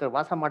 ಅದ್ಗೆ ಹೇಳ್ತಾರೆ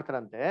ವಾಸ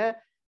ಮಾಡ್ತಾರಂತೆ.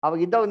 ಅವಾಗ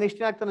ಇದ್ದವಾಗ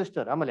ನೆಕ್ಸ್ಟ್ ಆಗ್ತಾನೆ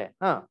ಇಷ್ಟ. ಆಮೇಲೆ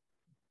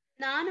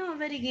ನಾನು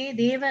ಅವರಿಗೆ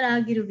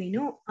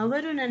ದೇವರಾಗಿರುವೆನು,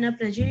 ಅವರು ನನ್ನ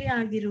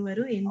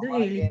ಪ್ರಜೆಯಾಗಿರುವರು ಎಂದು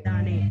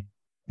ಹೇಳಿದ್ದಾನೆ.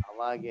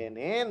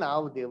 ಅವಾಗೇನೆ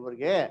ನಾವು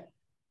ದೇವ್ರಿಗೆ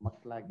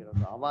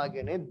ಮಕ್ಕಳಾಗಿರೋದು.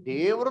 ಅವಾಗೇನೆ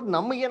ದೇವ್ರು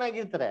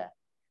ನಮ್ಗೇನಾಗಿರ್ತಾರೆ?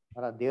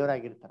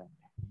 ದೇವರಾಗಿರ್ತಾರೆ.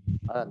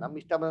 ನಮ್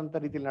ಇಷ್ಟ ಬಂದಂತ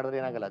ರೀತಿಲಿ ನಡೆದ್ರೆ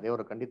ಏನಾಗಲ್ಲ.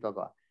 ದೇವ್ರು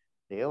ಖಂಡಿತವಾಗ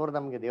ದೇವ್ರು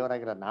ನಮ್ಗೆ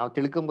ದೇವರಾಗಿರ. ನಾವು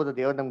ತಿಳ್ಕೊಂಬೋದು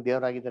ದೇವ್ರು ನಮ್ಗೆ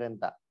ದೇವರಾಗಿದ್ದಾರೆ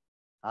ಅಂತ.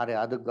 ಆದ್ರೆ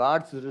ಅದು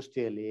ಗಾಡ್ಸ್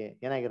ದೃಷ್ಟಿಯಲ್ಲಿ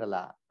ಏನಾಗಿರಲ್ಲ,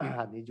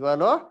 ಅದು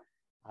ನಿಜವಾಗ್ಲೂ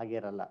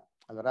ಆಗಿರಲ್ಲ.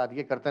 ಅಲ್ವರ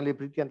ಅದಕ್ಕೆ ಕರ್ತನಲ್ಲಿ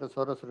ಪ್ರೀತಿ ಅಂತ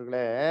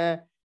ಸೋದರಗಳೇ,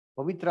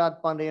 ಪವಿತ್ರ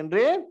ಆತ್ಮ ಅಂದ್ರೆ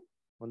ಏನ್ರಿ?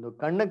 ಒಂದು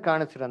ಕಣ್ಣಿಗೆ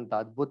ಕಾಣಿಸಿರಂತ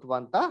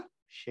ಅದ್ಭುತವಂತ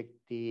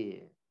ಶಕ್ತಿ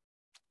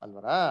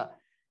ಅಲ್ವರ.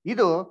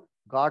 ಇದು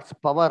ಗಾಡ್ಸ್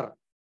ಪವರ್.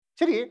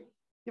 ಸರಿ,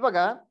 ಇವಾಗ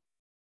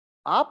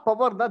ಆ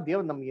ಪವರ್ನ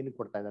ದೇವ್ರು ನಮ್ಗೆ ಏನಕ್ಕೆ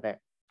ಕೊಡ್ತಾ ಇದಾರೆ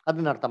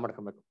ಅದನ್ನ ಅರ್ಥ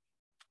ಮಾಡ್ಕೊಬೇಕು.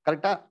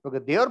 ಕರೆಕ್ಟಾ? ಇವಾಗ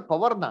ದೇವ್ರ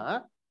ಪವರ್ನ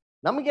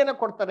ನಮ್ಗೇನ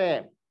ಕೊಡ್ತಾರೆ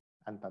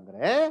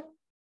ಅಂತಂದ್ರೆ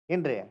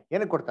ಏನ್ರಿ?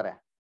 ಏನಕ್ಕೆ ಕೊಡ್ತಾರೆ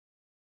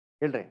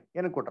ಹೇಳ್ರಿ?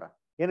 ಏನಕ್ಕೆ ಕೊಟ್ರ?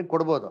 ಏನಕ್ಕೆ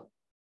ಕೊಡ್ಬೋದು?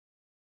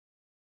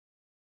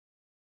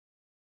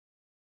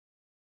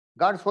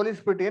 ಗಾಡ್ಸ್ ಹೋಲಿ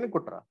ಸ್ಪಿರಿಟ್ ಏನಕ್ಕೆ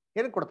ಕೊಟ್ರ?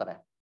 ಏನಕ್ಕೆ ಕೊಡ್ತಾರೆ?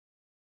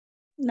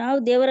 ನಾವು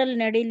ದೇವರಲ್ಲಿ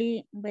ನಡೀಲಿ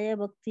ಭಯ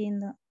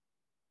ಭಕ್ತಿಯಿಂದ.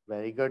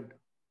 Very good.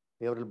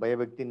 ದೇವರಲ್ಲಿ ಭಯ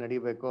ಭಕ್ತಿ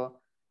ನಡಿಬೇಕು.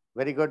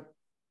 Very good.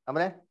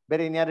 ಆಮೇಲೆ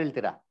ಬೇರೆ ಇನ್ಯಾರು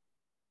ಹೇಳ್ತೀರಾ?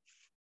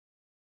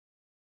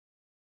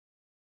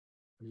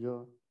 ಅಯ್ಯೋ,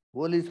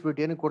 ಹೋಲಿ ಸ್ಪಿರಿಟ್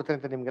ಏನಕ್ಕೆ ಕೊಡ್ತಾರೆ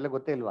ಅಂತ ನಿಮ್ಗೆಲ್ಲ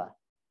ಗೊತ್ತೇ ಇಲ್ವಾ?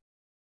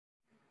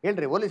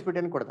 ಹೇಳ್ರಿ, ಹೋಲಿ ಸ್ಪಿರಿಟ್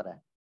ಏನಕ್ಕೆ ಕೊಡ್ತಾರೆ?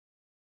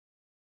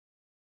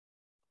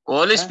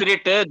 ಹೋಲಿ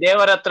ಸ್ಪಿರಿಟ್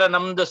ದೇವರ ಹತ್ರ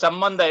ನಮ್ದು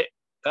ಸಂಬಂಧ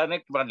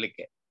ಕನೆಕ್ಟ್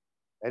ಮಾಡ್ಲಿಕ್ಕೆ.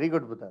 Very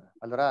good ಬುದ್ಧಾರ.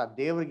 ಅಲ್ವರ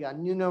ದೇವರಿಗೆ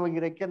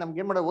ಅನ್ಯೂನ್ಯವಾಗಿರಕ್ಕೆ ನಮ್ಗೆ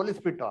ಏನ್ ಮಾಡೋ ಹೋಲಿ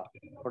ಸ್ಪಿರಿಟ್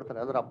ಕೊಡ್ತಾರೆ.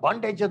 ಅದರ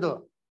ಬಾಂಡೇಜ್, ಅದು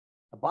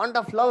ಬಾಂಡ್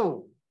ಆಫ್ ಲವ್.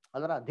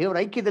 ಅಲ್ವರ ದೇವ್ರ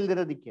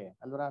ಐಕ್ಯದಲ್ಲಿರೋದಿಕ್ಕೆ.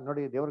 ಅಲ್ವರ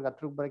ನೋಡಿ, ದೇವ್ರಿಗೆ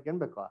ಹತ್ರಕ್ಕೆ ಬರಕ್ಕೆ ಏನ್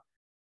ಬೇಕು?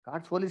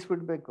 ಗಾಡ್ಸ್ ಹೋಲಿ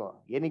ಸ್ಪಿರಿಟ್ ಬೇಕು.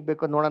 ಏನಕ್ಕೆ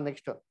ಬೇಕು ನೋಡೋಣ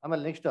ನೆಕ್ಸ್ಟ್.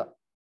 ಆಮೇಲೆ ನೆಕ್ಸ್ಟ್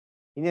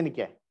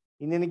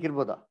ಇನ್ನೇನಕ್ಕೆ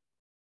ಇರ್ಬೋದು?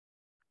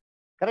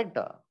 Correct,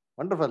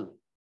 wonderful.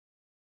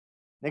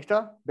 ನೆಕ್ಸ್ಟ್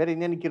ಬೇರೆ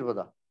ಇನ್ನೇನಕ್ಕೆ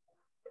ಇರ್ಬೋದು?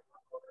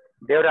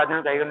 ದೇವರ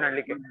ಆಜ್ಞೆಗಳನ್ನು ಕೈಗೊಂಡು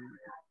ನಡಲಿಕ್ಕೆ.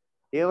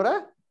 ದೇವರ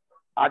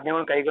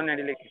ಆಜ್ಞೆಗಳನ್ನು ಕೈಗೊಂಡು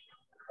ನಡಲಿಕ್ಕೆ.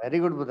 Very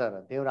good ಬುಧಾರ.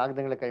 ದೇವ್ರ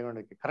ಆಜ್ಞೆಗಳ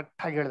ಕೈಗೊಂಡೋದಕ್ಕೆ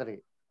ಕರೆಕ್ಟ್ ಆಗಿ ಹೇಳಿದ್ರಿ.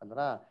 ಅಂದ್ರ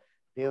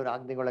ದೇವ್ರ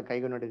ಆಜ್ಞೆಗಳ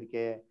ಕೈಗೊಂಡು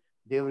ನೋಡೋದಕ್ಕೆ,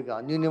 ದೇವ್ರಿಗೆ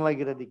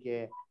ಅನ್ಯೂನ್ಯವಾಗಿರೋದಿಕ್ಕೆ,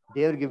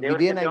 ದೇವ್ರಿಗೆ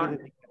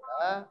ವಿಧೇಯನಾಗಿರೋದಕ್ಕೆ,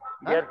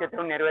 ದೇವ್ರ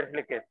ಚಿತ್ತವನ್ನು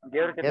ನೆರವೇರಿಸಲಿಕ್ಕೆ.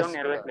 ದೇವ್ರ ಚಿತ್ತವನ್ನು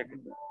ನೆರವೇರಿಸಲಿಕ್ಕೆ.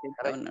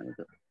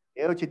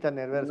 ದೇವ್ರ ಚಿತ್ತ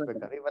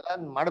ನೆರವೇರಿಸ್ಬೇಕಾದ್ರೆ ಇವೆಲ್ಲ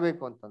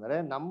ಮಾಡ್ಬೇಕು ಅಂತಂದ್ರೆ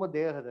ನಮ್ಮ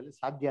ದೇಹದಲ್ಲಿ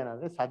ಸಾಧ್ಯ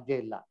ಅಂದ್ರೆ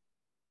ಸಾಧ್ಯ ಇಲ್ಲ.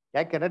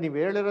 ಯಾಕೆಂದ್ರೆ ನೀವ್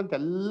ಹೇಳಿರೋಂತ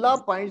ಎಲ್ಲಾ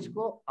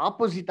ಪಾಯಿಂಟ್ಸ್ಗೂ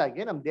ಆಪೋಸಿಟ್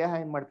ಆಗಿ ನಮ್ ದೇಹ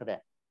ಏನ್ ಮಾಡ್ತಾರೆ?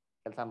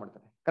 ಕೆಲಸ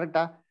ಮಾಡ್ತಾರೆ.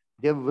 ಕರೆಕ್ಟಾ?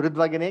 ದೇವ್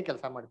ವಿರುದ್ಧವಾಗಿನೇ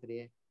ಕೆಲಸ ಮಾಡ್ತೀರಿ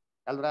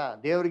ಅಲ್ರ.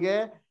 ದೇವ್ರಿಗೆ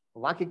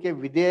ವಾಕ್ಯಕ್ಕೆ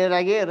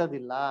ವಿಧೇಯರಾಗೇ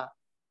ಇರೋದಿಲ್ಲ.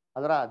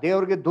 ಅದರ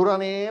ದೇವ್ರಿಗೆ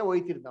ದೂರನೇ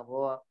ಹೋಯ್ತಿರಿ ನಾವು.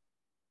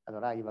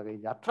 ಅದರ ಇವಾಗ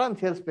ಇದು ಹತ್ರ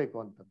ಸೇರಿಸ್ಬೇಕು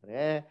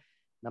ಅಂತಂದ್ರೆ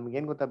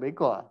ನಮ್ಗೇನ್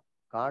ಗೊತ್ತಾಗಬೇಕು?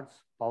 ಗಾಡ್ಸ್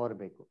ಪವರ್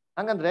ಬೇಕು.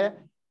 ಹಂಗಂದ್ರೆ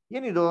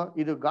ಏನಿದು?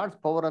 ಇದು ಗಾಡ್ಸ್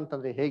ಪವರ್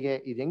ಅಂತಂದ್ರೆ ಹೇಗೆ?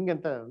 ಇದು ಹೆಂಗೆ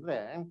ಅಂತ ಅಂದ್ರೆ,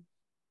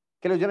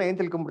 ಕೆಲವು ಜನ ಏನ್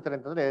ತಿಳ್ಕೊಂಡ್ಬಿಡ್ತಾರೆ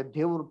ಅಂತಂದ್ರೆ,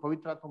 ದೇವ್ರು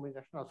ಪವಿತ್ರಾತ್ಮ ಬಂದ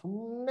ತಕ್ಷಣ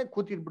ಸುಮ್ಮನೆ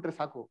ಕೂತಿರ್ಬಿಟ್ರೆ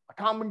ಸಾಕು,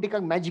 ಆಟೋಮೆಟಿಕ್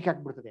ಆಗಿ ಮ್ಯಾಜಿಕ್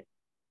ಆಗ್ಬಿಡ್ತದೆ.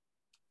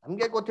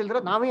 ನಮ್ಗೆ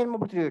ಗೊತ್ತಿಲ್ದ್ರೆ ನಾವೇ ಏನ್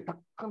ಮಾಡ್ಬಿಡ್ತೀರಿ?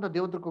 ಟಕ್ ಅಂತ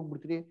ದೇವ್ರಕ್ಕೆ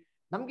ಹೋಗ್ಬಿಡ್ತೀರಿ.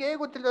 ನಮ್ಗೆ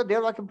ಗೊತ್ತಿಲ್ಲ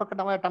ದೇವ್ರ ವಾಕ್ಯ ಪ್ರಕಾರ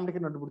ನಾವೇ ಆಟೋಮೆಟಿಕ್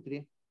ನೋಡ್ಬಿಡ್ತೀರಿ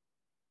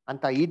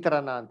ಅಂತ. ಈ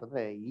ತರನ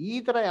ಅಂತಂದ್ರೆ ಈ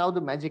ತರ ಯಾವ್ದು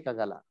ಮ್ಯಾಜಿಕ್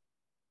ಆಗಲ್ಲ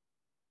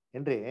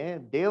ಏನ್ರಿ.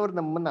 ದೇವ್ರು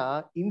ನಮ್ಮನ್ನ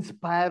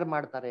ಇನ್ಸ್ಪೈರ್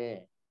ಮಾಡ್ತಾರೆ.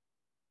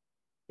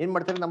 ಏನ್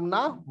ಮಾಡ್ತಾರೆ? ನಮ್ಮನ್ನ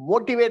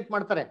ಮೋಟಿವೇಟ್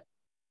ಮಾಡ್ತಾರೆ.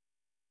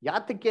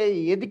 ಯಾತಕ್ಕೆ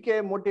ಎದಕ್ಕೆ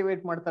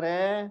ಮೋಟಿವೇಟ್ ಮಾಡ್ತಾರೆ?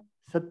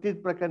 ಸತ್ಯದ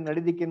ಪ್ರಕಾರ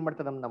ನಡಿದಿಕ್ಕೆ ಏನ್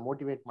ಮಾಡ್ತಾರೆ? ನಮ್ಮನ್ನ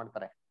ಮೋಟಿವೇಟ್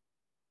ಮಾಡ್ತಾರೆ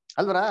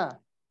ಅಲ್ವರ.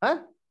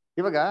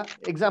 ಇವಾಗ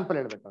ಎಕ್ಸಾಂಪಲ್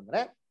ಹೇಳ್ಬೇಕು ಅಂದ್ರೆ,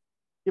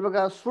 ಇವಾಗ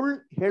ಸುಳ್ಳು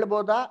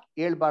ಹೇಳ್ಬೋದಾ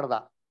ಹೇಳ್ಬಾರ್ದಾ?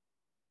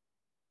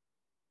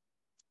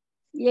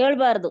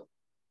 ಹೇಳ್ಬಾರ್ದು.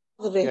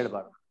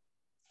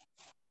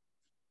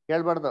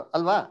 ಹೇಳ್ಬಾರ್ದು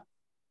ಅಲ್ವಾ?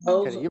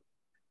 ಸರಿ,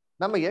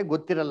 ನಮಗೆ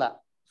ಗೊತ್ತಿರಲ್ಲ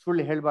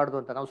ಸುಳ್ಳು ಹೇಳ್ಬಾರ್ದು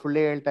ಅಂತ, ನಾವು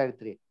ಸುಳ್ಳೇ ಹೇಳ್ತಾ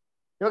ಇರ್ತೀರಿ.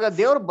 ಇವಾಗ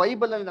ದೇವ್ರ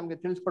ಬೈಬಲ್ ಅಲ್ಲಿ ನಮ್ಗೆ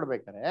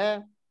ತಿಳಿಸ್ಕೊಡ್ಬೇಕಾರೆ,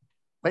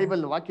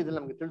 ಬೈಬಲ್ ವಾಕ್ಯದಲ್ಲಿ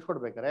ನಮ್ಗೆ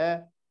ತಿಳಿಸ್ಕೊಡ್ಬೇಕಾರೆ,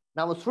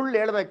 ನಾವು ಸುಳ್ಳು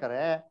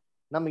ಹೇಳ್ಬೇಕಾರೆ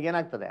ನಮ್ಗೆ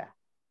ಏನಾಗ್ತದೆ?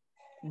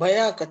 ಭಯ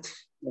ಆಕತಿ.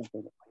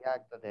 ಭಯ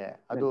ಆಗ್ತದೆ.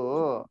 ಅದು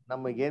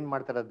ನಮಗೆ ಏನ್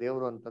ಮಾಡ್ತಾರ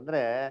ದೇವ್ರು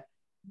ಅಂತಂದ್ರೆ,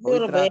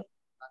 ದೇವ್ರ ಪವಿತ್ರ ಭಯ.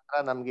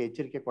 ನಮ್ಗೆ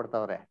ಎಚ್ಚರಿಕೆ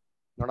ಕೊಡ್ತಾವ್ರೆ.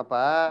 ನೋಡಪ್ಪ,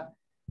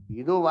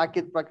 ಇದು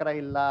ವಾಕ್ಯದ ಪ್ರಕಾರ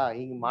ಇಲ್ಲ,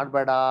 ಹಿಂಗ್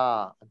ಮಾಡ್ಬೇಡ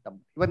ಅಂತ.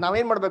 ಇವಾಗ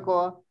ನಾವೇನ್ ಮಾಡ್ಬೇಕು?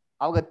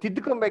 ಅವಾಗ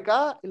ತಿದ್ಕೊಬೇಕಾ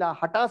ಇಲ್ಲ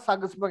ಹಠ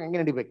ಸಾಗಿಸ್ಬೇಕು, ಹಂಗೆ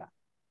ನಡಿಬೇಕಾ?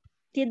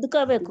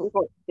 ತಿದ್ಕೋಬೇಕು.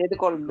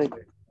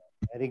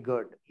 Very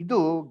good. ಇದು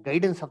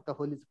guidance of the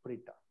Holi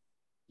spirit.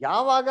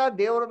 ಯಾವಾಗ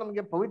ದೇವರು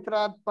ನಮ್ಗೆ ಪವಿತ್ರ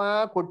ಆತ್ಮ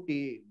ಕೊಟ್ಟಿ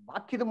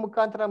ವಾಕ್ಯದ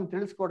ಮುಖಾಂತರ ನಮ್ಗೆ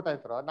ತಿಳಿಸ್ಕೊಡ್ತಾ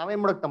ಇರ್ತಾರೋ,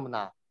 ನಾವೇನ್ ಮಾಡಕ್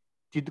ನಮ್ಮನ್ನ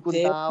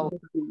ತಿದ್ದುಕೊಂತಾ.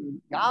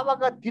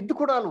 ಯಾವಾಗ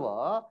ತಿದ್ದುಕೊಡಲ್ವೋ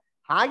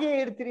ಹಾಗೆ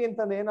ಇರ್ತೀರಿ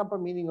ಅಂತಂದ್ರೆ ಏನಪ್ಪ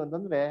ಮೀನಿಂಗ್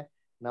ಅಂತಂದ್ರೆ,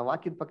 ನಾವ್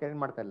ವಾಕ್ಯದ ಪಕ್ಕ ಏನ್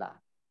ಮಾಡ್ತಾ ಇಲ್ಲ,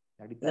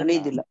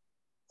 ನಡೀದಿಲ್ಲ.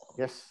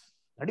 ಎಸ್,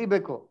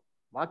 ನಡಿಬೇಕು.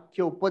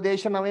 ವಾಕ್ಯ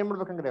ಉಪದೇಶ ನಾವೇನ್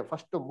ಮಾಡ್ಬೇಕಂದ್ರೆ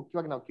ಫಸ್ಟ್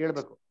ಮುಖ್ಯವಾಗಿ ನಾವು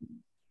ಕೇಳ್ಬೇಕು.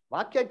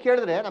 ವಾಕ್ಯ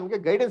ಕೇಳಿದ್ರೆ ನಮ್ಗೆ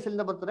ಗೈಡೆನ್ಸ್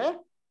ಇಲ್ಲಿಂದ ಬರ್ತದೆ,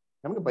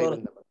 ನಮ್ಗೆ ಬೈಬಲ್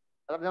ಇಂದ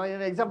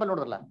ಬರ್ತದೆ. ಎಕ್ಸಾಂಪಲ್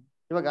ನೋಡಿದ್ರಲ್ಲ,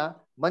 ಇವಾಗ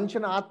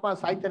ಮನುಷ್ಯನ ಆತ್ಮ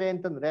ಸಾಯ್ತಾರೆ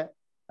ಅಂತಂದ್ರೆ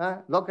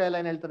ಲೋಕ ಎಲ್ಲ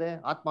ಏನ್ ಹೇಳ್ತಾರೆ?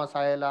 ಆತ್ಮ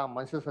ಸಾಯಲ್ಲ,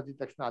 ಮನುಷ್ಯ ಸತ್ತಿದ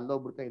ತಕ್ಷಣ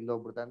ಅಲ್ಲೋಗ್ಬಿಡ್ತಾರೆ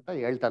ಇಲ್ಲೋಗ್ಬಿಡ್ತಾರೆ ಅಂತ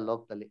ಹೇಳ್ತಾರೆ.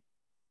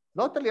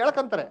 ಲೋಕದಲ್ಲಿ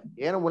ಹೇಳ್ಕಂತಾರೆ,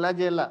 ಏನು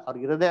ಮುಲಾಜಿ ಇಲ್ಲ,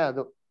 ಅವ್ರಿಗೆ ಇರೋದೇ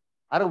ಅದು.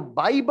 ಆದ್ರೆ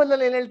ಬೈಬಲ್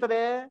ಅಲ್ಲಿ ಏನ್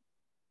ಹೇಳ್ತಾರೆ?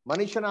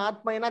 ಮನುಷ್ಯನ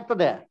ಆತ್ಮ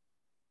ಏನಾಗ್ತದೆ?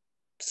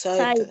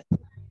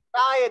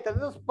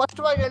 ಸಾಯ್ತದೆ,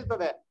 ಸ್ಪಷ್ಟವಾಗಿ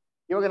ಹೇಳ್ತದೆ.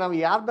 ಇವಾಗ ನಾವು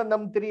ಯಾವ್ದನ್ನ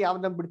ನಂಬ್ತೀರಿ,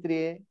 ಯಾವ್ದನ್ನ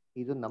ಬಿಡ್ತೀರಿ,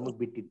 ಇದು ನಮಗ್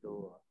ಬಿಟ್ಟಿತ್ತು.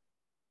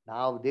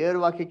 ನಾವು ದೇವ್ರ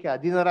ವಾಕ್ಯಕ್ಕೆ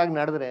ಅಧೀನರಾಗಿ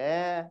ನಡೆದ್ರೆ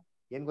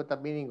ಏನ್ ಗೊತ್ತಾ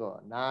ಮೀನಿಂಗು?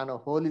 ನಾನು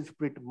ಹೋಲಿ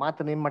ಸ್ಪಿರಿಟ್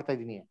ಮಾತನ್ನ ಏನ್ ಮಾಡ್ತಾ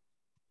ಇದ್ದೀನಿ?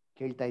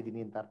 ಕೇಳ್ತಾ ಇದ್ದೀನಿ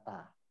ಅಂತ ಅರ್ಥ.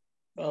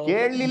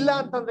 ಕೇಳಲಿಲ್ಲ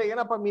ಅಂತಂದ್ರೆ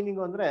ಏನಪ್ಪಾ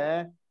ಮೀನಿಂಗು ಅಂದ್ರೆ,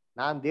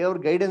 ನಾನ್ ದೇವ್ರ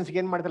ಗೈಡೆನ್ಸ್ಗೆ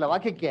ಏನ್ ಮಾಡ್ತಿಲ್ಲ,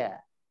 ವಾಕ್ಯಕ್ಕೆ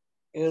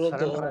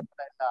ಸರೆಂಡರ್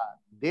ಆಗ್ತಾ ಇಲ್ಲ.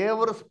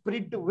 ದೇವರ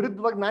ಸ್ಪಿರಿಟ್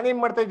ವಿರುದ್ಧವಾಗಿ ನಾನೇನ್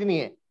ಮಾಡ್ತಾ ಇದ್ದೀನಿ?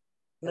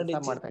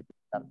 ಕೆಲಸ ಮಾಡ್ತಾ ಇದ್ದೀನಿ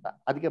ಅರ್ಥ.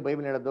 ಅದಕ್ಕೆ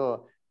ಬೈಬಲ್ ಹೇಳೋದು,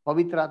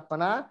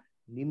 ಪವಿತ್ರಾತ್ಮನ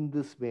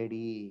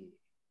ನಿಂದಿಸ್ಬೇಡಿ.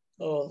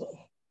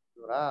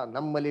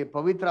 ನಮ್ಮಲ್ಲಿ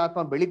ಪವಿತ್ರ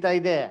ಆತ್ಮ ಬೆಳಿತಾ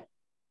ಇದೆ,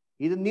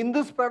 ಇದು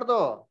ನಿಂದಿಸ್ಬಾರ್ದು.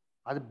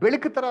 ಅದು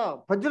ಬೆಳಕು ತರ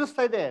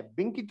ಪ್ರಜ್ವಲಿಸ್ತಾ ಇದೆ,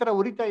 ಬೆಂಕಿ ತರ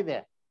ಉರಿತಾ ಇದೆ.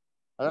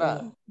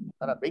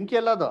 ಅದರ ಬೆಂಕಿ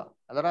ಅಲ್ಲ ಅದು,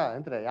 ಅದರ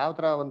ಎಂತಾರೆ ಯಾವ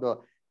ತರ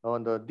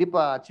ಒಂದು ದೀಪ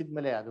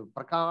ಹಚ್ಚಿದ್ಮೇಲೆ ಅದು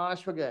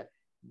ಪ್ರಕಾಶವಾಗಿ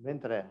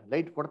ಎಂತಾರೆ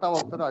ಲೈಟ್ ಕೊಡ್ತಾ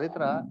ಹೋಗ್ತಾರೋ, ಅದೇ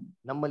ತರ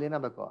ನಮ್ಮಲ್ಲಿ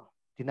ಏನಾಗಬೇಕು?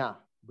 ದಿನ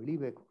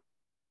ಬೆಳಿಬೇಕು.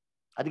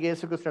 ಅದಕ್ಕೆ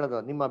ಯೇಸು ಕ್ರಿಸ್ತ ಹೇಳೋದು,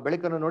 ನಿಮ್ಮ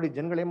ಬೆಳಕನ್ನು ನೋಡಿ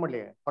ಜನಗಳು ಏನ್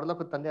ಮಾಡ್ಲಿ?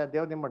 ಪರಲೋಕದ ತಂದೆ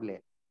ದೇವ್ರ ಏನ್ ಮಾಡ್ಲಿ?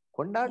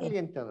 ಕೊಂಡಾಡ್ಲಿ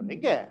ಅಂತ.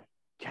 ಹೇಗೆ?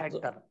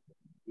 ಕ್ಯಾರೆಕ್ಟರ್.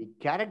 ಈ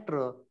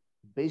character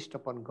based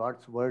upon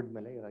God's word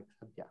ಮೇಲೆ ಇರಕ್ಕೆ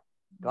ಸಾಧ್ಯ.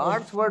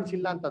 ಗಾಡ್ಸ್ ವರ್ಡ್ಸ್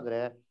ಇಲ್ಲ ಅಂತಂದ್ರೆ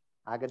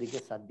ಆಗೋದಿಕ್ಕೆ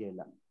ಸಾಧ್ಯ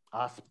ಇಲ್ಲ.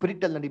 ಆ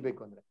ಸ್ಪಿರಿಟ್ ಅಲ್ಲಿ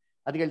ನಡಿಬೇಕು ಅಂದ್ರೆ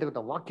ಅದಕ್ಕೆ ಹೇಳ್ತಾ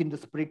ಗೊತ್ತಾ, ವಾಕ್ ಇನ್ ದ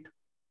ಸ್ಪಿರಿಟ್.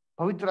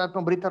 ಪವಿತ್ರಾತ್ಮ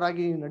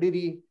ಭರಿತರಾಗಿ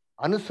ನಡೀರಿ,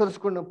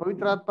 ಅನುಸರಿಸ್ಕೊಂಡು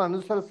ಪವಿತ್ರಾತ್ಮ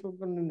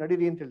ಅನುಸರಿಸ್ಕೊಂಡು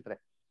ನಡೀರಿ ಅಂತ ಹೇಳ್ತಾರೆ.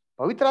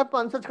 ಪವಿತ್ರಾತ್ಮ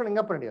ಅನುಸರಿಸ್ಕೊಂಡು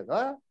ಹೆಂಗಪ್ಪ ನಡೆಯೋದು?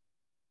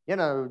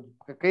 ಏನ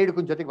ಕೈ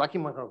ಹಿಡ್ಕೊಂಡ್ ಜೊತೆಗೆ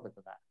ವಾಕಿಂಗ್ ಮಾಡ್ಕೊಂಡು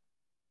ಹೋಗ್ತದ?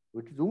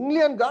 It is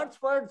only on God's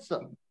words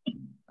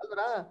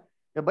ಅಲ್ವರಾ?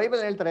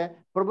 Bible ಹೇಳ್ತಾರೆ,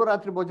 ಪ್ರಭು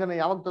ರಾತ್ರಿ ಭೋಜನ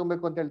ಯಾವಾಗ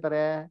ತಗೊಬೇಕು ಅಂತ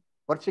ಹೇಳ್ತಾರೆ?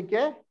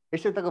 ವರ್ಷಕ್ಕೆ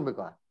ಎಷ್ಟು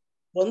ತಗೊಬೇಕು?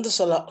 ಒಂದು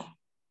ಸಲ,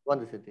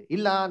 ಒಂದು ಸತಿ.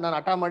 ಇಲ್ಲ ನಾನು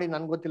ಹಠ ಮಾಡಿ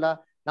ನನ್ಗೆ ಗೊತ್ತಿಲ್ಲ,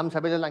 ನಮ್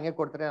ಸಭೆಯಲ್ಲಿ ಹಂಗೆ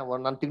ಕೊಡ್ತಾರೆ,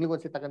 ನಾನು ತಿಂಗ್ಳಿಗೆ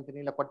ಒಂದ್ಸತಿ ತಗೊಂತೀನಿ,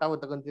 ಇಲ್ಲ ಕೊಟ್ಟಾಗ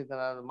ತಗೊಂತೀನಿ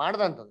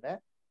ಮಾಡ್ದ ಅಂತಂದ್ರೆ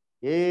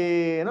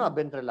ಏನು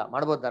ಅಭ್ಯಂತರ ಇಲ್ಲ,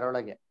 ಮಾಡ್ಬೋದು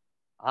ಧಾರೊಳಗೆ.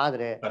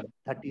 ಆದ್ರೆ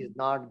that is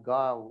not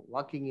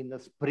walking in the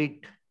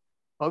spirit.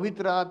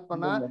 ಪವಿತ್ರ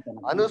ಆತ್ಮನ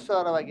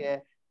ಅನುಸಾರವಾಗಿ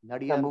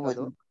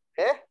ನಡೆಯುವಂಥದ್ದು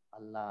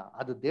ಅಲ್ಲ,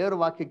 ಅದು ದೇವರ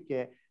ವಾಕ್ಯಕ್ಕೆ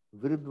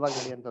ವಿರುದ್ಧವಾಗಿ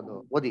ನಡೆಯುವಂಥದ್ದು.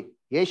 ಓದಿ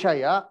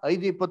ಯೆಶಾಯ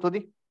 5:20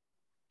 ಓದಿ.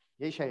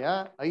 ಯೆಶಾಯ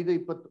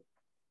 5:20.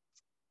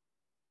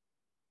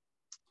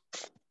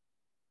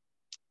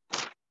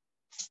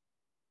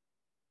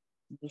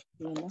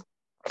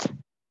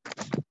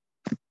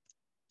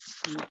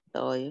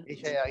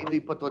 ಯೆಶಾಯ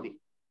 5:20 ಓದಿ.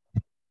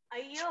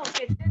 ಅಯ್ಯೋ,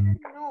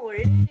 ಕೆಟ್ಟದನ್ನು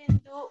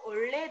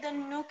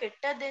ಒಳ್ಳೆಯದನ್ನು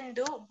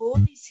ಕೆಟ್ಟದೆಂದು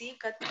ಬೋಧಿಸಿ,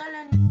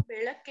 ಕತ್ತಲನ್ನು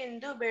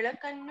ಬೆಳಕೆಂದು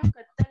ಬೆಳಕನ್ನು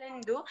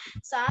ಕತ್ತಲೆಂದು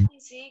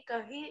ಸಾಧಿಸಿ,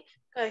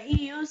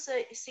 ಕಹಿಯು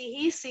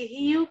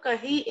ಸಿಹಿಯು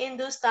ಕಹಿ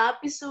ಎಂದು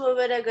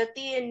ಸ್ಥಾಪಿಸುವವರ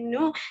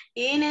ಗತಿಯನ್ನು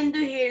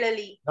ಏನೆಂದು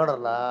ಹೇಳಲಿ?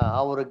 ನೋಡಲ್ಲ,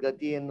 ಅವರ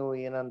ಗತಿಯನ್ನು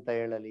ಏನಂತ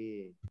ಹೇಳಲಿ?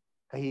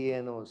 ಕಹಿ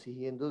ಏನು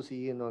ಸಿಹಿ ಎಂದು,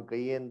 ಸಿಹಿ ಏನು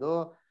ಕಹಿ ಎಂದು,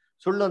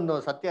 ಸುಳ್ಳನ್ನು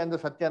ಸತ್ಯ ಎಂದು,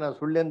 ಸತ್ಯನ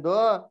ಸುಳ್ಳೆಂದು,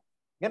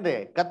 ಏನ್ರಿ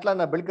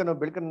ಕತ್ಲನ್ನ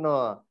ಬೆಳಕನ್ನು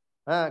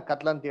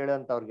ಕತ್ಲ ಅಂತ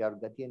ಹೇಳಂತ ಅವ್ರಿಗೆ ಅವ್ರ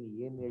ಗತಿಯನ್ನು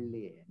ಏನ್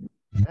ಹೇಳಿ?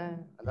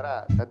 ಅದರ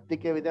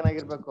ಸತ್ಯಕ್ಕೆ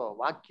ವಿಧಾನಾಗಿರ್ಬೇಕು.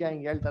 ವಾಕ್ಯ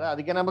ಹಿಂಗ್ ಹೇಳ್ತಾರ,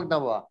 ಅದಕ್ಕೇನಾಗ್ಬೇಕು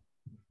ನಾವು.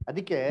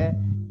 ಅದಕ್ಕೆ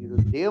ಇದು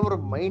ದೇವ್ರ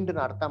ಮೈಂಡ್ ನ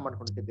ಅರ್ಥ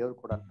ಮಾಡ್ಕೊಳಕ್ಕೆ ದೇವ್ರು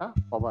ಕೊಡಂತ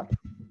ಪವರ್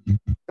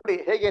ನೋಡಿ.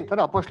 ಹೇಗೆ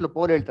ಅಂತಾರೆ ಅಪೊಸ್ತಲ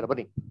ಪೌಲ್ ಹೇಳ್ತಾರೆ,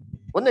 ಬನ್ನಿ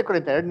 1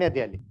 ಕೊರಿಂಥ 2ನೇ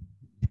ಅಧ್ಯಾಯ.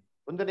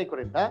 1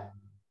 ಕೊರಿಂಥ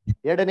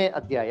 2ನೇ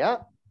ಅಧ್ಯಾಯ.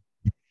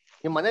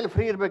 ನಿಮ್ ಮನೇಲಿ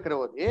ಫ್ರೀ ಇರ್ಬೇಕಾರೆ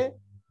ಓದಿ.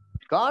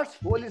 ಗಾಡ್ಸ್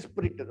ಹೋಲಿ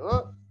ಸ್ಪಿರಿಟ್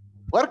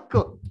ವರ್ಕ್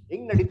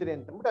ಹೆಂಗ್ ನಡೀತಾರೆ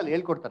ಅಂತ ಅಂದ್ಬಿಟ್ಟು ಅಲ್ಲಿ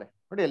ಹೇಳ್ಕೊಡ್ತಾರೆ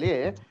ನೋಡಿ.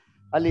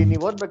 ಅಲ್ಲಿ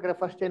ನೀವು ಓದ್ಬೇಕಾದ್ರೆ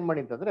ಫಸ್ಟ್ ಏನ್ ಮಾಡಿ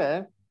ಅಂತಂದ್ರೆ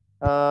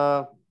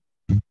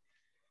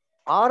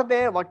 6ನೇ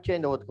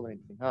ವಾಕ್ಯದಿಂದ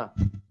ಓದ್ಕೊಂಡ್ಬಂದಿದ್ದೀನಿ.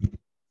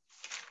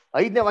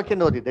 5ನೇ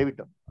ವಾಕ್ಯದಿಂದ ಓದಿ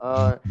ದಯವಿಟ್ಟು.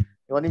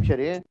 1 ನಿಮಿಷ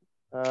ರೀ.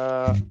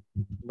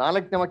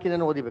 4ನೇ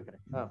ವಾಕ್ಯದಿಂದ ಓದಿಬೇಕಾರೆ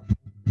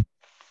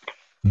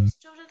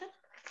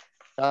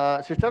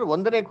ಸಿಸ್ಟರ್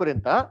 1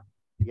 ಕೊರಿಂಥ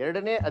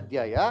 2ನೇ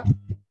ಅಧ್ಯಾಯ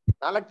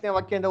 4ನೇ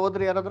ವಾಕ್ಯದಿಂದ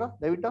ಓದ್ರಿ ಯಾರಾದ್ರು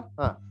ದಯವಿಟ್ಟು.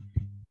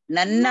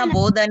 ನನ್ನ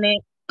ಬೋಧನೆ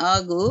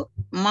ಹಾಗೂ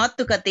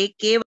ಮಾತುಕತೆ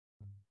ಕೇವಲ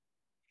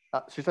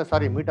ಸಿಸ್ಟರ್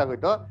ಸಾರಿ ಮೀಟ್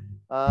ಆಗೋಯ್ತು.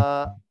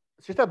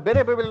 ಸಿಸ್ಟರ್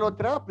ಬೇರೆ ಬೈಬಲ್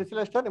ಓದ್ತೀರಾ?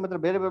 ಪ್ರಿಸಿಲಾ ಸಿಸ್ಟರ್ ನಿಮ್ಮ ಹತ್ರ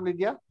ಬೇರೆ ಬೈಬಲ್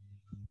ಇದೆಯಾ?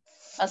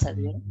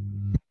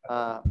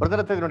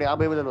 ಬ್ರದರ್ ಹತ್ರ ನೋಡಿ, ಆ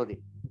ಬೈಬಲ್ ಓದಿ.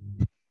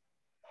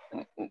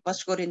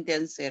 First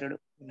Corinthians 2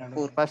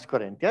 first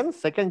Corinthians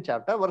 2nd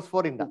chapter verse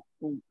 4 ಇಂದ.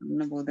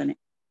 ನನ್ನ ಬೋಧನೆ.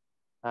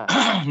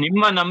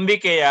 ನಿಮ್ಮ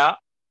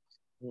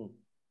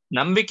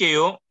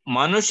ನಂಬಿಕೆಯು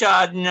ಮನುಷ್ಯ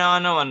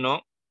ಜ್ಞಾನವನ್ನು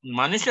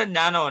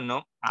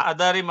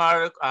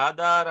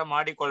ಆಧಾರ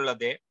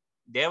ಮಾಡಿಕೊಳ್ಳದೆ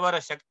ದೇವರ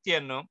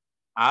ಶಕ್ತಿಯನ್ನು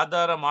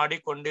ಆಧಾರ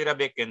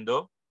ಮಾಡಿಕೊಂಡಿರಬೇಕೆಂದು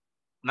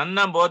ನನ್ನ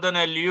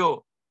ಬೋಧನೆಯಲ್ಲಿಯೂ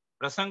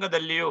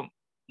ಪ್ರಸಂಗದಲ್ಲಿಯೂ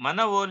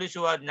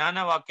ಮನವೊಲಿಸುವ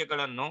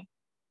ಜ್ಞಾನವಾಕ್ಯಗಳನ್ನು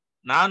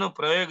ನಾನು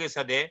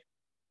ಪ್ರಯೋಗಿಸದೆ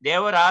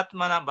ದೇವರ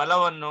ಆತ್ಮನ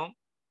ಬಲವನ್ನು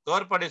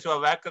ತೋರ್ಪಡಿಸುವ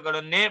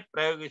ವಾಕ್ಯಗಳನ್ನೇ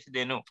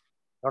ಪ್ರಯೋಗಿಸಿದೆನು.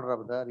 ನೋಡ್ರ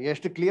ಬ್ರದರ್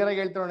ಎಷ್ಟು ಕ್ಲಿಯರ್ ಆಗಿ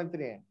ಹೇಳ್ತಾರೆ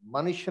ಅಂತೀನಿ.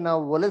 ಮನುಷ್ಯನ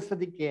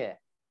ಒಲಿಸೋದಿಕ್ಕೆ,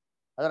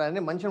 ಅದರ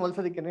ಮನುಷ್ಯನ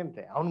ಒಲಿಸೋದಿಕ್ಕೆ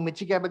ಅಂತೆ ಅವ್ನಿಗೆ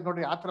ಮೆಚ್ಚುಗೆ ಆಗ್ಬೇಕು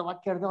ನೋಡ್ರಿ. ಆತರ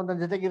ವಾಕ್ಯ ಹೇಳಿದ್ರೆ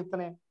ಒಂದೊಂದ್ ಜೊತೆಗೆ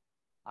ಇರ್ತಾನೆ.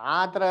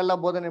 ಆತರ ಎಲ್ಲ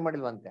ಬೋಧನೆ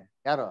ಮಾಡಿಲ್ವಂತೆ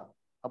ಯಾರು?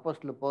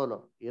 ಅಪೊಸ್ತಲ ಪೌಲು.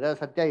 ಇರೋ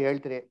ಸತ್ಯ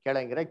ಹೇಳ್ತೀರಿ,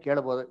 ಕೇಳಂಗಿರ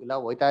ಕೇಳ್ಬೋದು, ಇಲ್ಲ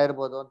ಹೋಯ್ತಾ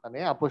ಇರ್ಬೋದು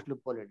ಅಂತಾನೆ ಅಪೊಸ್ತಲ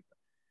ಪೌಲು ಹೇಳ್ತಾರೆ.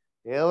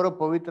 ದೇವರ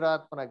ಪವಿತ್ರ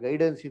ಆತ್ಮನ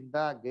ಗೈಡೆನ್ಸ್ ಇಂದ,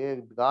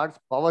 ಗಾಡ್ಸ್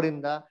ಪವರ್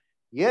ಇಂದ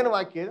ಏನ್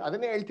ವಾಕ್ಯ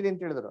ಅದನ್ನೇ ಹೇಳ್ತೀನಿ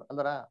ಅಂತ ಹೇಳಿದ್ರು.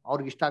 ಅಲ್ವರ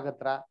ಅವ್ರಿಗೆ ಇಷ್ಟ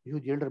ಆಗತ್ರ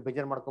ಇವ್ರು ಹೇಳ್ರಿ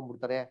ಬೇಜಾರ್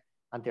ಮಾಡ್ಕೊಂಡ್ಬಿಡ್ತಾರೆ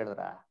ಅಂತ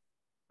ಹೇಳಿದ್ರ?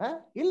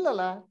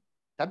 ಇಲ್ಲಲ್ಲ,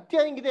 ಸತ್ಯ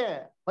ಹಿಂಗಿದೆ.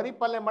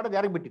 ಪರಿಪಾಲನೆ ಮಾಡೋದು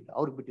ಯಾರಿಗೆ ಬಿಟ್ಟಿದ್ದು?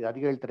 ಅವ್ರಿಗೆ ಬಿಟ್ಟಿದ್ದು.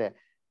 ಅದಕ್ಕೆ ಹೇಳ್ತಾರೆ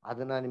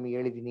ಅದನ್ನ ನಿಮ್ಗೆ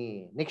ಹೇಳಿದೀನಿ.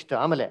 ನೆಕ್ಸ್ಟ್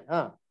ಆಮೇಲೆ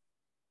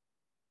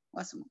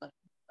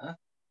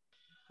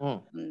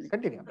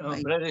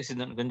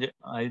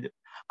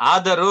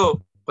ಆದರೂ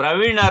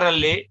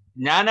ಪ್ರವೀಣರಲ್ಲಿ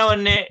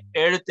ಜ್ಞಾನವನ್ನೇ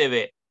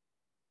ಹೇಳುತ್ತೇವೆ,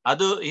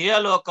 ಅದು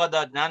ಇಹಲೋಕದ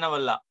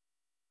ಜ್ಞಾನವಲ್ಲ,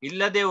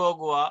 ಇಲ್ಲದೆ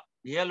ಹೋಗುವ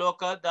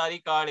ಇಹಲೋಕದ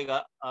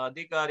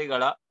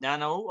ಅಧಿಕಾರಿಗಳ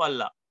ಜ್ಞಾನವೂ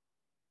ಅಲ್ಲ.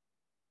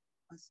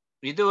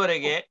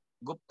 ಇದುವರೆಗೆ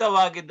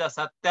ಗುಪ್ತವಾಗಿದ್ದ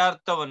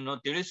ಸತ್ಯಾರ್ಥವನ್ನು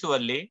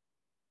ತಿಳಿಸುವಲ್ಲಿ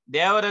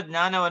ದೇವರ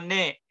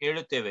ಜ್ಞಾನವನ್ನೇ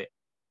ಹೇಳುತ್ತೇವೆ.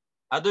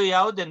 ಅದು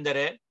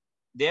ಯಾವುದೆಂದರೆ,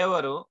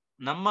 ದೇವರು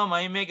ನಮ್ಮ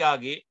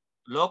ಮಹಿಮೆಗಾಗಿ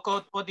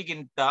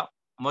ಲೋಕೋತ್ಪತ್ತಿಗಿಂತ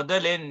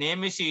ಮೊದಲೇ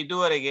ನೇಮಿಸಿ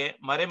ಇದುವರೆಗೆ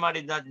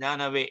ಮರೆಮಾಡಿದ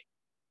ಜ್ಞಾನವೇ.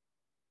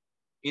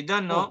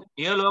 ಇದನ್ನು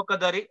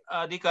ಇಹಲೋಕದ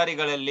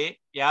ಅಧಿಕಾರಿಗಳಲ್ಲಿ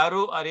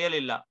ಯಾರೂ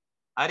ಅರಿಯಲಿಲ್ಲ.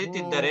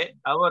 ಅರಿತಿದ್ದರೆ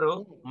ಅವರು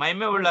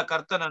ಮಹಿಮೆಯುಳ್ಳ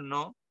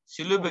ಕರ್ತನನ್ನು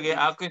ಶಿಲುಬೆಗೆ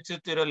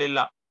ಹಾಕಿಸುತ್ತಿರಲಿಲ್ಲ.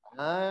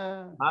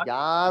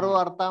 ಯಾರು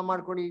ಅರ್ಥ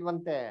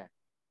ಮಾಡ್ಕೊಂಡಿಲ್ವಂತೆ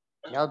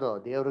ಯಾವ್ದು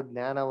ದೇವ್ರ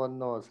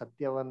ಜ್ಞಾನವನ್ನು,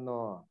 ಸತ್ಯವನ್ನು.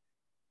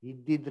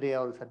 ಇದ್ದಿದ್ರೆ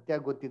ಅವ್ರಿಗೆ ಸತ್ಯ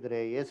ಗೊತ್ತಿದ್ರೆ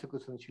ಯೇಸು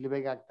ಕ್ರಿಸ್ತನ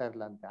ಶಿಲುಬೆಗೆ ಆಗ್ತಾ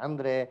ಇರಲಿಲ್ಲ ಅಂತ.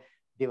 ಅಂದ್ರೆ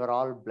they were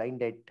all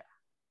blinded.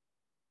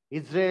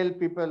 Israel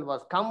people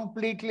was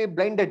completely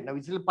blinded. ನಾವು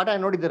ಇಸ್ರೇಲ್ ಪಾಠ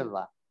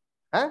ನೋಡಿದಿರಲ್ವಾ?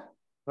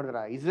 ನೋಡಿದ್ರ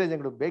ಇಸ್ರೇಲ್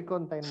ಜನಗಳು ಬೇಕು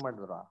ಅಂತ ಏನ್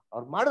ಮಾಡಿದ್ರು?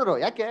 ಅವ್ರು ಮಾಡಿದ್ರು.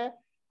 ಯಾಕೆ?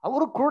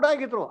 ಅವರು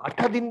ಕುರುಡಾಗಿದ್ರು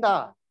ಹಠದಿಂದ.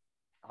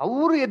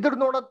 ಅವರು ಎದುರು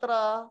ನೋಡತ್ರ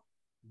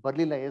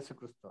ಬರ್ಲಿಲ್ಲ ಯೇಸು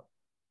ಕ್ರಿಸ್ತ.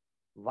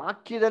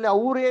 ವಾಕ್ಯದಲ್ಲಿ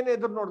ಅವ್ರು ಏನು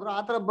ಎದುರು ನೋಡಿದ್ರು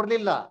ಆತರ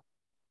ಬರ್ಲಿಲ್ಲ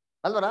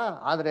ಅಲ್ವರ.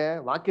 ಆದ್ರೆ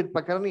ವಾಕ್ಯದ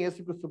ಪ್ರಕಾರನೇ ಯೇಸು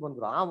ಕ್ರಿಸ್ತ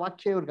ಬಂದ್ರು. ಆ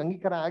ವಾಕ್ಯ ಇವ್ರಿಗೆ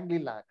ಅಂಗೀಕಾರ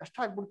ಆಗ್ಲಿಲ್ಲ, ಕಷ್ಟ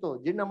ಆಗ್ಬಿಡ್ತು,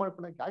 ಜೀರ್ಣ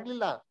ಮಾಡ್ಕೊಳಕ್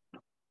ಆಗ್ಲಿಲ್ಲ.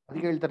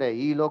 ಅದಕ್ಕೆ ಹೇಳ್ತಾರೆ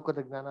ಈ ಲೋಕದ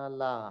ಜ್ಞಾನ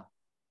ಅಲ್ಲ,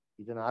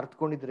 ಇದನ್ನ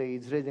ಅರ್ಥಕೊಂಡಿದ್ರೆ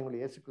ಇಸ್ರೇಲ್ ಜನಗಳು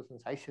ಯೇಸು ಕ್ರಿಸ್ತನ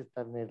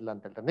ಸಾಯಿಸ್ತಾನೆ ಇರಲ್ಲ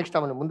ಅಂತ ಹೇಳ್ತಾರೆ. ನೆಕ್ಸ್ಟ್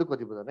ಆಮೇಲೆ ಮುಂದಕ್ಕೆ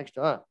ಓದಿಬೋದು. ನೆಕ್ಸ್ಟ್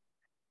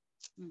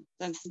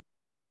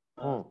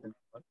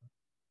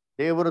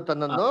ದೇವರು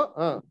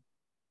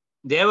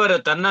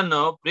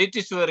ತನ್ನನ್ನು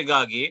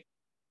ಪ್ರೀತಿಸುವವರಿಗಾಗಿ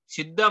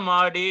ಸಿದ್ಧ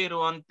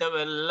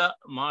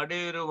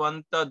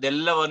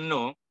ಮಾಡಿರುವಂತದೆಲ್ಲವನ್ನು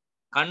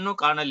ಕಣ್ಣು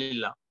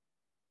ಕಾಣಲಿಲ್ಲ,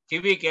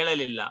 ಕಿವಿ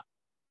ಕೇಳಲಿಲ್ಲ,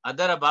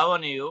 ಅದರ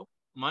ಭಾವನೆಯು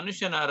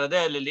ಮನುಷ್ಯನ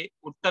ಹೃದಯದಲ್ಲಿ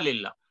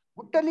ಹುಟ್ಟಲಿಲ್ಲ.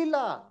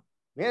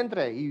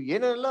 ಏನಂದ್ರೆ ಈ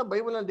ಏನೆಲ್ಲ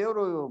ಬೈಬಲ್ ನಲ್ಲಿ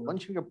ದೇವರು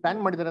ಮನುಷ್ಯನಿಗೆ ಪ್ಲಾನ್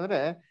ಮಾಡಿದಾರೆ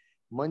ಅಂದ್ರೆ,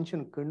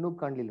 ಮನುಷ್ಯನ ಕಣ್ಣು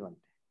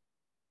ಕಾಣ್ಲಿಲ್ವಂತೆ,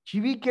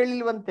 ಕಿವಿ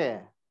ಕೇಳಿಲ್ವಂತೆ,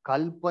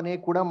 ಕಲ್ಪನೆ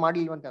ಕೂಡ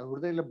ಮಾಡ್ಲಿಲ್ವಂತೆ,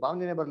 ಹೃದಯದಲ್ಲಿ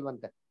ಭಾವನೆ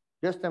ಬರ್ಲಿಲ್ವಂತೆ.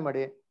 ಯೋಚನೆ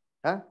ಮಾಡಿ,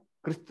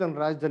 ಕ್ರಿಸ್ತನ್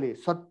ರಾಜ್ಯದಲ್ಲಿ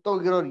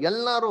ಸತ್ತೋಗಿರೋರು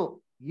ಎಲ್ಲಾರು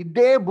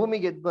ಇದೇ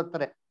ಭೂಮಿಗೆ ಎದ್ದು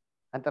ಬರ್ತಾರೆ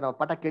ಅಂತ ನಾವು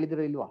ಪಾಠ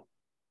ಕೇಳಿದಿರೋ ಇಲ್ವಾ?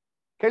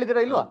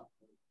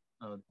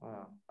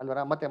 ಅಲ್ವರ?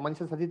 ಮತ್ತೆ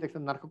ಮನುಷ್ಯ ಸತಿ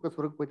ತಕ್ಷಣ ನರಕಕ್ಕೆ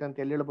ಸ್ವರ್ಗಕ್ಕೆ ಹೋಯ್ತು ಅಂತ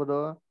ಎಲ್ಲಿ ಹೇಳ್ಬೋದು?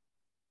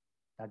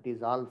 That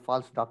is all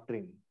falls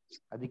doctrine.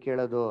 ಅದಕ್ಕೆ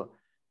ಹೇಳೋದು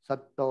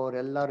ಸತ್ತವ್ರು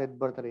ಎಲ್ಲಾರು ಎದ್ದು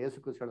ಬರ್ತಾರೆ. ಯೇಸು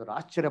ಕ್ರಿಸ್ತ ಹೇಳಿದ್ರು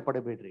ಆಶ್ಚರ್ಯ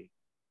ಪಡಬೇಡ್ರಿ,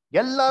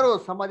 ಎಲ್ಲಾರು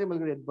ಸಮಾಧಿ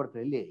ಮೇಲ್ಗಡೆ ಎದ್ದು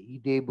ಬರ್ತಾರೆ. ಇಲ್ಲಿ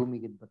ಇದೇ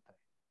ಭೂಮಿಗೆ ಎದ್ದು ಬರ್ತಾರೆ.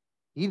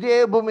 ಇದೇ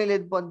ಭೂಮಿಲಿ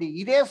ಎದ್ದು ಬಂದು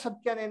ಇದೇ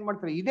ಸತ್ಯನ ಏನ್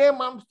ಮಾಡ್ತಾರೆ? ಇದೇ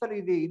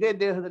ಮಾಂಸದಲ್ಲಿ ಇದೇ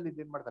ದೇಹದಲ್ಲಿ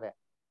ಏನ್ ಮಾಡ್ತಾರೆ?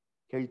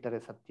 ಹೇಳ್ತಾರೆ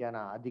ಸತ್ಯನ.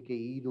 ಅದಕ್ಕೆ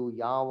ಇದು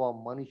ಯಾವ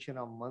ಮನುಷ್ಯನ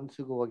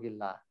ಮನ್ಸಿಗೂ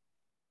ಹೋಗಿಲ್ಲ.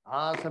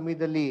 ಆ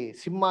ಸಮಯದಲ್ಲಿ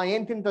ಸಿಂಹ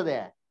ಏನ್ ತಿಂತದೆ?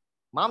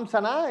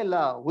 ಮಾಂಸನ ಇಲ್ಲ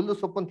ಹುಲ್ಲು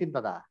ಸೊಪ್ಪನ್ನು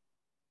ತಿಂತದ?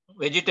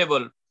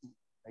 ವೆಜಿಟೇಬಲ್.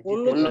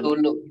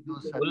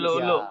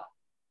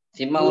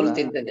 ಸಿಂಹ ಹುಲ್ಲು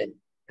ತಿಂತದೆ.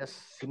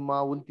 ಸಿಂಹ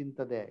ಹುಲ್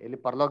ತಿಂತದೆ. ಎಲ್ಲಿ?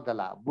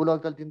 ಪರಲೋಕದಲ್ಲ,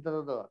 ಭೂಲೋಕದಲ್ಲಿ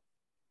ತಿಂತದದು.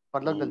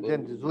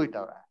 ಪರಲೋಕದಲ್ಲಿ ಝೂ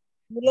ಇಟ್ಟವ್ರ,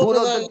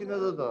 ಭೂಲೋಕದಲ್ಲಿ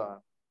ತಿನ್ನೋದು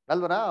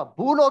ಅಲ್ವರ?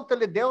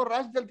 ಭೂಲೋಕದಲ್ಲಿ ದೇವ್ರ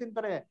ರಾಜ್ಯದಲ್ಲಿ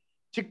ತಿಂತಾರೆ.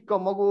 ಚಿಕ್ಕ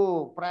ಮಗು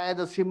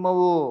ಪ್ರಾಯದ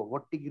ಸಿಂಹವು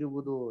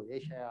ಒಟ್ಟಿಗಿರುವುದು.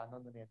 ಏಷಯ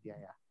 11ನೇ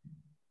ಅಧ್ಯಾಯ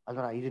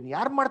ಅಲ್ವರ? ಇದನ್ನ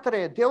ಯಾರು ಮಾಡ್ತಾರೆ?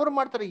 ದೇವ್ರು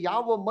ಮಾಡ್ತಾರೆ.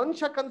 ಯಾವ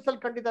ಮನುಷ್ಯ ಕನ್ಸಲ್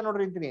ಕಂಡಿದ್ದ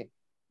ನೋಡ್ರಿ ಅಂತೀನಿ.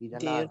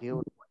 ಇದೆಲ್ಲ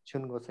ದೇವ್ರ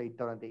ಮನುಷ್ಯನ್ಗೋಸ್ಕರ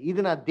ಇಟ್ಟವ್ರಂತೆ.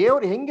 ಇದನ್ನ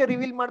ದೇವ್ರು ಹೆಂಗೆ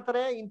ರಿವೀಲ್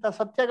ಮಾಡ್ತಾರೆ ಇಂಥ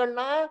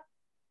ಸತ್ಯಗಳನ್ನ?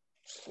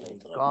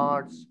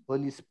 ಗಾಡ್ಸ್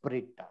ಹೋಲಿ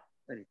ಸ್ಪಿರಿಟ್,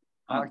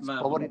 ಗಾಡ್ಸ್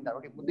ಪವರ್ ಇಂದ.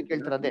 ನೋಡಿ ಮುಂದೆ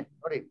ಕೇಳ್ತಾರೆ ಅದೇ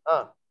ನೋಡಿ.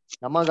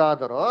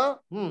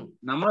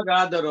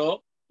 ನಮಗಾದರೂ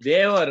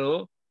ದೇವರು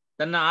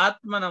ತನ್ನ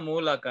ಆತ್ಮನ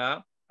ಮೂಲಕ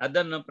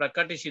ಅದನ್ನು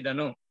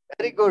ಪ್ರಕಟಿಸಿದನು.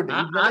 Very good.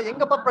 ಇದನ್ನೆಲ್ಲ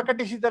ಹೆಂಗಪ್ಪ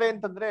ಪ್ರಕಟಿಸಿದ್ದಾರೆ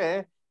ಅಂತಂದ್ರೆ,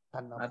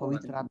 ತನ್ನ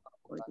ಪವಿತ್ರ ಆತ್ಮ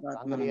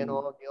ಹಂಗಾರೆ ಏನೋ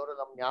ದೇವರು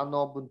ನಮ್ ಯಾವನೋ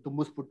ಒಬ್ಬನ್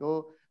ತುಂಬಿಸ್ಬಿಟ್ಟು,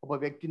 ಒಬ್ಬ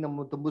ವ್ಯಕ್ತಿ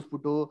ನಮ್ಮ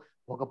ತುಂಬಿಸ್ಬಿಟ್ಟು,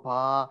 ಹೋಗಪ್ಪ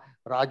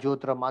ರಾಜು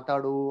ಹತ್ರ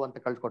ಮಾತಾಡು ಅಂತ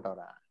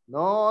ಕಳ್ಸ್ಕೊಟ್ಟವ್ರ?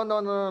 No no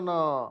no no.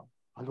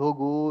 ಅಲ್ಲಿ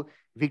ಹೋಗು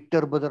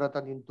ವಿಕ್ಟರ್ ಬ್ರದರ್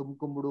ಹತ್ರ ನೀನ್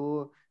ತುಂಬ್ಕೊಂಬಿಡು,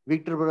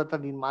 ವಿಕ್ಟರ್ ಬ್ರದರ್ ಹತ್ರ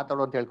ನೀನ್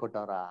ಮಾತಾಡು ಅಂತ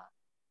ಹೇಳ್ಕೊಟ್ಟವ್ರ?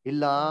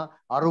 ಇಲ್ಲ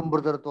ಅರುಣ್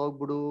ಬ್ರದರ್ ಹತ್ರ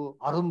ಹೋಗ್ಬಿಡು,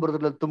 ಅರುಣ್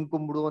ಬ್ರದರ್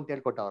ತುಂಬ್ಕೊಂಬಿಡು ಅಂತ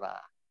ಹೇಳ್ಕೊಟ್ಟವ್ರ?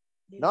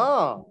 ನೋ.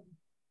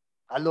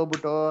 ಅಲ್ಲಿ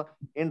ಹೋಗ್ಬಿಟ್ಟು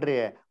ಏನ್ರಿ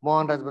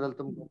ಮೋಹನ್ ರಾಜ್ ಬದಲ್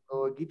ತುಂಬ್ಕೊಂಬಿಡು,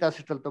 ಗೀತಾ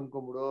ಸಿಸ್ಟರ್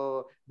ತುಂಬ್ಕೊಂಬಿಡು,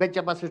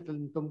 ಬೆಚ್ಚಪ್ಪ ಸಿಸ್ಟರ್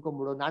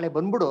ತುಂಬ್ಕೊಂಬಿಡು, ನಾಳೆ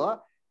ಬಂದ್ಬಿಡು,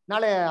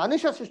 ನಾಳೆ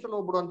ಅನುಷಾ ಸಿಸ್ಟರ್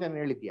ಹೋಗ್ಬಿಡು ಅಂತ ಏನ್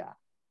ಹೇಳಿದ್ಯಾ?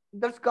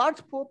 That's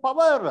God's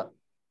power.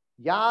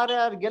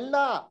 ಯಾರ್ಯಾರಿಗೆಲ್ಲ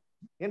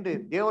ಏನ್ರಿ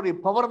ದೇವ್ರ ಈ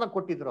ಪವರ್ನ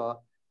ಕೊಟ್ಟಿದ್ರು,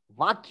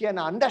 ವಾಕ್ಯನ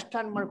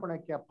ಅಂಡರ್ಸ್ಟ್ಯಾಂಡ್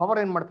ಮಾಡ್ಕೊಳಕ್ಕೆ ಪವರ್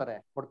ಏನ್ ಮಾಡ್ತಾರೆ,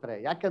 ಕೊಡ್ತಾರೆ.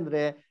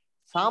 ಯಾಕಂದ್ರೆ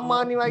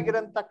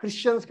ಸಾಮಾನ್ಯವಾಗಿರಂತ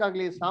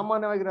ಕ್ರಿಶ್ಚಿಯನ್ಸ್ಗಾಗ್ಲಿ,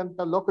 ಸಾಮಾನ್ಯವಾಗಿರಂತ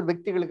ಲೋಕದ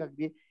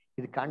ವ್ಯಕ್ತಿಗಳಿಗಾಗ್ಲಿ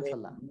ಇದು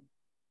ಕಾಣಿಸಲ್ಲ.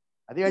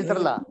 ಅದೇ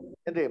ಹೇಳ್ತಾರಲ್ಲ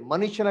ಏನ್ರಿ,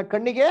 ಮನುಷ್ಯನ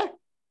ಕಣ್ಣಿಗೆ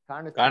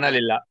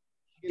ಕಾಣಲಿಲ್ಲ,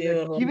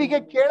 ಕಿವಿಗೆ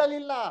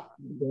ಕೇಳಲಿಲ್ಲ,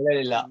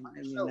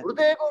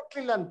 ಹೃದಯಕ್ಕೆ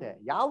ಹುಟ್ಲಿಲ್ಲ ಅಂತೆ.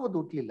 ಯಾವುದು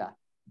ಹುಟ್ಲಿಲ್ಲ?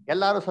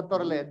 ಎಲ್ಲಾರು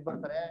ಸತ್ತವರೆಲ್ಲ ಎದ್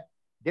ಬರ್ತಾರೆ,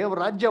 ದೇವ್ರ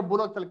ರಾಜ್ಯ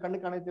ಭೂಲೋಕದಲ್ಲಿ ಕಣ್ಣು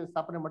ಕಾಣುತ್ತೆ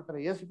ಸ್ಥಾಪನೆ ಮಾಡ್ತಾರೆ.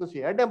 ಯೇಸು ಕ್ರಿಸ್ತ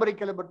 2ನೇ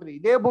ಬರಿಕೆಯಲ್ಲಿ ಬರ್ತಾರೆ,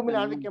 ಇದೇ ಭೂಮಿನ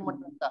ಆಳ್ವಿಕೆ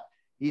ಮಾಡ್ತಾರೆ ಅಂತ.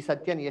 ಈ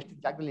ಸತ್ಯನ ಎಷ್ಟು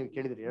ಜಾಗದಲ್ಲಿ ನೀವು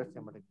ಕೇಳಿದ್ರಿ?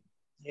 ಯೋಚನೆ ಮಾಡಿದ್ರಿ?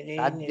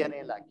 ಸಾಧ್ಯನೇ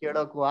ಇಲ್ಲ,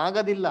 ಕೇಳೋಕು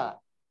ಆಗೋದಿಲ್ಲ.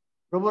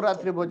 ಪ್ರಭು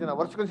ರಾತ್ರಿ ಭೋಜನ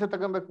ವರ್ಷಕ್ಕೊಂದ್ಸಲ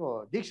ತಗೊಬೇಕು.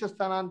 ದೀಕ್ಷಾ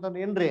ಸ್ಥಾನ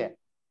ಅಂತಂದ್ರೆ ಏನ್ರಿ?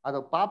 ಅದು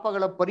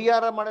ಪಾಪಗಳ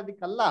ಪರಿಹಾರ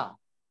ಮಾಡೋದಿಕ್ಕಲ್ಲ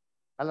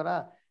ಅಲ್ಲರ.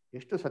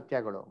 ಎಷ್ಟು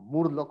ಸತ್ಯಗಳು,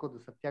 3 ಲೋಕದ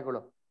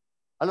ಸತ್ಯಗಳು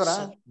ಅಲ್ವರ,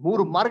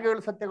 3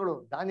 ಮಾರ್ಗಗಳ ಸತ್ಯಗಳು,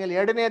 ದಾನಿಯೇಲ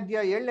 2ನೇ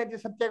ಅಧ್ಯಾಯ 7ನೇ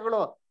ಅಧ್ಯಾಯ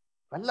ಸತ್ಯಗಳು,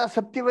 ಎಲ್ಲ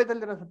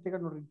ಸತ್ಯವೇದಲ್ಲಿರೋ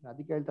ಸತ್ಯಗಳು ನೋಡ್ರಿ.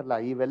 ಅದಕ್ಕೆ ಹೇಳ್ತಾರಲ್ಲ,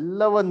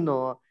 ಇವೆಲ್ಲವನ್ನು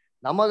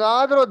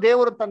ನಮಗಾದ್ರೂ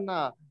ದೇವರು ತನ್ನ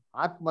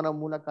ಆತ್ಮನ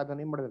ಮೂಲಕ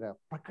ಅದನ್ನ ಏನ್ ಮಾಡಿದ್ರೆ,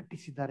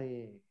 ಪ್ರಕಟಿಸಿದ್ದಾರೆ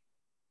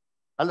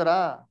ಅಲ್ವರ.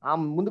 ಆ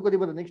ಮುಂದಕ್ಕೆ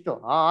ಬಂದ ನೆಕ್ಸ್ಟ್,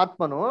 ಆ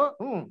ಆತ್ಮನು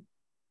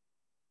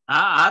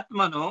ಆ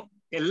ಆತ್ಮನು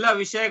ಎಲ್ಲ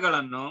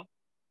ವಿಷಯಗಳನ್ನು,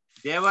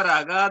 ದೇವರ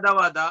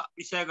ಅಗಾಧವಾದ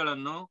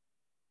ವಿಷಯಗಳನ್ನು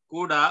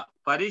ಕೂಡ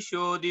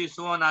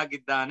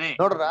ಪರಿಶೋಧಿಸುವನಾಗಿದ್ದಾನೆ.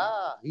 ನೋಡ್ರ,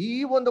 ಈ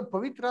ಒಂದು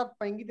ಪವಿತ್ರಾತ್ಮ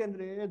ಹೆಂಗಿದೆ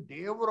ಅಂದ್ರೆ,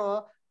 ದೇವರ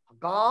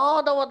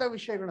ಅಗಾಧವಾದ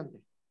ವಿಷಯಗಳಂತೆ,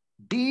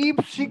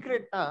 ಡೀಪ್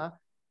ಸೀಕ್ರೆಟ್ ನ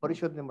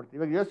ಪರಿಶೋಧನೆ ಮಾಡ್ತೀವಿ.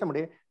 ಇವಾಗ ಯೋಚನೆ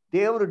ಮಾಡಿ,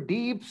 ದೇವರು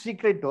ಡೀಪ್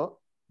ಸೀಕ್ರೆಟ್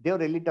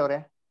ದೇವ್ರು ಎಲ್ಲಿಟ್ಟವ್ರೆ?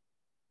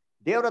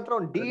 ದೇವ್ರ ಹತ್ರ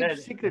ಒಂದು ಡೀಪ್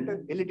ಸೀಕ್ರೆಟ್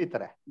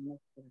ಎಲ್ಲಿಟ್ಟಿರ್ತಾರೆ?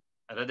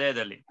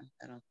 ಹೃದಯದಲ್ಲಿ.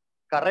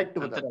 Correct,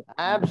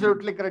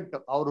 absolutely correct.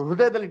 ಅವ್ರ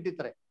ಹೃದಯದಲ್ಲಿ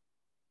ಇಟ್ಟಿರ್ತಾರೆ.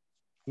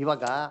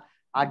 ಇವಾಗ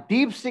ಆ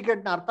ಡೀಪ್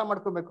ಸೀಕ್ರೆಟ್ ನ ಅರ್ಥ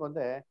ಮಾಡ್ಕೋಬೇಕು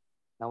ಅಂದ್ರೆ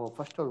ನಾವು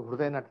ಫಸ್ಟ್ ಅವ್ರ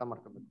ಹೃದಯನ ಅರ್ಥ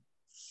ಮಾಡ್ಕೋಬೇಕು.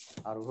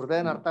 ಅವ್ರ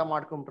ಹೃದಯನ ಅರ್ಥ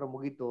ಮಾಡ್ಕೊಂಡ್ರೆ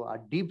ಮುಗೀತು. ಆ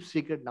ಡೀಪ್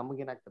ಸೀಕ್ರೆಟ್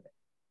ನಮಗೇನಾಗ್ತದೆ?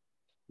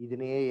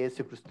 ಇದನ್ನೇ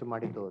ಯೇಸು ಕ್ರಿಸ್ತ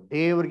ಮಾಡಿದ್ದು.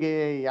 ದೇವ್ರಿಗೆ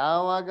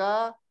ಯಾವಾಗ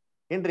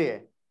ಏನ್ರಿ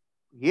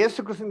ಯೇಸು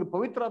ಕ್ರಿಸ್ತನಿಗೆ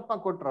ಪವಿತ್ರಾತ್ಮ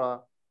ಕೊಟ್ರು,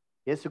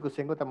 ಯೇಸು ಕ್ರಿಸ್ತ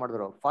ಹೆಂಗ್ ಗೊತ್ತಾ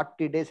ಮಾಡಿದ್ರು?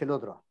 40 days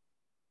ಎಲ್ಲೋದ್ರು?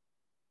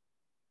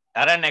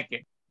 ಅರಣ್ಯಕ್ಕೆ.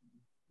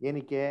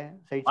 ಏನಕ್ಕೆ?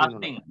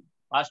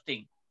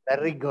 ಫಾಸ್ಟಿಂಗ್.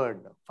 Very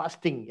good.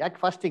 ಫಾಸ್ಟಿಂಗ್. ಯಾಕೆ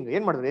ಫಾಸ್ಟಿಂಗ್?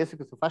 ಏನ್ ಮಾಡಿದ್ರು ಯೇಸು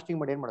ಕ್ರಿಸ್ತ? ಫಾಸ್ಟಿಂಗ್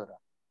ಮಾಡಿ ಏನ್ ಮಾಡಿದ್ರು?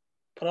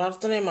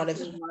 ಪ್ರಾರ್ಥನೆ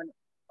ಮಾಡಿದ್ರು.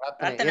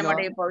 ಪ್ರಾರ್ಥನೆ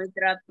ಮಾಡಿ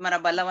ಪವಿತ್ರಾತ್ಮರ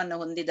ಬಲವನ್ನು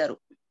ಹೊಂದಿದರು.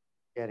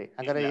 ಸರಿ,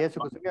 ಹಾಗಾದ್ರೆ ಯೇಸು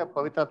ಕ್ರಿಸ್ತನಿಗೆ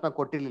ಪವಿತ್ರಾತ್ಮ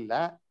ಕೊಟ್ಟಿರ್ಲಿಲ್ಲ.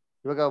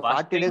 ಇವಾಗ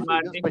 40 days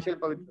ಸ್ಪೆಷಲ್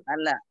ಪವಿತ್ರ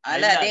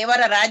ಅಲ್ಲ,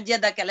 ದೇವರ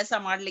ರಾಜ್ಯದ ಕೆಲಸ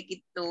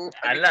ಮಾಡ್ಲಿಕ್ಕಿತ್ತು.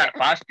 ಅಲ್ಲ,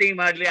 ಫಾಸ್ಟಿಂಗ್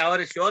ಮಾಡ್ಲಿ,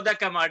 ಅವರ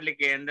ಶೋಧಕ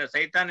ಮಾಡ್ಲಿಕ್ಕೆ, ಅಂದ್ರೆ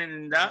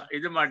ಸೈತಾನಿನಿಂದ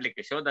ಇದು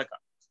ಮಾಡ್ಲಿಕ್ಕೆ ಶೋಧಕ.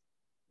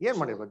 ಏನ್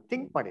ಮಾಡಿರ್ಬೋದು?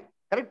 ಥಿಂಕ್ ಮಾಡಿ.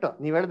 ಕರೆಕ್ಟ್,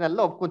 ನೀವ್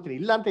ಹೇಳೋದೆಲ್ಲ ಒಪ್ಕೊಂತೀರಿ,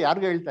 ಇಲ್ಲ ಅಂತ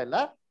ಯಾರಿಗೂ ಹೇಳ್ತಾ ಇಲ್ಲ.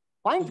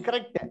 Point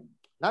correct.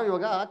 ನಾವ್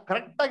ಇವಾಗ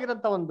ಕರೆಕ್ಟ್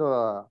ಆಗಿರೋಂತ ಒಂದು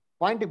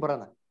ಪಾಯಿಂಟಿಗೆ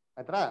ಬರೋಣ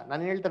ಆಯ್ತಾ?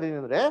 ನಾನು ಹೇಳ್ತಾ ಇದೀನಿ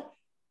ಅಂದ್ರೆ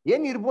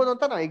ಏನ್ ಇರ್ಬೋದು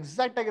ಅಂತ ನಾವು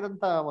ಎಕ್ಸಾಕ್ಟ್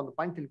ಆಗಿರೋಂತ ಒಂದು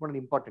ಪಾಯಿಂಟ್ ತಿಳ್ಕೊಳ್ಳೋದು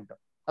ಇಂಪಾರ್ಟೆಂಟ್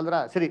ಅಲ್ರ.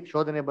 ಸರಿ,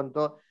 ಶೋಧನೆ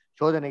ಬಂತು.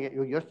 ಶೋಧನೆಗೆ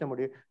ಇವಾಗ ಯೋಚನೆ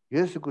ಮಾಡಿ,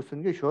 ಯೇಸು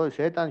ಕ್ರಿಸ್ತನಿಗೆ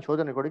ಶೇತಾನ್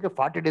ಶೋಧನೆ ಕೊಡಕ್ಕೆ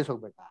 40 days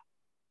ಹೋಗ್ಬೇಕಾ?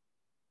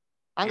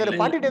 ಹಂಗಾದ್ರೆ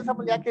 40 days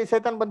ಆದ್ಮೇಲೆ ಯಾಕೆ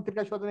ಶೇತಾನ್ ಬಂದ್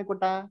ತಿರ್ಗಾ ಶೋಧನೆ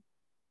ಕೊಟ್ಟ?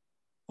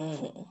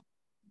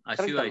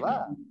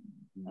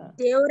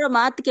 ದೇವ್ರ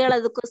ಮಾತು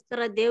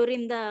ಕೇಳೋದಕ್ಕೋಸ್ಕರ,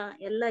 ದೇವ್ರಿಂದ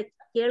ಎಲ್ಲ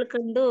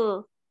ಕೇಳ್ಕೊಂಡು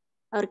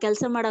ಅವ್ರ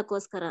ಕೆಲ್ಸ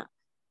ಮಾಡಕ್ಕೋಸ್ಕರ.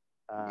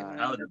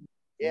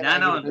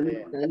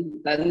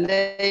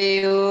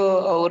 ತಂದೆಯು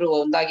ಅವರು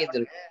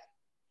ಒಂದಾಗಿದ್ರು.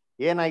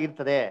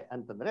 ಏನಾಗಿರ್ತದೆ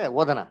ಅಂತಂದ್ರೆ,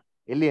 ಓದನ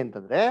ಎಲ್ಲಿ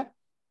ಅಂತಂದ್ರೆ,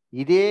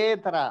 ಇದೇ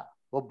ತರ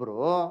ಒಬ್ರು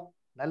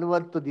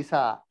 40 ದಿವಸ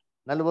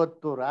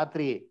 40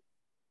 ರಾತ್ರಿ.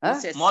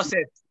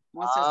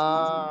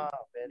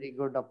 ವೆರಿ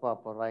ಗುಡ್ ಅಪ್ಪ,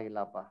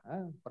 ಪರವಾಗಿಲ್ಲಪ್ಪ,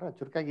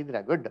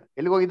 ಚುರುಕಾಗಿದ್ದೀರಾ. ಗುಡ್.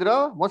 ಎಲ್ಲಿಗೆ ಹೋಗಿದ್ರು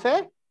ಮೋಸೆ?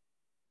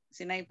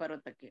 ಸಿನಾಯಿ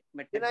ಪರ್ವತಕ್ಕೆ.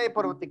 ಸಿನಾಯಿ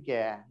ಪರ್ವತಕ್ಕೆ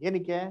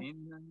ಏನಕ್ಕೆ?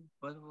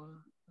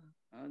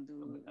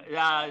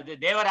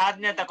 ದೇವರ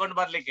ಆಜ್ಞೆ ತಗೊಂಡು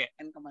ಬರ್ಲಿಕ್ಕೆ.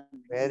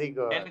 Very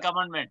good. 10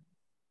 commandments.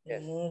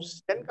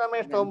 10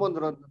 commandments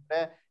ತಗೊಂಡ್ಬಂದ್ರು ಅಂತಂದ್ರೆ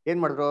ಏನ್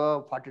ಮಾಡಿದ್ರು?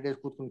 40 days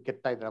ಕೂತ್ಕೊಂಡು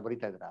ಕೆತ್ತಾ ಇದ್ರ,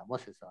 ಬರೀತಾ ಇದ್ರ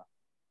ಮೋಸೆಸ್?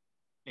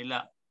 ಇಲ್ಲ,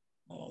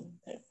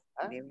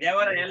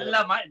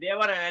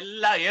 ದೇವರ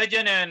ಎಲ್ಲ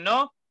ಯೋಜನೆಯನ್ನು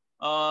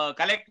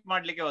ಕಲೆಕ್ಟ್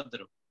ಮಾಡ್ಲಿಕ್ಕೆ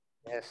ಹೋದ್ರು.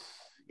 ಎಸ್.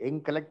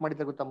 ಹೆಂಗ್ ಕಲೆಕ್ಟ್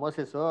ಮಾಡಿದ್ರೆ ಗೊತ್ತಾ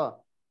ಮೋಸೆಸ್?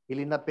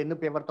 ಇಲ್ಲಿಂದ ಪೆನ್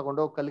ಪೇಪರ್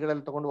ತಗೊಂಡು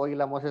ಕಲ್ಗಳಲ್ಲಿ ತಗೊಂಡು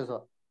ಹೋಗಿಲ್ಲ ಮೋಸೆಸ್.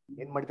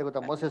 ಏನ್ ಮಾಡ್ತಾರೆ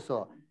ಗೊತ್ತಾ ಮೋಸೆಸ್?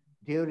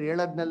 ದೇವ್ರು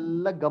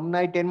ಹೇಳದ್ನೆಲ್ಲ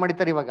ಗಮನ ಇಟ್ಟು ಏನ್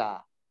ಮಾಡ್ತಾರೆ ಇವಾಗ?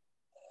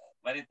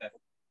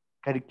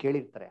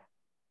 ಕೇಳಿರ್ತಾರೆ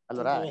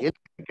ಅಲ್ವರ.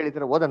 ಎಲ್ಲಿ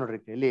ಕೇಳಿದ್ರೆ ಓದ ನೋಡ್ರಿ,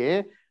 ಇಲ್ಲಿ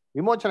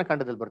ವಿಮೋಚನಾ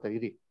ಕಾಂಡದಲ್ಲಿ ಬರ್ತಾರೆ.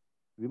 ಇರಿ,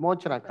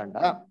 ವಿಮೋಚನಾ ಕಾಂಡ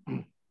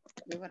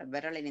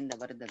ಬೆರಳಿನಿಂದ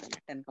ಬರೆದದ್ದು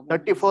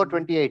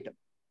 34:28.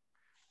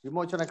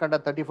 ವಿಮೋಚನಾ ಕಾಂಡ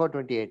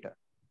 34:28.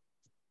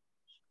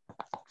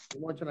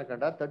 ವಿಮೋಚನಾ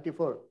ಕಾಂಡ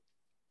 34.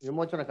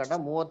 ವಿಮೋಚನಾ ಕಾಂಡ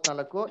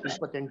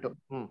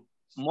 34:28.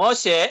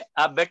 ಮೋಶೆ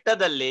ಆ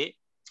ಬೆಟ್ಟದಲ್ಲಿ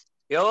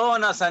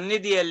ಯೆಹೋವನ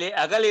ಸನ್ನಿಧಿಯಲ್ಲಿ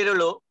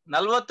ಹಗಲಿರುಳು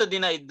 40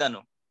 ದಿನ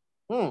ಇದ್ದನು.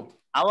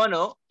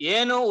 ಅವನು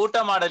ಏನೂ ಊಟ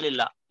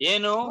ಮಾಡಲಿಲ್ಲ,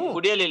 ಏನೂ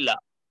ಕುಡಿಯಲಿಲ್ಲ.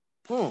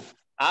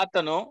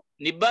 ಆತನು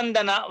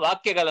ನಿಬಂಧನ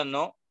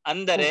ವಾಕ್ಯಗಳನ್ನು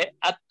ಅಂದರೆ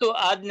 10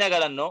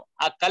 ಆಜ್ಞೆಗಳನ್ನು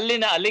ಆ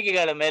ಕಲ್ಲಿನ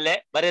ಹಲಿಗೆಗಳ ಮೇಲೆ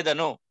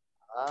ಬರೆದನು.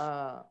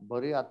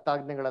 ಬರೀ 10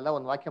 ಆಜ್ಞೆಗಳೆಲ್ಲ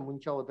ಒಂದ್ ವಾಕ್ಯ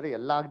ಮುಂಚೆ ಹೋದ್ರೆ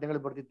ಎಲ್ಲಾ ಆಜ್ಞೆಗಳು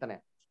ಬರ್ದಿತ್ತಾನೆ.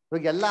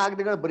 ಇವಾಗ ಎಲ್ಲಾ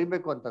ಆಜ್ಞೆಗಳು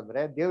ಬರಿಬೇಕು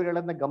ಅಂತಂದ್ರೆ ದೇವ್ರು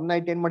ಹೇಳೋದನ್ನ ಗಮನ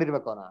ಇಟ್ಟು ಏನ್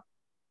ಮಾಡಿರ್ಬೇಕು ಅವನ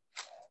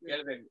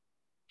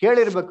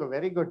ಕೇಳಿರ್ಬೇಕು.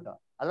 Very good.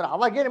 ಆದ್ರೆ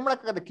ಅವಾಗ ಏನ್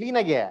ಮಾಡಕ್ಕಾಗತ್ತೆ, ಕ್ಲೀನ್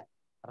ಆಗಿ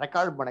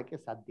ರೆಕಾರ್ಡ್ ಮಾಡಕ್ಕೆ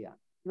ಸಾಧ್ಯ.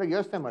 ಇವಾಗ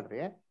ಯೋಚನೆ ಮಾಡ್ರಿ,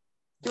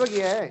 ಇವಾಗ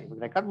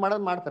ರೆಕಾರ್ಡ್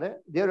ಮಾಡೋದು ಮಾಡ್ತಾರೆ,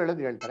 ದೇವ್ರು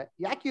ಹೇಳೋದು ಹೇಳ್ತಾರೆ.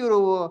 ಯಾಕೆ ಇವರು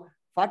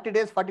 40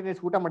 days 40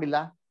 nights ಊಟ ಮಾಡಿಲ್ಲ?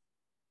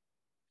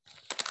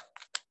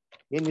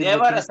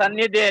 ದೇವರ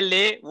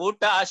ಸನ್ನಿಧಿಯಲ್ಲಿ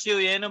ಊಟ ಹಸಿವು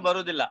ಏನು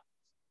ಬರುವುದಿಲ್ಲ.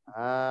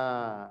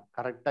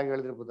 ಕರೆಕ್ಟ್ ಆಗಿ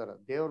ಹೇಳಿದ್ರಿ.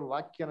 ದೇವ್ರ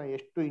ವಾಕ್ಯನ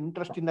ಎಷ್ಟು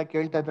ಇಂಟ್ರೆಸ್ಟ್ ಇಂದ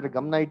ಕೇಳ್ತಾ ಇದ್ದಾರೆ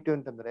ಗಮನ ಇಟ್ಟು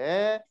ಅಂತಂದ್ರೆ,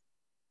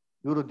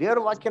 ಇವ್ರು ದೇವ್ರ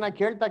ವಾಕ್ಯನ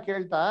ಕೇಳ್ತಾ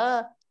ಕೇಳ್ತಾ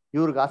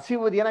ಇವ್ರಿಗೆ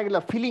ಹಸಿವುದು ಏನಾಗಿಲ್ಲ,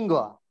 ಫೀಲಿಂಗ್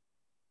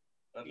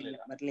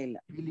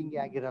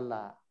ಆಗಿರಲ್ಲ.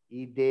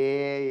 ಇದೇ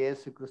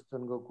ಯೇಸು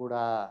ಕ್ರಿಸ್ತನ್ಗೂ ಕೂಡ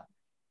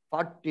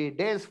 40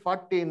 days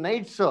 40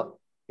 nights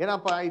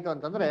ಏನಪ್ಪ ಆಯ್ತು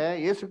ಅಂತಂದ್ರೆ,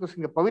 ಯೇಸು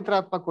ಕ್ರಿಸ್ತನ್ಗೆ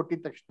ಪವಿತ್ರಾತ್ಮ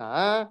ಕೊಟ್ಟಿದ ತಕ್ಷಣ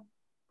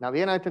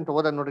ನಾವೇನಾಯ್ತು ಅಂತ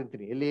ಓದೋದ್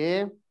ನೋಡಿರ್ತೀನಿ. ಎಲ್ಲಿ?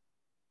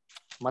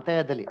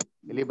 ಮತ್ತಾಯದಲ್ಲಿ.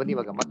 ಎಲ್ಲಿ ಬನ್ನಿ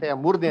ಇವಾಗ, ಮತ್ತಾಯ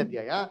 3ನೇ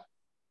ಅಧ್ಯಾಯ.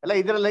 ಎಲ್ಲ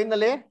ಇದ್ರ ಲೈನ್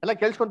ನಲ್ಲಿ ಎಲ್ಲ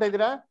ಕೇಳಿಸ್ಕೊಂತ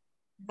ಇದ್ದೀರಾ?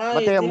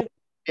 ಮತ್ತಾಯ 3ನೇ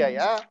ಅಧ್ಯಾಯ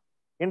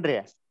ಏನ್ರಿ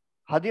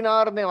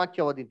 16ನೇ ವಾಕ್ಯ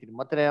ಓದಿರ್ತೀನಿ.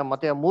 ಮತ್ತಾಯ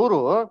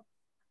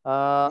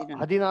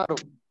 3:16.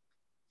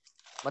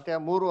 ಮತ್ತಾಯ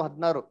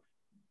 3:16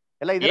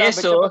 ಎಲ್ಲ ಇದ್ರ?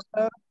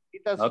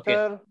 ಗೀತಾ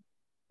ಸಿಸ್ಟರ್,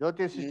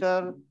 ಜ್ಯೋತಿ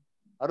ಸಿಸ್ಟರ್,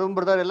 ಅರುಣ್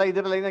ಬ್ರದರ್ ಎಲ್ಲ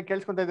ಇದ್ರ ಲೈನ್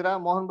ಕೇಳಿಸ್ಕೊಂತ ಇದ್ದೀರಾ?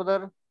 ಮೋಹನ್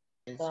ಬ್ರದರ್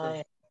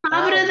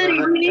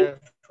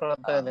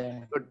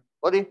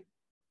ಓದಿ.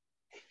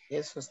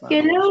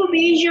 ಕೆಲವು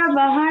ಬೀಜ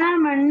ಬಹಳ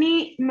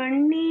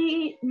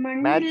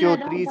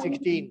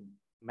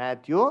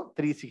ಮ್ಯಾಥ್ಯೂ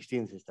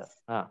 3:16 ಸಿಸ್ಟರ್.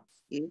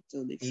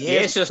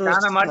 ಯೇಸು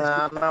ಸ್ನಾನ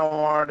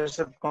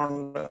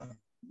ಮಾಡಿಸಿಕೊಂಡು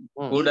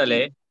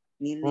ಕೂಡಲೇ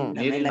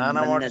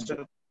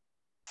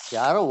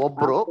ಯಾರೋ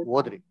ಒಬ್ರು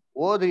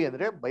ಓದ್ರಿ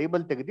ಅಂದ್ರೆ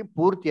ಬೈಬಲ್ ತೆಗೆದು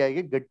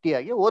ಪೂರ್ತಿಯಾಗಿ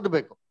ಗಟ್ಟಿಯಾಗಿ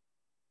ಓದ್ಬೇಕು.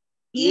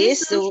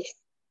 ಯೇಸು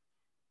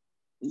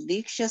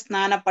ದೀಕ್ಷಾ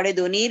ಸ್ನಾನ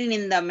ಪಡೆದು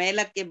ನೀರಿನಿಂದ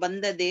ಮೇಲಕ್ಕೆ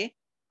ಬಂದದೆ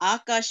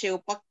ಆಕಾಶವು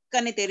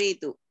ಪಕ್ಕನೆ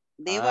ತೆರೆಯಿತು.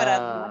 ದೇವರ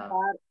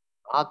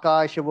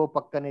ಆಕಾಶವು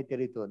ಪಕ್ಕನೆ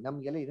ತೆರೀತು.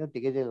 ನಮ್ಗೆಲ್ಲ ಇನ್ನೂ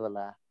ತೆಗೆದಿಲ್ವಲ್ಲ.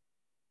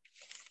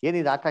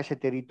 ಏನಿದು ಆಕಾಶ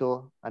ತೆರೀತು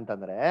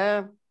ಅಂತಂದ್ರೆ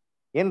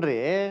ಏನ್ರಿ?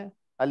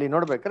 ಅಲ್ಲಿ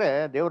ನೋಡ್ಬೇಕ್ರೆ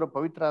ದೇವರ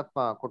ಪವಿತ್ರಾತ್ಮ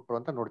ಕೊಟ್ರು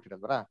ಅಂತ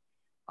ನೋಡ್ತಿರಲ್ವರ.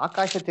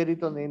 ಆಕಾಶ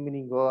ತೆರೀತು ಅಂದ್ರೆ ಏನ್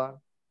ಮೀನಿಂಗು?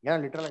 ಏನೋ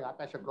ಲಿಟ್ರಲ್ ಆಗಿ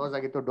ಆಕಾಶ ಕ್ಲೋಸ್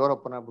ಆಗಿತ್ತು, ಡೋರ್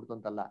ಓಪನ್ ಆಗ್ಬಿಡ್ತು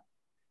ಅಂತಲ್ಲ.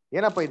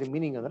 ಏನಪ್ಪ ಇದು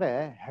ಮೀನಿಂಗ್ ಅಂದ್ರೆ,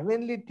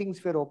 heavenly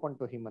things where open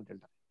to him ಅಂತ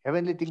ಹೇಳ್ತಾರೆ.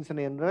 ಹೆವೆನ್ಲಿ ಥಿಂಗ್ಸ್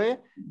ಅಂದ್ರೆ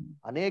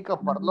ಅನೇಕ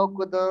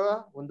ಪರಲೋಕದ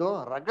ಒಂದು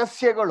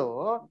ರಹಸ್ಯಗಳು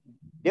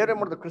ದೇವ್ರೇ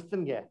ಮಾಡಿದ್ರು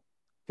ಕ್ರಿಸ್ತನ್ಗೆ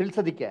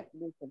ತಿಳ್ಸೋದಿಕ್ಕೆ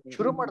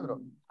ಶುರು ಮಾಡಿದ್ರು.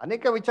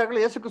 ಅನೇಕ ವಿಚಾರಗಳು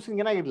ಯೇಸು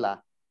ಕ್ರಿಸ್ತನ್ಗೆ ಏನಾಗಿರ್ಲಿಲ್ಲ,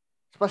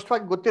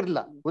 ಸ್ಪಷ್ಟವಾಗಿ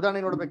ಗೊತ್ತಿರಲಿಲ್ಲ.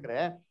 ಉದಾಹರಣೆ ನೋಡ್ಬೇಕ್ರೆ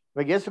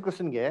ಇವಾಗ ಯೇಸು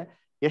ಕ್ರಿಸ್ತನ್ಗೆ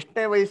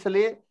ಎಷ್ಟನೇ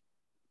ವಯಸ್ಸಲ್ಲಿ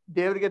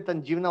ದೇವ್ರಿಗೆ ತನ್ನ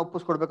ಜೀವನ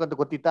ಒಪ್ಪಿಸ್ಕೊಡ್ಬೇಕಂತ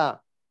ಗೊತ್ತಿತ್ತಾ?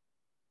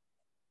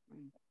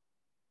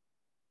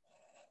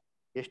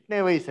 ಎಷ್ಟನೇ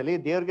ವಯಸ್ಸಲ್ಲಿ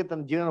ದೇವ್ರಿಗೆ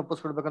ತನ್ನ ಜೀವನ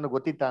ಒಪ್ಪಿಸ್ಕೊಡ್ಬೇಕಂತ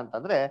ಗೊತ್ತಿತ್ತಾ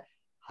ಅಂತಂದ್ರೆ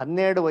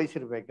 12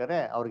 ವಯಸ್ಸಿರ್ಬೇಕಾದ್ರೆ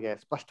ಅವ್ರಿಗೆ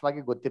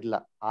ಸ್ಪಷ್ಟವಾಗಿ ಗೊತ್ತಿರಲಿಲ್ಲ.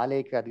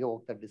 ಆಲೇಖರಿಗೆ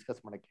ಹೋಗ್ತಾರೆ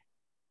ಡಿಸ್ಕಸ್ ಮಾಡಕ್ಕೆ.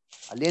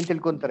 ಅಲ್ಲಿ ಏನ್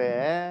ತಿಳ್ಕೊಂತಾರೆ,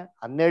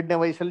 12ನೇ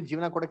ವಯಸ್ಸಲ್ಲಿ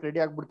ಜೀವನ ಕೊಡಕ್ಕೆ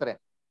ರೆಡಿ ಆಗ್ಬಿಡ್ತಾರೆ.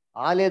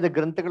 ಆಲಯದ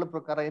ಗ್ರಂಥಗಳ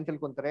ಪ್ರಕಾರ ಏನ್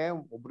ತಿಳ್ಕೊಂತಾರೆ,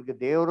 ಒಬ್ರಿಗೆ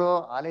ದೇವರು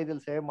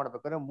ಆಲಯದಲ್ಲಿ ಸೇವೆ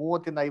ಮಾಡ್ಬೇಕಾದ್ರೆ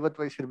 30 ಇಂದ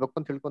 50 ವಯಸ್ಸು ಇರ್ಬೇಕು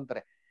ಅಂತ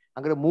ತಿಳ್ಕೊಂತಾರೆ.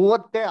 ಅಂದ್ರೆ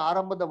 30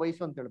 ಆರಂಭದ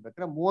ವಯಸ್ಸು ಅಂತ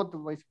ಹೇಳ್ಬೇಕಾದ್ರೆ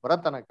 30 ವಯಸ್ಸು ಬರೋ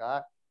ತನಕ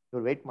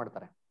ಇವ್ರು ವೆಯ್ಟ್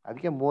ಮಾಡ್ತಾರೆ.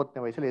 ಅದಕ್ಕೆ 30ನೇ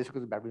ವಯಸ್ಸಲ್ಲಿ ಯೇಸು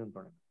ಕ್ರಿಸ್ತ ಬ್ಯಾಪ್ಟಿಸಮ್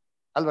ತಗೊಂಡು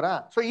ಅಲ್ವರ.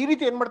 ಸೊ ಈ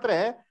ರೀತಿ ಏನ್ ಮಾಡ್ತಾರೆ,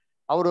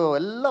 ಅವರು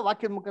ಎಲ್ಲ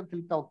ವಾಕ್ಯದ ಮುಖಾಂತರ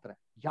ತಿಳ್ತಾ ಹೋಗ್ತಾರೆ.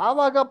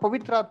 ಯಾವಾಗ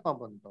ಪವಿತ್ರಾತ್ಮ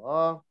ಬಂತೋ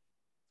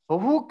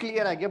ಬಹು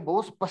ಕ್ಲಿಯರ್ ಆಗಿ, ಬಹು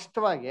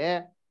ಸ್ಪಷ್ಟವಾಗಿ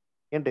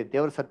ಏನ್ರಿ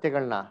ದೇವ್ರ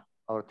ಸತ್ಯಗಳನ್ನ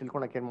ಅವ್ರು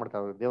ತಿಳ್ಕೊಳಕ್ ಏನ್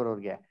ಮಾಡ್ತಾರೆ,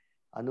 ದೇವ್ರವ್ರಿಗೆ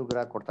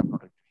ಅನುಗ್ರಹ ಕೊಡ್ತಾರೆ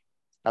ನೋಡ್ರಿ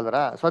ಅಲ್ವರ.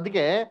 ಸೊ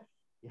ಅದಕ್ಕೆ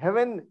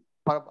ಹೆವೆನ್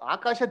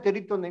ಆಕಾಶ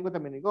ತೆರೀತು ಅಂತ ಹೆಂಗ್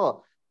ಗೊತ್ತಾ ಮೀನಿಗೂ?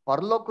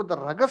 ಪರಲೋಕದ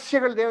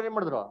ರಹಸ್ಯಗಳು ದೇವ್ರು ಏನ್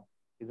ಮಾಡಿದ್ರು,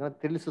 ಇದನ್ನ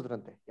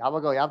ತಿಳಿಸಿದ್ರಂತೆ.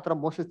 ಯಾವಾಗ ಯಾವ ತರ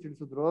ಮೋಸಸ್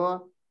ತಿಳಿಸಿದ್ರು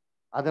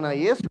ಅದನ್ನ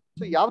ಯೇಸು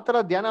ಯಾವ ತರ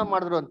ಧ್ಯಾನ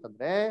ಮಾಡಿದ್ರು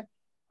ಅಂತಂದ್ರೆ,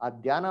 ಆ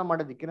ಧ್ಯಾನ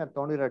ಮಾಡೋದಿಕ್ಕೆ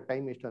ತಗೊಂಡಿರೋ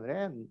ಟೈಮ್ ಎಷ್ಟು ಅಂದ್ರೆ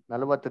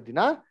 40 ದಿನ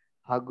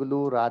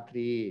ಹಗಲು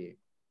ರಾತ್ರಿ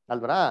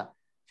ಅಲ್ವರ.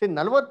 ಸರಿ,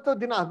 40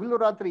 ದಿನ ಹಗಲು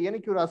ರಾತ್ರಿ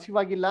ಏನಕ್ಕೆ ಇವ್ರು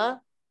ಹಸಿವಾಗಿಲ್ಲ?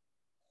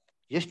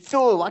 ಎಷ್ಟು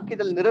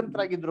ವಾಕ್ಯದಲ್ಲಿ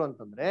ನಿರಂತರಾಗಿದ್ರು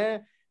ಅಂತಂದ್ರೆ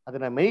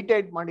ಅದನ್ನ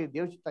ಮೆಡಿಟೇಟ್ ಮಾಡಿ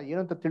ದೇವ್ರ ಚಿತ್ತ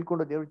ಏನಂತ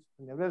ತಿಳ್ಕೊಂಡು ದೇವ್ರ ಚಿತ್ತ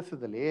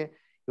ನೆರವೇರಿಸೋದಲ್ಲಿ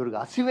ಇವ್ರಿಗೆ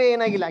ಹಸಿವೇ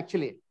ಏನಾಗಿಲ್ಲ.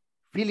 ಆಕ್ಚುಲಿ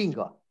ಫೀಲಿಂಗ್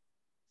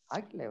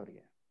ಆಗಿಲ್ಲ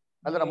ಇವ್ರಿಗೆ.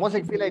 ಅಲ್ವರ.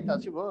 ಮೋಸಕ್ಕೆ ಫೀಲ್ ಆಯ್ತಾ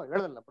ಹಸಿವು?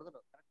 ಹೇಳದಲ್ಲ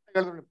ಬ್ರದರ್, ಕರೆಕ್ಟ್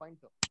ಹೇಳಿದ್ರು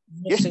ಪಾಯಿಂಟ್.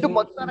 ಎಷ್ಟು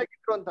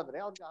ಮಗ್ನರಾಗಿದ್ರು ಅಂತಂದ್ರೆ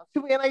ಅವ್ರಿಗೆ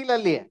ಹಸಿವು ಏನಾಗಿಲ್ಲ,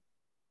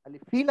 ಅಲ್ಲಿ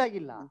ಫೀಲ್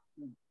ಆಗಿಲ್ಲ.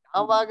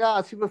 ಯಾವಾಗ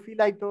ಹಸಿವು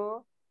ಫೀಲ್ ಆಯ್ತು?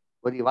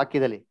 ಓದಿ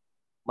ವಾಕ್ಯದಲ್ಲಿ.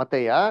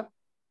 ಮತ್ತೆಯ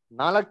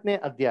 4ನೇ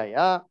ಅಧ್ಯಾಯ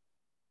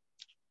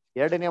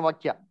 2ನೇ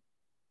ವಾಕ್ಯ.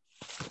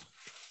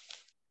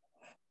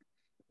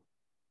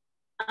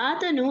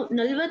 ಆತನು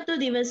 40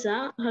 ದಿವಸ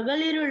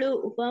ಹಗಲಿರುಳು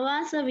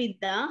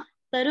ಉಪವಾಸವಿದ್ದ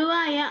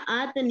ತರುವಾಯ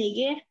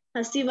ಆತನಿಗೆ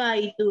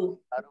ಹಸಿವಾಯಿತು.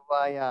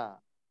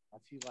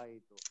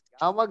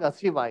 ಯಾವಾಗ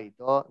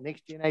ಹಸಿವಾಯಿತು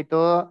ನೆಕ್ಸ್ಟ್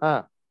ಏನಾಯ್ತು?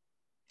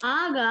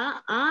 ಆಗ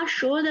ಆ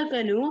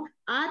ಶೋಧಕನು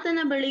ಆತನ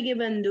ಬಳಿಗೆ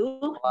ಬಂದು,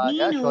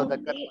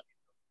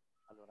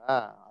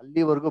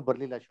 ಅಲ್ಲಿವರೆಗೂ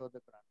ಬರ್ಲಿಲ್ಲ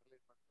ಶೋಧಕರು.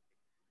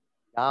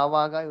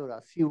 ಯಾವಾಗ ಇವ್ರು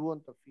ಹಸಿವು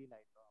ಅಂತ ಫೀಲ್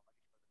ಆಯ್ತು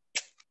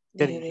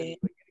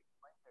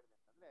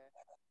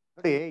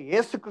ನೋಡಿ,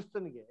 ಯೇಸು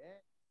ಕ್ರಿಸ್ತನಿಗೆ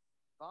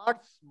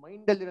ಗಾಡ್ಸ್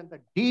ಮೈಂಡ್ ಅಲ್ಲಿರಂತ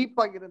ಡೀಪ್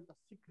ಆಗಿರಂತ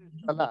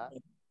ಸೀಕ್ರೆಟ್ಸ್ ಅಲ್ಲ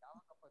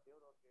ಯಾವಾಗಪ್ಪ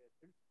ದೇವ್ರು ಅವ್ರಿಗೆ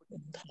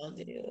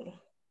ತಿಳಿಸ್ಕೊಟ್ಟಿದ್ರು.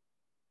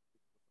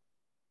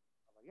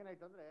 ಅವಾಗ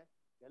ಏನಾಯ್ತು ಅಂದ್ರೆ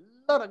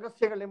ಎಲ್ಲ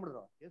ರಹಸ್ಯಗಳು ಏನ್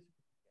ಮಾಡಿದ್ರು ಯೇಸು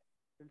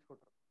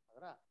ತಿಳಿಸ್ಕೊಟ್ರು.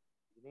 ಅದರ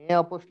ಇದನ್ನೇ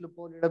ಅಪೊಸ್ತಲ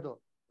ಪೌಲ್ ಹೇಳೋದು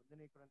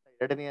 1 ಕೊರಿಂಥ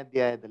 2ನೇ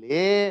ಅಧ್ಯಾಯದಲ್ಲಿ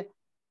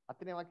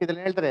 10ನೇ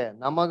ವಾಕ್ಯದಲ್ಲಿ ಹೇಳ್ತಾರೆ,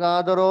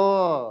 ನಮಗಾದರೋ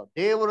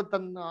ದೇವರು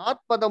ತನ್ನ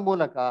ಆತ್ಮದ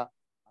ಮೂಲಕ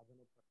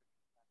ಅದನ್ನು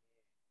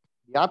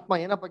ಈ ಆತ್ಮ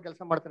ಏನಪ್ಪ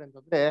ಕೆಲಸ ಮಾಡ್ತಾರೆ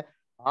ಅಂತಂದ್ರೆ,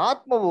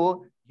 ಆತ್ಮವು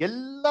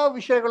ಎಲ್ಲ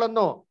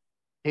ವಿಷಯಗಳನ್ನು,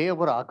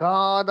 ದೇವರ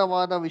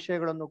ಅಗಾಧವಾದ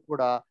ವಿಷಯಗಳನ್ನು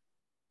ಕೂಡ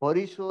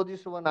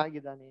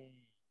ಪರಿಶೋಧಿಸುವನಾಗಿದ್ದಾನೆ.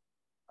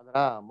 ಅದರ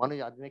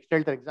ಮನುಷ್ಯ ಅದ್ ನೆಕ್ಸ್ಟ್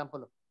ಹೇಳ್ತಾರೆ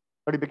ಎಕ್ಸಾಂಪಲ್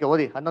ನೋಡಿಬೇಕೆ,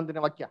 ಓದಿ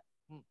 11ನೇ ವಾಕ್ಯ.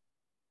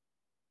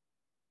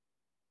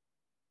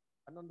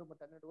 11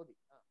 ಮತ್ತು 12 ಓದಿ.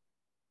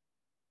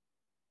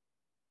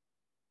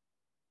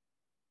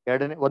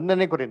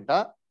 1 ಕೊರಿಂಥ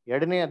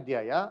 2ನೇ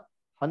ಅಧ್ಯಾಯ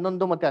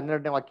 11 ಮತ್ತೆ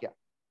 12ನೇ ವಾಕ್ಯ.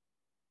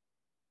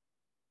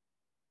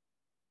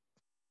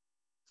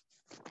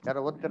 ಯಾರು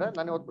ಓದ್ತೀರಾ?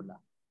 ನಾನೇ ಓದ್ಬಿಡ್ಲಾ?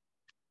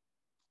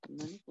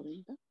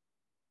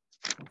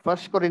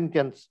 1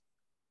 Corinthians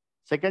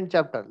 2nd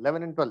chapter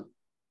 11 and 12.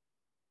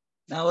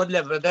 ನಾ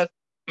ಓದ್ಲಾ ಬ್ರದರ್?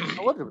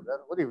 ಓದ್ರಿ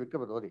ಬ್ರದರ್, ಓದಿ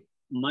ವಿಕ್ರಮ್ ಓದಿ.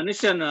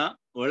 ಮನುಷ್ಯನ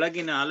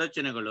ಒಳಗಿನ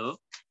ಆಲೋಚನೆಗಳು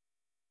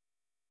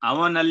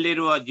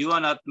ಅವನಲ್ಲಿರುವ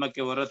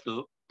ಜೀವನಾತ್ಮಕ್ಕೆ ಹೊರತು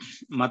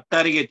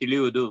ಮತ್ತಾರಿಗೆ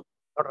ತಿಳಿಯುವುದು.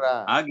 ನೋಡ್ರ,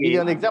 ಹಾಗೆ ಇದು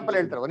ಒಂದು ಎಕ್ಸಾಂಪಲ್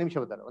ಹೇಳ್ತಾರೆ. ಒಂದ್ ನಿಮಿಷ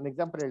ಬರ್ತಾರೆ, ಒಂದು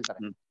ಎಕ್ಸಾಂಪಲ್ ಹೇಳ್ತಾರೆ.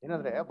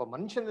 ಏನಂದ್ರೆ, ಒಬ್ಬ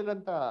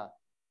ಮನುಷ್ಯನಲ್ಲಿರಂತ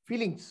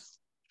ಫೀಲಿಂಗ್ಸ್,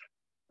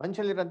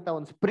 ಮನುಷ್ಯನಲ್ಲಿರಂತ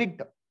ಒಂದು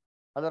ಸ್ಪಿರಿಟ್,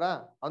 ಅದರ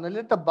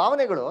ಅವನಲ್ಲಿರಂತ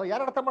ಭಾವನೆಗಳು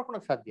ಯಾರು ಅರ್ಥ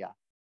ಮಾಡ್ಕೊಳಕ್ ಸಾಧ್ಯ?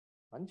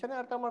 ಮನುಷ್ಯನೇ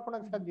ಅರ್ಥ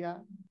ಮಾಡ್ಕೊಳಕ್ ಸಾಧ್ಯ.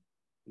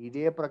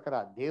 ಇದೇ ಪ್ರಕಾರ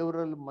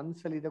ದೇವರಲ್ಲಿ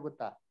ಮನ್ಸಲ್ಲಿ ಇದೆ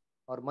ಗೊತ್ತಾ,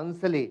 ಅವ್ರ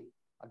ಮನ್ಸಲ್ಲಿ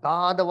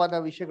ಅಗಾಧವಾದ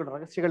ವಿಷಯಗಳು,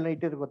 ರಹಸ್ಯಗಳನ್ನ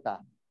ಇಟ್ಟಿದ್ರು ಗೊತ್ತಾ,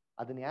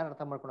 ಅದನ್ನ ಯಾರು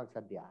ಅರ್ಥ ಮಾಡ್ಕೊಳಕ್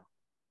ಸಾಧ್ಯ?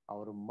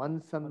 ಅವ್ರ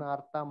ಮನ್ಸನ್ನ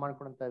ಅರ್ಥ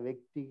ಮಾಡ್ಕೊಳಂತ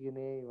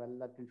ವ್ಯಕ್ತಿಗೇನೆ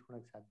ಇವೆಲ್ಲ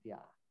ತಿಳ್ಸ್ಕೊಳಕ್ ಸಾಧ್ಯ.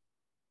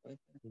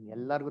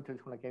 ಎಲ್ಲಾರ್ಗು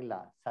ತಿಳ್ಸ್ಕೊಳಕ್ ಇಲ್ಲ,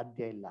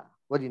 ಸಾಧ್ಯ ಇಲ್ಲ.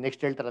 ಓದಿ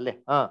ನೆಕ್ಸ್ಟ್ ಹೇಳ್ತಾರಲ್ಲೇ.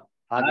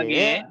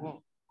 ಹಾಗೆ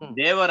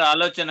ದೇವರ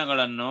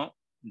ಆಲೋಚನೆಗಳನ್ನು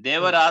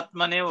ದೇವರ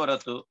ಆತ್ಮನೇ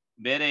ಹೊರತು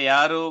ಬೇರೆ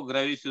ಯಾರೂ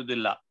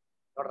ಗ್ರಹಿಸುವುದಿಲ್ಲ.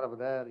 ನೋಡ್ರ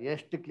ಬ್ರದರ್,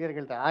 ಎಷ್ಟು ಕ್ಲಿಯರ್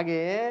ಹೇಳ್ತಾರೆ. ಹಾಗೆ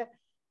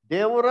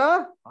ದೇವರ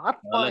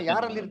ಆತ್ಮ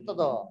ಯಾರಲ್ಲಿ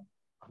ಇರ್ತದೋ,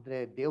 ಅಂದ್ರೆ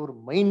ದೇವ್ರ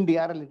ಮೈಂಡ್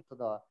ಯಾರಲ್ಲಿ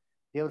ಇರ್ತದೋ,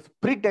 ದೇವ್ರ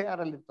ಸ್ಪಿರಿಟ್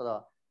ಯಾರಲ್ಲಿ ಇರ್ತದೋ,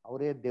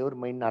 ಅವರೇ ದೇವ್ರ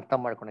ಮೈಂಡ್ ನ ಅರ್ಥ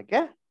ಮಾಡ್ಕೊಳಕ್ಕೆ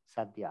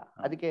ಸಾಧ್ಯ.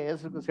 ಅದಕ್ಕೆ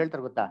ಹೆಸರು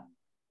ಹೇಳ್ತಾರೆ ಗೊತ್ತಾ,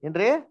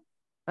 ಏನ್ರಿ?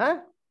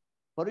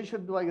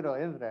 ಪರಿಶುದ್ಧವಾಗಿರೋ,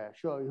 ಏನ್ರೆ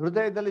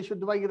ಹೃದಯದಲ್ಲಿ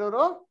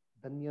ಶುದ್ಧವಾಗಿರೋರು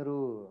ಧನ್ಯರು.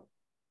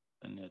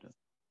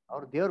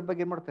 ಅವ್ರು ದೇವ್ರ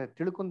ಬಗ್ಗೆ ಏನ್ ಮಾಡ್ತಾರೆ?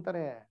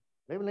 ತಿಳ್ಕೊಂತಾರೆ.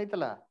 ಬೈಬಲ್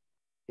ಐತಲ್ಲ,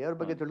 ದೇವ್ರ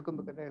ಬಗ್ಗೆ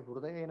ತಿಳ್ಕೊಬೇಕಂದ್ರೆ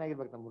ಹೃದಯ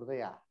ಏನಾಗಿರ್ಬೇಕು? ನಮ್ಮ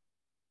ಹೃದಯ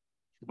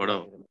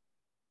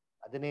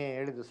ಅದನ್ನೇ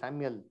ಹೇಳಿದ್ರು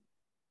ಸ್ಯಾಮ್ಯಲ್.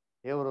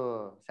 ದೇವರು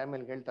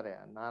ಸ್ಯಾಮ್ಯಲ್ಗೆ ಹೇಳ್ತಾರೆ,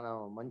 ನಾನು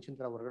ಮನುಷ್ಯನ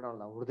ತರ ಹೊರಗಡೆ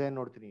ಹೃದಯ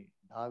ನೋಡ್ತೀನಿ,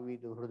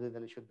 ದಾವೀದು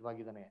ಹೃದಯದಲ್ಲಿ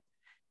ಶುದ್ಧವಾಗಿದ್ದಾನೆ.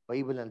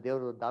 ಬೈಬಲ್ ನಲ್ಲಿ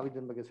ದೇವರು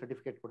ದಾವೀದನ ಬಗ್ಗೆ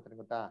ಸರ್ಟಿಫಿಕೇಟ್ ಕೊಡ್ತಾನೆ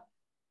ಗೊತ್ತಾ,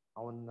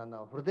 ಅವನ್ ನನ್ನ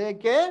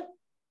ಹೃದಯಕ್ಕೆ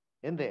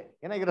ಏನ್ರಿ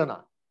ಏನಾಗಿರೋಣ?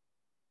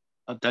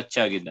 ಟಚ್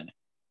ಆಗಿದ್ದಾನೆ,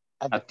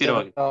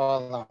 ಹತ್ತಿರವಾಗಿ.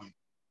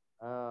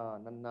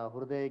 ನನ್ನ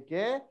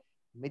ಹೃದಯಕ್ಕೆ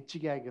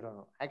ಮೆಚ್ಚುಗೆ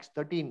ಆಗಿರೋನು. ಆಕ್ಟ್ಸ್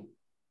 13.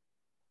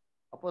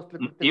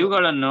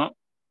 ಇವುಗಳನ್ನು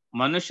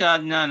ಮನುಷ್ಯ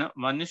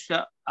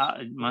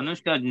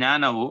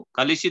ಜ್ಞಾನವು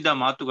ಕಲಿಸಿದ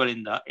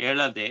ಮಾತುಗಳಿಂದ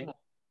ಹೇಳದೆ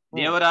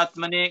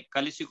ದೇವರಾತ್ಮನೇ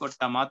ಕಲಿಸಿಕೊಟ್ಟ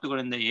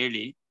ಮಾತುಗಳಿಂದ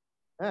ಹೇಳಿ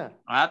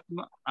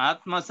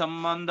ಆತ್ಮ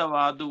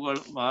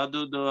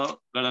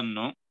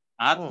ಸಂಬಂಧವಾದುಗಳನ್ನು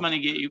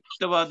ಆತ್ಮನಿಗೆ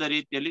ಯುಕ್ತವಾದ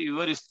ರೀತಿಯಲ್ಲಿ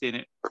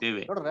ವಿವರಿಸ್ತೇವೆ.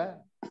 ನೋಡ್ರೆ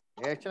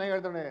ಎಷ್ಟ್ ಚೆನ್ನಾಗಿ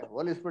ಹೇಳ್ತಾನೆ.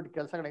 ಹೋಲಿ ಸ್ಪಿರಿಟ್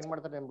ಕೆಲ್ಸಗಳು ಹೆಂಗ್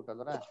ಮಾಡ್ತಾನೆ ಅನ್ಬಿಟ್ಟು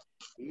ಅಲ್ರ,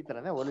 ಈ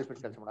ತರನೇ ಹೋಲಿ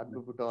ಸ್ಪಿರಿಟ್ ಕೆಲಸ ಮಾಡಿ. ಅದ್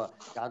ಬಿಟ್ಬಿಟ್ಟು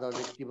ಯಾವ್ದೋ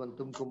ವ್ಯಕ್ತಿ ಬಂದು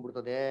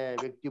ತುಂಬ್ಕೊಂಡ್ಬಿಡ್ತದೆ,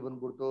 ವ್ಯಕ್ತಿ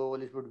ಬಂದ್ಬಿಡ್ತು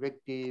ಹೋಲಿ ಸ್ಪಿರಿಟ್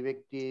ವ್ಯಕ್ತಿ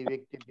ವ್ಯಕ್ತಿ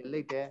ವ್ಯಕ್ತಿ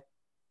ಎಲ್ಲೈತೆ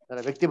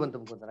ವ್ಯಕ್ತಿ ಬಂದು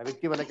ತುಂಬ್ಕೊಂತಾನೆ,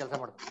 ವ್ಯಕ್ತಿ ಎಲ್ಲ ಕೆಲಸ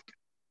ಮಾಡ್ತಾನೆ.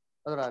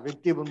 ಅದ್ರ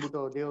ವ್ಯಕ್ತಿ ಬಂದ್ಬಿಟ್ಟು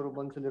ದೇವರು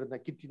ಮನ್ಸಲ್ಲಿರೋದನ್ನ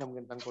ಕಿತ್ತಿ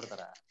ನಮ್ಗೆ ತಂದು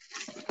ಕೊಡ್ತಾರ.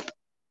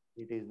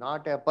 It is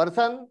not A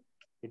person,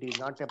 it is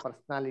not A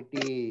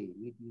personality,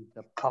 it is the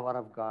power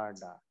of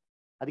god.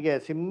 ಅದಕ್ಕೆ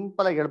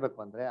ಸಿಂಪಲ್ ಆಗಿ ಹೇಳ್ಬೇಕು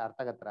ಅಂದ್ರೆ ಅರ್ಥ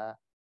ಆಗತ್ರ.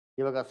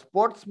 ಇವಾಗ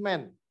ಸ್ಪೋರ್ಟ್ಸ್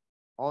ಮ್ಯಾನ್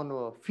ಅವನು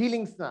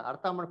ಫೀಲಿಂಗ್ಸ್ ನ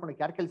ಅರ್ಥ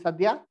ಮಾಡ್ಕೊಳಕ್ ಯಾರ ಕೈಲಿ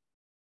ಸಾಧ್ಯ?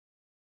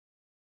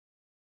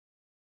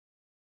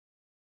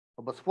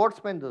 ಒಬ್ಬ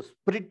ಸ್ಪೋರ್ಟ್ಸ್ ಮ್ಯಾನ್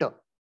ಸ್ಪಿರಿಟ್,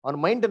 ಅವನ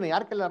ಮೈಂಡ್ ನ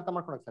ಯಾರ ಕೈಲಿ ಅರ್ಥ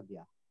ಮಾಡ್ಕೊಳಕ್ ಸಾಧ್ಯ?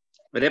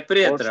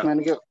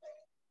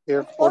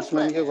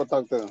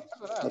 ಗೊತ್ತಾಗ್ತದೆ,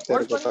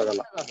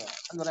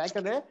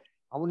 ಯಾಕಂದ್ರೆ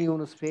ಅವನು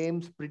ಇವನು ಸೇಮ್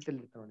ಸ್ಪಿರಿಟ್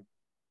ಅಲ್ಲಿ ಇರ್ತಾನೆ,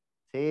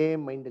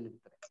 ಸೇಮ್ ಮೈಂಡ್ ಅಲ್ಲಿ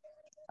ಇರ್ತಾರೆ.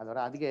 ಅದರ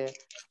ಅದಕ್ಕೆ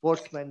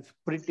ಸ್ಪೋರ್ಟ್ಸ್ ಮ್ಯಾನ್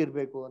ಸ್ಪಿರಿಟ್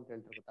ಇರ್ಬೇಕು ಅಂತ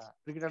ಹೇಳ್ತಾರೆ ಗೊತ್ತಾ.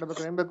 ಕ್ರಿಕೆಟ್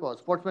ಆಡ್ಬೇಕು ಏನ್ ಬೇಕು?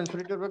 ಸ್ಪೋರ್ಟ್ಸ್ ಮ್ಯಾನ್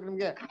ಸ್ಪಿರಿಟ್ ಇರ್ಬೇಕು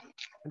ನಿಮ್ಗೆ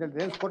ಅಂತ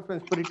ಹೇಳಿದ್ರೆ. ಏನ್ ಸ್ಪೋರ್ಟ್ಸ್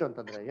ಮ್ಯಾನ್ ಸ್ಪಿರಿಟ್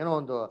ಅಂತಂದ್ರೆ ಏನೋ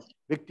ಒಂದು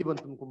ವ್ಯಕ್ತಿ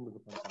ಬಂದು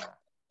ತುಂಬ್ಕೊಂಡ್ಬಿಡ್ಬೇಕು ಅಂತಾನ.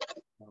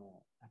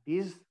 ದಟ್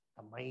ಈಸ್ ದ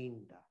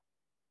ಮೈಂಡ್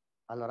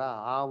ಅಲ್ವರ.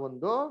 ಆ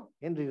ಒಂದು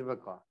ಏನ್ರಿ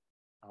ಇರ್ಬೇಕು?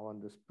 ಆ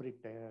ಒಂದು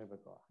ಸ್ಪಿರಿಟ್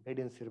ಏನಿರ್ಬೇಕು?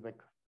 ಗೈಡೆನ್ಸ್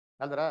ಇರ್ಬೇಕು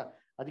ಅಲ್ವರ.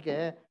 ಅದಕ್ಕೆ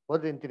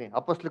ಓದ್ರಿ ಅಂತೀನಿ.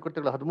 ಅಪೊಸ್ತಲ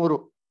ಕೃತ್ಯಗಳು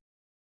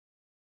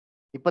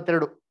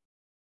 13:22.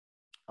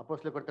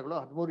 ಅಪೊಸ್ತಲ ಕೃತ್ಯಗಳು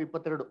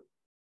 13:22.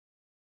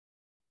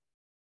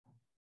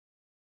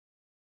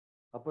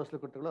 ಅಪೊಸ್ತಲ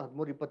ಕೃತ್ಯಗಳು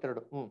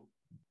 13:22.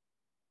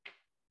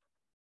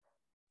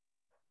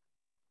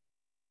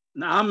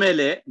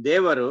 ಆಮೇಲೆ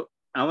ದೇವರು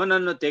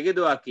ಅವನನ್ನು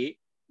ತೆಗೆದುಹಾಕಿ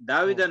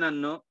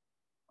ದಾವಿದನನ್ನು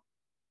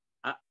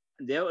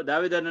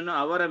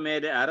ಅವರ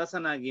ಮೇಲೆ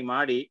ಅರಸನಾಗಿ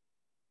ಮಾಡಿ,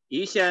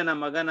 ಈಶಾಯನ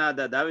ಮಗನಾದ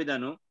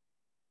ದಾವಿದನು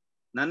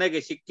ನನಗೆ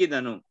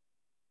ಸಿಕ್ಕಿದನು,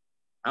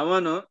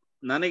 ಅವನು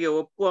ನನಗೆ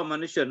ಒಪ್ಪುವ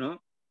ಮನುಷ್ಯನು,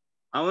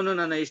 ಅವನು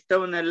ನನ್ನ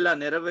ಇಷ್ಟವನ್ನೆಲ್ಲ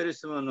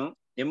ನೆರವೇರಿಸುವನು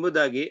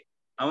ಎಂಬುದಾಗಿ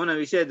ಅವನ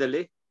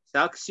ವಿಷಯದಲ್ಲಿ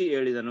ಸಾಕ್ಷಿ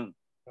ಹೇಳಿದನು.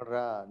 ನೋಡ್ರ,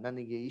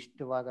 ನನಗೆ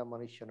ಇಷ್ಟವಾದ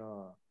ಮನುಷ್ಯನು,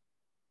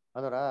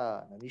 ಅದರ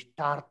ನನ್ನ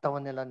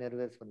ಇಷ್ಟಾರ್ಥವನ್ನೆಲ್ಲ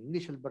ನೆರವೇರಿಸುವನು.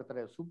 ಇಂಗ್ಲಿಷ್ ಅಲ್ಲಿ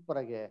ಬರ್ತಾರೆ ಸೂಪರ್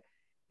ಆಗಿ,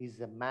 is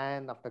A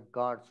man of the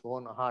God's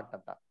own heart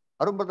ಅಂತ.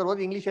 ಅರುಣ್ ಬರ್ತಾರೆ,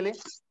 ಓದಿ ಇಂಗ್ಲಿಷ್ ಅಲ್ಲಿ.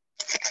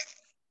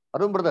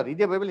 ಅರುಣ್ ಬ್ರದರ್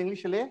ಇದೆಯಾ ಬೈಬಲ್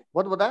ಇಂಗ್ಲಿಷ್ ಅಲ್ಲಿ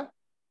ಓದ್ಬೋದಾ?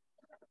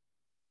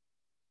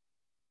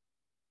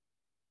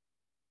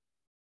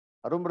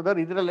 ಅರುಣ್ ಬ್ರದರ್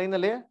ಇದ್ರ ಲೈನ್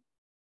ಅಲ್ಲಿ?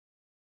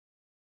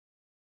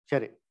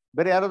 ಸರಿ,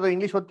 ಬೇರೆ ಯಾರಾದ್ರೂ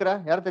ಇಂಗ್ಲಿಷ್ ಓದ್ತೀರಾ?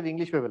 ಯಾರ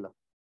ಇಂಗ್ಲಿಷ್ ಬೈಬಲ್?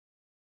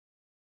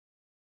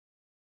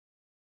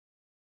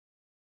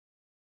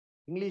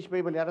 ಇಂಗ್ಲಿಷ್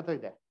ಬೈಬಲ್ ಯಾರ ಹತ್ರ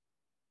ಇದೆ?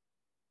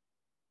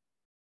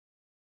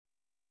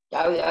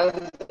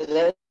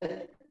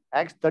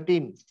 Acts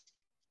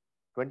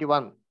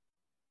 13:21.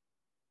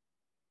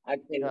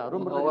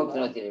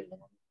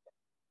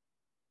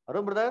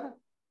 ಅರುಣ್ ಬ್ರದರ್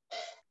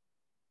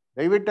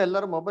ದಯವಿಟ್ಟು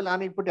ಎಲ್ಲರೂ ಮೊಬೈಲ್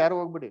ಆನ್ ಇಟ್ಬಿಟ್ಟು ಯಾರು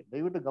ಹೋಗ್ಬಿಡಿ,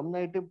 ದಯವಿಟ್ಟು ಗಮನ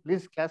ಇಟ್ಟು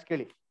ಪ್ಲೀಸ್ ಕ್ಲಾಸ್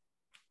ಕೇಳಿ.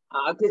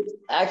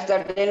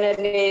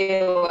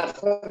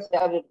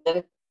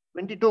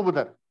 22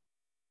 brother.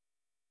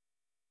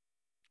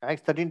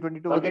 Acts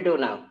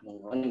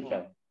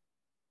 13:22.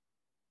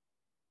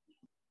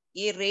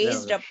 He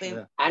raised up him.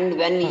 And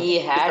when he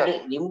had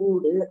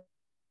removed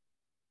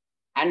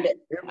and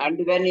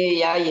when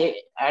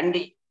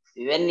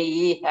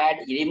he had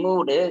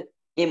removed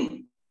him,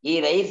 he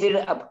raised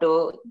up to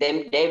them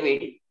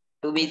David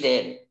to be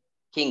their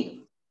king,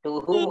 to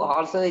whom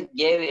also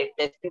gave a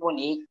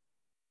testimony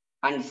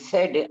and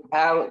said,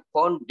 have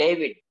found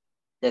David,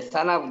 the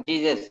son of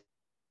Jesus,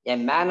 a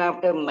man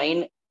after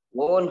mine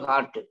own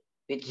heart,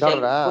 which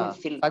shall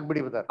fulfill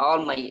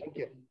all my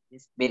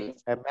will.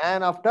 A man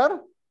after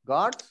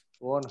God's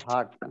own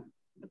heart.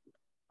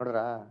 ನೋಡ್ರ,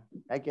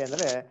 ಯಾಕೆ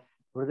ಅಂದ್ರೆ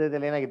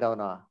ಹೃದಯದಲ್ಲಿ ಏನಾಗಿದ್ದ,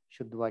 ಅವನು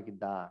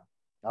ಶುದ್ಧವಾಗಿದ್ದ.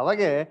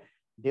 ಅವಾಗೆ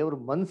ದೇವ್ರ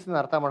ಮನ್ಸನ್ನ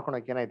ಅರ್ಥ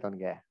ಮಾಡ್ಕೊಳಕ್ ಏನಾಯ್ತು,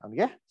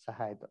 ಅವನಿಗೆ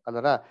ಸಹಾಯ ಆಯ್ತು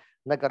ಅಲ್ಲರ.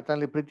 ಇನ್ನ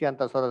ಕರ್ತನಲ್ಲಿ ಪ್ರೀತಿ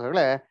ಅಂತ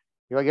ಸೋದರಗಳೇ,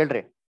 ಇವಾಗ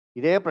ಹೇಳ್ರಿ,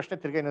 ಇದೇ ಪ್ರಶ್ನೆ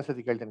ತಿರ್ಗಿ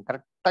ಇನ್ನೊಂದ್ಸತಿ ಕೇಳ್ತೀನಿ,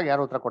 ಕರೆಕ್ಟ್ ಆಗಿ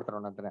ಯಾರು ಉತ್ತರ ಕೊಡ್ತಾರ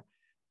ಅಂತಾನೆ.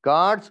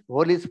 ಗಾಡ್ಸ್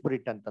ಹೋಲಿ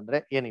ಸ್ಪಿರಿಟ್ ಅಂತಂದ್ರೆ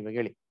ಏನ್ ಇವಾಗ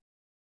ಹೇಳಿ?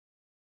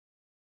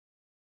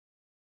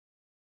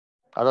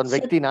 ಅದೊಂದ್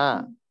ವ್ಯಕ್ತಿನಾ?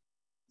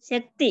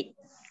 ಶಕ್ತಿ.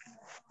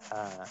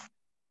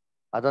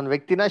 ಅದೊಂದ್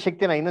ವ್ಯಕ್ತಿನ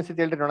ಶಕ್ತಿನ? ಇನ್ನೊಂದ್ಸತಿ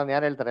ಹೇಳ್ರಿ ನೋಡೋಣ,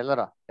 ಯಾರು ಹೇಳ್ತಾರೆ?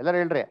 ಎಲ್ಲರೂ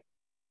ಹೇಳ್ರಿ.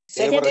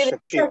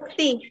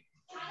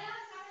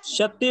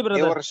 ಶಕ್ತಿ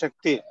ದೇವರ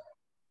ಶಕ್ತಿ.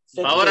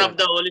 Power of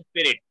the Holi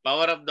spirit.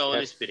 Power of the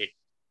Holi spirit.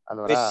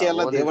 ಅಲ್ವಾ?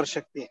 ದೇವರ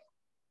ಶಕ್ತಿ.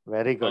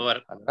 ವೆರಿ ಗುಡ್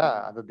ಅಲ್ವಾ?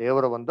 ಅದು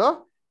ದೇವರ ಒಂದು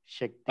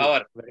ಶಕ್ತಿ.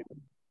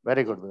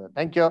 Very good,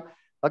 thank you.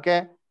 Okay,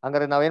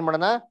 ಹಂಗಾರೆ ನಾವೇನ್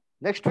ಮಾಡೋಣ,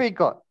 ನೆಕ್ಸ್ಟ್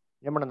ವೀಕ್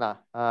ಏನ್ ಮಾಡೋಣ,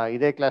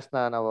 ಇದೇ ಕ್ಲಾಸ್ನ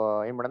ನಾವು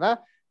ಏನ್ ಮಾಡೋಣ,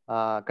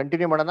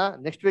 ಕಂಟಿನ್ಯೂ ಮಾಡೋಣ.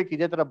 ನೆಕ್ಸ್ಟ್ ವೀಕ್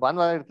ಇದೇ ತರ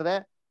ಭಾನುವಾರ ಇರ್ತದೆ.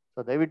 ಸೊ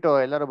ದಯವಿಟ್ಟು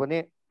ಎಲ್ಲರೂ ಬನ್ನಿ,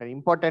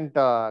 ಇಂಪಾರ್ಟೆಂಟ್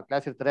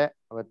ಕ್ಲಾಸ್ ಇರ್ತಾರೆ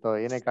ಅವತ್ತು.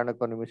 ಏನೇ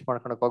ಕಾರಣಕ್ಕೂ ನೀವು ಮಿಸ್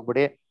ಮಾಡ್ಕೊಳಕ್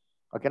ಹೋಗ್ಬಿಡಿ,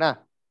 ಓಕೆನಾ?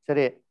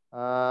 ಸರಿ,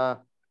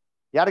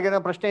 ಯಾರಿಗೇನೋ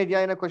ಪ್ರಶ್ನೆ ಇದೆಯಾ,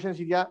 ಏನೋ ಕ್ವಶನ್ಸ್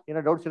ಇದೆಯಾ, ಏನೋ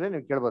ಡೌಟ್ಸ್ ಇದೆ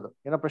ನೀವು ಕೇಳ್ಬೋದು.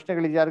 ಏನೋ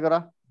ಪ್ರಶ್ನೆಗಳಿದೆಯಾ ಯಾರಿಗಾರ?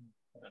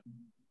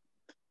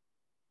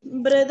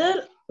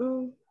 ಬ್ರದರ್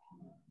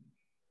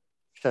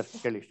ಸರ್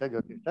ಕೇಳಿ ಸರ್,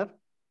 ಜ್ಯೋತಿ ಸರ್.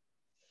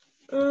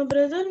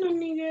 ಬ್ರದರ್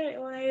ನನಗೆ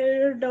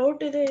ಎರಡು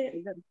ಡೌಟ್ ಇದೆ.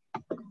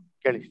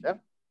 ಕೇಳಿ ಸರ್.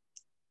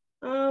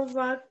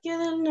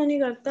 ವಾಕ್ಯದಲ್ಲಿ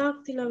ನನಗೆ ಅರ್ಥ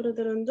ಆಗ್ತಿಲ್ಲ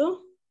ಬ್ರದರ್. ಒಂದು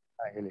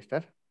ಹೇಳಿ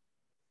ಸರ್.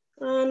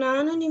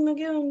 ನಾನು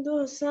ನಿಮಗೆ ಒಂದು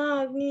ಹೊಸ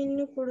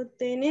ಆಜ್ಞೆಯನ್ನು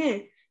ಕೊಡುತ್ತೇನೆ,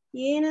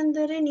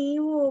 ಏನೆಂದರೆ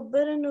ನೀವು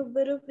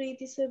ಒಬ್ಬರನ್ನೊಬ್ಬರು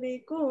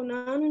ಪ್ರೀತಿಸಬೇಕು.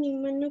 ನಾನು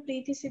ನಿಮ್ಮನ್ನು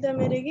ಪ್ರೀತಿಸಿದ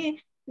ಮೇರೆಗೆ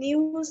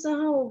ನೀವು ಸಹ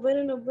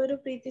ಒಬ್ಬರನ್ನೊಬ್ಬರು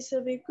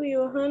ಪ್ರೀತಿಸಬೇಕು.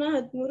 ಯೋಹಾನ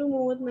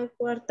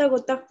 13:34. ಅರ್ಥ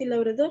ಗೊತ್ತಾಗ್ತಿಲ್ಲ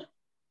ಬ್ರದರ್.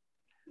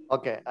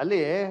 ಓಕೆ,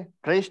 ಅಲ್ಲಿ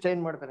ಕ್ರೈಸ್ಟ್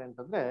ಏನ್ ಮಾಡ್ತಾರೆ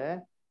ಅಂತಂದ್ರೆ,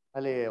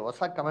 ಅಲ್ಲಿ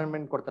ಹೊಸ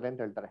ಕಮೆಂಡ್ಮೆಂಟ್ ಕೊಡ್ತಾರೆ ಅಂತ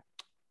ಹೇಳ್ತಾರೆ.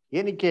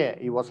 ಏನಕ್ಕೆ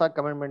ಈ ಹೊಸ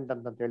ಕಮೆಂಡ್ಮೆಂಟ್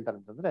ಅಂತ ಹೇಳ್ತಾರೆ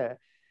ಅಂತಂದ್ರೆ,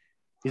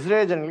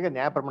 ಇಸ್ರೇಲ್ ಜನಗಳಿಗೆ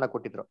ನ್ಯಾಯ ಪ್ರಮಾಣ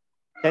ಕೊಟ್ಟಿದ್ರು.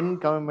 10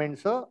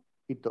 ಕಮೆಂಡ್ಮೆಂಟ್ಸ್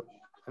ಇತ್ತು.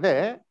 ಅದೇ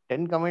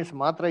 10 ಕಮೆಂಟ್ಸ್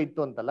ಮಾತ್ರ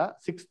ಇತ್ತು ಅಂತಲ್ಲ,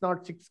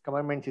 606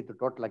 ಕಮೆಂಡ್ಮೆಂಟ್ಸ್ ಇತ್ತು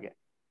ಟೋಟಲ್ ಆಗಿ,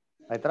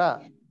 ಆಯ್ತಾ?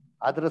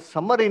 ಅದ್ರ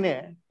ಸಮ್ಮರಿನೇ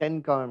 10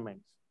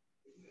 ಕಮೆಂಡ್ಮೆಂಟ್ಸ್.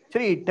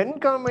 ಸರಿ, 10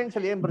 ಕಮೆಂಡ್ಮೆಂಟ್ಸ್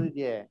ಅಲ್ಲಿ ಏನ್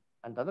ಬರ್ದಿದ್ಯೆ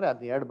ಅಂತಂದ್ರೆ,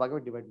 ಅದ್ 2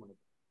 ಭಾಗವಾಗಿ ಡಿವೈಡ್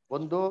ಮಾಡಿದ್ರು.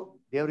 ಒಂದು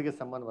ದೇವರಿಗೆ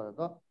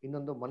ಸಂಬಂಧವಾದದ್ದು,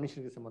 ಇನ್ನೊಂದು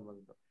ಮನುಷ್ಯರಿಗೆ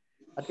ಸಂಬಂಧವಾದದ್ದು.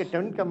 ಅದಕ್ಕೆ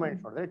 10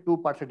 ಕಮೆಂಟ್ಸ್ ನೋಡಿದ್ರೆ 2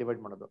 ಪಾರ್ಟ್ಸ್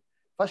ಡಿವೈಡ್ ಮಾಡೋದು.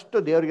 ಫಸ್ಟ್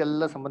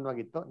ದೇವರಿಗೆಲ್ಲ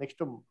ಸಂಬಂಧವಾಗಿತ್ತು,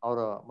 ನೆಕ್ಸ್ಟ್ ಅವರ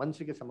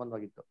ಮನುಷ್ಯರಿಗೆ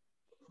ಸಂಬಂಧವಾಗಿತ್ತು.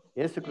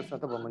 ಯೇಸು ಕ್ರಿಸ್ತ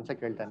ಅಂತ ಒಬ್ಬ ಮನುಷ್ಯ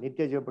ಕೇಳ್ತಾನೆ,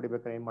 ನಿತ್ಯ ಜೀವ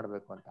ಪಡಿಬೇಕಾದ್ರೆ ಏನ್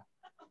ಮಾಡ್ಬೇಕು ಅಂತ.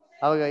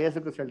 ಅವಾಗ ಯೇಸು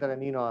ಕ್ರಿಸ್ತ ಹೇಳ್ತಾರೆ,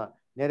 ನೀನು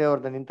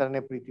ನೆರೆಯವ್ರನ್ನ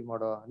ನಿಂತರನೇ ಪ್ರೀತಿ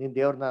ಮಾಡೋ, ನೀನ್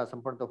ದೇವ್ರನ್ನ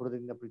ಸಂಪೂರ್ಣ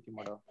ಹೃದಯದಿಂದ ಪ್ರೀತಿ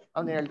ಮಾಡೋ.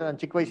 ಅವ್ನು ಹೇಳ್ತಾರೆ, ನಾನು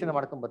ಚಿಕ್ಕ ವಯಸ್ಸಿನ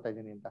ಮಾಡ್ಕೊಂಡ್ ಬರ್ತಾ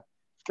ಇದ್ದೀನಿ ಅಂತ.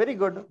 ವೆರಿ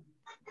ಗುಡ್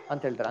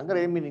ಅಂತ ಹೇಳ್ತಾರೆ. ಹಂಗಾರೆ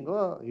ಏನ್ ಮೀನಿಂಗು,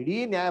 ಇಡೀ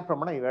ನ್ಯಾಯ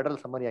ಪ್ರಮಾಣ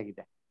ಇವೆರಡರಲ್ಲಿ ಸಮರಿ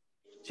ಆಗಿದೆ.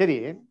 ಸರಿ,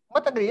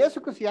 ಮತ್ತಂದ್ರೆ ಯೇಸು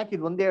ಕ್ರಿಸ್ತ ಯಾಕೆ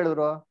ಇದು ಒಂದೇ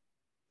ಹೇಳಿದ್ರು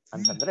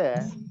ಅಂತಂದ್ರೆ,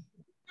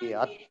 ಈ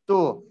 10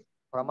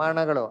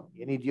 ಪ್ರಮಾಣಗಳು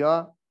ಏನಿದೆಯೋ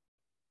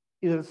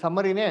ಇದ್ರ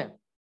ಸಮರಿನೇ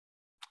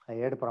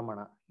 2 ಪ್ರಮಾಣ.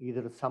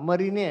 ಇದ್ರ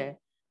ಸಮರಿನೇ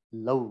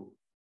ಲವ್.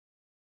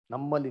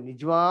 ನಮ್ಮಲ್ಲಿ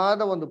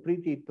ನಿಜವಾದ ಒಂದು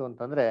ಪ್ರೀತಿ ಇತ್ತು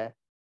ಅಂತಂದ್ರೆ,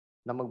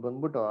 ನಮಗ್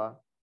ಬಂದ್ಬಿಟ್ಟು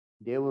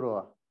ದೇವರು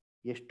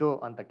ಎಷ್ಟು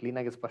ಅಂತ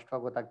ಕ್ಲೀನಾಗಿ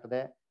ಸ್ಪಷ್ಟವಾಗಿ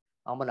ಗೊತ್ತಾಗ್ತದೆ.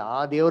 ಆಮೇಲೆ ಆ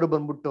ದೇವರು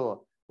ಬಂದ್ಬಿಟ್ಟು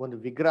ಒಂದು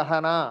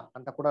ವಿಗ್ರಹನ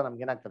ಅಂತ ಕೂಡ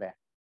ನಮ್ಗೆ ಏನಾಗ್ತದೆ,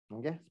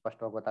 ನಮ್ಗೆ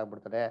ಸ್ಪಷ್ಟವಾಗಿ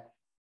ಗೊತ್ತಾಗ್ಬಿಡ್ತದೆ.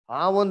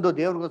 ಆ ಒಂದು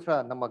ದೇವ್ರಿಗೋಸ್ಕರ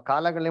ನಮ್ಮ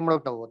ಕಾಲಗಳನ್ನ ಏನ್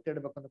ಮಾಡ್ಬೇಕು, ನಾವು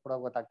ಒತ್ತಿಡ್ಬೇಕು ಅಂತ ಕೂಡ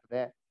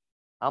ಗೊತ್ತಾಗ್ತದೆ.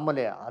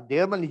 ಆಮೇಲೆ ಆ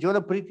ದೇವ್ರ ಮೇಲೆ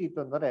ನಿಜವಾದ ಪ್ರೀತಿ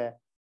ಇತ್ತು ಅಂದ್ರೆ,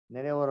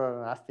 ನೆರೆಯವರ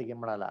ಆಸ್ತಿಗೆ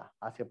ಏನ್ ಮಾಡಲ್ಲ,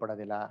 ಆಸೆ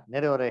ಪಡೋದಿಲ್ಲ.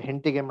 ನೆರೆಯವರ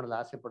ಹೆಂಡತಿಗೆ ಏನ್ ಮಾಡಲ್ಲ,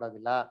 ಆಸೆ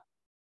ಪಡೋದಿಲ್ಲ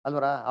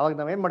ಅಲ್ವರ. ಅವಾಗ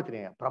ನಾವೇನ್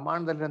ಮಾಡ್ತೀನಿ,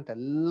 ಪ್ರಮಾಣದಲ್ಲಿರೋಂಥ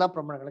ಎಲ್ಲಾ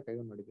ಪ್ರಮಾಣಗಳ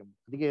ಕೈಗೊಂಡು ನೋಡಿದ್ವಿ.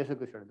 ಅದಕ್ಕೆ ಯೇಸು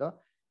ಕ್ರಿಸ್ತ ಹೇಳಿದ್ದು,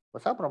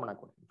 ಹೊಸ ಪ್ರಮಾಣ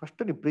ಕೊಡ್ತೀನಿ,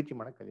 ಫಸ್ಟ್ ನೀವು ಪ್ರೀತಿ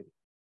ಮಾಡಕ್ ಕಲೀರಿ.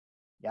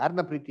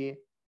 ಯಾರನ್ನ ಪ್ರೀತಿ?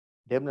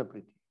 ದೇವ್ರನ್ನ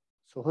ಪ್ರೀತಿ.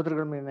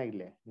 ಸಹೋದರಗಳ ಮೇಲೆ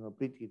ಇರ್ಲಿ ನಿಮ್ಮ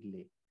ಪ್ರೀತಿ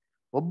ಇರ್ಲಿ.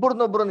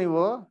 ಒಬ್ಬರನ್ನೊಬ್ರು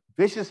ನೀವು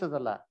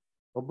ದ್ವೇಷಿಸೋದಲ್ಲ,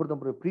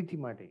 ಒಬ್ಬರನ್ನೊಬ್ರು ಪ್ರೀತಿ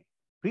ಮಾಡಿ.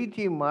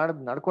 ಪ್ರೀತಿ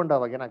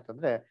ನಡ್ಕೊಂಡಾಗ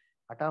ಏನಾಗ್ತಂದ್ರೆ,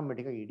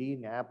 ಆಟೋಮೆಟಿಕ್ ಆಗಿ ಇಡೀ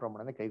ನ್ಯಾಯ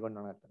ಪ್ರಮಾಣನ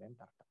ಕೈಗೊಂಡು ಆಗ್ತದೆ ಅಂತ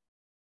ಅರ್ಥ.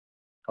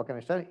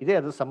 ಓಕೆ ಸರ್, ಇದೇ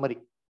ಅದು ಸಮ್ಮರಿ.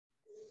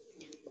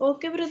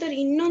 ಓಕೆ ಬ್ರದರ್,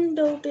 ಇನ್ನೊಂದು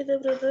ಡೌಟ್ ಇದೆ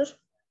ಬ್ರದರ್.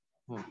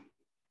 ಹ್ಮ್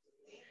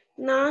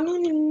ನಾನು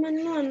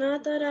ನಿಮ್ಮನ್ನು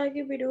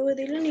ಅನಾಥರಾಗಿ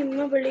ಬಿಡುವುದಿಲ್ಲ, ನಿಮ್ಮ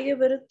ಬಳಿಗೆ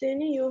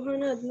ಬರುತ್ತೇನೆ.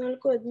 ಯೋಹಾನ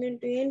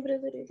 14:18. ಏನ್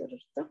ಬ್ರದರ್ ಇದರ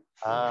ಅರ್ಥ?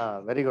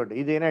 Very good.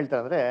 ಇದೇನ್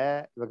ಹೇಳ್ತಾರೆ ಅಂದ್ರೆ,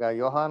 ಇವಾಗ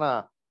ಯೋಹಾನ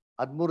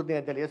 13ನೇ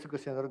ಅಧ್ಯಾಯದಲ್ಲಿ ಯೇಸು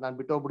ಕ್ರಿಸ್ತ ಅಂದ್ರು ನಾನು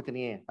ಬಿಟ್ಟು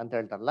ಹೋಗ್ಬಿಡ್ತೀನಿ ಅಂತ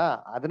ಹೇಳ್ತಾರಲ್ಲ,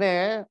 ಅದನ್ನೇ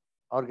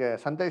ಅವ್ರಿಗೆ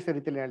ಸಂತೈಸೋ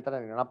ರೀತಿಯಲ್ಲಿ ಹೇಳ್ತಾರೆ.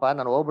 ಏನಪ್ಪ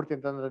ನಾನು ಹೋಗ್ಬಿಡ್ತೀನಿ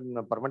ಅಂತಂದ್ರೆ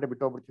ನಿನ್ನ ಪರ್ಮನೆಂಟ್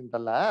ಬಿಟ್ಟು ಹೋಗ್ಬಿಡ್ತೀನಿ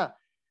ಅಂತಲ್ಲ,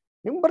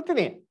 ನಿಮ್ಗೆ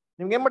ಬರ್ತೀನಿ,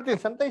 ನಿಮ್ಗೆ ಏನ್ ಮಾಡ್ತೀನಿ,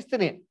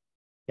 ಸಂತೈಸ್ತೀನಿ.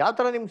 ಯಾವ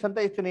ತರ ನಿಮ್ಗೆ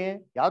ಸಂತೈಸ್ತೀನಿ,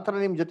 ಯಾವ ತರ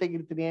ನಿಮ್ ಜೊತೆಗೆ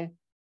ಇರ್ತೀನಿ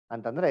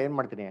ಅಂತಂದ್ರೆ ಏನ್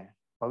ಮಾಡ್ತೀನಿ,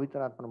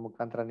 ಪವಿತ್ರಾತ್ಮನ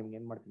ಮುಖಾಂತರ ನಿಮ್ಗೆ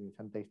ಏನ್ ಮಾಡ್ತೀನಿ,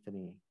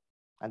 ಸಂತೈಸ್ತೀನಿ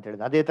ಅಂತ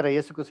ಹೇಳಿದ. ಅದೇ ತರ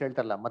ಯೇಸು ಕ್ರಿಸ್ತ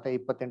ಹೇಳ್ತಾರಲ್ಲ ಮತ್ತೆ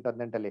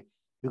 28:18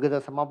 ಯುಗದ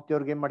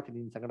ಸಮಾಪ್ತಿಯವ್ರಿಗೆ ಏನ್ ಮಾಡ್ತೀನಿ,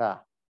 ನಿನ್ ಸಂಗಡ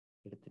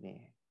ಇರ್ತೀನಿ.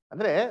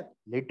 ಅಂದ್ರೆ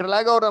ಲಿಟ್ರಲ್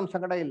ಆಗಿ ಅವ್ರು ನಮ್ಮ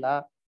ಸಂಗಡ ಇಲ್ಲ,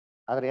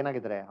 ಆದ್ರೆ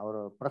ಏನಾಗಿದ್ದಾರೆ,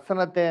 ಅವರು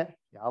ಪ್ರಸನ್ನತೆ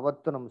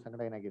ಯಾವತ್ತೂ ನಮ್ಮ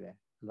ಸಂಗಡ ಏನಾಗಿದೆ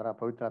ಅದರ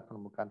ಪವಿತ್ರಾತ್ಮನ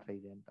ಮುಖಾಂತರ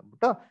ಇದೆ ಅಂತ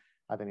ಅಂದ್ಬಿಟ್ಟು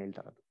ಅದನ್ನ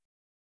ಹೇಳ್ತಾ ಇರೋದು.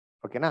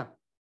 ಓಕೆನಾ?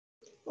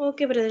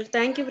 Okay brother,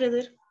 thank you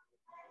brother.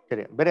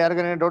 ಸರಿ, ಬೇರೆ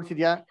ಯಾರಿಗಾನ ಡೌಟ್ಸ್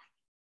ಇದೆಯಾ?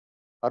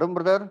 ಅರುಣ್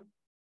ಬ್ರದರ್?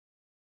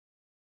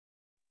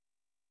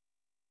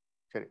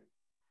 ಸರಿ,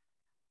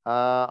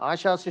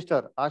 ಆಶಾ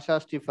ಸಿಸ್ಟರ್, ಆಶಾ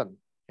ಸ್ಟೀಫನ್,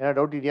 ಏನೋ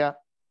ಡೌಟ್ ಇದೆಯಾ?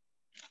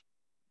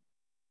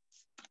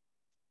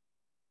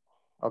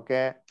 ಓಕೆ,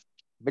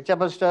 ಬೆಚ್ಚ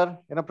ಸಿಸ್ಟರ್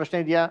ಏನೋ ಪ್ರಶ್ನೆ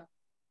ಇದೆಯಾ?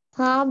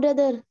 ಹಾ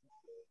ಬ್ರದರ್.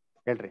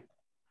 ಹೇಳ್ರಿ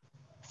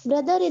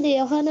ಬ್ರದರ್, ಇದು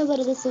ಯೋಹಾನ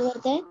ಬರೆದ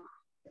ಸುವಾರ್ತೆ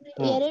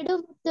 2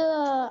 ಮತ್ತು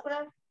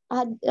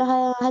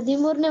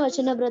 13ನೇ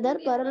ವಚನ ಬ್ರದರ್.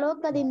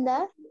 ಪರಲೋಕದಿಂದ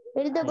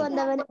ಇಳಿದು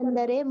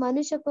ಬಂದವನೆಂದರೆ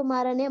ಮನುಷ್ಯ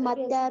ಕುಮಾರನೇ,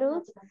 ಮತ್ಯಾರು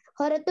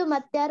ಹೊರತು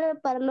ಮತ್ಯಾರು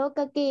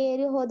ಪರಲೋಕಕ್ಕೆ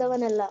ಏರಿ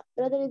ಹೋದವನಲ್ಲ.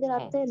 ಬ್ರದರ್, ಇದರ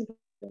ಅರ್ಥ ಏನು?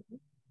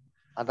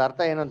 ಅದ ಅರ್ಥ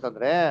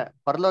ಏನಂತಂದ್ರೆ,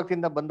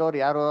 ಪರಲೋಕದಿಂದ ಬಂದವರು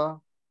ಯಾರು?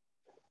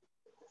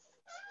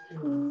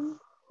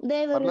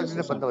 ದೇವರು.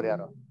 ಪರಲೋಕದಿಂದ ಬಂದವರು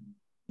ಯಾರು?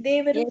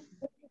 ದೇವರು.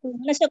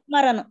 ಮನುಷ್ಯ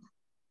ಕುಮಾರನು.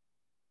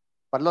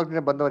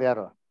 ಪರಲೋಕದಿಂದ ಬಂದವರು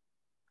ಯಾರು?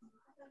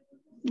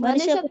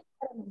 ಮನುಷ್ಯ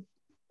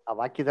ಆ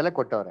ವಾಕ್ಯದಲ್ಲೇ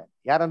ಕೊಟ್ಟವ್ರೆ.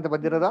 ಯಾರಂತ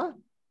ಬಂದಿರೋದು?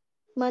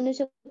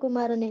 ಮನುಷ್ಯ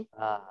ಕುಮಾರನೇ.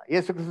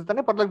 ಯೇಸು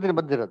ಕ್ರಿಸ್ತನೇ ಪರಲೋಕದಿಂದ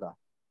ಬಂದಿರೋದು.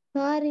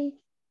 ಹಾ ರೀ.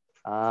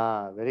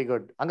 Very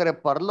good. ಹಂಗಾರೆ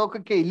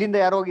ಪರಲೋಕಕ್ಕೆ ಇಲ್ಲಿಂದ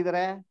ಯಾರು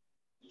ಹೋಗಿದ್ದಾರೆ?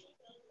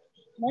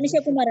 ಮನುಷ್ಯ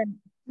ಕುಮಾರನು.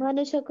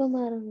 ಮನುಷ್ಯ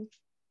ಕುಮಾರನು.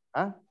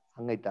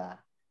 ಹಂಗೈತಾ?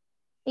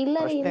 ಇಲ್ಲ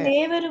ರೀ,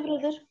 ದೇವರು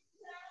ಬ್ರದರ್.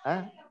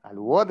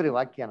 ಅಲ್ಲಿ ಓದ್ರಿ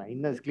ವಾಕ್ಯನ,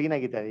 ಇನ್ನ ಕ್ಲೀನ್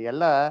ಆಗಿತ್ತೆ.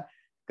 ಎಲ್ಲ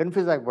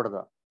ಕನ್ಫ್ಯೂಸ್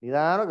ಆಗ್ಬಿಡೋದು.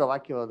 ನಿಧಾನವಾಗಿ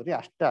ವಾಕ್ಯ ಓದ್ರಿ,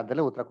 ಅಷ್ಟೇ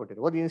ಅದಲ್ಲೇ ಉತ್ತರ ಕೊಟ್ಟಿರಿ.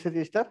 ಓದಿ ಇನ್ನೊಂದ್ಸತಿ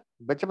ಸಿಸ್ಟರ್,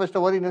 ಬೆಚ್ಚ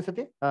ಓದಿ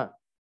ಇನ್ನೊಂದ್ಸತಿ.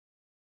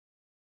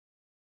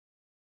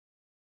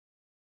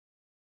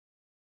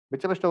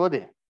 ಬೆಚ್ಚ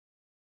ಓದಿ.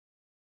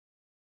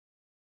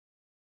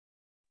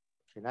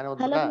 ನಾನು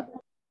ಓದ್ಬೇಕಾ?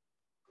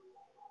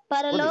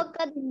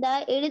 ಪರಲೋಕದಿಂದ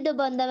ಇಳಿದು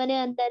ಬಂದವನೇ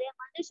ಅಂದರೆ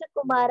ಮನುಷ್ಯ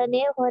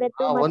ಕುಮಾರನೇ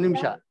ಹೊರತು ಒಂದ್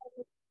ನಿಮಿಷ.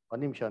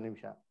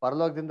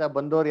 ಪರಲೋಕದಿಂದ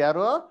ಬಂದವರು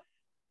ಯಾರು?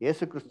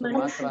 ಯೇಸು ಕ್ರಿಸ್ತು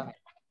ಮಾತ್ರನೇ.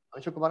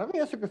 ಮನುಷ್ಯ ಕುಮಾರ ಅಂದ್ರೆ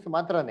ಯೇಸು ಕ್ರಿಸ್ತು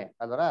ಮಾತ್ರನೇ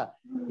ಅಲ್ವರ?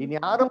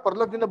 ಇನ್ಯಾರು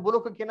ಪರಲೋಕದಿಂದ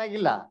ಭೂಲೋಕಕ್ಕೆ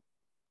ಏನಾಗಿಲ್ಲ,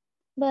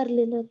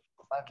 ಬರ್ಲಿಲ್ಲ.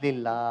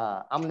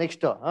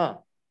 ನೆಕ್ಸ್ಟ್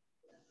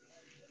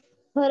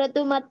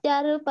ಹೊರತು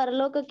ಮತ್ಯಾರು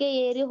ಪರಲೋಕಕ್ಕೆ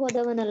ಏರಿ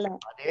ಹೋದವನಲ್ಲ.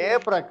 ಅದೇ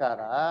ಪ್ರಕಾರ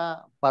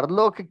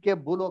ಪರಲೋಕಕ್ಕೆ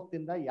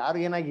ಭೂಲೋಕದಿಂದ ಯಾರು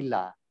ಏನಾಗಿಲ್ಲ,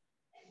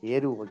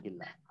 ಏರು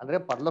ಹೋಗಿಲ್ಲ. ಅಂದ್ರೆ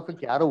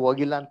ಪರಲೋಕಕ್ಕೆ ಯಾರು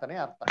ಹೋಗಿಲ್ಲ ಅಂತಾನೆ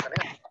ಅರ್ಥ.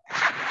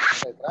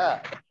 ಆಯ್ತಾ?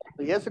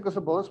 ಯೇಸು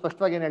ಕ್ರಿಸ್ತು ಬಹು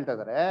ಸ್ಪಷ್ಟವಾಗಿ ಏನ್ ಹೇಳ್ತಾ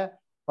ಇದಾರೆ,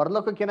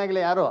 ಪರಲೋಕಕ್ಕೆ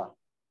ಏನಾಗಿಲ್ಲ, ಯಾರು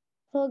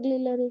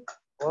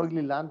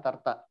ಹೋಗ್ಲಿಲ್ಲ ಅಂತ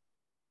ಅರ್ಥ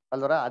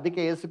ಅಲ್ವರ?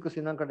 ಅದಕ್ಕೆ ಯೇಸು ಕ್ರಿಸ್ತು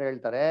ಇನ್ನೊಂದ್ ಕಡೆ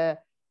ಹೇಳ್ತಾರೆ,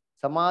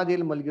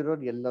 ಸಮಾಧಿಯಲ್ಲಿ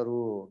ಮಲಗಿರೋರು ಎಲ್ಲರೂ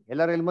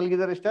ಎಲ್ಲಿ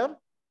ಮಲಗಿದಾರೆ ಸಿಸ್ಟರ್?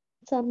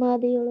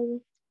 ಸಮಾಧಿಯೊಳಗೆ.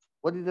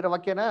 ಓದಿದಿರ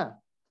ವಾಕ್ಯನಾ?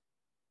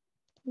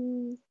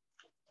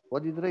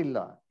 ಓದಿದ್ರೆ ಇಲ್ಲ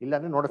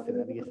ಅಂದ್ರೆ ನೋಡಿಸ್ತೀನಿ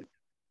ನನಗೆ.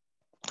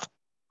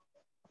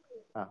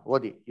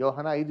 ಓದಿ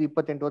ಯೋಹಾನ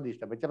 5:28 ಓದಿ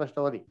ಇಷ್ಟ. ಬೆಚ್ಚ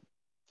ಓದಿ.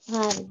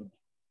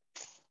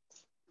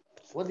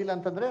 ಓದಿಲ್ಲ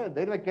ಅಂತಂದ್ರೆ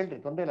ಧೈರ್ಯವಾಗಿ ಕೇಳ್ರಿ,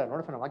 ತೊಂದ್ರೆ ಇಲ್ಲ,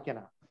 ನೋಡ್ಸೋಣ ವಾಕ್ಯನ.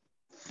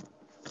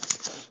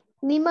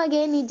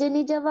 ನಿಮಗೆ ನಿಜ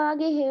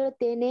ನಿಜವಾಗಿ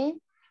ಹೇಳುತ್ತೇನೆ,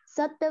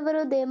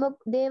 ಸತ್ತವರು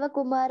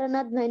ದೇವಕುಮಾರನ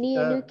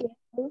ಧ್ವನಿಯನ್ನು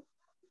ಕೇಳಲು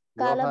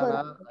ಕಾಲ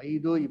ಬರುತ್ತದೆ.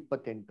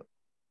 5:28.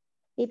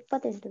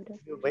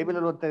 ನೀವು ಬೈಬಲ್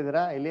ಅಲ್ಲಿ ಓದ್ತಾ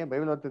ಇದ್ದೀರಾ? ಇಲ್ಲಿ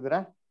ಬೈಬಲ್ ಓದ್ತಿದ್ದೀರಾ?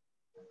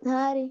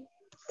 ಹಾ ರೀ.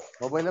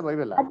 Mobile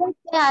Bible.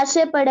 ಅದಕ್ಕೆ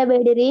ಆಶೆ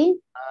ಪಡಬೇಡಿರಿ.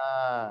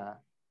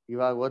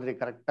 ಇವಾಗ ಓದ್ರಿ,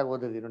 ಕರೆಕ್ಟ್ ಆಗಿ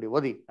ಓದಿದ್ರಿ ನೋಡಿ,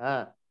 ಓದಿ.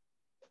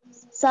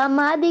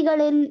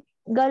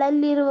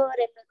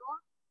 ಸಮಾಧಿಗಳಲ್ಲಿರುವವರೆಲ್ಲರೂ.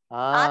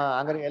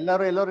 ಹಂಗಾರೆ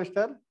ಎಲ್ಲರೂ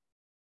ಸಿಸ್ಟರ್,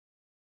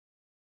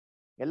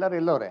 ಎಲ್ಲರೂ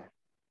ಎಲ್ಲವ್ರೆ?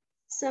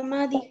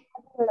 ಸಮಾಧಿ.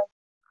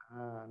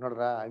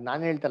 ನೋಡ್ರ,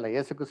 ನಾನು ಹೇಳ್ತಲ್ಲ,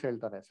 ಯೇಸು ಕ್ರಿಸ್ತು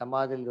ಹೇಳ್ತಾರೆ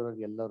ಸಮಾಧಿಯಲ್ಲಿ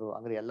ಇರೋದು ಎಲ್ಲರೂ.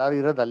 ಅಂದ್ರೆ ಎಲ್ಲಾರು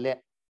ಇರೋದು ಅಲ್ಲೇ,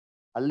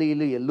 ಅಲ್ಲಿ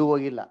ಇಲ್ಲಿ ಎಲ್ಲೂ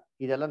ಹೋಗಿಲ್ಲ.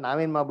 ಇದೆಲ್ಲ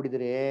ನಾವೇನ್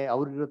ಮಾಡ್ಬಿಟ್ಟಿದ್ರಿ,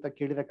 ಅವ್ರಿಗಿರುತ್ತ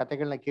ಕೇಳಿರೋ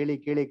ಕಥೆಗಳನ್ನ ಕೇಳಿ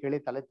ಕೇಳಿ ಕೇಳಿ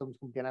ತಲೆ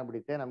ತುಂಬಿಸ್ಕೊಂಡ್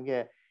ಏನಾಗ್ಬಿಡುತ್ತೆ ನಮ್ಗೆ,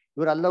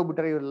 ಇವ್ರು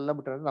ಅಲ್ಲೋಗ್ಬಿಟ್ರೆ ಇವರೆಲ್ಲ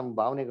ಬಿಟ್ರೆ ನಮ್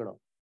ಭಾವನೆಗಳು.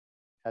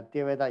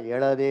 ಸತ್ಯವೇದ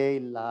ಹೇಳೋದೇ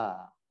ಇಲ್ಲ,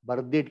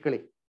 ಬರ್ದಿಟ್ಕೊಳ್ಳಿ,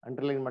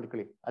 ಅಂಡರ್ಲೈನ್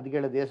ಮಾಡ್ಕೊಳ್ಳಿ. ಅದಕ್ಕೆ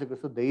ಹೇಳೋದು ಯೇಸು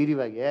ಕ್ರಿಸ್ತು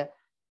ಧೈರ್ಯವಾಗಿ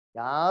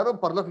ಯಾರು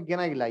ಪರಲೋಕಕ್ಕೆ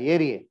ಏನಾಗಿಲ್ಲ,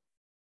 ಏರಿ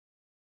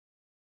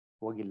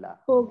ಹೋಗಿಲ್ಲ.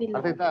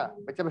 ಅರ್ಥ ಆಯ್ತಾ?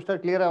 ಬೆಚ್ಚ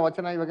ಕ್ಲಿಯರ್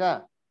ವಚನ ಇವಾಗ?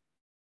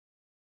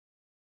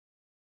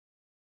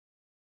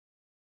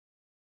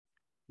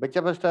 ಬೆಚ್ಚ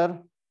ಬ್ರದರ್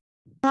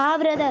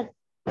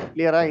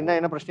ಕ್ಲಿಯರಾ? ಇನ್ನ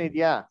ಏನೋ ಪ್ರಶ್ನೆ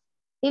ಇದೆಯಾ?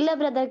 ಇಲ್ಲ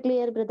brother,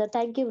 clear brother.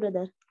 Thank you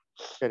brother.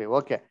 ಸರಿ,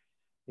 ಓಕೆ.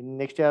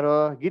 ನೆಕ್ಸ್ಟ್ ಯಾರು?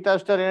 ಗೀತಾ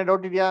ಸಿಸ್ಟರ್, ಏನೋ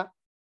ಡೌಟ್ ಇದೆಯಾ?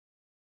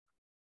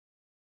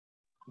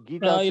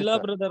 ಗೀತಾ ಇಲ್ಲ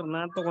ಬ್ರದರ್,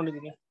 ನಾನ್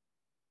ತಗೊಂಡಿದ್ದೀನಿ.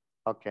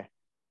 ಓಕೆ,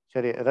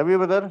 ಸರಿ. ರವಿ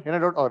ಬ್ರದರ್ ಏನೋ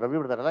ಡೌಟ್? ರವಿ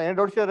ಬ್ರದರ್ ಅಲ್ಲ, ಏನೋ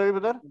ಡೌಟ್ಸ್ ರವಿ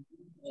ಬ್ರದರ್?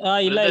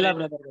 ಇಲ್ಲ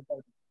ಬ್ರದರ್.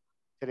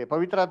 ಸರಿ,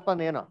 ಪವಿತ್ರಾತ್ಮ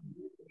ಏನು?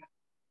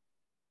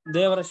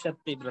 ದೇವರ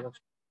ಶಕ್ತಿ brother.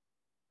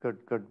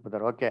 Good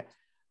brother. Okay.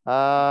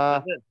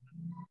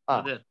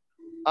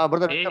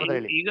 Brother,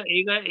 ಈಗ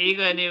ಈಗ ಈಗ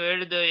ನೀವು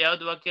ಹೇಳಿದ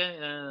ಯಾವ್ದು ವಾಕ್ಯ?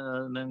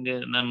 ನಂಗೆ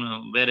ನಾನು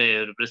ಬೇರೆ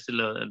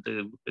ಪ್ರೆಸ್ಸಿಲ್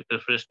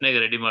ಪ್ರಶ್ನೆಗೆ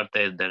ರೆಡಿ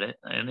ಮಾಡ್ತಾ ಇದ್ದಾಳೆ.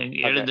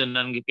 ಹೇಳಿದ್ದು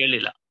ನನ್ಗೆ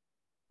ಕೇಳಿಲ್ಲ.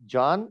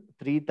 ಜಾನ್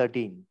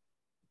 3:13.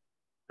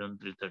 John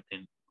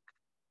 3:13.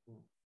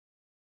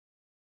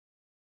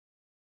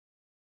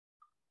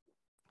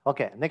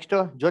 ಓಕೆ, ನೆಕ್ಸ್ಟ್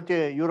ಜ್ಯೋತಿ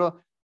ಇವರು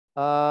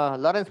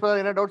ಲಾರೆನ್ಸ್ ಬ್ರದರ್,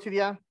 ಏನೋ ಡೌಟ್ಸ್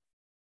ಇದೆಯಾ?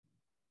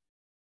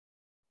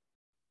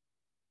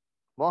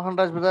 Mohan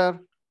Raj brother,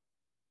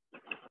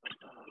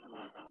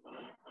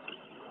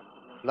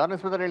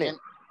 Lawrence brother ಹೇಳಿ.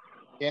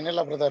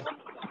 ಏನಿಲ್ಲ ಬ್ರದರ್.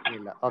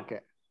 ಇಲ್ಲ. ಓಕೆ,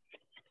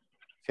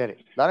 ಸರಿ.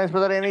 Lawrence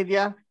brother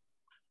ಏನಿದೆಯಾ?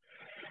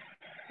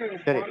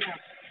 ಸರಿ.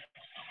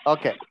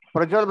 ಓಕೆ,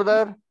 ಪ್ರಜ್ವಲ್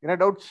ಬ್ರದರ್, ಏನೋ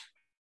ಡೌಟ್ಸ್?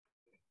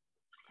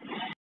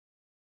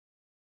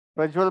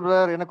 ಪ್ರಜ್ವಲ್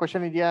ಬ್ರದರ್, ಏನೋ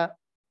ಕ್ವಶನ್ ಇದೆಯಾ?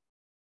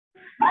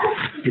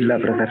 ಇಲ್ಲ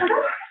ಬ್ರದರ್.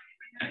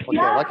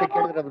 ಓಕೆ, ವಾಕ್ಯ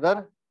ಕೇಳಿದ್ರ ಬ್ರದರ್?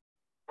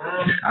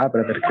 ಹಾ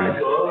ಬ್ರದರ್,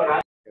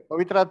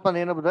 ಪವಿತ್ರಾತ್ಮನ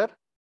ಏನು ಬ್ರದರ್?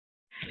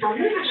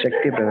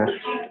 ಶಕ್ತಿ brother.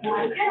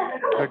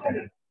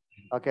 Good.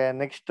 Okay,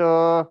 next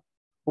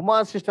Uma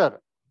sister.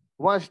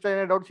 Uma sister,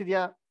 ಏನೋ ಡೌಟ್ಸ್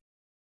ಇದೆಯಾ?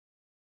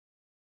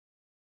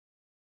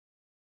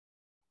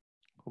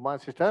 ಉಮಾ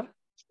ಸಿಸ್ಟರ್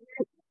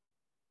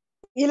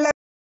ಇಲ್ಲ.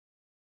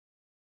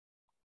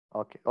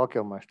 Okay okay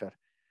Uma sister.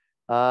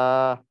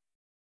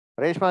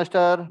 Reshma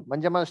sister,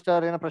 Manjamma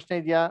sister, ಏನೋ ಪ್ರಶ್ನೆ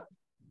ಇದೆಯಾ?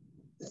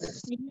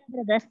 ಇಲ್ಲ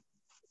ಬ್ರದರ್.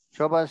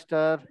 ಶೋಭಾ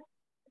ಸಿಸ್ಟರ್,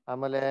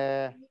 ಆಮೇಲೆ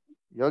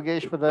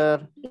ಯೋಗೇಶ್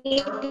ಬ್ರದರ್.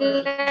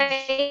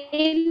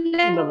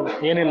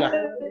 ಏನಿಲ್ಲ.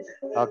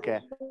 ಓಕೆ,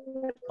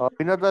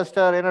 ವಿನೋದ್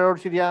ಸಿಸ್ಟರ್, ಏನೋ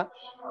ಡೌಟ್ಸ್ ಇದೆಯಾ?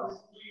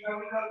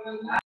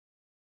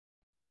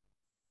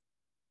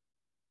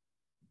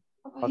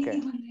 ಓಕೆ,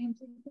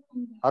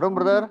 ಅರುಣ್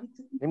ಬ್ರದರ್,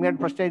 ನಿಮ್ಗೆ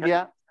ಪ್ರಶ್ನೆ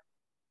ಇದೆಯಾ?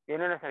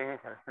 ಏನಿಲ್ಲ ಸರ್, ಏನಿಲ್ಲ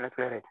ಸರ್, ಎಲ್ಲ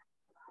ಕ್ಲಿಯರ್ ಆಯ್ತು.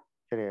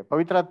 ಸರಿ.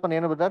 ಪವಿತ್ರಾತ್ಮನ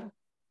ಏನು brother?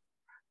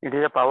 It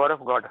is the power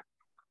of god.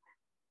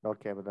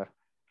 Okay brother.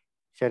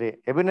 ಸರಿ.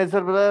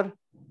 ಎಬಿನೆಜರ್ ಬ್ರದರ್,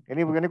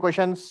 ಎನಿ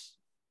ಕ್ವಶನ್ಸ್?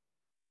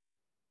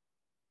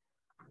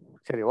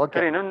 ಸರಿ. ಓಕೆ,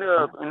 ಸರ್,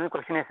 ಇನ್ನೊಂದು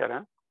ಕ್ವಶನ್ ಇದೆ ಸರ್.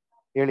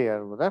 ಹೇಳಿ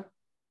ಯಾರು ಬ್ರದರ್?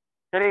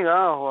 ಸರ್, ಈಗ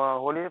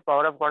ಹೋಲಿ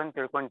ಪವರ್ ಆಫ್ ಗಾಡ್ ಅಂತ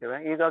ತಿಳ್ಕೊಂತೀವಿ.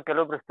 ಈಗ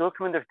ಕೆಲವೊಬ್ರು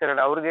ಸೂಕ್ಷ್ಮ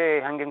ಇರ್ತಾರಲ್ಲ, ಅವ್ರಿಗೆ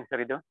ಹೆಂಗೆ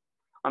ಸರ್ ಇದು?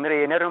 ಅಂದ್ರೆ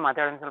ಏನಾದ್ರು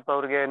ಮಾತಾಡೋದು ಸ್ವಲ್ಪ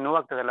ಅವ್ರಿಗೆ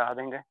ನೋವಾಗ್ತದಲ್ಲ, ಅದ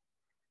ಹೆಂಗೆ?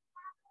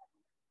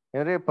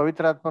 ಏನ್ರಿ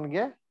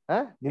ಪವಿತ್ರಾತ್ಮನ್ಗೆ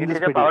it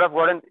is the power of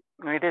god ಅಂತ,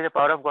 it is the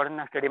power of god ಅಂತ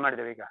ನಾವು ಸ್ಟಡಿ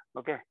ಮಾಡಿದ್ದೇವೆ ಈಗ.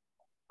 Okay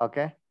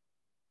okay.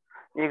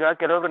 ಈಗ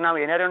ಕೆಲವೊಬ್ರು ನಾವು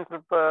ಏನಾದ್ರು ಒಂದು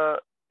ಸ್ವಲ್ಪ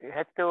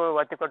ಹೆಚ್ಚು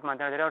ಒತ್ತಿ ಕೊಟ್ಟು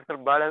ಮಾತಾಡಿದ್ರೆ ಅವ್ರು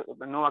ಸ್ವಲ್ಪ ಬಹಳ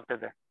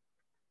ನೋವಾಗ್ತದೆ.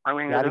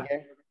 ಯಾರಿಗೆ?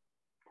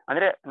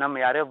 ಅಂದ್ರೆ ನಮ್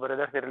ಯಾರ್ಯಾವ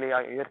ಬ್ರದರ್ಸ್ ಇರ್ಲಿ,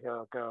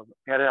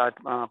 ಯಾರು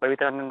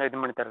ಪವಿತ್ರಾತ್ಮದಿಂದ ಇದು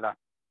ಮಾಡ್ತಾರಲ್ಲ,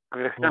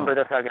 ಕ್ರಿಶ್ಚಿಯನ್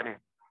ಬ್ರದರ್ಸ್ ಆಗಲಿ,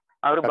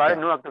 ಅವ್ರಿಗೆ ಬಹಳ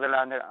ನೋವಾಗ್ತದಲ್ಲ,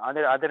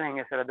 ಅಂದ್ರೆ ಅದ್ರ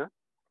ಹೆಂಗೆ ಸರ್ ಅದು?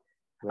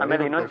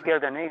 ಆಮೇಲೆ ಇನ್ನೊಂದು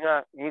ಕೇಳ್ತಾನೆ,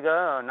 ಈಗ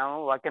ನಾವು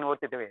ವಾಕ್ಯನ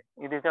ಓದ್ತಿದ್ದೇವೆ,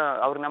 ಇದೀಗ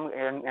ಅವ್ರು ನಮ್ಗೆ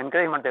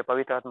ಎನ್ಕರೇಜ್ ಮಾಡ್ತೇವೆ.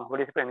 ಪವಿತ್ರಾತ್ಮ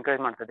ಹೋಲಿ ಸ್ಪಿರಿಟ್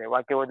ಎನ್ಕರೇಜ್ ಮಾಡ್ತದೆ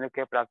ವಾಕ್ಯ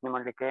ಓದ್ಲಿಕ್ಕೆ, ಪ್ರಾರ್ಥನೆ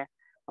ಮಾಡ್ಲಿಕ್ಕೆ,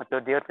 ಮತ್ತು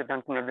ದೇವ್ರ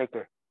ಸಿದ್ಧಾಂತ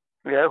ನಿಡ್ಲಿಕ್ಕೆ.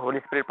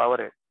 ಹೋಲಿ ಸ್ಪಿರಿಟ್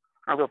ಪವರ್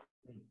ಅದು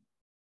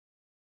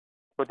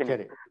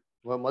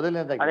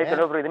ಮೊದಲನೇದಾಗಿ ಅದೇ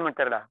ಕೆಲವೊಬ್ರು ಇದನ್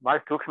ಮಾಡ್ತಾರಲ್ಲ, ಬಹಳ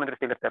ಸೂಕ್ಷ್ಮ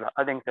ದೃಷ್ಟಿ ಇರ್ತಾರಲ್ಲ,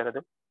 ಅದ್ ಹೆಂಗ್ ಸರ್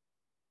ಅದು?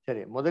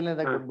 ಸರಿ.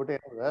 ಮೊದಲನೇದಾಗಿ ಬಂದ್ಬಿಟ್ಟು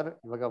ಸರ್,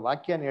 ಇವಾಗ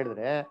ವಾಕ್ಯನ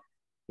ಹೇಳಿದ್ರೆ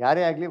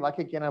ಯಾರೇ ಆಗ್ಲಿ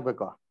ವಾಕ್ಯಕ್ಕೆ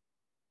ಏನಾಗ್ಬೇಕು?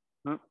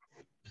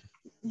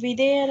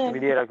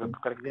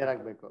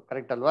 ವಿಧೇಯರಾಗ್ಬೇಕು.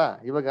 ಕರೆಕ್ಟ್ ಅಲ್ವಾ?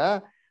 ಇವಾಗ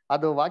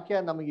ಅದು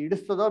ವಾಕ್ಯ ನಮಗೆ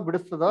ಇಡಿಸ್ತದೋ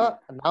ಬಿಡಿಸ್ತದೋ,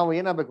 ನಾವು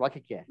ಏನಾಗ್ಬೇಕು?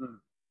 ವಾಕ್ಯಕ್ಕೆ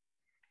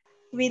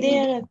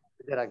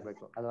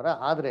ವಿಧೇಯರಾಗ್ಬೇಕು ಅಲ್ವರ?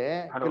 ಆದ್ರೆ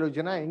ಕೆಲವು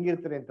ಜನ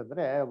ಹೆಂಗಿರ್ತಾರೆ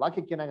ಅಂತಂದ್ರೆ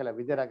ವಾಕ್ಯಕ್ಕೆ ಏನಾಗಲ್ಲ,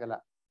 ವಿಧೇಯರಾಗಲ್ಲ.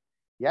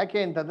 ಯಾಕೆ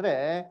ಅಂತಂದ್ರೆ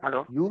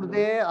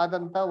ಇವ್ರದೇ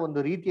ಆದಂತ ಒಂದು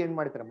ರೀತಿ ಏನ್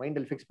ಮಾಡ್ತಾರೆ, ಮೈಂಡ್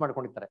ಅಲ್ಲಿ ಫಿಕ್ಸ್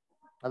ಮಾಡ್ಕೊಂಡಿರ್ತಾರೆ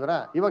ಅಲ್ವರ?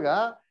 ಇವಾಗ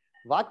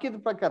ವಾಕ್ಯದ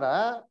ಪ್ರಕಾರ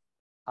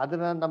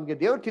ಅದನ್ನ ನಮ್ಗೆ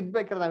ದೇವ್ರು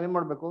ತಿದ್ಬೇಕಾದ್ರೆ ನಾವೇನ್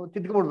ಮಾಡ್ಬೇಕು?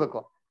 ತಿದ್ಕೊಂಡ್ಬಿಡ್ಬೇಕು.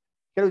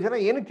 ಕೆಲವು ಜನ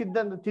ಏನಕ್ಕೆ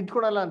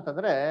ತಿದ್ಕೊಳಲ್ಲ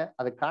ಅಂತಂದ್ರೆ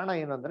ಅದಕ್ಕೆ ಕಾರಣ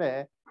ಏನು ಅಂದ್ರೆ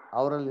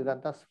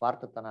ಅವರಲ್ಲಿರಂತ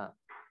ಸ್ವಾರ್ಥತನ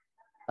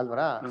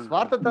ಅಲ್ವರ?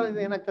 ಸ್ವಾರ್ಥತನ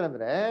ಏನಾಗ್ತಾರೆ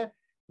ಅಂದ್ರೆ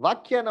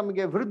ವಾಕ್ಯ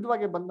ನಮ್ಗೆ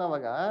ವಿರುದ್ಧವಾಗಿ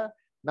ಬಂದವಾಗ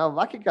ನಾವು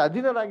ವಾಕ್ಯಕ್ಕೆ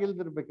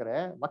ಅಧೀನರಾಗಿಲ್ದಿರ್ಬೇಕಾರೆ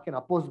ವಾಕ್ಯನ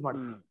ಅಪೋಸ್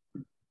ಮಾಡ್ತೀವಿ.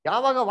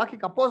 ಯಾವಾಗ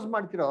ವಾಕ್ಯಕ್ಕೆ ಅಪೋಸ್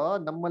ಮಾಡ್ತಿರೋ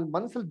ನಮ್ಮಲ್ಲಿ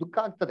ಮನಸ್ಸಲ್ಲಿ ದುಃಖ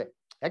ಆಗ್ತದೆ.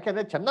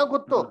 ಯಾಕೆಂದ್ರೆ ಚೆನ್ನಾಗ್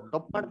ಗೊತ್ತು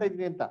ತಪ್ಪು ಮಾಡ್ತಾ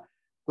ಇದ್ವಿ ಅಂತ,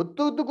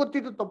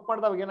 ಗೊತ್ತಿದ್ದು ತಪ್ಪು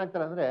ಮಾಡಿದವಾಗ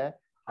ಏನಾಗ್ತಾರೆ ಅಂದ್ರೆ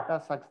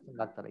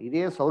ಹಠಾಸಾಕ್ಸ್ದಂಗ್ ಆಗ್ತಾರೆ.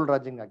 ಇದೇ ಸೌಲ್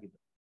ರಾಜ್ಯಂಗ್ ಆಗಿದ್ದು.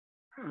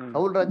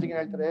 ಸೌಲ್ ರಾಜ್ಯಂಗ್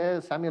ಹೇಳ್ತಾರೆ,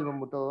 ಸ್ಯಾಮ್ಯಲ್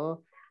ಬಂದ್ಬಿಟ್ಟು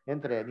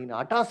ಎಂತಾರೆ, ನೀನು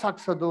ಹಠ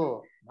ಸಾಕ್ಸೋದು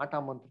ಮಾಟ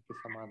ಮಂತ್ರಕ್ಕೆ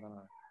ಸಮಾಧಾನ,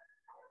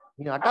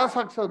 ನೀನು ಹಠ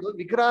ಸಾಕ್ಸೋದು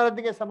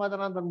ವಿಗ್ರಹಾರಾಧನೆಗೆ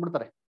ಸಮಾಧಾನ ಅಂತ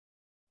ಅಂದ್ಬಿಡ್ತಾರೆ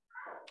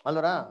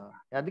ಅಲ್ವರ?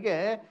 ಅದಕ್ಕೆ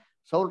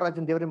ಸೌಲ್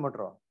ರಾಜನ್ ದೇವ್ರೇ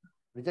ಮಾಡ್ರು,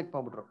 ರಿಜೆಕ್ಟ್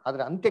ಮಾಡ್ಬಿಟ್ರು.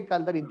 ಆದ್ರೆ ಅಂತ್ಯ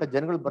ಕಾಲದಲ್ಲಿ ಇಂಥ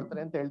ಜನಗಳು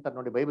ಬರ್ತಾರೆ ಅಂತ ಹೇಳ್ತಾರೆ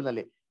ನೋಡಿ ಬೈಬಲ್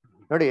ನಲ್ಲಿ.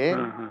 ನೋಡಿ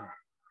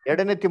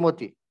 2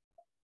 ತಿಮೋತಿ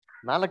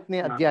 4ನೇ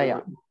ಅಧ್ಯಾಯ,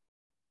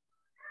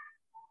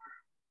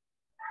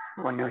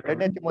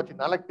 2 ತಿಮೋತಿ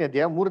 4ನೇ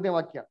ಅಧ್ಯಾಯ 3ನೇ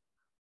ವಾಕ್ಯ.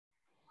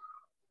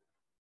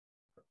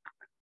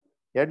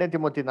 2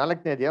 ತಿಮೋತಿ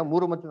 4ನೇ ಅಧ್ಯಾಯ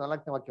 3 ಮತ್ತು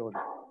 4ನೇ ವಾಕ್ಯ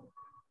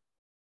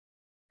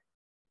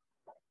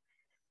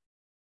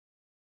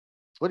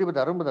ಓದಿ ಬದ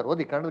ಅರುಣ್ ಬದರ್,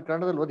 ಓದಿ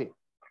ಕನ್ನಡದಲ್ಲಿ ಓದಿ.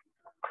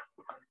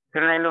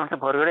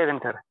 ಹೊರಗಡೆ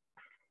ಇದೇನೆ ಸರ್.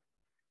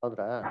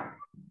 ಹೌದ್ರಾ?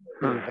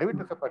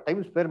 ದಯವಿಟ್ಟು ಸ್ವಲ್ಪ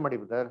ಟೈಮ್ ಸ್ಪೇರ್ ಮಾಡಿ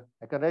ಬದರ್,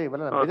 ಯಾಕಂದ್ರೆ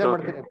ಇವೆಲ್ಲ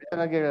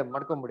ಬೇಜಾರಾಗಿ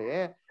ಮಾಡ್ಕೊಂಬಿಡಿ.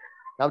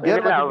 ನಾವು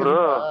ದೇವ್ರ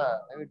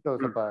ದಯವಿಟ್ಟು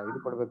ಸ್ವಲ್ಪ ಇದು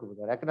ಕೊಡ್ಬೇಕು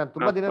ಬದರ್, ಯಾಕಂದ್ರೆ ನಾನು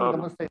ತುಂಬಾ ದಿನ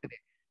ಗಮನಿಸ್ತಾ ಇದ್ದೀನಿ.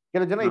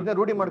 ಕೆಲವು ಜನ ಇದನ್ನ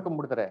ರೂಢಿ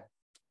ಮಾಡ್ಕೊಂಡ್ಬಿಡ್ತಾರೆ.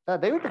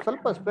 ದಯವಿಟ್ಟು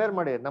ಸ್ವಲ್ಪ ಸ್ಪೇರ್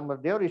ಮಾಡಿ. ನಮ್ಮ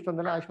ದೇವ್ರು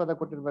ಇಷ್ಟೊಂದೆಲ್ಲ ಆಶೀರ್ವಾದ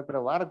ಕೊಟ್ಟಿರ್ಬೇಕಾದ್ರೆ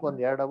ವಾರಕ್ಕೆ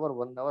 1-2 ಅವರ್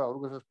 1 ಅವರ್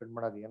ಅವ್ರಿಗೋಸ್ಕರ ಸ್ಪೆಂಡ್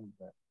ಮಾಡೋದು ಏನು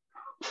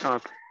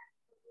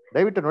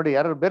ದಯವಿಟ್ಟು ನೋಡಿ,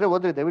 ಯಾರು ಬೇರೆ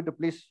ಓದ್ರಿ ದಯವಿಟ್ಟು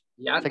ಪ್ಲೀಸ್.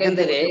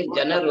 ಯಾಕಂದ್ರೆ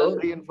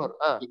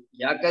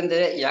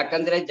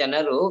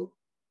ಜನರು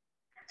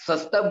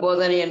ಸ್ವಸ್ಥ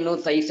ಬೋಧನೆಯನ್ನು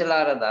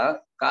ಸಹಿಸಲಾರದ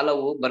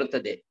ಕಾಲವು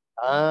ಬರುತ್ತದೆ.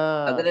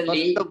 ಅದರಲ್ಲಿ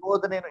ಸ್ವಸ್ಥ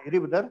ಬೋಧನೆಯನ್ನು ಇರಿ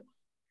ಬ್ರದರ್,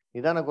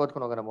 ನಿಧಾನಕ್ಕೆ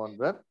ಓದ್ಕೊಂಡು ಹೋಗೋಣ ಮೋಹನ್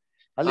ಬ್ರದರ್.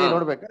 ಅಲ್ಲಿ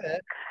ನೋಡ್ಬೇಕಾದ್ರೆ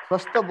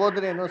ಸ್ವಸ್ಥ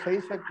ಬೋಧನೆಯನ್ನು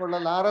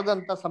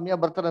ಸಹಿಸಿಕೊಳ್ಳಲಾರದಂತ ಸಮಯ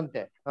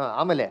ಬರ್ತದಂತೆ.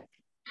 ಆಮೇಲೆ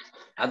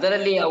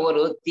ಅದರಲ್ಲಿ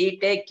ಅವರು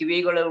ತೀಟೆ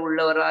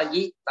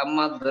ಕಿವಿಗಳುಳ್ಳವರಾಗಿ ತಮ್ಮ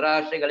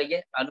ದುರಾಶೆಗಳಿಗೆ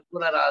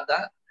ಅನುಕೂಲರಾದ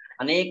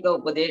ಅನೇಕ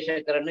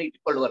ಉಪದೇಶಕರನ್ನು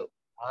ಇಟ್ಟುಕೊಳ್ಳುವರು.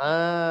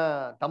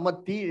 ತಮ್ಮ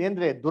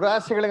ಏನ್ರಿ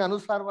ದುರಾಸೆಗಳಿಗೆ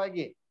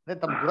ಅನುಸಾರವಾಗಿ, ಅಂದ್ರೆ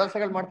ತಮ್ಮ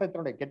ದುರಾಸೆಗಳು ಮಾಡ್ತಾ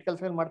ಇರ್ತಾರೆ ನೋಡಿ, ಕೆಟ್ಟ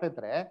ಕೆಲಸಗಳು ಮಾಡ್ತಾ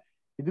ಇರ್ತಾರೆ.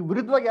 ಇದು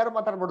ವಿರುದ್ಧವಾಗಿ ಯಾರು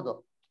ಮಾತಾಡ್ಬಾರ್ದು,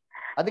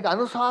 ಅದಕ್ಕೆ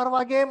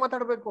ಅನುಸಾರವಾಗೇ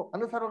ಮಾತಾಡ್ಬೇಕು.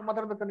 ಅನುಸಾರವಾಗಿ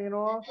ಮಾತಾಡ್ಬೇಕು. ನೀನು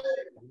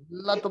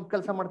ಎಲ್ಲಾ ತಪ್ಪು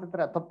ಕೆಲಸ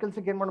ಮಾಡ್ತಿರ್ತಾರೆ, ತಪ್ಪು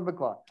ಕೆಲ್ಸಕ್ಕೆ ಏನ್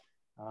ಮಾಡ್ಬೇಕು,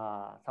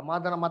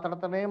 ಸಮಾಧಾನ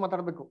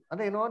ಮಾತಾಡ್ಬೇಕು.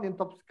 ಅಂದ್ರೆ ಏನೋ ನೀನ್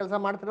ತಪ್ಪು ಕೆಲಸ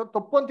ಮಾಡ್ತಿರೋ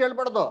ತಪ್ಪು ಅಂತ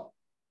ಹೇಳ್ಬಾರ್ದು,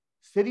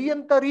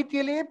 ಸರಿಯಂತ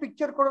ರೀತಿಯಲ್ಲಿ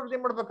ಪಿಕ್ಚರ್ ಕೊಡೋದು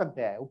ಏನ್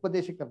ಮಾಡ್ಬೇಕಂತೆ,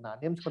 ಉಪದೇಶಕರನ್ನ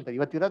ನೇಮಿಸ್ಕೊಂತಾರೆ.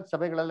 ಇವತ್ತಿರೋದ್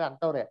ಸಭೆಗಳೆಲ್ಲ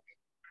ಅಂತವ್ರೆ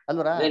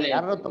ಅಲ್ವರ.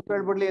 ಯಾರು ತಪ್ಪು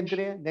ಹೇಳ್ಬಿಡ್ಲಿ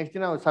ಅಂತೀರಿ, ನೆಕ್ಸ್ಟ್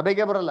ದಿನ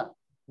ಸಭೆಗೆ ಬರಲ್ಲ,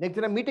 ನೆಕ್ಸ್ಟ್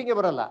ದಿನ ಮೀಟಿಂಗ್ಗೆ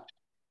ಬರಲ್ಲ.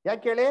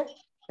 ಯಾಕೆ ಹೇಳಿ?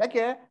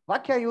 ಯಾಕೆ?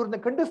 ವಾಕ್ಯ ಇವ್ರನ್ನ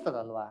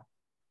ಖಂಡಿಸ್ತದಲ್ವಾ.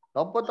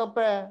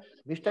 ತಪ್ಪೇ,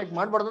 ಮಿಸ್ಟೇಕ್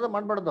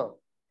ಮಾಡ್ಬಾರ್ದು.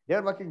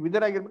 ದೇವ್ರ ವಾಕ್ಯಕ್ಕೆ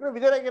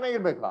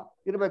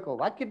ವಿಧೇಯರಾಗಿರ್ಬೇಕು.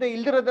 ವಾಕ್ಯದ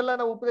ಇಲ್ದಿರೋದೆಲ್ಲ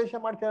ನಾವು ಉಪದೇಶ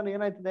ಮಾಡ್ತೀವಿ,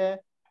 ಏನಾಯ್ತದೆ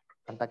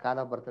ಅಂತ ಕಾಲ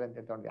ಬರ್ತಾರೆ ಅಂತ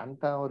ಹೇಳ್ಕೊಂಡ್ವಿ.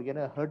 ಅಂತ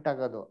ಅವ್ರಿಗೇನೋ ಹರ್ಟ್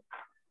ಆಗೋದು.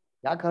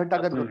 ಯಾಕೆ ಹರ್ಟ್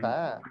ಆಗೋದು ಗೊತ್ತಾ?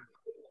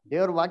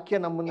 ದೇವ್ರ ವಾಕ್ಯ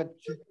ನಮ್ಗೆ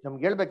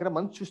ಹೇಳ್ಬೇಕಾದ್ರೆ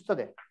ಮನ್ಸು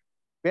ಚುಸ್ತದೆ.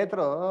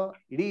 ಪೇತ್ರರು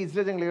ಇಡೀ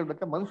ಇಸ್ರೇಲ್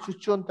ಹೇಳ್ಬೇಕಾದ್ರೆ ಮನ್ಸು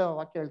ಚುಚ್ಚು ಅಂತ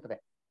ವಾಕ್ಯ ಹೇಳ್ತಾರೆ.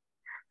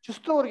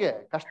 ಚುಸ್ತು, ಅವ್ರಿಗೆ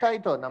ಕಷ್ಟ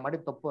ಆಯ್ತು, ನಾ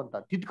ಮಾಡಿದ ತಪ್ಪು ಅಂತ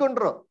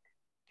ತಿದ್ಕೊಂಡ್ರು.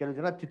 ಕೆಲವು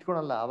ಜನ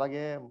ತಿದ್ಕೊಳಲ್ಲ,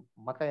 ಅವಾಗೇ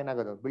ಮಕ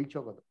ಏನಾಗೋದು,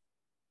 ಬೀಳ್ಚೋಗೋದು.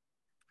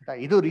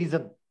 ಇದು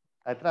ರೀಸನ್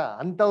ಆಯ್ತಾ.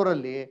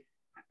 ಅಂತವ್ರಲ್ಲಿ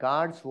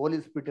ಗಾಡ್ಸ್ ಹೋಲಿ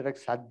ಸ್ಪಿರಿಟ್ ಇರಕ್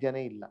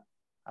ಸಾಧ್ಯನೇ ಇಲ್ಲ.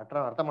 ಅರ್ಥ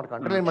ಮಾಡ್ಕೊಂಡು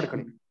ಅಂಡರ್ಲೈನ್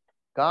ಮಾಡ್ಕೊಳ್ಳಿ.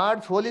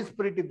 ಗಾಡ್ಸ್ ಹೋಲಿ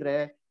ಸ್ಪಿರಿಟ್ ಇದ್ರೆ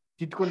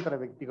ತಿದ್ಕೊಂತಾರೆ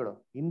ವ್ಯಕ್ತಿಗಳು.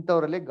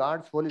 ಇಂಥವ್ರಲ್ಲಿ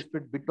ಗಾಡ್ಸ್ ಹೋಲಿ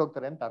ಸ್ಪಿರಿಟ್ ಬಿಟ್ಟು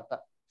ಹೋಗ್ತಾರೆ ಅಂತ ಅರ್ಥ.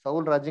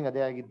 ಸೌಲ್ ರಾಜಿಂಗ್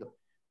ಅದೇ ಆಗಿದ್ದು.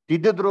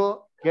 ತಿದ್ದಿದ್ರು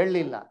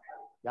ಕೇಳಲಿಲ್ಲ,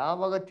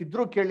 ಯಾವಾಗ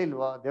ತಿದ್ರು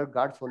ಕೇಳಲಿಲ್ವಾ, ದೇವ್ರ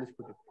ಗಾಡ್ಸ್ ಹೋಲಿ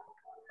ಸ್ಪಿರಿಟ್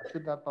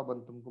ಅಶುದ್ಧಾತ್ಮ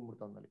ಬಂದು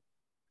ತುಂಬ್ಕೊಂಡ್ಬಿಡ್ತಾವಲ್ಲಿ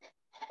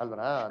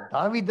ಅಲ್ವರ.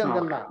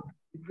 ದಾವಿದಂಗಲ್ಲ,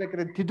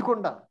 ತಿದ್ಬೇಕಾದ್ರೆ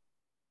ತಿದ್ಕೊಂಡ,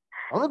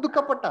 ಅವನು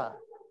ದುಃಖಪಟ್ಟ,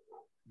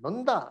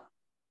 ನೊಂದ,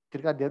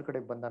 ತಿರ್ಗಾ ದೇವ್ರ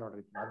ಕಡೆಗೆ ಬಂದ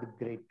ನೋಡ್ರಿ. ಅದು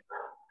ಗ್ರೇಟ್.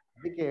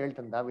 ಅದಕ್ಕೆ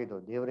ಹೇಳ್ತಾನೆ ದಾವಿದು,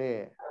 ದೇವ್ರೇ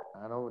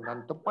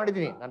ನಾನು ತಪ್ಪು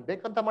ಮಾಡಿದೀನಿ, ನಾನು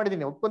ಬೇಕಂತ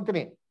ಮಾಡಿದೀನಿ,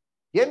 ಒಪ್ಕೊಂತೀನಿ,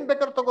 ಏನ್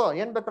ಬೇಕಾದ್ರೂ ತಗೋ,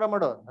 ಏನ್ ಬೇಕಾದ್ರೂ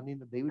ಮಾಡು,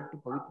 ನನ್ನಿಂದ ದಯವಿಟ್ಟು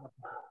ಪವಿತ್ರ.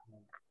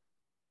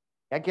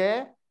 ಯಾಕೆ?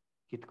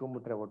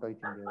 ಕಿತ್ಕೊಂಡ್ಬಿಟ್ರೆ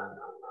ಹೊಟ್ಟೋಯ್ತೀನಿ ದೇವ್ರು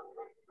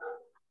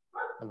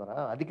ಅಲ್ವರ.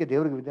 ಅದಕ್ಕೆ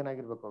ದೇವ್ರಿಗೆ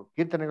ವಿಧೇಯನಾಗಿರ್ಬೇಕು.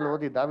 ಕೀರ್ತನೆಗಳು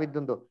ಓದಿ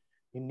ದಾವಿದಂದು,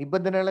 ನಿನ್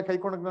ನಿಬಂಧನೆಲ್ಲ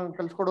ಕೈಕೊಂಡಾಗ ನಾನು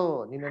ಕಲ್ಸ್ಕೊಡು,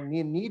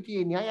 ನೀನ್ ನೀತಿ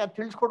ನ್ಯಾಯ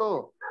ತಿಳಿಸ್ಕೊಡು,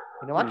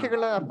 ನಿನ್ನ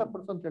ವಾಕ್ಯಗಳನ್ನ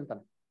ಅರ್ಥಪಡಿಸು ಅಂತ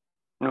ಹೇಳ್ತಾನೆ.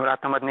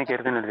 119ನೇ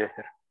ಕೀರ್ತನೆ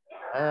ಸರ್.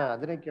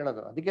 ಅದನ್ನೇ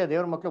ಕೇಳೋದು. ಅದಕ್ಕೆ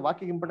ದೇವ್ರ ಮಕ್ಳು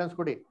ವಾಕ್ಯಕ್ಕೆ ಇಂಪಾರ್ಟೆನ್ಸ್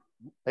ಕೊಡಿ.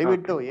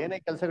 ದಯವಿಟ್ಟು ಏನೇ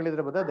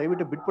ಕೆಲಸಗಳಿದ್ರೆ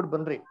ದಯವಿಟ್ಟು ಬಿಟ್ಬಿಟ್ಟು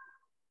ಬನ್ರಿ.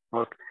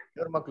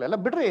 ದೇವ್ರ ಮಕ್ಳು ಎಲ್ಲ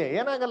ಬಿಡ್ರಿ,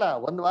 ಏನಾಗಲ್ಲ.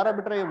 ಒಂದ್ ವಾರ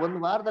ಬಿಟ್ರೆ, ಒಂದ್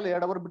ವಾರದಲ್ಲಿ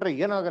 2 ಅವರ್ ಬಿಟ್ರೆ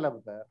ಏನಾಗಲ್ಲ.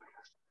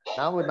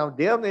 ನಾವು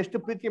ದೇವ್ರನ್ನ ಎಷ್ಟು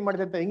ಪ್ರೀತಿ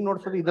ಮಾಡಿದೆ ಅಂತ ಹಿಂಗ್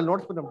ನೋಡ್ಸೋದು, ಇದ್ರಲ್ಲಿ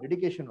ನೋಡ್ಸ್ಬೋದು ನಮ್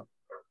ಡೆಡಿಕೇಶನ್.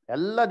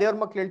 ಎಲ್ಲ ದೇವ್ರ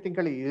ಮಕ್ಳು ಹೇಳ್ತೀನಿ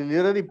ಕೇಳಿ.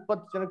 ಇಲ್ಲಿರೋದು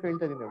 20 ಜನಕ್ಕೆ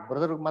ಹೇಳ್ತಾ ಇದೀನಿ,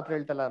 ಬ್ರದರ್ಗೆ ಮಾತ್ರ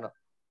ಹೇಳ್ತಲ್ಲ ನಾನು.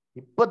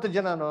 20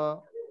 ಜನನು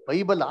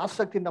ಬೈಬಲ್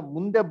ಆಸಕ್ತಿಯಿಂದ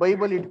ಮುಂದೆ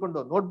ಬೈಬಲ್ ಇಟ್ಕೊಂಡು,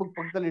 ನೋಟ್ಬುಕ್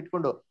ಪಕ್ಕದಲ್ಲಿ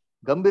ಇಟ್ಕೊಂಡು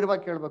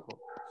ಗಂಭೀರವಾಗಿ ಕೇಳ್ಬೇಕು.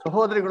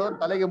 ಸಹೋದರಿಗಳು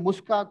ತಲೆಗೆ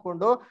ಮುಸ್ಕ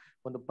ಹಾಕೊಂಡು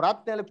ಒಂದು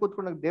ಪ್ರಾರ್ಥನೆಯಲ್ಲಿ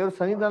ಕೂತ್ಕೊಂಡು ದೇವ್ರ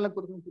ಸನ್ನಿಧಾನದಲ್ಲಿ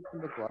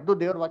ಕೂತ್ಕೊಳ್ಬೇಕು. ಅದು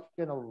ದೇವ್ರ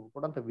ವಾಕ್ಯಕ್ಕೆ ನಾವು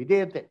ಕೊಡಂತ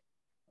ವಿಧೇಯತೆ.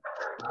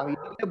 ನಾವು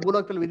ಇದನ್ನೇ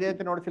ಭೂಲೋಕದಲ್ಲಿ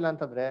ವಿಧೇಯತೆ ನೋಡ್ಸಿಲ್ಲ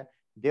ಅಂತಂದ್ರೆ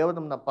ದೇವ್ರು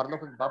ನಮ್ನ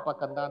ಪರಲೋಕಕ್ಕೆ ಬಾಪ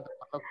ಕಂದ ಅಂತ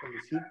ಪರಲೋಕದಲ್ಲಿ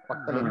ಸೀಟ್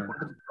ಪಕ್ಕದಲ್ಲಿ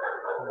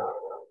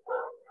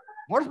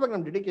ನೋಡ್ಸ್ಬೇಕು.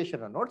 ನಮ್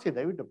ಡೆಡಿಕೇಶನ್ ನೋಡ್ಸಿ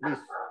ದಯವಿಟ್ಟು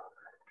ಪ್ಲೀಸ್.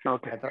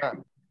 ಆಯ್ತಾ?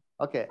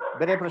 ಓಕೆ,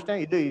 ಬೇರೆ ಪ್ರಶ್ನೆ?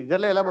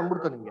 ಇದೆಲ್ಲ ಎಲ್ಲ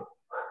ಬಂದ್ಬಿಡ್ತು ನಿಮ್ಗೆ.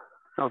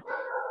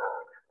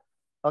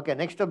 ಓಕೆ,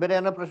 ನೆಕ್ಸ್ಟ್ ಬೇರೆ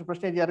ಏನೋ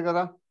ಪ್ರಶ್ನೆ ಇದೆಯಾ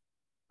ಯಾರಿಗಾರ?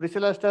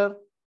 ಪ್ರಿಸಿಲಾಸ್ಟರ್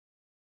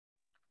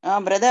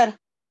ಬ್ರದರ್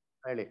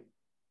ಹೇಳಿ.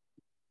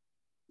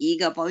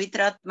 ಈಗ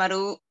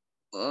ಪವಿತ್ರಾತ್ಮರು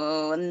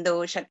ಒಂದು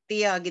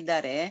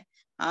ಶಕ್ತಿಯಾಗಿದ್ದಾರೆ,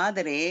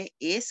 ಆದರೆ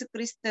ಯೇಸು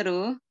ಕ್ರಿಸ್ತರು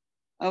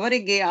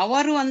ಅವರಿಗೆ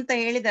ಅವರು ಅಂತ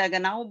ಹೇಳಿದಾಗ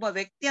ನಾವೊಬ್ಬ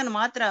ವ್ಯಕ್ತಿಯನ್ನು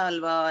ಮಾತ್ರ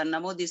ಅಲ್ವಾ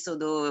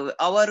ನಮೂದಿಸೋದು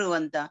ಅವರು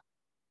ಅಂತ.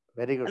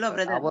 Very good.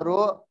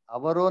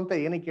 ಅವರು ಅಂತ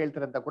ಏನಕ್ಕೆ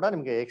ಹೇಳ್ತಾರೆ ಅಂತ ಕೂಡ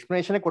ನಿಮ್ಗೆ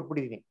ಎಕ್ಸ್ಪ್ಲನೇಷನ್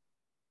ಕೊಟ್ಬಿಟ್ಟಿದೀನಿ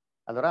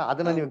ಅಲ್ವರ.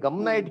 ಅದನ್ನ ನೀವು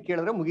ಗಮನ ಇಟ್ಟು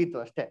ಕೇಳಿದ್ರೆ ಮುಗೀತು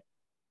ಅಷ್ಟೇ.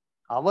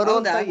 ಅವರು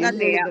ಅಂತ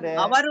ಎಲ್ಲಿ ಹೇಳಿದ್ದಾರೆ?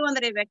 ಅವರು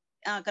ಅಂದ್ರೆ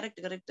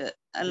ಕರೆಕ್ಟ್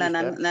ಅಲ್ಲ,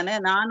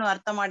 ನಾನು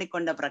ಅರ್ಥ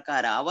ಮಾಡಿಕೊಂಡ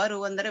ಪ್ರಕಾರ ಅವರು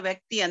ಅಂದ್ರೆ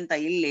ವ್ಯಕ್ತಿ ಅಂತ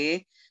ಇಲ್ಲಿ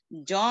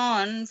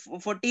ಜಾನ್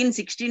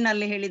 14:16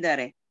 ಅಲ್ಲಿ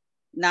ಹೇಳಿದ್ದಾರೆ,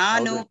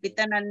 ನಾನು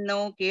ಪಿತನನ್ನು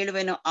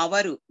ಕೇಳುವೆನು,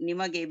 ಅವರು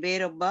ನಿಮಗೆ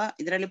ಬೇರೊಬ್ಬ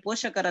ಇದರಲ್ಲಿ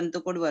ಪೋಷಕರಂತೂ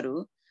ಕೊಡುವರು,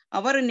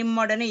 ಅವರು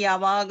ನಿಮ್ಮೊಡನೆ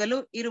ಯಾವಾಗಲೂ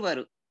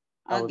ಇರುವರು.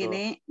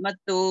 ಹಾಗೇನೆ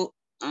ಮತ್ತು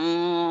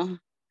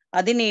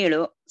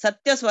 17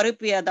 ಸತ್ಯ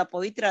ಸ್ವರೂಪಿಯಾದ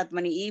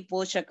ಪವಿತ್ರಾತ್ಮನಿ ಈ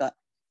ಪೋಷಕ,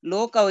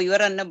 ಲೋಕವು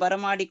ಇವರನ್ನು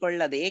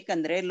ಬರಮಾಡಿಕೊಳ್ಳದೆ,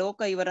 ಏಕೆಂದ್ರೆ ಲೋಕ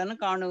ಇವರನ್ನು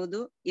ಕಾಣುವುದು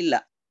ಇಲ್ಲ,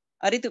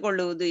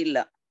 ಅರಿತುಕೊಳ್ಳುವುದು ಇಲ್ಲ,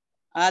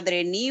 ಆದರೆ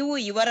ನೀವು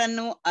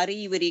ಇವರನ್ನು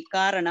ಅರಿಯುವಿರಿ,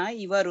 ಕಾರಣ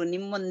ಇವರು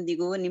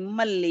ನಿಮ್ಮೊಂದಿಗೂ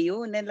ನಿಮ್ಮಲ್ಲಿಯೂ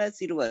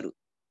ನೆಲೆಸಿರುವರು.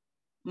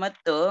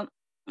 ಮತ್ತು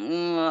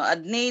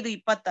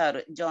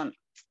 15:26 ಜಾನ್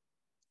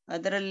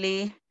ಅದರಲ್ಲಿ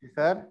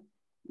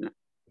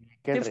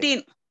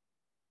 15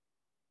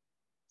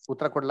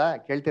 ಉತ್ತರ ಕೊಡ್ಲಾ?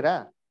 ಕೇಳ್ತೀರಾ?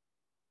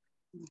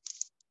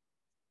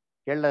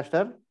 ಕೇಳಲ್ಲ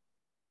ಸರ್?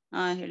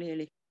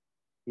 ಹೇಳಿ.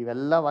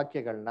 ಇವೆಲ್ಲ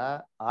ವಾಕ್ಯಗಳನ್ನ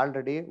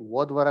ಆಲ್ರೆಡಿ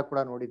ಹೋದ್ವಾರ ಕೂಡ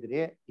ನೋಡಿದ್ರಿ.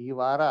 ಈ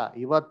ವಾರ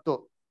ಇವತ್ತು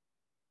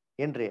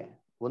ಏನ್ರಿ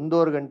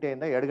 1.5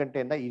 ಗಂಟೆಯಿಂದ 2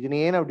 ಗಂಟೆಯಿಂದ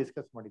ಇದನ್ನೇ ನಾವು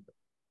ಡಿಸ್ಕಸ್ ಮಾಡಿದ್ದು.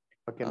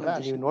 ಓಕೆನಾ?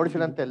 ನೀವು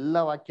ನೋಡಿಸಿದಂತ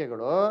ಎಲ್ಲಾ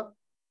ವಾಕ್ಯಗಳು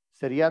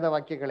ಸರಿಯಾದ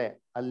ವಾಕ್ಯಗಳೇ.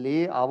 ಅಲ್ಲಿ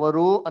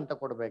ಅವರು ಅಂತ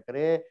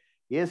ಕೊಡ್ಬೇಕಾರೆ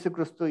ಯೇಸು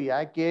ಕ್ರಿಸ್ತು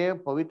ಯಾಕೆ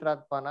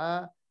ಪವಿತ್ರಾತ್ಮನ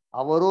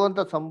ಅವರು ಅಂತ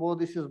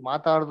ಸಂಬೋಧಿಸಿ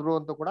ಮಾತಾಡಿದ್ರು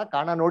ಅಂತ ಕೂಡ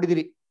ಕಾರಣ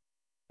ನೋಡಿದಿರಿ.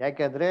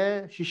 ಯಾಕೆಂದ್ರೆ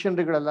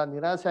ಶಿಷ್ಯರುಗಳೆಲ್ಲ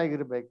ನಿರಾಸೆ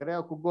ಆಗಿರ್ಬೇಕಾರೆ,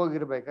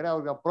 ಕುಗ್ಗೋಗಿರ್ಬೇಕಾರೆ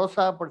ಅವ್ರಿಗೆ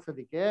ಪ್ರೋತ್ಸಾಹ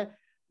ಪಡಿಸೋದಿಕ್ಕೆ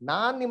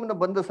ನಾನ್ ನಿಮ್ಮನ್ನ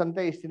ಬಂದು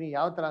ಸಂತೈಸ್ತೀನಿ.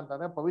 ಯಾವ ತರ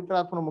ಅಂತಂದ್ರೆ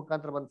ಪವಿತ್ರಾತ್ಮನ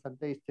ಮುಖಾಂತರ ಬಂದು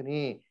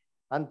ಸಂತೈಸ್ತೀನಿ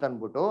ಅಂತ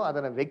ಅನ್ಬಿಟ್ಟು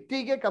ಅದನ್ನ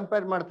ವ್ಯಕ್ತಿಗೆ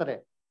ಕಂಪೇರ್ ಮಾಡ್ತಾರೆ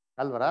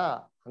ಅಲ್ವರ.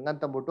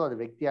 ಹಂಗಂತಂದ್ಬಿಟ್ಟು ಅದು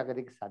ವ್ಯಕ್ತಿ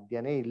ಆಗೋದಿಕ್ಕೆ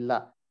ಸಾಧ್ಯನೇ ಇಲ್ಲ.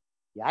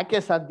 ಯಾಕೆ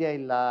ಸಾಧ್ಯ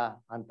ಇಲ್ಲ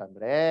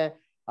ಅಂತಂದ್ರೆ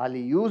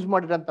ಅಲ್ಲಿ ಯೂಸ್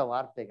ಮಾಡಿರೋಂಥ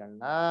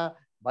ವಾರ್ತೆಗಳನ್ನ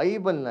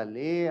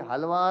ಬೈಬಲ್ನಲ್ಲಿ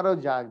ಹಲವಾರು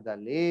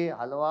ಜಾಗದಲ್ಲಿ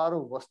ಹಲವಾರು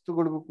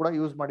ವಸ್ತುಗಳಿಗೂ ಕೂಡ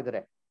ಯೂಸ್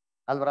ಮಾಡಿದ್ದಾರೆ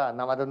ಅಲ್ವರ.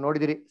 ನಾವ್ ಅದನ್ನ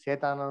ನೋಡಿದಿರಿ.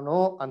 ಸೇತಾನನು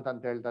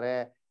ಅಂತಂತ ಹೇಳ್ತಾರೆ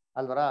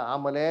ಅಲ್ವರ.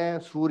 ಆಮೇಲೆ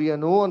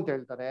ಸೂರ್ಯನು ಅಂತ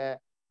ಹೇಳ್ತಾರೆ.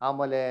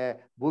 ಆಮೇಲೆ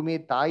ಭೂಮಿ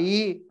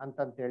ತಾಯಿ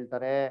ಅಂತಂತ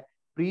ಹೇಳ್ತಾರೆ.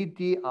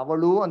 ಪ್ರೀತಿ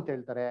ಅವಳು ಅಂತ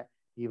ಹೇಳ್ತಾರೆ.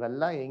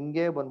 ಇವೆಲ್ಲ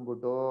ಹೆಂಗೆ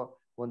ಬಂದ್ಬಿಟ್ಟು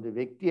ಒಂದು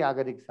ವ್ಯಕ್ತಿ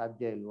ಆಗೋದಿಕ್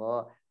ಸಾಧ್ಯ ಇಲ್ವೋ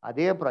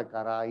ಅದೇ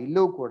ಪ್ರಕಾರ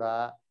ಇಲ್ಲೂ ಕೂಡ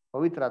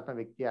ಪವಿತ್ರಾತ್ಮ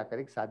ವ್ಯಕ್ತಿ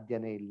ಆಗೋದಿಕ್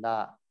ಸಾಧ್ಯನೇ ಇಲ್ಲ.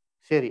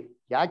 ಸರಿ,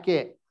 ಯಾಕೆ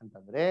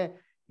ಅಂತಂದ್ರೆ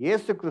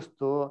ಯೇಸು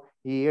ಕ್ರಿಸ್ತು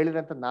ಈ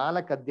ಹೇಳಿದಂತ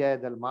 4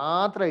 ಅಧ್ಯಾಯದಲ್ಲಿ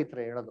ಮಾತ್ರ ಈ ತರ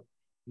ಹೇಳೋದು.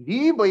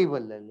 ಇಡೀ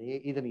ಬೈಬಲ್ ಅಲ್ಲಿ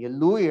ಇದನ್ನ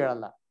ಎಲ್ಲೂ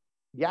ಹೇಳಲ್ಲ.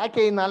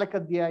 ಯಾಕೆ ಈ 4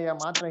 ಅಧ್ಯಾಯ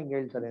ಮಾತ್ರ ಹಿಂಗೆ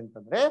ಹೇಳ್ತಾರೆ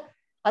ಅಂತಂದ್ರೆ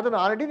ಅದನ್ನ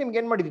ಆಲ್ರೆಡಿ ನಿಮ್ಗೆ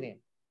ಏನ್ ಮಾಡಿದೀನಿ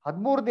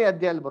 13ನೇ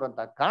ಅಧ್ಯಾಯದಲ್ಲಿ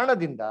ಬರುವಂತ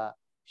ಕಾರಣದಿಂದ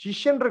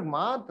ಶಿಷ್ಯನ್ರಿಗೆ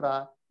ಮಾತ್ರ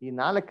ಈ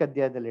 4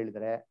 ಅಧ್ಯಾಯದಲ್ಲಿ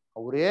ಹೇಳಿದರೆ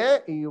ಅವರೇ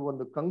ಈ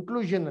ಒಂದು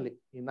ಕನ್ಕ್ಲೂಷನ್ ಅಲ್ಲಿ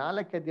ಈ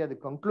 4 ಅಧ್ಯಾಯದ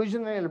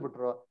ಕನ್ಕ್ಲೂಷನ್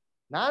ಹೇಳ್ಬಿಟ್ರು.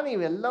 ನಾನು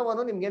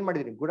ಇವೆಲ್ಲವನ್ನು ನಿಮ್ಗೆ ಏನ್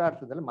ಮಾಡಿದೀನಿ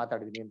ಗೂಢಾರ್ಥದಲ್ಲಿ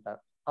ಮಾತಾಡಿದೀನಿ ಅಂತ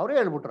ಅವರೇ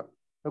ಹೇಳ್ಬಿಟ್ರು.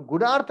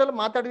 ಗೂಢಾರ್ಥದಲ್ಲಿ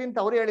ಮಾತಾಡಿದೀನಿ ಅಂತ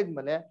ಅವ್ರು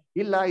ಹೇಳಿದ್ಮೇಲೆ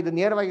ಇಲ್ಲ ಇದು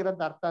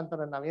ನೇರವಾಗಿರೋಂಥ ಅರ್ಥ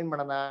ಅಂತ ನಾವೇನ್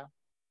ಮಾಡೋಣ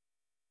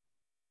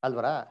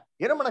ಅಲ್ವರ.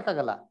 ಏನೋ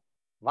ಮಾಡಕ್ಕಾಗಲ್ಲ.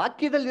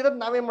 ವಾಕ್ಯದಲ್ಲಿ ಇರೋದು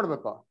ನಾವೇನ್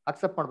ಮಾಡ್ಬೇಕು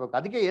ಅಕ್ಸೆಪ್ಟ್ ಮಾಡ್ಬೇಕು.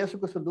 ಅದಕ್ಕೆ ಯೇಸು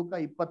ಕ್ರಿಸ್ತ ಲೂಕ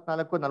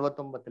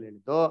 24:49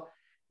 ಹೇಳಿದ್ದು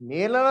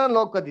ಮೇಲನ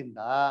ಲೋಕದಿಂದ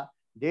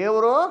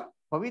ದೇವರು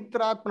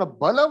ಪವಿತ್ರಾತ್ಮನ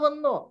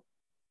ಬಲವನ್ನು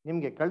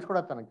ನಿಮ್ಗೆ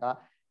ಕಳ್ಸ್ಕೊಡೋ ತನಕ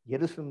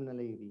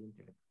ಯೆರೂಸಲೇಮಿನಲ್ಲೇ ಇರಿ ಅಂತ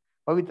ಹೇಳಿ.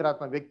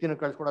 ಪವಿತ್ರಾತ್ಮ ವ್ಯಕ್ತಿನ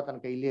ಕಳ್ಸ್ಕೊಡೋ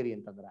ತನಕ ಇಲ್ಲೇ ಇರಿ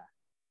ಅಂತಂದ್ರ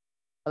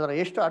ಅದರ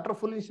ಎಷ್ಟು ಅಟರ್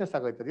ಫುಲ್ನೆಸ್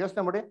ಆಗೋಯ್ತದೆ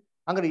ಯೋಚನೆ ಮಾಡಿ.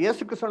 ಹಂಗಾರೆ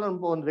ಯೇಸು ಕ್ರಿಸ್ತ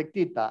ಒಂದು ವ್ಯಕ್ತಿ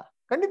ಇತ್ತ?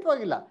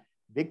 ಖಂಡಿತವಾಗಿಲ್ಲ.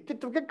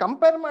 ವ್ಯಕ್ತಿತ್ವಕ್ಕೆ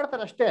ಕಂಪೇರ್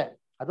ಮಾಡ್ತಾರೆ ಅಷ್ಟೇ.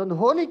 ಅದೊಂದು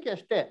ಹೋಲಿಕೆ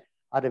ಅಷ್ಟೇ.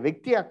 ಆದ್ರೆ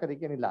ವ್ಯಕ್ತಿ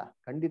ಹಾಕೋದಕ್ಕೇನಿಲ್ಲ,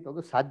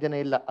 ಖಂಡಿತವಾಗೂ ಸಾಧ್ಯನೇ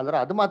ಇಲ್ಲ. ಅಲ್ರ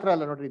ಅದು ಮಾತ್ರ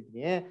ಅಲ್ಲ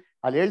ನೋಡಿರ್ತೀನಿ,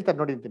 ಅಲ್ಲಿ ಹೇಳ್ತಾರೆ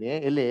ನೋಡಿರ್ತೀನಿ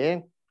ಎಲ್ಲಿ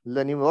ಇಲ್ಲ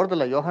ನೀವು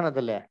ಓದಲ್ಲ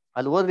ಯೋಹಾನದಲ್ಲೇ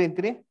ಅಲ್ಲಿ ಓದ್ರಿ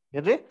ಅಂತೀನಿ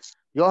ಏನ್ರಿ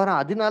ಯೋಹಾನ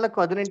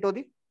 14:18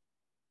 ಓದಿ.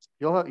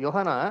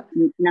 ಯೋಹಾನ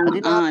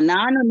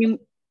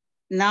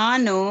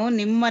ನಾನು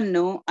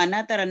ನಿಮ್ಮನ್ನು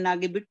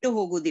ಅನಾಥರನ್ನಾಗಿ ಬಿಟ್ಟು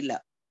ಹೋಗುವುದಿಲ್ಲ,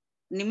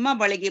 ನಿಮ್ಮ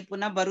ಬಳಿಗೆ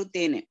ಪುನಃ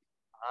ಬರುತ್ತೇನೆ.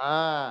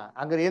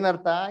 ಹಂಗಾರೆ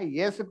ಏನರ್ಥ?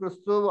 ಯೇಸು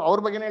ಕ್ರಿಸ್ತು ಅವ್ರ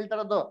ಬಗ್ಗೆನೇ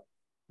ಹೇಳ್ತಾರದು.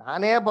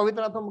 ನಾನೇ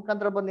ಪವಿತ್ರಾತ್ಮ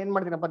ಮುಖಾಂತರ ಬಂದು ಏನ್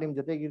ಮಾಡ್ತೀನಪ್ಪ ನಿಮ್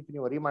ಜೊತೆಗೆ ಇರ್ತೀನಿ,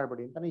 ವರಿ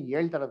ಮಾಡ್ಬೇಡಿ ಅಂತಾನೆ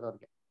ಹೇಳ್ತಾರದು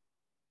ಅವ್ರಿಗೆ.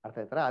 ಅರ್ಥ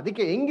ಆಯ್ತಾರ?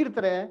 ಅದಕ್ಕೆ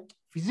ಹೆಂಗಿರ್ತಾರೆ?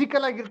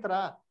 ಫಿಸಿಕಲ್ ಆಗಿರ್ತಾರ?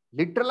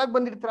 ಲಿಟ್ರಲ್ ಆಗಿ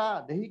ಬಂದಿರ್ತಾರ?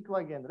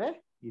 ದೈಹಿಕವಾಗಿ ಅಂದ್ರೆ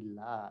ಇಲ್ಲ.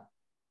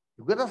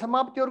 ಯುಗದ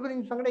ಸಮಾಪ್ತಿವರೆಗೂ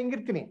ನಿಮ್ ಸಂಗಡ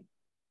ಹೆಂಗಿರ್ತೀನಿ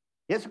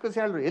ಯೇಸು ಕ್ರಿಸ್ತ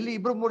ಹೇಳಿದ್ರು. ಎಲ್ಲಿ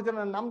 2-3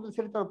 ಜನ ನಮ್ದು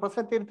ಸೇರ್ತಾರೆ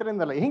ಪ್ರಸನ್ನತೆ ಇರ್ತಾರೆ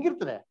ಅಂದಲ್ಲ,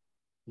 ಹೆಂಗಿರ್ತದೆ?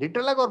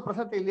 ಲಿಟ್ರಲ್ ಆಗಿ ಅವ್ರ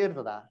ಪ್ರಸನ್ನತೆ ಇಲ್ಲೇ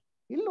ಇರ್ತದ?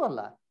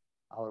 ಇಲ್ವಲ್ಲ.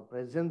 ಅವ್ರ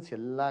ಪ್ರೆಸೆನ್ಸ್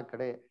ಎಲ್ಲಾ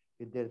ಕಡೆ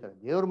ಇದ್ದೇ ಇರ್ತಾರೆ.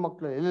 ದೇವ್ರ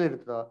ಮಕ್ಳು ಎಲ್ಲ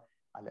ಇರ್ತದೋ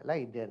ಅಲ್ಲೆಲ್ಲ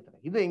ಇದ್ದೇ ಇರ್ತಾರೆ.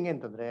 ಇದು ಹೆಂಗೆ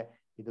ಅಂತಂದ್ರೆ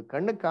ಇದು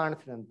ಕಣ್ಣು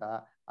ಕಾಣಿಸಿದಂತ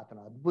ಆತನ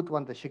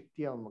ಅದ್ಭುತವಂತ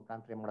ಶಕ್ತಿ ಅವನ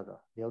ಮುಖಾಂತರ ಮಾಡೋದು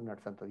ದೇವ್ರು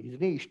ನಡ್ಸಂತ.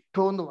 ಇದನ್ನೇ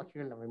ಇಷ್ಟೊಂದು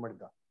ವಾಕ್ಯಗಳು ನಾವ್ ಏನ್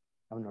ಮಾಡಿದ್ವು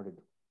ನಾವು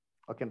ನೋಡಿದ್ದು.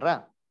 ಓಕೆನ್ರಾ?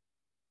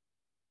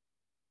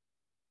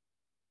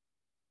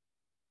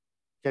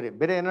 ಸರಿ,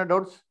 ಬೇರೆ ಏನೋ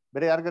ಡೌಟ್ಸ್?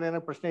 ಬೇರೆ ಯಾರಿಗಾರ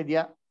ಏನೋ ಪ್ರಶ್ನೆ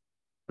ಇದೆಯಾ?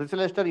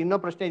 ಪ್ರಿನ್ಸಿಪಲ್ ಇನ್ನೂ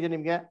ಪ್ರಶ್ನೆ ಇದೆಯಾ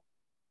ನಿಮ್ಗೆ?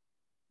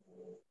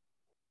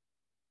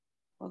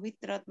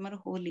 ಪವಿತ್ರಾತ್ಮರು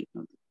ಹೋಲಿ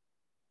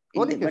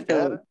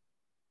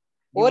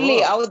ಹೋಲಿ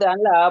ಹೌದಾ?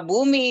 ಅಲ್ಲ,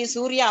 ಭೂಮಿ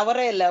ಸೂರ್ಯ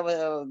ಅವರೇ ಅಲ್ಲ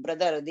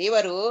ಬ್ರದರ್.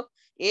 ದೇವರು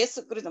ಯೇಸು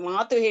ಕ್ರಿಸ್ತ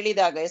ಮಾತು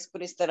ಹೇಳಿದಾಗ, ಯೇಸು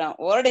ಕ್ರಿಸ್ತನ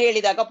ವರ್ಡ್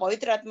ಹೇಳಿದಾಗ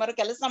ಪವಿತ್ರಾತ್ಮರು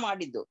ಕೆಲಸ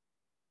ಮಾಡಿದ್ದು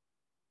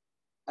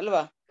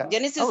ಅಲ್ವಾ?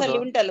 ಜೆನಿಸಿಸ್ ಅಲ್ಲಿ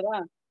ಉಂಟಲ್ವಾ?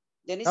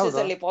 ಜೆನಿಸಿಸ್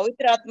ಅಲ್ಲಿ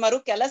ಪವಿತ್ರಾತ್ಮರು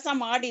ಕೆಲಸ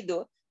ಮಾಡಿದ್ದು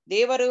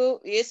ದೇವರು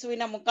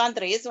ಯೇಸುವಿನ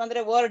ಮುಖಾಂತರ. ಯೇಸು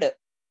ಅಂದ್ರೆ ವರ್ಡ್.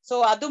 ಸೊ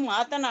ಅದು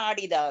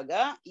ಮಾತನಾಡಿದಾಗ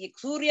ಈ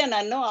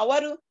ಸೂರ್ಯನನ್ನು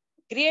ಅವರು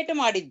ಕ್ರಿಯೇಟ್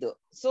ಮಾಡಿದ್ದು.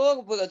 ಸೊ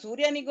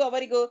ಸೂರ್ಯನಿಗೂ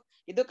ಅವರಿಗೂ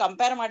ಇದು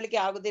ಕಂಪೇರ್ ಮಾಡ್ಲಿಕ್ಕೆ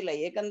ಆಗುದಿಲ್ಲ.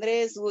 ಯಾಕಂದ್ರೆ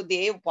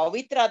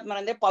ಪವಿತ್ರಾತ್ಮನ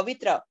ಅಂದ್ರೆ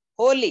ಪವಿತ್ರ,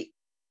 ಹೋಲಿ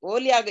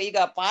ಈಗ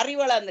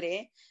ಪಾರಿವಾಳ ಅಂದ್ರೆ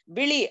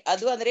ಬಿಳಿ,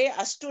 ಅದು ಅಂದ್ರೆ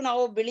ಅಷ್ಟು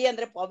ನಾವು ಬಿಳಿ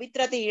ಅಂದ್ರೆ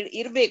ಪವಿತ್ರತೆ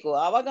ಇರ್ಬೇಕು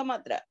ಆವಾಗ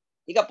ಮಾತ್ರ.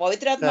 ಈಗ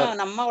ಪವಿತ್ರಾತ್ಮ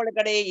ನಮ್ಮ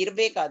ಒಳಗಡೆ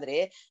ಇರ್ಬೇಕಾದ್ರೆ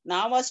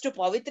ನಾವು ಅಷ್ಟು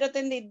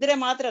ಪವಿತ್ರತೆಯಿಂದ ಇದ್ರೆ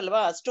ಮಾತ್ರ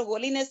ಅಲ್ವಾ, ಅಷ್ಟು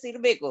ಹೋಲಿನೆಸ್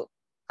ಇರ್ಬೇಕು.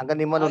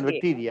 ನಿಮ್ಮಲ್ಲಿ ಒಂದು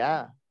ವ್ಯಕ್ತಿ ಇದೆಯಾ?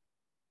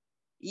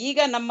 ಈಗ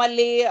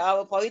ನಮ್ಮಲ್ಲಿ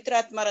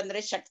ಪವಿತ್ರಾತ್ಮರಂದ್ರೆ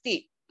ಶಕ್ತಿ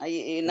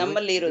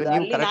ನಮ್ಮಲ್ಲಿ ಇರೋದು.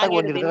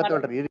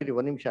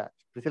 ಒಂದ್ ನಿಮಿಷ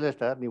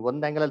ಸ್ಪೆಷಲಿಸ್ಟ್, ನೀವು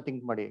ಒಂದ್ ಆಂಗಲ್ ಅಲ್ಲಿ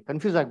ಥಿಂಕ್ ಮಾಡಿ,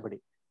 ಕನ್ಫ್ಯೂಸ್ ಆಗ್ಬೇಡಿ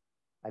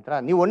ಆಯ್ತಾ?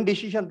 ನೀವು ಒಂದ್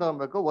ಡಿಸಿಷನ್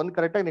ತಗೊಬೇಕು, ಒಂದ್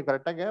ಕರೆಕ್ಟಾಗಿ ನೀವು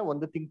ಕರೆಕ್ಟಾಗಿ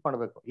ಒಂದು ಥಿಂಕ್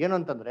ಮಾಡ್ಬೇಕು. ಏನು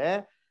ಅಂತಂದ್ರೆ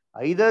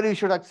either you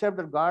should accept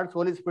that God's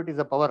Holi spirit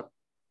is a power,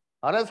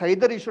 R else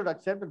either you should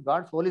accept that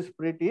God's Holi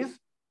spirit is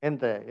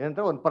ಏನಂತ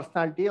ಒಂದು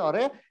ಪರ್ಸನಾಲಿಟಿ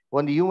ಆರ್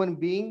ಒಂದು human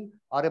being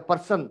R A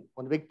person,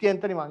 ಒಂದು ವ್ಯಕ್ತಿ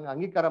ಅಂತ ನೀವು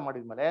ಅಂಗೀಕಾರ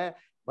ಮಾಡಿದ್ಮೇಲೆ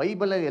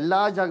ಬೈಬಲ್ ಎಲ್ಲಾ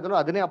ಜಾಗದಲ್ಲೂ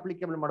ಅದನ್ನೇ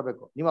ಅಪ್ಲಿಕೇಬಲ್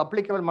ಮಾಡ್ಬೇಕು. ನೀವು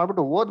ಅಪ್ಲಿಕೇಬಲ್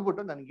ಮಾಡ್ಬಿಟ್ಟು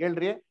ಓದ್ಬಿಟ್ಟು ನನ್ಗೆ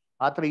ಹೇಳ್ರಿ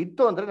ಆತರ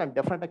ಇತ್ತು ಅಂದ್ರೆ ನಾನು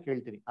ಡೆಫಿನೆಟ್ ಆಗಿ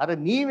ಕೇಳ್ತೀನಿ. ಆದ್ರೆ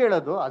ನೀವ್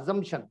ಹೇಳೋದು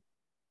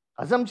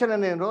ಅಸಂಪ್ಷನ್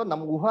ಅನ್ನೇನು?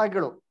 ನಮ್ಮ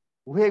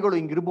ಊಹೆಗಳು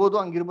ಹಿಂಗಿರ್ಬೋದು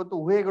ಹಂಗಿರ್ಬೋದು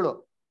ಊಹೆಗಳು.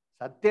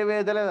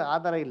 ಸತ್ಯವೇದಲ್ಲೇ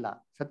ಆಧಾರ ಇಲ್ಲ,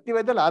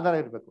 ಸತ್ಯವೇದಲ್ಲಿ ಆಧಾರ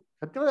ಇರ್ಬೇಕು.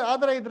 ಸತ್ಯವೇದ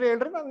ಆಧಾರ ಇದ್ರೆ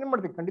ಹೇಳ್ರಿ, ನಾನು ಏನ್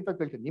ಮಾಡ್ತೀನಿ ಖಂಡಿತ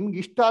ಕೇಳ್ತೀನಿ. ನಿಮ್ಗೆ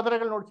ಇಷ್ಟ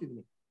ಆಧಾರಗಳು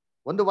ನೋಡ್ಸಿದೀನಿ,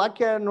 ಒಂದು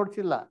ವಾಕ್ಯ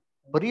ನೋಡ್ಸಿಲ್ಲ,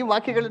 ಬರೀ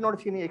ವಾಕ್ಯಗಳು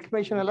ನೋಡ್ಸಿದೀನಿ.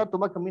 ಎಕ್ಸ್ಪ್ಲೇಷನ್ ಎಲ್ಲ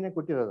ತುಂಬಾ ಕಮ್ಮಿನೇ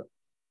ಕೊಟ್ಟಿರೋದು.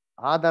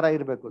 ಆಧಾರ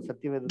ಇರ್ಬೇಕು,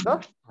 ಸತ್ಯವೇದದ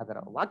ಆಧಾರ,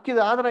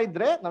 ವಾಕ್ಯದ ಆಧಾರ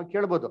ಇದ್ರೆ ನಾವು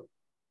ಕೇಳ್ಬೋದು.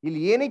 ಇಲ್ಲಿ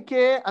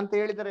ಏನಕ್ಕೆ ಅಂತ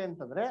ಹೇಳಿದ್ದಾರೆ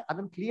ಅಂತಂದ್ರೆ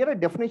ಅದನ್ನ ಕ್ಲಿಯರ್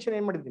ಡೆಫಿನೇಷನ್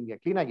ಏನ್ ಮಾಡಿದ್ರು ನಿಮ್ಗೆ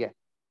ಕ್ಲೀನ್ ಆಗಿ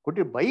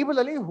ಕೊಟ್ಟಿ. ಬೈಬಲ್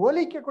ಅಲ್ಲಿ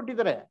ಹೋಲಿಕೆ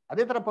ಕೊಟ್ಟಿದ್ದಾರೆ.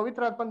 ಅದೇ ತರ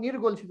ಪವಿತ್ರಾತ್ಮ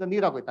ನೀರುಗೋಲ್ಸಿದ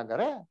ನೀರಾಗೋಯ್ತು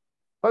ಹಂಗಾರೆ,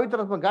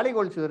 ಪವಿತ್ರಾತ್ಮ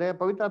ಗಾಳಿಗೋಲ್ಸಿದರೆ,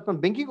 ಪವಿತ್ರಾತ್ಮ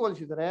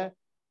ಬೆಂಕಿಗೋಲ್ಸಿದರೆ,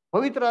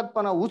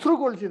 ಪವಿತ್ರಾತ್ಮನ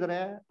ಉಸಿರುಗೊಳಿಸಿದರೆ,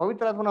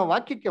 ಪವಿತ್ರಾತ್ಮನ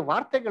ವಾಕ್ಯಕ್ಕೆ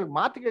ವಾರ್ತೆಗಳು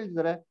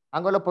ಮಾತುಗಳಿದ್ದಾರೆ,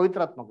 ಹಂಗೆಲ್ಲ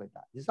ಪವಿತ್ರಾತ್ಮ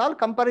ಹೋಯ್ತಾ. This all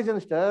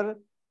comparison star.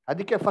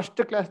 ಅದಕ್ಕೆ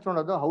ಫಸ್ಟ್ ಕ್ಲಾಸ್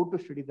ನೋಡೋದು how to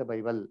study the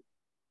Bible.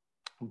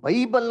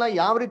 ಬೈಬಲ್ನ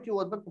ಯಾವ ರೀತಿ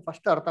ಓದ್ಬೇಕು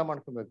ಫಸ್ಟ್ ಅರ್ಥ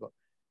ಮಾಡ್ಕೊಬೇಕು.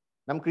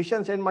 ನಮ್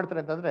ಕ್ರಿಶ್ಚಿಯನ್ಸ್ ಏನ್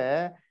ಮಾಡ್ತಾರೆ ಅಂತಂದ್ರೆ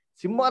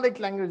ಸಿಂಬಾಲಿಕ್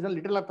ಲ್ಯಾಂಗ್ವೇಜ್ ನ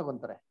ಲಿಟಲ್ ಆಗಿ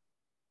ತಗೊಂತಾರೆ,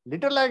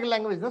 ಲಿಟಲ್ ಆಗಿ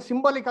ಲ್ಯಾಂಗ್ವೇಜ್ ನ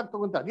ಸಿಂಬಾಲಿಕ್ ಆಗಿ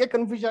ತಗೊಂತಾರೆ. ಅದೇ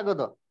ಕನ್ಫ್ಯೂಸ್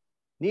ಆಗೋದು.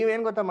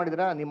 ನೀವೇನ್ ಗೊತ್ತಾ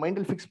ಮಾಡಿದಿರಾ, ನಿಮ್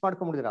ಮೈಂಡಲ್ಲಿ ಫಿಕ್ಸ್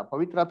ಮಾಡ್ಕೊಂಡ್ಬಿಡಿದಿರಾ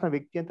ಪವಿತ್ರಾತ್ಮ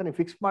ವ್ಯಕ್ತಿ ಅಂತ ನೀವು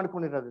ಫಿಕ್ಸ್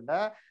ಮಾಡ್ಕೊಂಡಿರೋದ್ರಿಂದ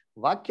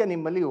ವಾಕ್ಯ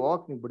ನಿಮ್ಮಲ್ಲಿ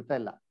ಹೋಗಕ್ ನೀವು ಬಿಡ್ತಾ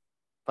ಇಲ್ಲ.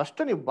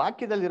 ಫಸ್ಟ್ ನೀವು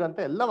ವಾಕ್ಯದಲ್ಲಿರೋಂಥ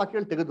ಎಲ್ಲ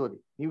ವಾಕ್ಯಗಳು ತೆಗೆದು ಓದಿ.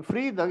 ನೀವು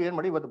ಫ್ರೀ ಇದ್ದಾಗ ಏನ್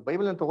ಮಾಡಿ, ಇವತ್ತು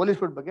ಬೈಬಲ್ ಅಂತ ಹೋಲಿ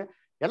ಸ್ಪಿರಿಟ್ ಬಗ್ಗೆ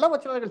ಎಲ್ಲ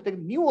ವಚನಗಳು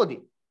ತೆಗೆದು ನೀವು ಓದಿ,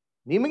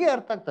 ನಿಮಗೆ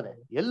ಅರ್ಥ ಆಗ್ತದೆ.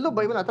 ಎಲ್ಲೂ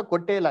ಬೈಬಲ್ ಅಂತ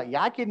ಕೊಟ್ಟೇ ಇಲ್ಲ.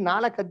 ಯಾಕೆ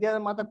 4 ಅಧ್ಯಾಯ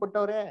ಮಾತ್ರ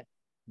ಕೊಟ್ಟವ್ರೆ,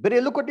 ಬೇರೆ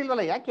ಎಲ್ಲೂ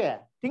ಕೊಟ್ಟಿಲ್ವಲ್ಲ? ಯಾಕೆ?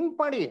 ಥಿಂಕ್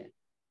ಮಾಡಿ,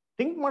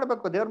 ಥಿಂಕ್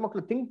ಮಾಡ್ಬೇಕು. ದೇವ್ರ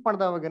ಮಕ್ಳು ಥಿಂಕ್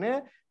ಮಾಡಿದವಾಗನೇ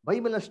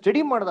ಬೈಬಲ್ನ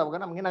ಸ್ಟಡಿ ಮಾಡಿದವಾಗ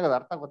ನಮ್ಗೆ ಏನಾಗೋದು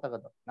ಅರ್ಥ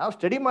ಗೊತ್ತಾಗೋದು. ನಾವು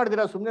ಸ್ಟಡಿ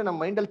ಮಾಡಿದಿರಾ ಸುಮ್ಮನೆ ನಮ್ಮ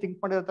ಮೈಂಡಲ್ಲಿ ಥಿಂಕ್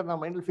ಮಾಡಿರ್ತಾರೆ,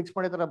 ನಮ್ಮ ಮೈಂಡಲ್ಲಿ ಫಿಕ್ಸ್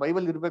ಮಾಡಿರ್ತಾರೆ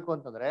ಬೈಬಲ್ ಇರಬೇಕು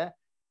ಅಂತಂದ್ರೆ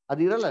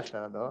ಅದು ಇರಲ್ಲ ಅಷ್ಟೇ.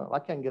 ಅದು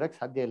ವಾಕ್ಯ ಹಂಗಿರಕ್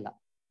ಸಾಧ್ಯ ಇಲ್ಲ.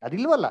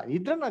 ಅದಿಲ್ವಲ್ಲ,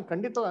 ಇದ್ರೆ ನಾನು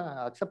ಖಂಡಿತ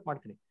ಅಕ್ಸೆಪ್ಟ್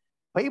ಮಾಡ್ತೀನಿ.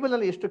 ಬೈಬಲ್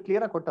ಅಲ್ಲಿ ಎಷ್ಟು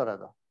ಕ್ಲಿಯರ್ ಆಗಿ ಕೊಟ್ಟವ್ರ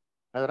ಅದು.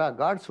 ಅದರ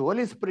ಗಾಡ್ಸ್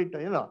ಹೋಲಿ ಸ್ಪಿರಿಟ್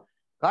ಏನೋ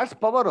ಗಾಡ್ಸ್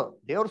ಪವರ್,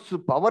 ದೇವ್ರ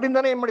ಪವರ್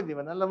ಇಂದಾನೇ ಏನ್ ಮಾಡಿದ್ವಿ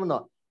ನಾವೆಲ್ಲವನ್ನು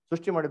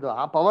ಸೃಷ್ಟಿ ಮಾಡಿದ್ದು.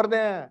 ಆ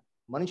ಪವರ್ನೇ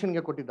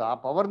ಮನುಷ್ಯನಿಗೆ ಕೊಟ್ಟಿದ್ದು, ಆ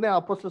ಪವರ್ನೇ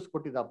ಅಪೋಸ್ಟಲ್ಸ್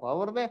ಕೊಟ್ಟಿದ್ದು, ಆ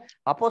ಪವರ್ನೇ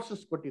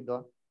ಅಪೋಸ್ಟಲ್ಸ್ ಕೊಟ್ಟಿದ್ದು.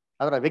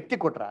 ಅದರ ವ್ಯಕ್ತಿ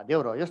ಕೊಟ್ರ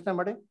ದೇವರು. ಯೋಚನೆ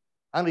ಮಾಡಿ,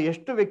 ಅಂದ್ರೆ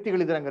ಎಷ್ಟು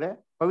ವ್ಯಕ್ತಿಗಳಿದ್ರೆ ಹಂಗಾರೆ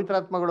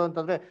ಪವಿತ್ರಾತ್ಮಗಳು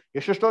ಅಂತಂದ್ರೆ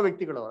ಎಷ್ಟೆಷ್ಟೋ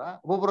ವ್ಯಕ್ತಿಗಳವರ,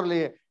 ಒಬ್ಬೊಬ್ಬರಲ್ಲಿ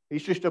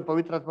ಇಷ್ಟಿಷ್ಟು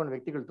ಪವಿತ್ರಾತ್ಮ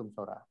ವ್ಯಕ್ತಿಗಳು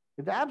ತುಂಬಿಸವ್ರ.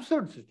 ಇದು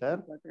ಆಬ್ಸರ್ಡ್ ಸಿಸ್ಟರ್.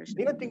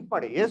 ನೀವೇ ಥಿಂಕ್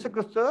ಮಾಡಿ, ಯೇಸು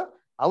ಕ್ರಿಸ್ತ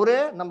ಅವರೇ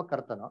ನಮ್ಮ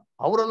ಕರ್ತನೋ,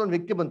 ಅವರಲ್ಲೊಂದು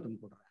ವ್ಯಕ್ತಿ ಬಂದು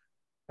ತುಂಬಿಕೊಟ್ರೆ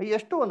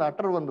ಎಷ್ಟು ಒಂದು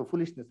ಅಟರ್ ಒಂದು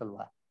ಫುಲಿಶ್ನೆಸ್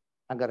ಅಲ್ವಾ?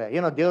 ಹಂಗಾರೆ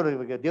ಏನೋ ದೇವ್ರು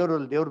ಇವಾಗ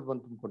ದೇವ್ರದ್ದು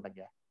ಬಂದು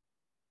ತುಂಬಿಕೊಂಡಂಗೆ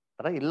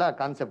ತರ ಇಲ್ಲ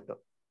ಕಾನ್ಸೆಪ್ಟ್.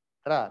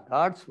 ತರ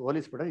God's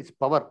Holi spirit is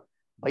power.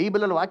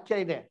 Bible ಅಲ್ಲಿ ವಾಕ್ಯ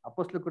ಇದೆ,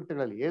 ಅಪೊಸ್ತಲ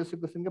ಕೃತ್ಯಗಳಲ್ಲಿ ಯೇಸು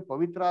ಕ್ರಿಸ್ತನಿಗೆ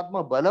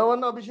ಪವಿತ್ರಾತ್ಮ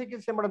ಬಲವನ್ನು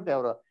ಅಭಿಷೇಕಿಸಿ ಮಾಡುತ್ತೆ,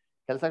 ಅವರು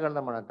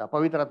ಕೆಲಸಗಳನ್ನ ಮಾಡಂತ.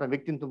 ಪವಿತ್ರಾತ್ಮ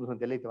ವ್ಯಕ್ತಿನ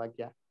ತುಂಬಿಸುವಂತ ಎಲ್ಲ ಐತೆ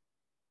ವಾಕ್ಯ.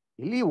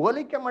 ಇಲ್ಲಿ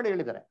ಹೋಲಿಕೆ ಮಾಡಿ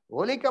ಹೇಳಿದ್ದಾರೆ.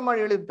 ಹೋಲಿಕೆ ಮಾಡಿ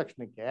ಹೇಳಿದ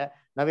ತಕ್ಷಣಕ್ಕೆ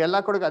ನಾವೆಲ್ಲಾ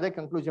ಕಡೆಗೆ ಅದೇ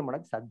ಕನ್ಕ್ಲೂಷನ್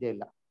ಮಾಡಕ್ ಸಾಧ್ಯ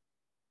ಇಲ್ಲ.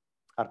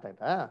 ಅರ್ಥ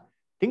ಆಯ್ತಾ?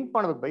 ಥಿಂಕ್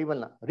ಮಾಡ್ಬೇಕು,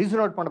 ಬೈಬಲ್ನ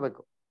ರೀಸನ್ ಔಟ್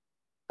ಮಾಡ್ಬೇಕು.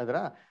 ಅದರ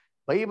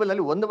ಬೈಬಲ್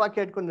ಅಲ್ಲಿ ಒಂದು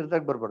ವಾಕ್ಯ ಇಟ್ಕೊಂಡು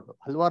ನಿರ್ಧಾರಕ್ಕೆ ಬರ್ಬಾರ್ದು,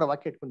 ಹಲವಾರು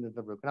ವಾಕ್ಯ ಇಟ್ಕೊಂಡು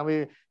ನಿರ್ಧಾರ ಬರ್ಬೇಕು.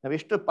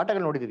 ನಾವೆಷ್ಟು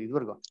ಪಾಠಗಳು ನೋಡಿದಿರಿ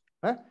ಇದುವರೆಗೂ?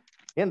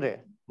 ಏನ್ರಿ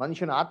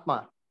ಮನುಷ್ಯನ ಆತ್ಮ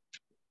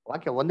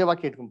ವಾಕ್ಯ ಒಂದೇ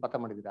ವಾಕ್ಯ ಇಟ್ಕೊಂಡು ಪಾಠ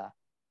ಮಾಡಿದಿರಾ?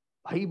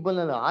 ಬೈಬಲ್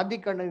ಆದಿ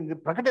ಕಾಂಡದಿಂದ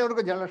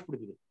ಪ್ರಕಟವರೆಗೂ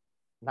ಜಾಲಾಡಿಸ್ಬಿಡ್ತೀವಿ.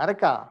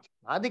 ನರಕ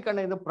ಆದಿ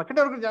ಕಾಂಡದಿಂದ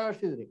ಪ್ರಕಟವರೆಗೂ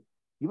ಜಾಲಾಡಿಸ್ತಿದ್ರಿ.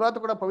 ಇವತ್ತು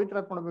ಕೂಡ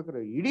ಪವಿತ್ರಾತ್ಮ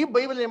ಮಾಡ್ಬೇಕಾದ್ರೆ ಇಡೀ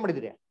ಬೈಬಲ್ ಏನ್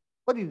ಮಾಡಿದಿರಿ?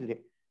 ಓದಿದ್ರಿ.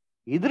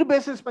 ಇದ್ರ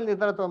ಬೇಸಿಸ್ ಮೇಲೆ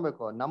ನಿರ್ಧಾರ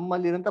ತಗೊಬೇಕು.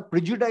 ನಮ್ಮಲ್ಲಿರಂತ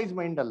ಪ್ರಿಜುಡೈಸ್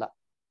ಮೈಂಡ್ ಅಲ್ಲ.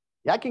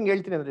 ಯಾಕೆ ಹಿಂಗೆ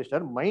ಹೇಳ್ತೀನಿ ಅಂದ್ರೆ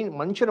ಸರ್,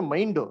 ಮನುಷ್ಯನ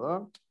ಮೈಂಡು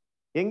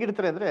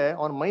ಹೆಂಗಿರ್ತಾರೆ ಅಂದ್ರೆ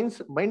ಅವ್ನ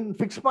ಮೈಂಡ್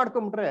ಫಿಕ್ಸ್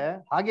ಮಾಡ್ಕೊಂಡ್ಬಿಟ್ರೆ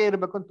ಹಾಗೆ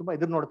ಇರಬೇಕು ಅಂತ ತುಂಬಾ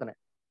ಎದುರು ನೋಡ್ತಾನೆ.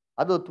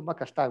 ಅದು ತುಂಬಾ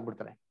ಕಷ್ಟ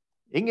ಆಗ್ಬಿಡ್ತಾರೆ.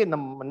 ಹೆಂಗೆ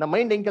ನಮ್ಮ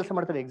ಮೈಂಡ್ ಹೆಂಗ್ ಕೆಲಸ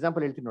ಮಾಡ್ತಾರೆ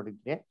ಎಕ್ಸಾಂಪಲ್ ಹೇಳ್ತೀನಿ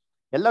ನೋಡಿದ್ನಿ.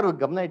 ಎಲ್ಲರೂ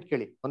ಗಮನ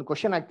ಇಟ್ಕೊಳ್ಳಿ. ಒಂದು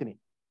ಕ್ವಶನ್ ಹಾಕ್ತೀನಿ,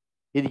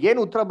 ಇದು ಏನು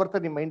ಉತ್ತರ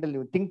ಬರ್ತದೆ ನಿಮ್ಮ ಮೈಂಡಲ್ಲಿ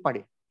ನೀವು ಥಿಂಕ್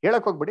ಮಾಡಿ.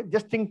 ಹೇಳಕ್ ಹೋಗ್ಬೇಡಿ,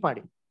 ಜಸ್ಟ್ ಥಿಂಕ್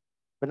ಮಾಡಿ.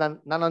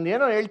 ನಾನೊಂದು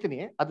ಏನೋ ಹೇಳ್ತೀನಿ,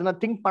 ಅದನ್ನ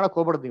ಥಿಂಕ್ ಮಾಡಕ್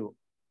ಹೋಗ್ಬಾರ್ದು ನೀವು.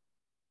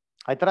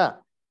 ಆಯ್ತರ?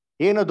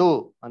 ಏನದು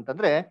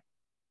ಅಂತಂದ್ರೆ,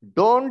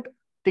 don't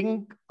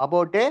think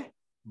about A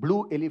blue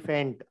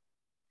elephant.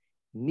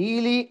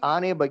 ನೀಲಿ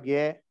ಆನೆ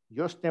ಬಗ್ಗೆ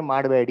ಯೋಚನೆ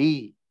ಮಾಡಬೇಡಿ.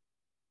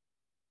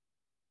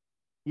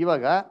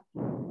 ಇವಾಗ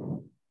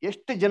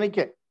ಎಷ್ಟು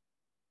ಜನಕ್ಕೆ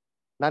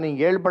ನಾನು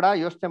ಹಿಂಗೆ ಹೇಳ್ಬೇಡ,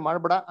 ಯೋಚನೆ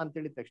ಮಾಡ್ಬೇಡ ಅಂತ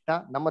ಹೇಳಿದ ತಕ್ಷಣ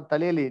ನಮ್ಮ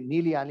ತಲೆಯಲ್ಲಿ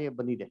ನೀಲಿ ಆನೆ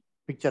ಬಂದಿದೆ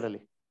ಪಿಕ್ಚರ್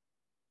ಅಲ್ಲಿ.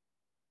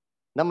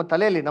 ನಮ್ಮ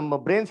ತಲೆಯಲ್ಲಿ, ನಮ್ಮ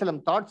ಬ್ರೈನ್ಸ್ ಅಲ್ಲಿ,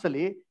 ನಮ್ಮ ಥಾಟ್ಸ್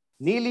ಅಲ್ಲಿ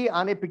ನೀಲಿ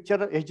ಆನೆ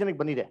ಪಿಕ್ಚರ್ ಎಷ್ಟು ಜನಕ್ಕೆ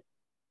ಬಂದಿದೆ?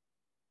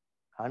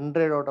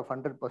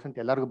 100/100%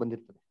 ಎಲ್ಲರಿಗೂ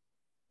ಬಂದಿರ್ತದೆ.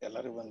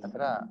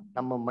 ಅಂದ್ರೆ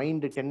ನಮ್ಮ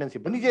ಮೈಂಡ್ ಟೆಂಡೆನ್ಸಿ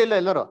ಬಂದಿದೆಯಾ ಇಲ್ಲ?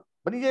 ಎಲ್ಲರೂ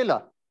ಬಂದಿದೆಯಾ ಇಲ್ಲ?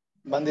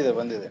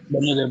 ಬಂದಿದೆ.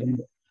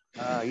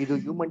 ಇದು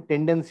ಹ್ಯೂಮನ್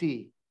ಟೆಂಡೆನ್ಸಿ.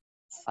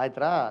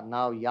 ಆಯ್ತಾ?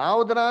 ನಾವು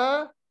ಯಾವ್ದರ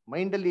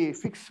ಮೈಂಡ್ ಅಲ್ಲಿ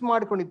ಫಿಕ್ಸ್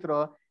ಮಾಡ್ಕೊಂಡಿರ್ತೀರೋ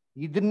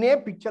ಇದನ್ನೇ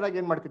ಪಿಕ್ಚರ್ ಆಗಿ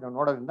ಏನ್ ಮಾಡ್ತೀವಿ ನಾವು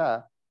ನೋಡೋದ್ರಿಂದ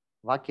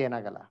ವಾಕ್ಯ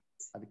ಏನಾಗಲ್ಲ,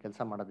 ಅದು ಕೆಲಸ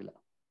ಮಾಡೋದಿಲ್ಲ.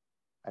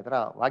 ಆಯ್ತಾ?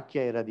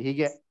 ವಾಕ್ಯ ಇರೋದು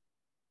ಹೀಗೆ.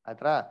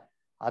 ಆಯ್ತಾ?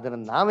 ಅದನ್ನ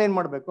ನಾವೇನ್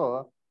ಮಾಡ್ಬೇಕು,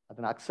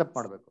 ಅದನ್ನ ಅಕ್ಸೆಪ್ಟ್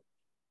ಮಾಡ್ಬೇಕು.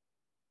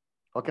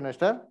 ಓಕೆನಾ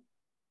ಸರ್?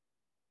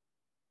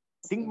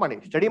 ಥಿಂಕ್ ಮಾಡಿ,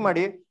 ಸ್ಟಡಿ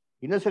ಮಾಡಿ.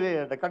 ಇನ್ನೊಂದ್ಸರಿ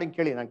ರೆಕಾರ್ಡಿಂಗ್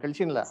ಕೇಳಿ, ನಾನು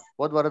ಕಳ್ಸಿನಿಲ್ಲ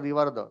ಹೋದ್ ವಾರದ್ದು ಈ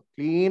ವಾರದ್ದು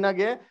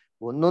ಕ್ಲೀನಾಗೆ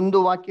ಒಂದೊಂದು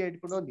ವಾಕ್ಯ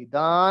ಇಟ್ಕೊಂಡು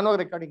ನಿಧಾನವಾಗಿ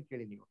ರೆಕಾರ್ಡಿಂಗ್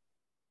ಕೇಳಿ.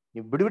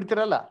 ನೀವು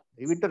ಬಿಡ್ಬಿಡ್ತೀರಲ್ಲ,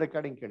 ದಯವಿಟ್ಟು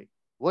ರೆಕಾರ್ಡಿಂಗ್ ಕೇಳಿ,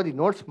 ಓದಿ,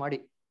 ನೋಟ್ಸ್ ಮಾಡಿ.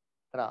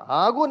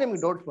 ಹಾಗೂ ನಿಮ್ಗೆ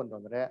ಡೌಟ್ಸ್ ಬಂತು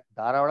ಅಂದ್ರೆ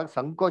ಧಾರಾವಾಳ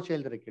ಸಂಕೋಚ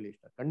ಇಲ್ದರೆ ಕೇಳಿ.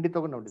 ಇಷ್ಟ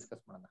ಖಂಡಿತವಾಗೂ ನಾವು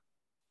ಡಿಸ್ಕಸ್ ಮಾಡೋಣ.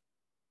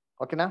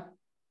 ಓಕೆನಾ?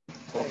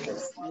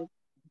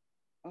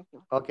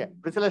 ಓಕೆ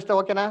ಪ್ರಿಸಲ್ ಅಷ್ಟ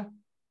ಓಕೆನಾ?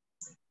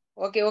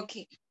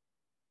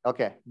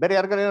 ಓಕೆ. ಬೇರೆ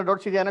ಯಾರಿಗಾರ ಏನೋ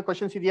ಡೌಟ್ಸ್ ಇದೆಯಾ?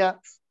 ಕ್ವಶನ್ಸ್ ಇದೆಯಾ?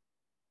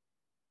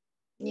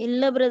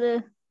 ಇಲ್ಲ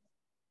ಬ್ರದರ್.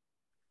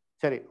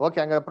 ಸರಿ, ಓಕೆ.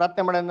 ಹಂಗಾರೆ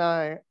ಪ್ರಾರ್ಥನೆ ಮಾಡೋಣ,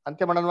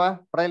 ಅಂತ್ಯ ಮಾಡೋಣವಾ?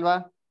 ಪರ ಇಲ್ವಾ?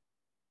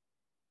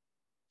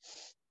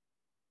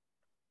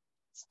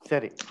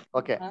 ಸರಿ,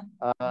 ಓಕೆ.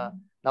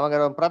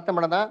 ನಾವಾಗ ಪ್ರಾರ್ಥನೆ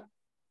ಮಾಡೋಣ.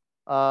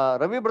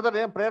 ರವಿ ಬ್ರದರ್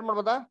ಏನ್ ಪ್ರೇಯರ್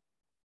ಮಾಡ್ಬೋದಾ?